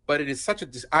 But it is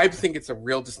I think it's a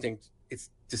real it's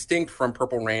distinct from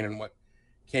Purple Rain and what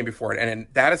came before it. And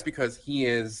that is because he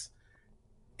is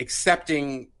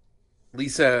accepting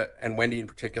Lisa and Wendy in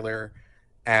particular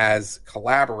as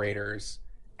collaborators.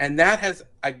 And that has,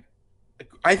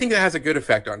 I think that has a good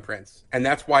effect on Prince. And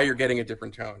that's why you're getting a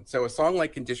different tone. So a song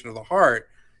like Condition of the Heart,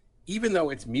 even though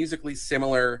it's musically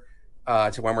similar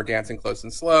to When We're Dancing Close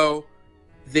and Slow,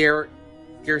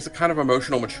 there's a kind of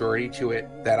emotional maturity to it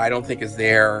that I don't think is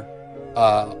there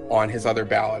on his other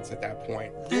ballads at that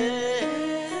point.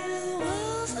 There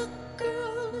was a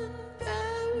girl in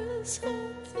Paris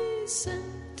whom he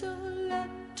sent a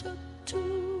letter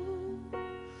to,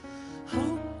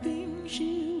 hoping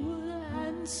she would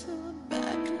answer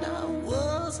back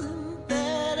wasn't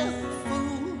that a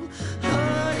fool?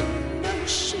 Her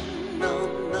emotion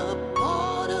on the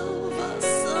part of a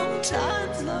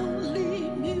sometimes lonely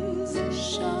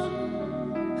musician.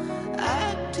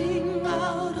 Acting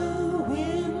out a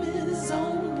whim is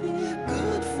only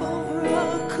good for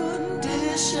a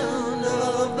condition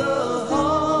of the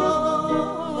heart.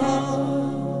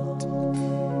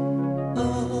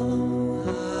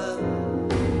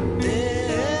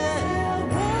 There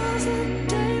was a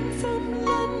dame from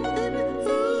London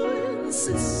who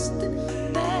insisted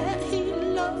that he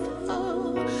loved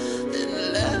her,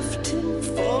 then left him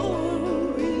for a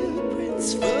real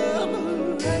prince from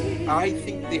a rain. I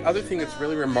think the other thing that's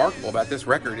really remarkable about this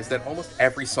record is that almost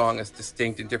every song is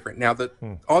distinct and different. Now,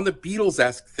 on the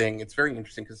Beatles-esque thing, it's very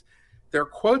interesting because there are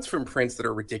quotes from Prince that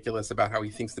are ridiculous about how he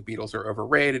thinks the Beatles are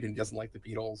overrated and he doesn't like the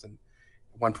Beatles. And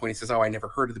at one point he says, "Oh, I never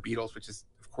heard of the Beatles," which is,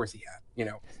 of course, he had. You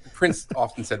know, Prince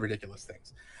often said ridiculous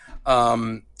things.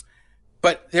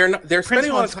 But they're Prince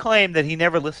spending a lot once of time. claimed that he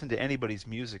never listened to anybody's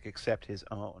music except his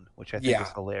own, which I think Yeah. is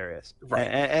hilarious. Right.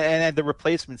 And the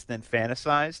Replacements then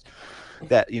fantasized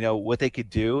that, you know, what they could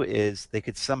do is they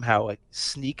could somehow like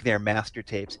sneak their master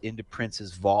tapes into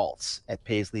Prince's vaults at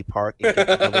Paisley Park and get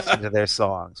them to listen to their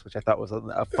songs, which I thought was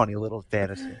a funny little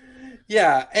fantasy.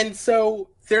 Yeah, and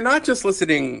so they're not just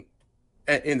listening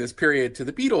in this period to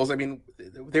the Beatles. I mean,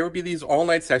 there would be these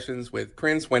all-night sessions with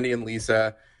Prince, Wendy and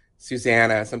Lisa,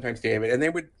 Susanna, sometimes David, and they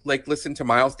would like listen to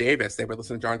Miles Davis. They would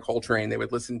listen to John Coltrane. They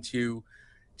would listen to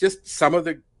just some of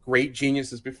the great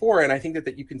geniuses before. And I think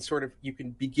that you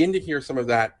can begin to hear some of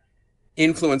that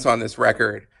influence on this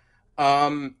record.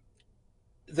 The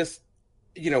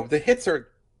hits are,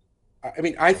 I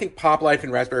mean, I think Pop Life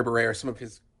and Raspberry Beret are some of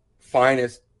his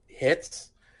finest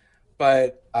hits,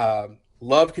 but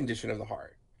Love Condition of the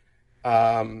Heart.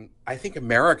 I think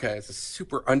America is a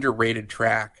super underrated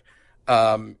track.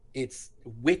 It's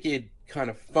wicked kind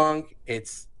of funk.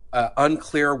 It's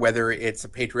unclear whether it's a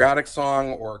patriotic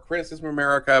song or a criticism of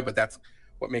America, but that's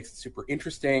what makes it super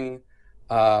interesting.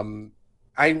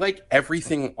 I like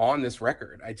everything on this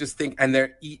record. I just think, and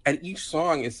each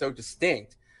song is so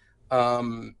distinct.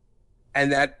 And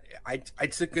that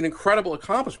it's an incredible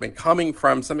accomplishment coming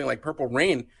from something like Purple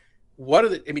Rain. He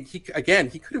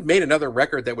could have made another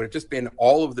record that would have just been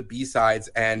all of the B-sides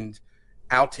and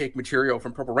outtake material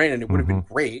from Purple Rain, and it would have been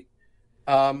great.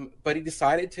 But he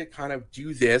decided to kind of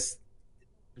do this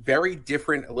very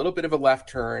different, a little bit of a left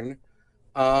turn,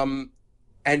 and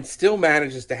still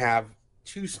manages to have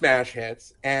 2 smash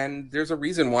hits. And there's a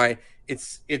reason why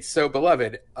it's so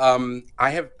beloved.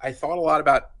 I thought a lot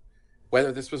about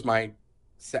whether this was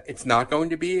it's not going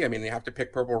to be. I mean, you have to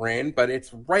pick Purple Rain, but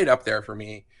it's right up there for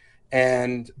me.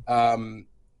 And I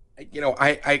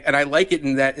like it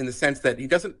in the sense that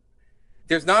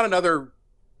there's not another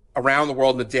Around the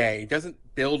World in a Day. He doesn't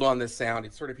build on this sound.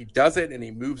 It's sort of, he does it and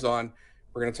he moves on.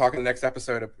 We're going to talk in the next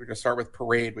episode. We're going to start with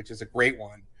Parade, which is a great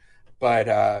one.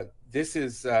 But this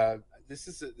is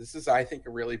I think a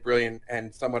really brilliant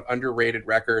and somewhat underrated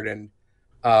record. And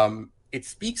it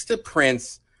speaks to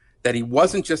Prince that he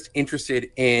wasn't just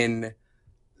interested in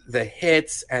the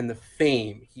hits and the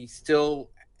fame. He still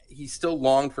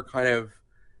longed for kind of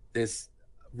this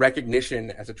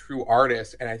recognition as a true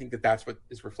artist, and I think that that's what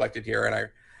is reflected here. And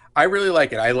I really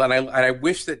like it. I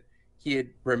wish that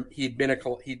he'd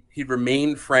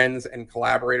remained friends and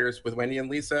collaborators with Wendy and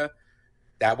Lisa.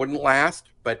 That wouldn't last,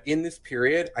 but in this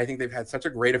period, I think they've had such a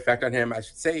great effect on him. I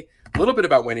should say a little bit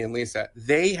about Wendy and Lisa.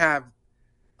 They have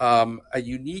a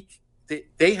unique.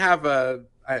 They have a.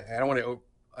 I don't want to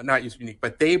not use unique,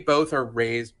 but they both are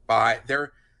raised by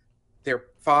their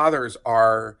fathers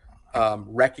are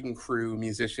wrecking crew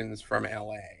musicians from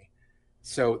LA.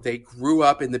 So they grew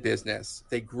up in the business.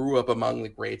 They grew up among the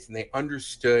greats, and they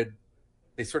understood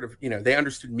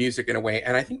music in a way.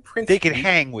 And I think Prince, they can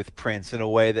hang with Prince in a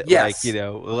way that, yes, a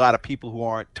lot of people who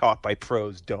aren't taught by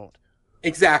pros don't.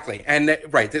 Exactly. And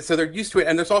right. So they're used to it.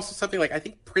 And there's also something like, I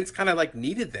think Prince kind of like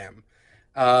needed them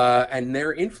and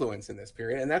their influence in this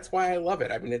period. And that's why I love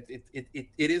it. I mean, it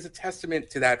is a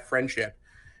testament to that friendship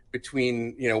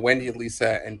between, Wendy and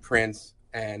Lisa and Prince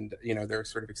and, their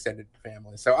sort of extended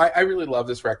family. So I really love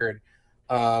this record.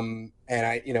 And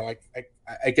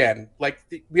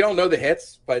we all know the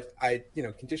hits, but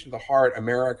Condition of the Heart,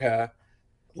 America,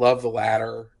 Love the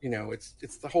Ladder,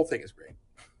 it's the whole thing is great.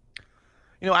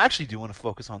 I actually do want to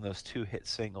focus on those 2 hit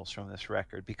singles from this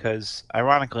record because,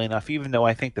 ironically enough, even though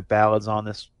I think the ballads on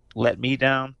this let me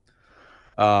down,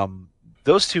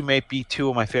 those 2 may be 2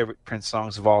 of my favorite Prince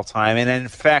songs of all time, and in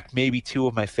fact, maybe 2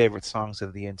 of my favorite songs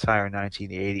of the entire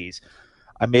 1980s.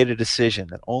 I made a decision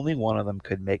that only one of them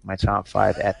could make my top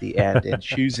 5 at the end, and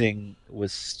choosing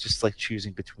was just like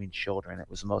choosing between children. It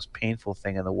was the most painful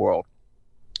thing in the world.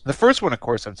 The first one, of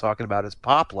course, I'm talking about is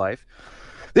Pop Life.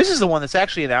 This is the one that's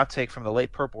actually an outtake from the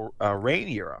late Purple Rain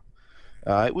era.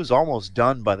 It was almost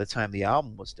done by the time the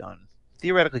album was done.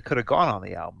 Theoretically could have gone on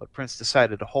the album, but Prince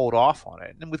decided to hold off on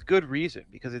it, and with good reason,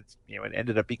 because it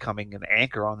ended up becoming an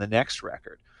anchor on the next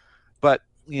record. But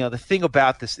the thing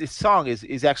about this song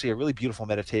is actually a really beautiful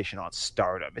meditation on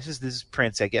stardom. This is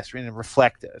Prince, I guess, in a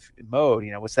reflective mode.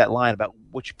 What's that line about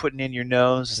what you're putting in your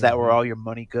nose? Is that where all your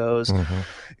money goes? Mm-hmm.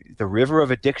 The river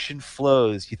of addiction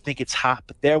flows. You think it's hot,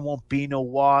 but there won't be no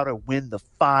water when the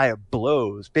fire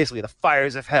blows. Basically, the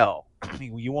fires of hell.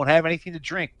 You won't have anything to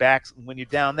drink back when you're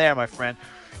down there, my friend.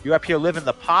 You're up here living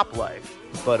the pop life,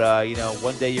 but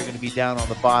one day you're going to be down on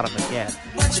the bottom again.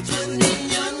 What you putting in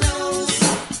your nose?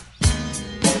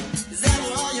 Is that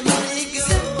where all your money goes?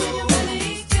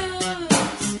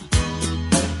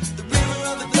 The river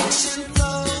of addiction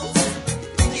flows.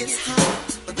 It's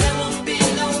hot, but there won't be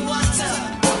no water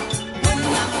when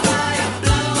the fire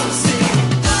blows. Sing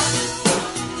pop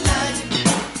life.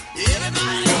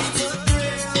 Everybody needs a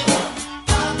thrill.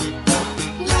 Pop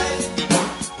life.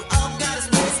 We all got a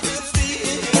space to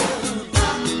feel.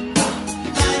 Pop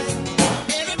life.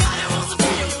 Everybody wants to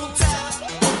feel top.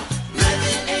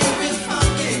 Living ain't real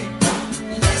funky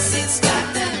unless it's got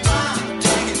that pop.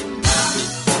 Take it. Pop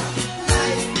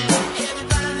life.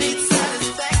 Everybody needs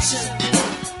satisfaction.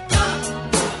 Pop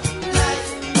life.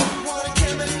 Want a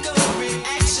chemical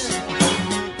reaction.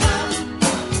 Pop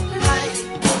life.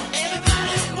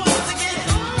 Everybody wants to get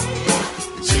high,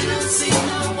 but you don't see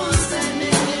no one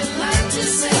standing in line to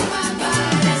say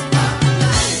bye-bye. It's pop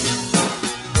life.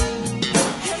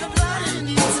 Everybody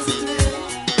needs a thrill.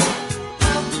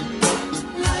 Pop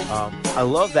life. I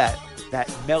love that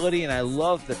melody, and I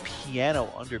love the piano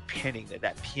underpinning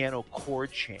that piano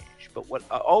chord change. But what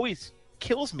always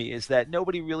kills me is that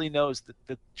nobody really knows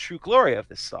the true glory of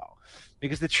this song,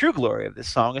 because the true glory of this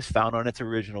song is found on its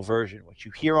original version. What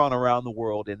you hear on Around the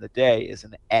World in the Day is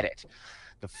an edit.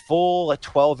 The full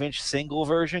 12-inch single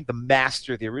version,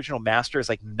 the original master, is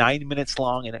like 9 minutes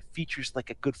long, and it features like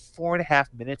a good 4.5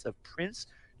 minutes of Prince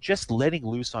just letting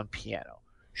loose on piano,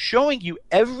 showing you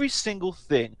every single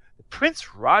thing that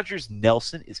Prince Rogers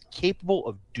Nelson is capable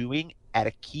of doing at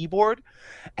a keyboard,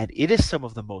 and it is some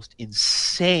of the most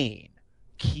insane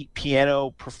piano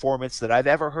performance that I've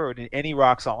ever heard in any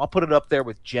rock song. I'll put it up there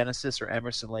with Genesis or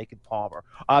Emerson, Lake and Palmer.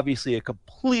 Obviously a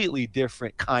completely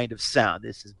different kind of sound.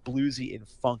 This is bluesy and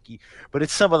funky, but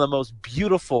it's some of the most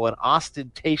beautiful and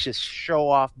ostentatious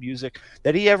show-off music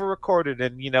that he ever recorded.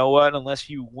 And you know what? Unless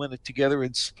you went it together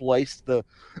and spliced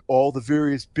all the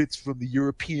various bits from the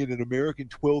European and American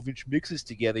 12-inch mixes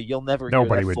together, you'll never hear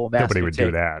that full master Nobody would tape.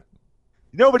 do that.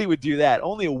 Nobody would do that.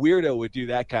 Only a weirdo would do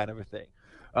that kind of a thing.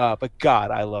 But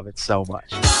God, I love it so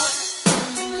much.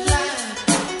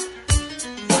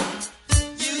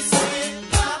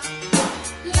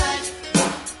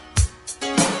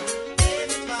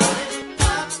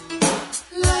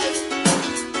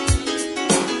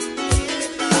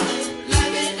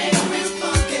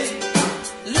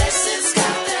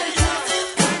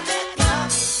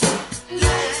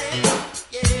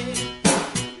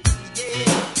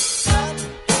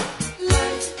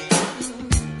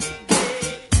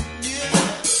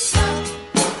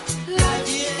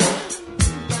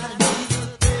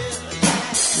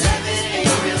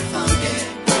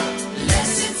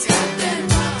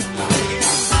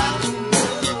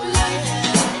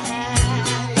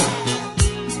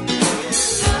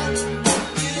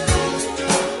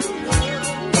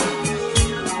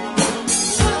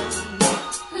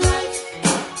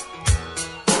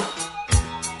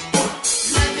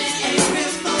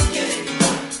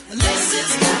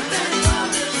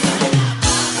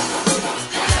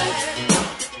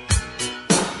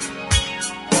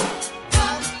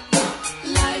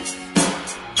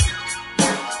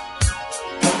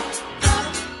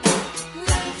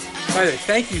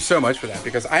 Thank you so much for that,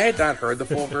 because I had not heard the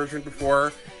full version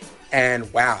before,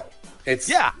 and wow, it's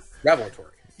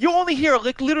revelatory. You only hear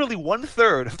like literally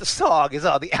 1/3 of the song is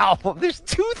on the album. There's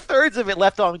 2/3 of it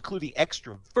left on, including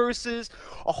extra verses,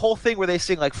 a whole thing where they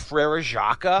sing like Frere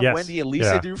Jacques. Yes. Wendy and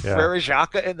Lisa do Frere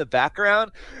Jacques in the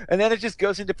background, and then it just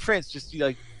goes into Prince, just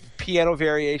like piano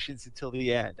variations until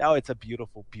the end. Oh, it's a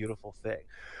beautiful, beautiful thing.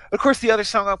 Of course, the other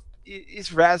song up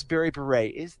is Raspberry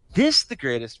Beret. Is this the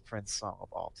greatest Prince song of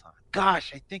all time?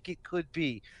 Gosh, I think it could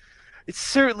be. It's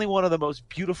certainly one of the most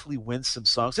beautifully winsome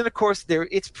songs. And of course,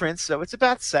 it's Prince, so it's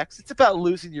about sex. It's about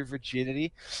losing your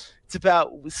virginity. It's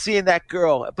about seeing that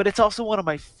girl, but it's also one of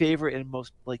my favorite and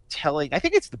most like telling. I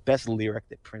think it's the best lyric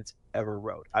that Prince ever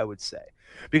wrote, I would say,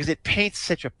 because it paints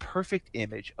such a perfect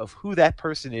image of who that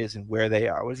person is and where they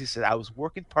are. What does he say? I was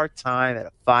working part-time at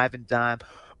a 5 and dime.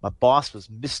 My boss was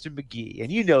Mr. McGee,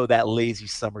 and you know that lazy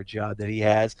summer job that he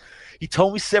has. He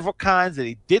told me several times that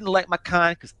he didn't like my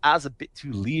kind because I was a bit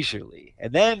too leisurely.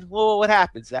 And then, well, what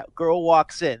happens? That girl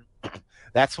walks in.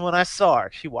 That's when I saw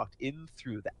her. She walked in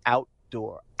through the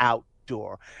outdoor,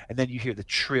 and then you hear the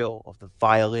trill of the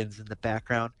violins in the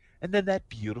background, and then that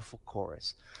beautiful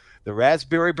chorus. The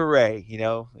raspberry beret, you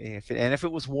know, if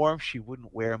it was warm, she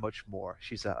wouldn't wear much more.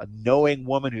 She's a knowing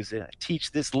woman who's going to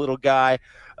teach this little guy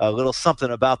a little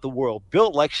something about the world.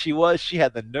 Built like she was, she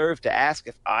had the nerve to ask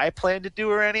if I planned to do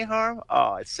her any harm.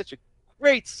 Oh, it's such a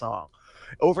great song.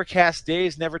 Overcast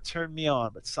days never turned me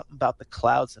on, but something about the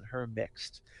clouds and her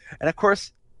mixed. And of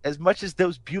course, as much as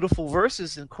those beautiful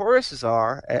verses and choruses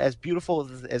are, as beautiful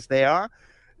as they are,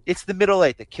 it's the middle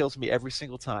eight that kills me every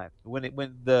single time. When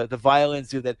the violins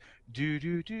do that do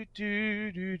do do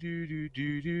do do do do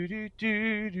do do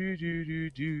do do do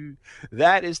do,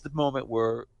 that is the moment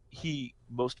where he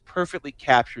most perfectly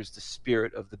captures the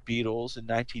spirit of the Beatles in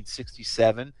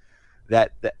 1967.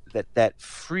 That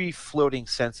free floating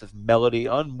sense of melody,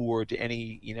 unmoored to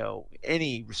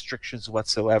any restrictions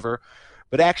whatsoever,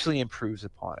 but actually improves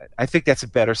upon it. I think that's a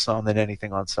better song than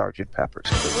anything on Sgt. Pepper's.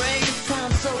 The rain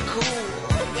sounds so cool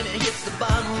when it hits the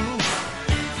bottom roof.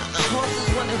 The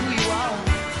horses wonder who you are.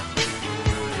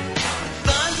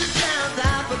 Thunder sounds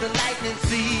out, but the lightning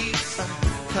sees.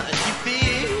 You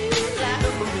feel like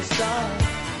a movie star.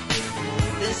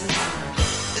 This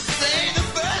ain't the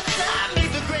first time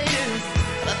make the greatest.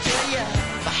 But I'll tell ya,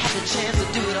 if I had the chance to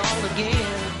do it all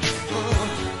again,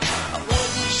 I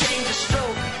wouldn't change a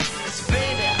stroke. 'Cause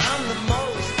baby, I'm the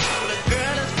most. But a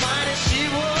girl as fine as she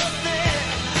was then.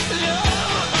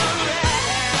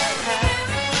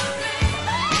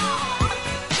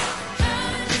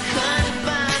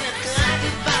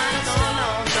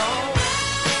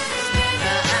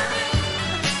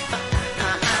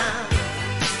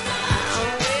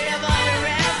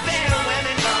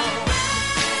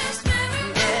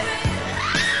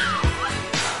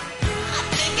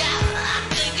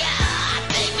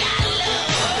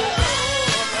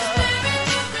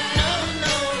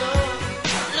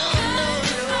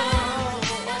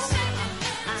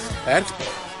 That's cool.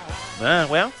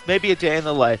 Well, maybe a day in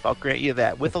the life. I'll grant you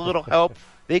that. With a little help,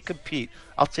 they compete.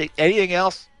 I'll take anything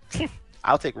else.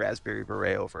 I'll take Raspberry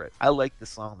Beret over it. I like the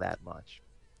song that much.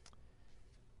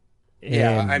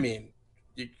 Yeah, And I mean,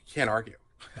 you can't argue.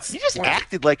 You just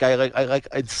acted like I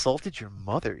insulted your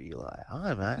mother, Eli.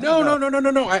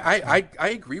 No. I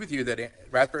agree with you that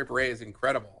Raspberry Beret is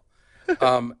incredible.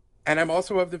 And I'm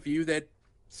also of the view that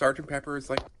Sgt. Pepper is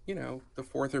like, the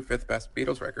fourth or fifth best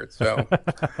Beatles record. So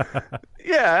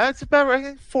Yeah, it's about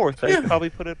right. Fourth. Yeah. I'd probably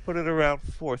put it around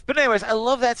fourth. But anyways, I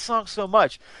love that song so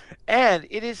much. And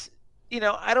it is,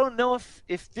 I don't know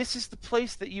if this is the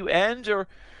place that you end, or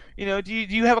do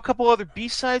you have a couple other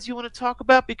B-sides you want to talk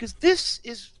about? Because this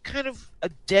is kind of a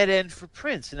dead end for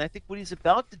Prince. And I think what he's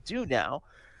about to do now,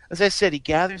 as I said, he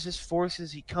gathers his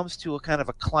forces. He comes to a kind of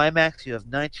a climax. You have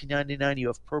 1999, you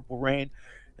have Purple Rain.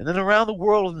 And then Around the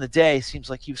World in the Day seems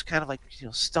like he was kind of like,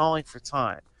 stalling for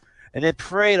time. And then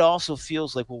Parade also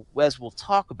feels like, well, as we'll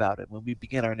talk about it when we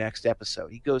begin our next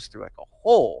episode, he goes through like a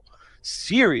whole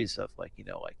series of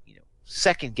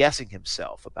second guessing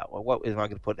himself about, well, what am I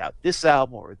going to put out, this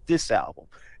album or this album,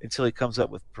 until he comes up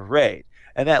with Parade.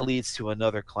 And that leads to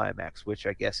another climax, which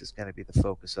I guess is going to be the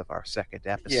focus of our second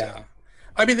episode. yeah.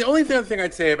 I mean, the only other thing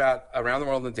I'd say about Around the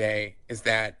World in a Day is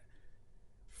that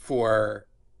for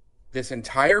this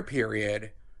entire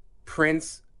period,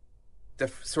 Prince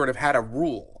sort of had a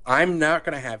rule. I'm not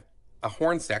going to have a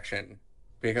horn section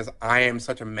because I am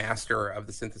such a master of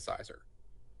the synthesizer.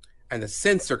 And the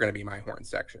synths are going to be my horn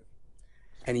section.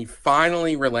 And he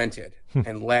finally relented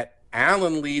and let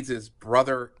Alan Leeds'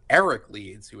 brother, Eric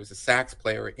Leeds, who was a sax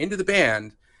player, into the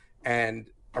band. And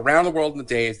Around the World in a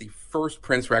Day is the first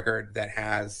Prince record that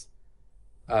has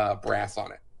brass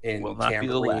on it in Will not be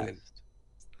the tambourine. last.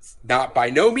 Not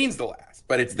by no means the last,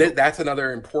 but it's that's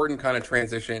another important kind of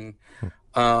transition.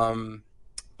 But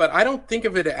I don't think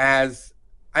of it as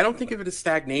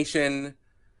stagnation.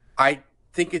 I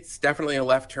think it's definitely a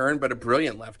left turn, but a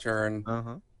brilliant left turn.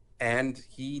 Uh-huh. And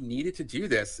he needed to do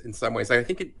this in some ways. I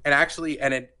think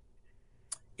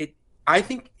I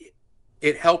think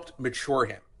it helped mature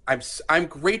him. I'm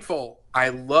grateful. I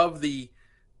love the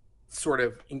sort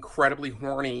of incredibly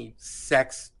horny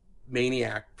sex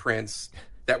maniac Prince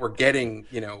that we're getting,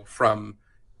 from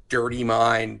Dirty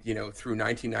Mind, through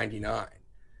 1999.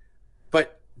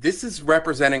 But this is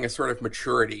representing a sort of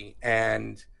maturity,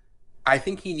 and I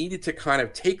think he needed to kind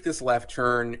of take this left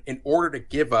turn in order to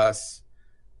give us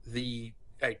the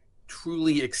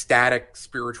truly ecstatic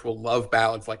spiritual love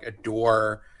ballads like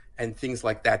Adore and things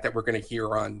like that we're going to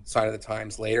hear on Sign of the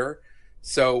Times later.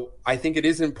 So I think it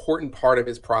is an important part of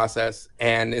his process,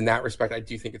 and in that respect, I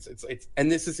do think it's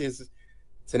and this is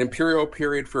it's an imperial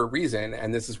period for a reason,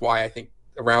 and this is why I think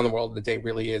Around the World in a Day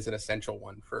really is an essential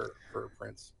one for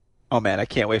Prince. Oh man, I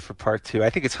can't wait for part 2. I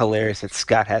think it's hilarious that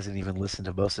Scott hasn't even listened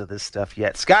to most of this stuff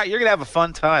yet. Scott, you're gonna have a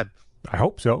fun time. I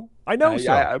hope so. I know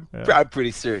so. I'm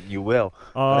pretty certain you will.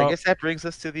 But I guess that brings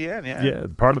us to the end. Yeah,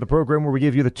 part of the program where we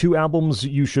give you the 2 albums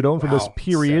you should own from this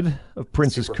period of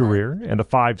Prince's career and the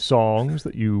 5 songs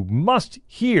that you must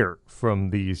hear from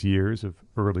these years of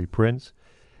early Prince.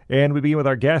 And we begin with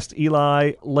our guest,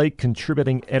 Eli Lake,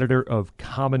 contributing editor of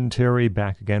Commentary,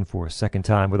 back again for a second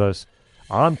time with us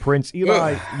on Prince.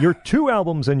 Eli, your 2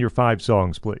 albums and your 5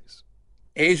 songs, please.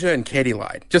 Asia and Katie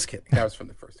Lied. Just kidding. That was from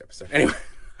the first episode. Anyway.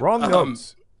 Wrong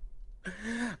notes.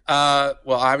 Well,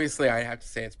 obviously, I have to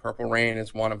say it's Purple Rain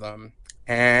is one of them.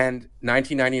 And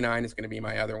 1999 is going to be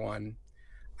my other one.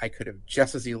 I could have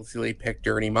just as easily picked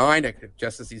Dirty Mind. I could have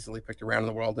just as easily picked Around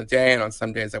the World in a Day. And on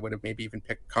some days, I would have maybe even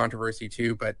picked Controversy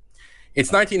too. But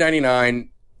it's 1999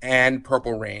 and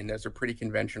Purple Rain. Those are pretty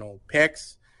conventional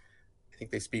picks. I think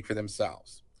they speak for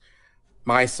themselves.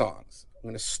 My songs. I'm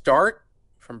going to start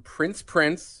from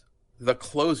Prince, The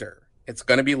Closer. It's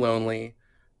Gonna Be Lonely.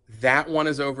 That one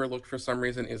is overlooked for some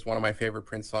reason, is one of my favorite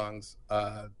Prince songs.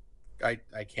 I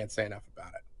can't say enough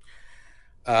about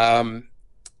it.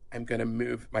 I'm going to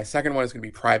move. My second one is going to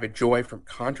be Private Joy from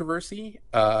Controversy.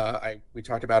 We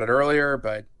talked about it earlier,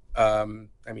 but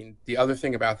the other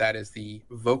thing about that is the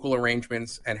vocal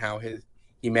arrangements and how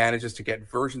he manages to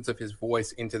get versions of his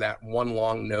voice into that one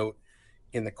long note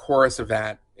in the chorus of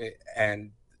that.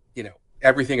 And,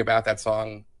 everything about that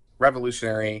song,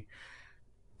 revolutionary,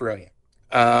 brilliant.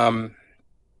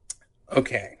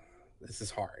 Okay, this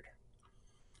is hard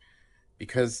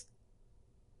because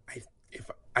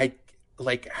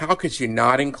how could you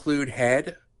not include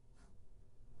Head?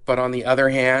 But on the other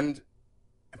hand,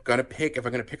 if I'm gonna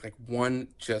pick like one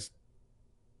just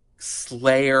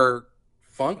Slayer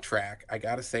funk track, I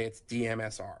gotta say it's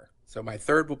DMSR. So my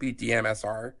third will be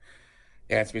DMSR,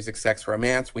 Dance Music, Sex,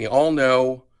 Romance. We all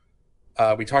know.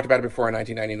 We talked about it before in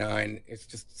 1999. It's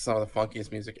just some of the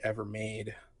funkiest music ever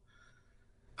made.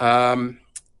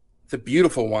 The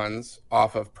Beautiful Ones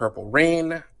off of Purple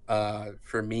Rain.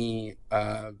 For me,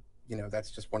 that's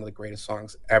just one of the greatest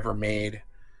songs ever made.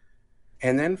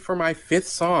 And then for my 5th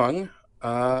song,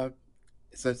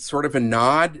 it's a sort of a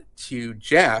nod to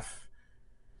Jeff,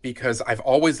 because I've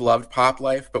always loved Pop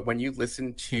Life, but when you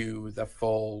listen to the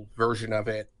full version of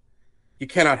it, you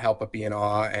cannot help but be in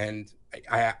awe. And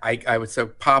I would say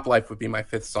Pop Life would be my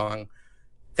 5th song.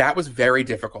 That was very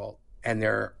difficult. And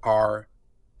there are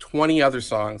 20 other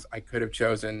songs I could have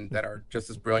chosen that are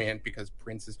just as brilliant, because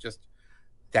Prince is just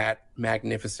that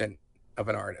magnificent of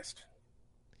an artist.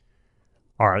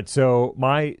 All right, so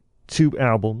my 2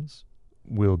 albums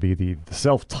will be the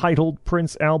self-titled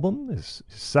Prince album, his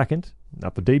second,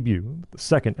 not the debut, but the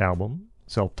second album,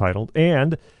 self-titled,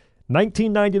 and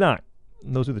 1999.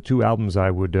 Those are the 2 albums I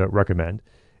would recommend.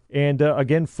 And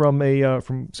again, from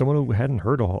someone who hadn't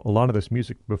heard a lot of this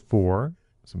music before,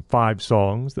 some 5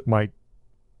 songs that might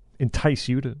entice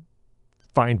you to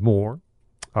find more.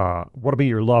 What'll Be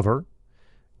Your Lover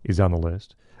is on the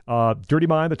list. Dirty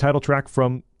Mind, the title track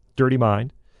from Dirty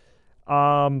Mind.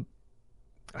 You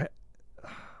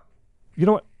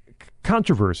know what?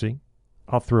 Controversy,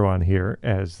 I'll throw on here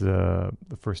as the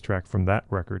first track from that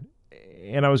record.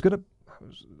 And I was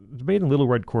debating Little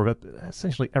Red Corvette.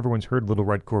 Essentially, everyone's heard Little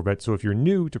Red Corvette. So if you're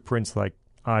new to Prince like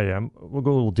I am, we'll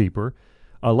go a little deeper.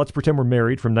 Let's Pretend We're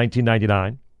Married from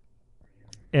 1999.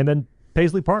 And then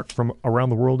Paisley Park from Around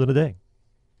the World in a Day.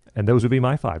 And those would be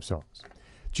my 5 songs.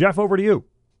 Jeff, over to you.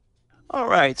 All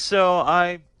right. So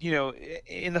I,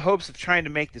 in the hopes of trying to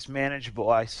make this manageable,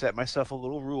 I set myself a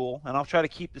little rule, and I'll try to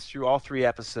keep this through all 3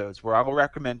 episodes, where I will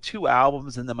recommend 2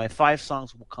 albums, and then my 5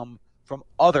 songs will come from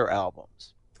other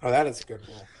albums. Oh, that is a good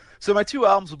rule. So my 2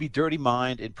 albums will be Dirty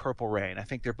Mind and Purple Rain. I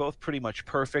think they're both pretty much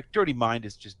perfect. Dirty Mind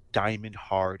is just diamond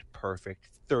hard perfect.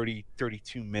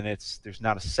 32 minutes. There's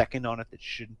not a second on it that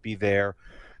shouldn't be there.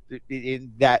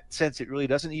 In that sense, it really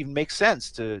doesn't even make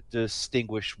sense to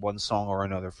distinguish one song or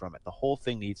another from it. The whole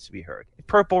thing needs to be heard.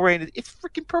 Purple Rain, it's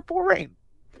freaking Purple Rain.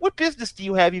 What business do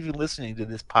you have even listening to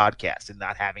this podcast and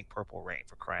not having Purple Rain,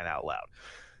 for crying out loud?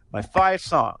 My 5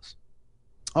 songs.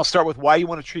 I'll start with Why You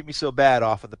Want to Treat Me So Bad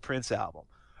off of the Prince album.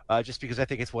 just because I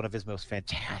think it's one of his most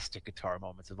fantastic guitar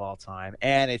moments of all time.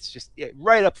 And it's just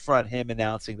right up front, him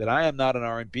announcing that I am not an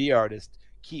R&B artist.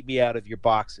 Keep me out of your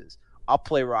boxes. I'll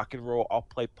play rock and roll. I'll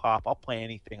play pop. I'll play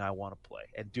anything I want to play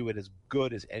and do it as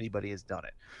good as anybody has done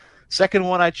it. Second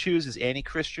one I choose is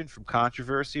Anti-Christian from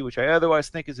Controversy, which I otherwise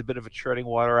think is a bit of a treading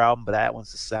water album, but that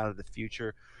one's the sound of the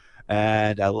future.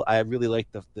 And I really like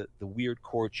the weird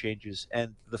chord changes.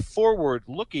 And the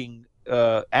forward-looking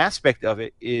aspect of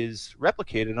it is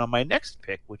replicated on my next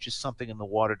pick, which is Something in the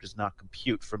Water Does Not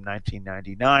Compute from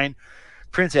 1999.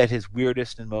 Prince at his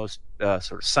weirdest and most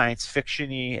sort of science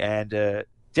fiction-y and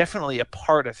definitely a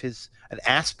part of an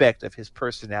aspect of his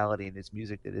personality and his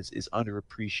music that is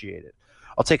underappreciated.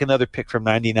 I'll take another pick from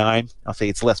 99. I'll say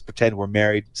it's Let's Pretend We're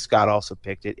Married. Scott also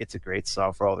picked it. It's a great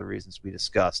song for all the reasons we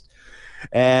discussed.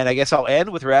 And I guess I'll end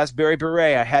with Raspberry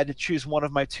Beret. I had to choose one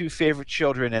of my two favorite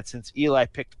children, and since Eli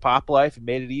picked Pop Life, it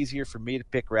made it easier for me to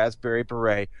pick Raspberry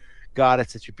Beret. God,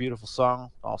 it's such a beautiful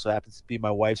song. Also happens to be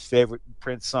my wife's favorite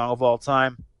Prince song of all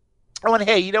time. Oh, and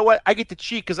hey, you know what? I get to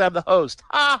cheat because I'm the host.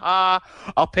 Ha ha!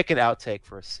 I'll pick an outtake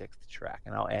for a sixth track,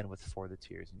 and I'll end with For the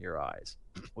Tears in Your Eyes,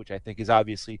 which I think is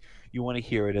obviously, you want to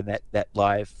hear it in that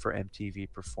live for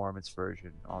MTV performance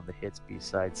version on the Hits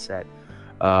B-side set.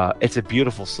 It's a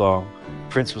beautiful song.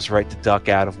 Prince was right to duck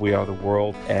out of We Are the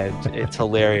World, and it's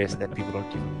hilarious that people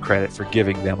don't give him credit for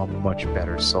giving them a much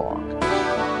better song.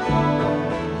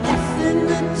 Listen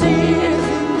to tears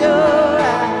in your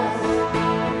eyes.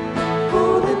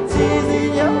 For the tears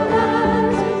in your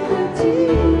eyes, and the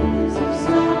tears of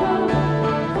sorrow.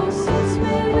 For since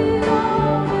maybe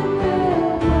all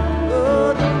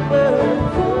the bird,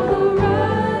 for the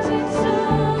rising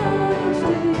sun each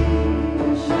day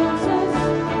shows us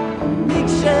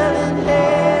eggshell and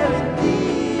hair in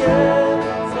the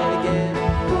earth. Say it again.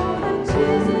 For the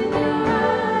tears in your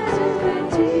eyes, and the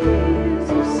tears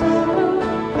of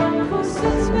sorrow. For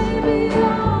since maybe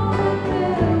all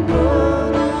the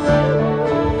bird,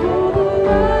 for the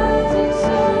rising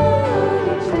sun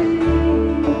each day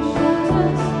shows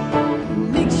us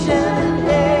eggshell and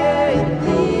hair in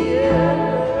the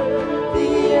earth, the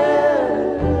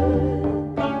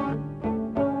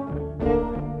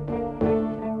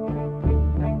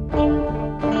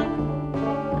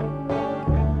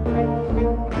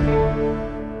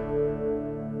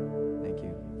Thank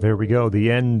you. There we go.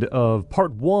 The end of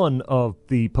part one of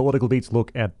the Political Beats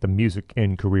look at the music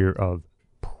and career of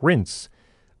Prince.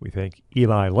 We thank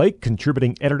Eli Lake,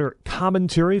 contributing editor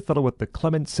commentary, fellow at the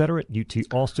Clement Center at UT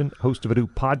Austin, host of a new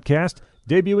podcast,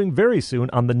 debuting very soon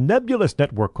on the Nebulous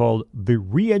Network called The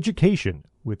Re-Education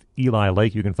with Eli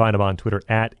Lake. You can find him on Twitter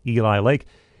at Eli Lake.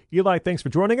 Eli, thanks for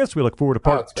joining us. We look forward to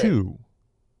part it's great. two.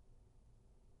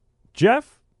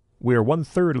 Jeff, we are one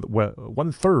third of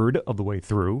the way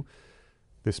through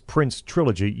this Prince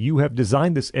trilogy. You have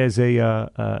designed this as a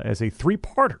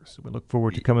three-parter, so we look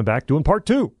forward to coming back doing part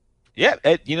two. Yeah,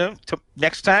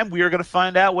 next time we are going to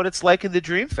find out what it's like in the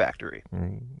Dream Factory.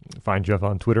 Find Jeff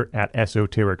on Twitter at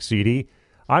EsotericCD.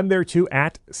 I'm there too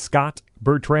at Scott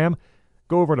Bertram.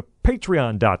 Go over to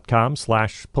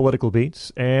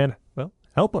patreon.com/politicalbeats and, well,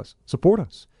 help us, support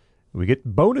us. We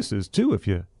get bonuses too if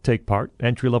you take part,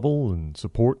 entry level and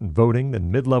support and voting,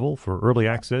 then mid-level for early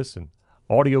access and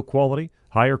audio quality,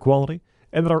 higher quality,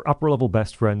 and then our upper level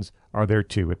best friends are there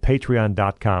too at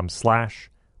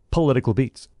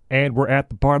patreon.com/politicalbeats. And we're at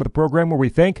the part of the program where we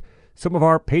thank some of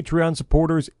our Patreon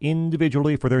supporters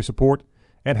individually for their support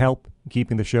and help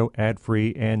keeping the show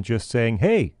ad-free and just saying,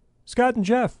 hey, Scott and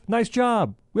Jeff, nice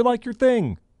job. We like your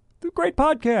thing. Great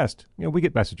podcast. We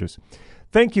get messages.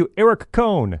 Thank you, Eric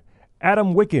Cohn,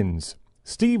 Adam Wickens,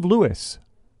 Steve Lewis,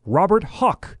 Robert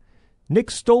Huck, Nick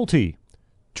Stolte,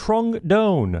 Trung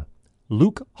Doan,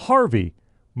 Luke Harvey,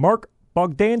 Mark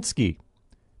Bogdansky,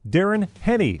 Darren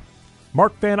Henney,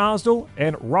 Mark Van Osdel,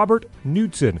 and Robert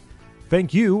Knudsen.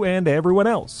 Thank you and everyone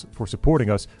else for supporting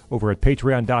us over at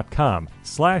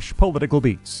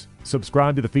patreon.com/politicalbeats.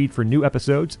 Subscribe to the feed for new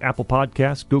episodes, Apple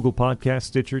Podcasts, Google Podcasts,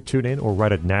 Stitcher, TuneIn, or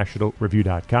right at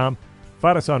nationalreview.com.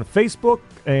 Find us on Facebook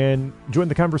and join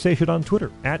the conversation on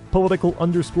Twitter at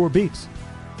political_beats.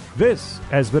 This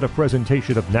has been a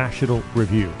presentation of National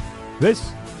Review.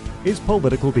 This is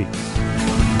Political Beats.